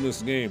will win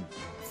this game.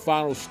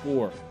 Final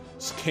score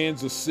is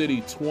Kansas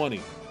City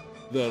 20,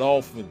 the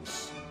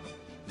Dolphins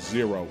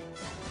 0.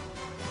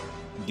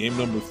 Game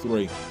number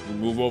 3. We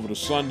move over to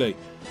Sunday.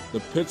 The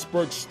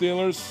Pittsburgh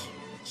Steelers,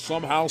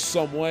 somehow,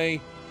 some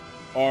way,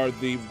 are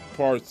the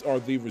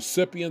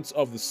recipients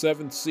of the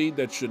 7th seed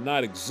that should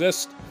not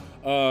exist,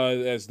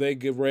 as they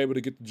were able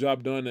to get the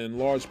job done in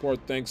large part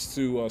thanks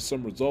to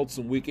some results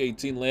in Week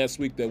 18 last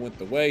week that went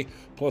the way,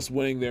 plus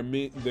winning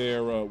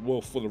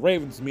for the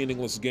Ravens,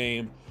 meaningless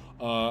game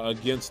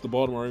against the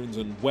Baltimore Ravens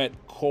in wet,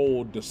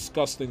 cold,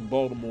 disgusting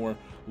Baltimore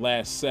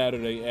last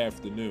Saturday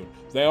afternoon.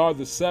 They are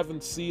the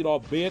 7th seed,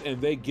 albeit, and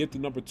they get the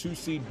number 2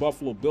 seed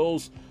Buffalo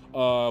Bills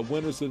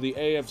Winners of the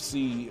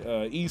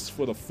AFC East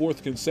for the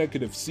 4th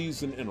consecutive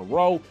season in a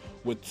row,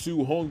 with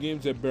 2 home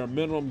games at bare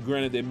minimum.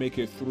 Granted, they make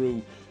it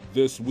through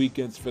this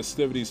weekend's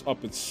festivities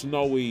up at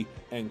snowy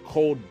and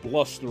cold,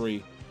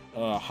 blustery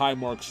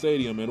Highmark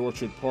Stadium in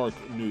Orchard Park,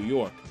 New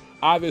York.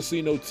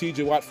 Obviously, no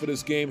TJ Watt for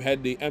this game.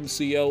 Had the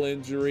MCL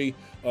injury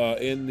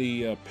in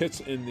the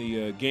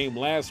game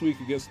last week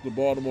against the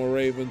Baltimore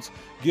Ravens.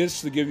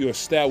 Just to give you a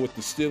stat with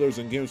the Steelers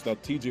in games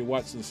without TJ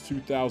Watt since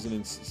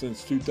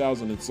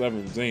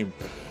 2017.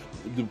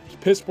 The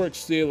Pittsburgh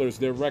Steelers,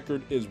 their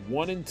record is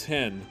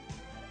 1-10.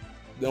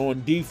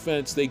 On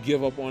defense, they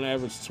give up on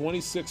average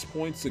 26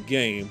 points a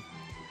game.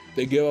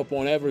 They give up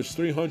on average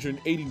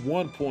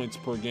 381 points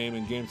per game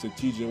in games that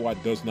TJ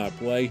Watt does not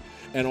play,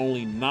 and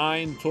only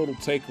 9 total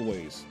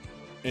takeaways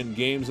in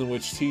games in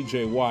which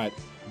TJ Watt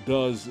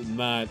does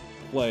not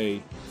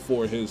play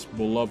for his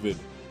beloved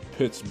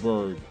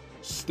Pittsburgh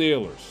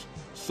Steelers.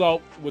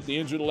 So, with the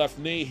injured left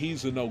knee,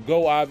 he's a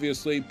no-go,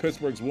 obviously.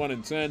 Pittsburgh's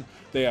 1-10.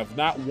 They have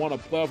not won a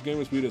playoff game,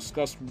 as we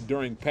discussed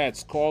during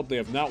Pat's call. They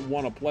have not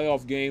won a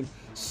playoff game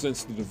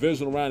since the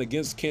divisional round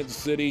against Kansas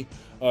City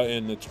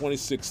in the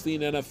 2016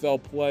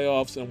 NFL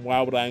playoffs, and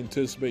why would I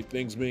anticipate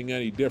things being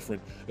any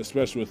different,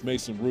 especially with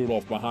Mason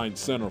Rudolph behind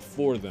center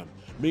for them.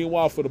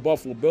 Meanwhile, for the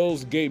Buffalo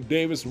Bills, Gabe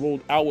Davis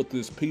ruled out with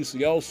this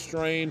PCL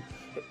sprain,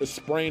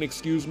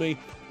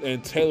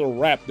 and Taylor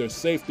Rapp, their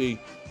safety,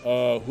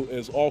 who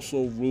is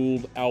also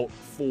ruled out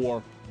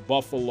for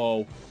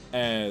Buffalo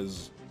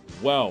as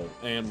well.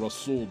 And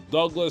Rasul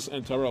Douglas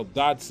and Tyrell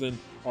Dodson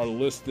are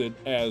listed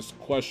as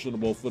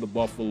questionable for the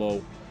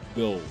Buffalo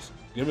Bills.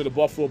 Give me the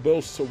Buffalo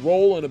Bills to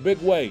roll in a big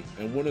way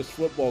and win this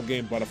football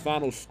game by the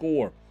final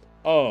score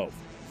of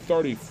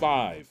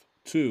 35-10.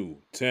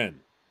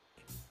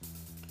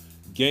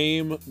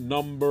 Game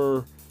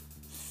number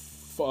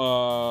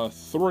 4.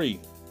 I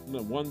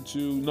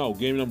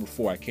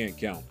can't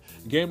count.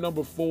 Game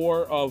number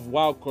 4 of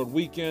Wild Card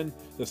Weekend,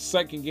 the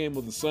second game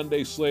of the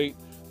Sunday slate.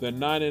 The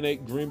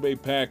 9-8 Green Bay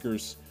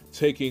Packers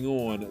taking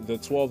on the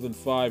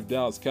 12-5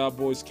 Dallas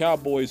Cowboys.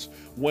 Cowboys,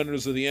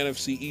 winners of the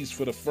NFC East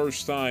for the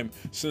first time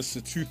since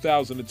the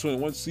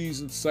 2021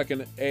 season,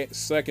 second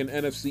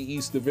NFC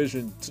East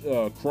division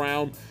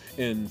crown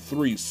in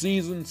 3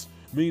 seasons.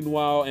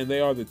 Meanwhile, and they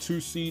are the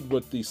 2 seed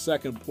with the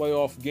second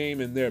playoff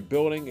game in their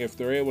building if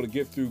they're able to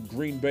get through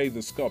Green Bay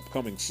this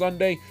upcoming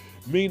Sunday.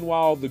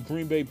 Meanwhile, the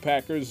Green Bay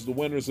Packers, the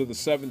winners of the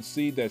 7th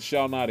seed that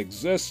shall not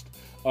exist,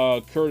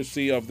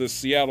 courtesy of the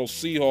Seattle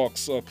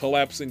Seahawks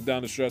collapsing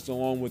down the stretch,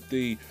 along with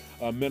the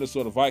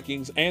Minnesota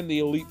Vikings and the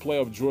elite play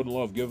of Jordan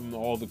Love. Give them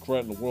all the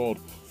credit in the world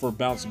for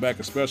bouncing back,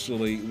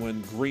 especially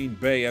when Green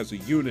Bay as a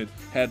unit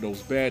had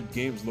those bad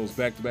games and those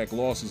back-to-back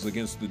losses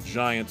against the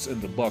Giants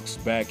and the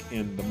Bucs back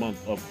in the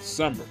month of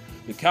December.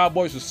 The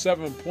Cowboys are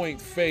 7-point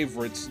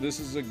favorites. This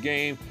is a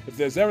game, if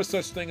there's ever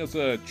such thing as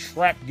a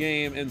trap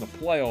game in the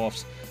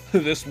playoffs,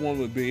 this one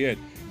would be it.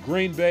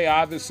 Green Bay,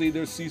 obviously,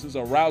 their season's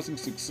a rousing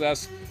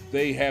success.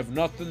 They have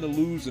nothing to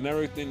lose and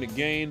everything to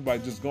gain by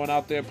just going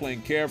out there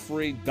playing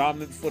carefree,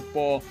 dominant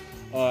football,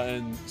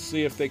 and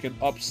see if they can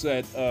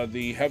upset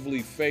the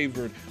heavily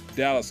favored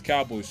Dallas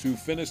Cowboys, who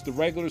finished the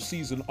regular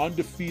season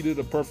undefeated,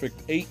 a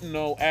perfect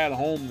 8-0 at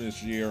home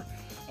this year.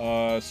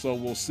 So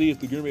we'll see if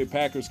the Green Bay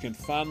Packers can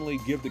finally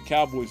give the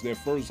Cowboys their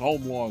first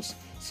home loss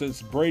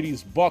since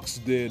Brady's Bucks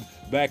did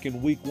back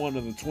in Week 1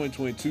 of the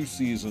 2022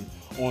 season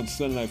on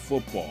Sunday Night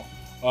Football.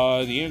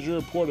 The injury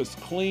report is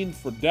clean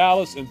for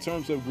Dallas. In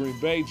terms of Green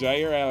Bay,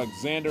 Jair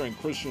Alexander and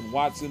Christian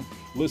Watson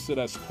listed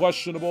as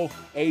questionable.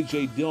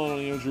 A.J. Dillon on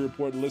the injury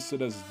report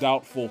listed as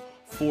doubtful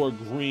for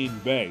Green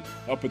Bay.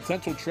 A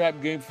potential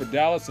trap game for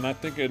Dallas, and I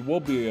think it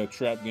will be a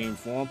trap game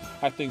for him.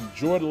 I think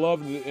Jordan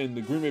Love in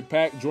the Green Bay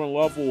Pack, Jordan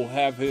Love will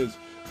have his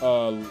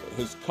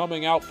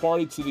coming out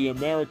party to the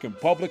American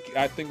public.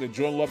 I think the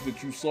Jordan Love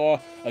that you saw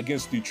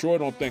against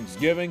Detroit on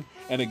Thanksgiving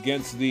and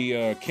against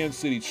the Kansas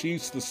City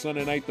Chiefs the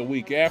Sunday night the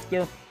week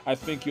after, I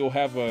think you'll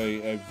have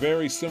a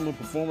very similar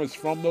performance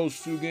from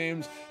those 2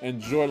 games,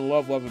 and Jordan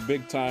Love will have a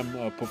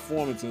big-time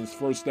performance in his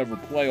first ever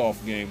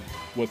playoff game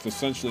with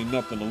essentially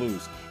nothing to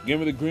lose. Give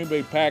me the Green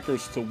Bay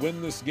Packers to win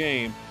this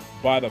game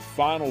by the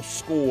final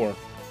score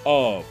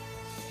of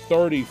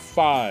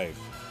 35-31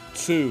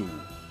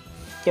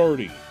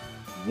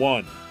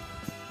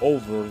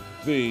 over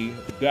the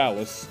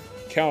Dallas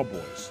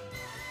Cowboys.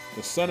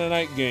 The Sunday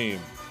night game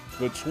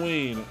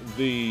between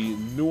the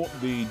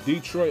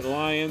Detroit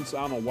Lions,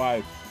 I don't know why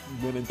I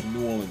went into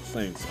New Orleans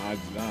Saints. I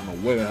don't know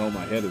where the hell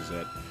my head is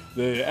at.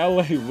 The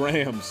LA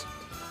Rams,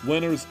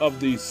 winners of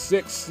the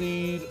 6th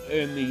seed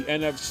in the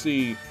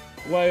NFC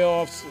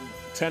playoffs,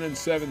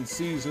 10-7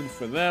 season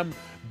for them.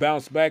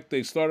 Bounced back.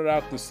 They started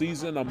out the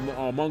season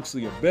amongst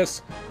the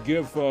abyss.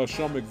 Give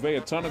Sean McVay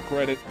a ton of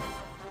credit,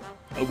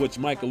 which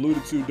Mike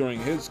alluded to during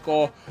his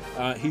call.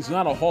 He's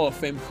not a Hall of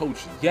Fame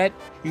coach yet.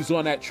 He's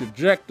on that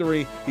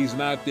trajectory. He's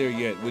not there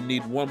yet. We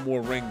need one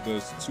more ring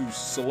to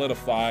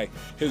solidify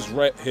his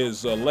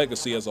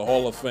legacy as a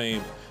Hall of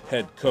Fame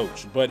head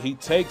coach. But he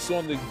takes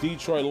on the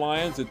Detroit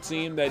Lions, a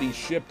team that he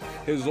shipped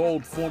his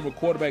old former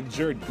quarterback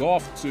Jared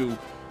Goff to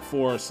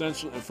for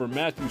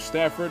Matthew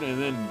Stafford,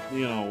 and then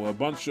a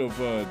bunch of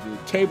the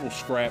table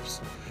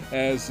scraps,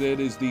 as it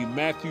is the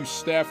Matthew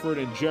Stafford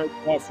and Jared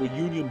Goff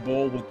reunion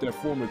bowl with their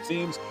former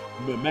teams.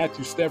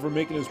 Matthew Stafford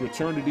making his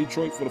return to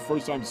Detroit for the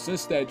first time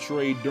since that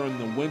trade during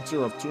the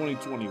winter of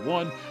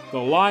 2021. The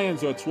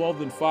Lions are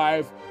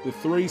 12-5, the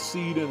 3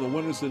 seed and the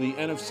winners of the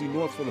NFC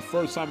North for the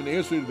first time in the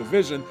history of the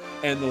division,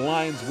 and the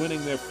Lions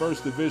winning their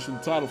first division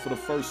title for the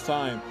first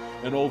time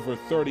in over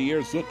 30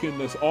 years, looking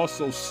to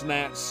also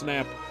snap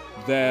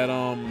that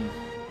long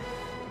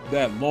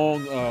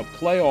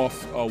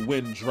playoff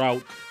win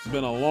drought. It's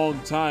been a long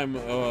time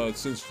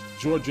since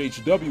George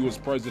H.W. was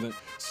president,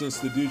 since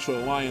the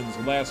Detroit Lions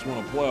last won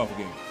a playoff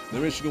game. The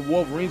Michigan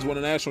Wolverines won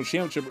a national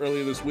championship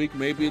earlier this week.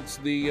 Maybe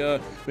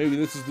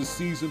this is the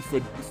season for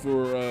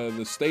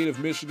the state of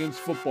Michigan's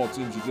football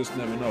teams. You just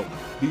never know.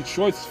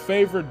 Detroit's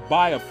favored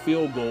by a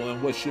field goal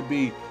in what should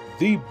be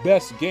the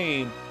best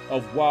game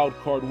of Wild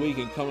Card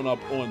Weekend coming up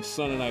on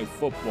Sunday Night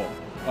Football.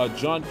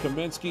 John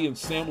Kaminsky and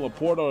Sam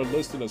Laporta are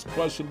listed as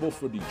questionable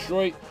for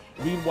Detroit.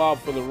 Meanwhile,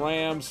 for the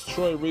Rams,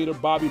 Troy Reader,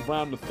 Bobby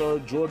Brown III,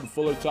 Jordan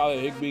Fuller, Tyler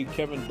Higbee,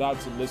 Kevin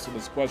Dotson listed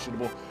as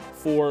questionable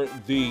for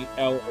the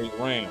LA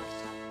Rams.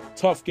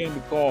 Tough game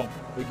to call,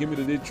 but give me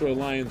the Detroit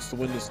Lions to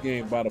win this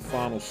game by the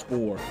final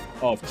score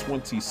of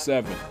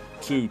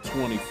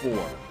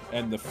 27-24.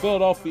 And the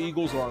Philadelphia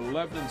Eagles are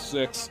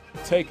 11-6,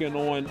 taking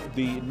on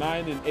the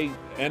 9-8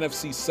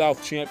 NFC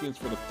South champions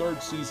for the 3rd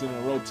season in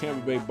a row,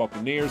 Tampa Bay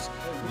Buccaneers.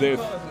 What?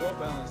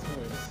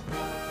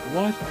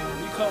 You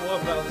call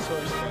what balanced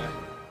horse, guy?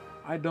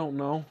 I don't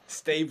know.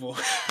 Stable.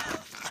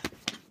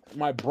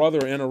 My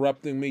brother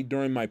interrupting me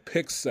during my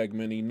picks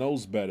segment. He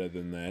knows better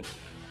than that.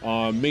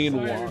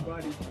 Meanwhile,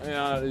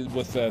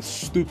 with that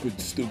stupid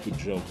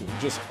joke,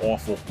 just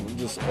awful. I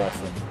got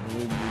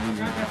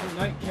that from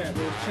Nightcap.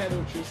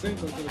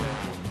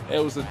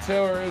 It was a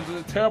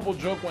terrible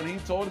joke when he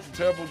told it. It's a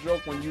terrible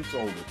joke when you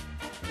told it.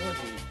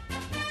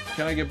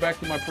 Can I get back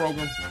to my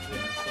program?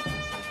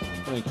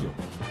 Thank you.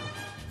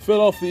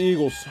 Philadelphia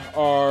Eagles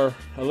are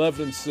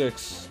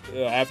 11-6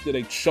 after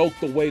they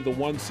choked away the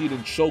 1 seed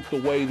and choked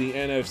away the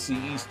NFC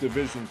East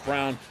Division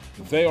crown.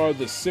 They are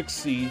the 6th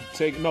seed.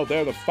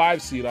 They're the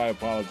 5 seed, I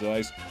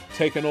apologize.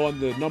 Taking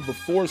on the number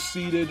 4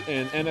 seeded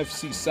and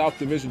NFC South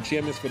Division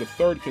champions for the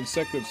 3rd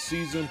consecutive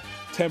season,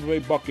 Tampa Bay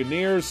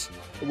Buccaneers,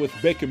 with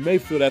Baker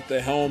Mayfield at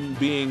the helm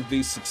being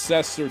the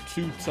successor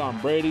to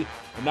Tom Brady.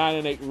 A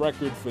 9-8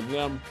 record for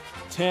them.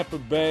 Tampa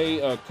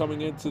Bay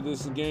coming into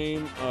this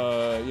game,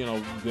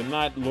 did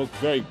not look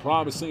very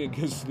promising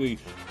against the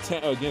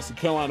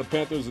Carolina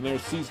Panthers in their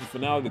season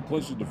finale to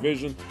clinch the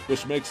division,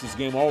 which makes this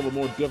game all the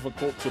more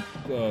difficult to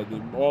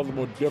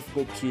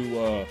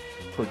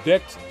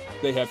predict.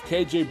 They have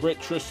KJ Britt,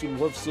 Tristan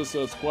Wirfs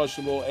listed as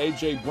questionable.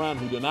 AJ Brown,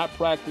 who did not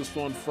practice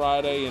on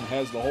Friday and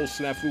has the whole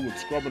snafu with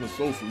scrubbing the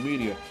social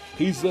media,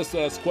 he's listed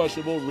as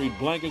questionable. Reed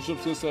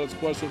Blankenship's listed as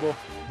questionable.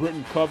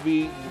 Britton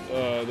Covey,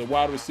 the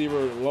wide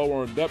receiver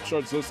lower on depth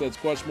charts, listed as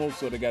questionable.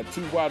 So they got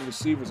 2 wide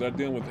receivers that are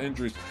dealing with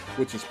injuries,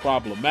 which is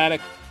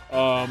problematic.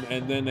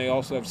 And then they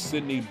also have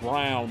Sidney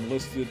Brown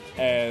listed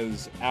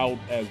as out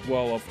as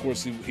well. Of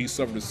course, he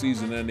suffered a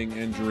season-ending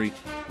injury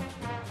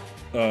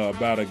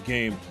about a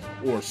game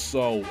or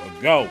so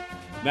ago.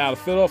 Now, the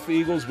Philadelphia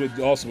Eagles, with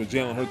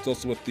Jalen Hurts,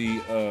 also with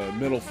the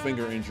middle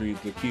finger injury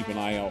to keep an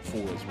eye out for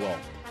as well.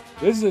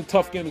 This is a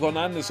tough game to call,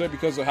 not necessarily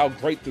because of how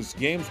great this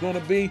game's going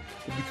to be,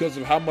 but because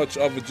of how much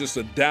of it just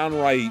a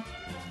downright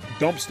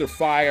dumpster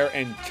fire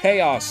and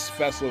chaos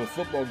fest of a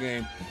football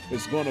game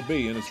is going to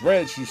be. And it's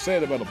rare that you say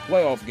it about a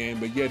playoff game,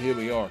 but yet here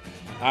we are.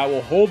 I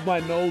will hold my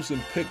nose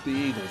and pick the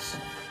Eagles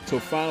to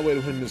find a way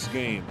to win this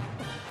game.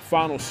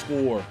 Final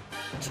score,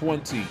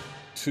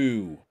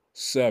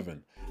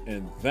 20-7.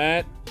 And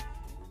that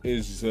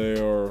is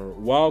their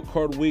Wild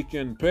Card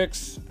Weekend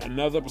picks.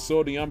 Another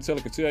episode of the I'm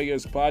Telling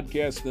Catalia's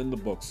podcast in the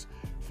books.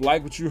 If you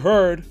like what you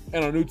heard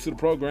and are new to the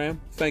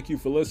program, thank you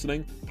for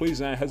listening. Please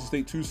don't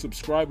hesitate to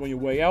subscribe on your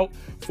way out.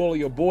 Follow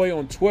your boy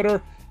on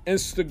Twitter,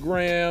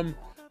 Instagram,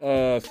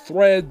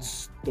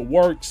 Threads, The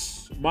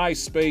Works,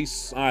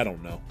 MySpace, I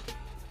don't know,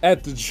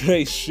 at the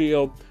J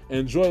Shield.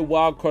 Enjoy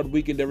Wild Card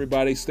Weekend,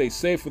 everybody. Stay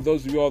safe for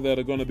those of you all that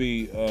are going to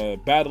be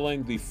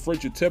battling the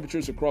frigid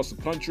temperatures across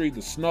the country, the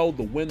snow,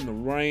 the wind, the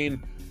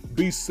rain.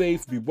 Be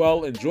safe, be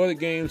well, enjoy the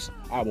games.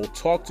 I will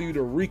talk to you to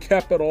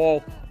recap it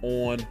all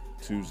on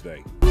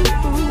Tuesday.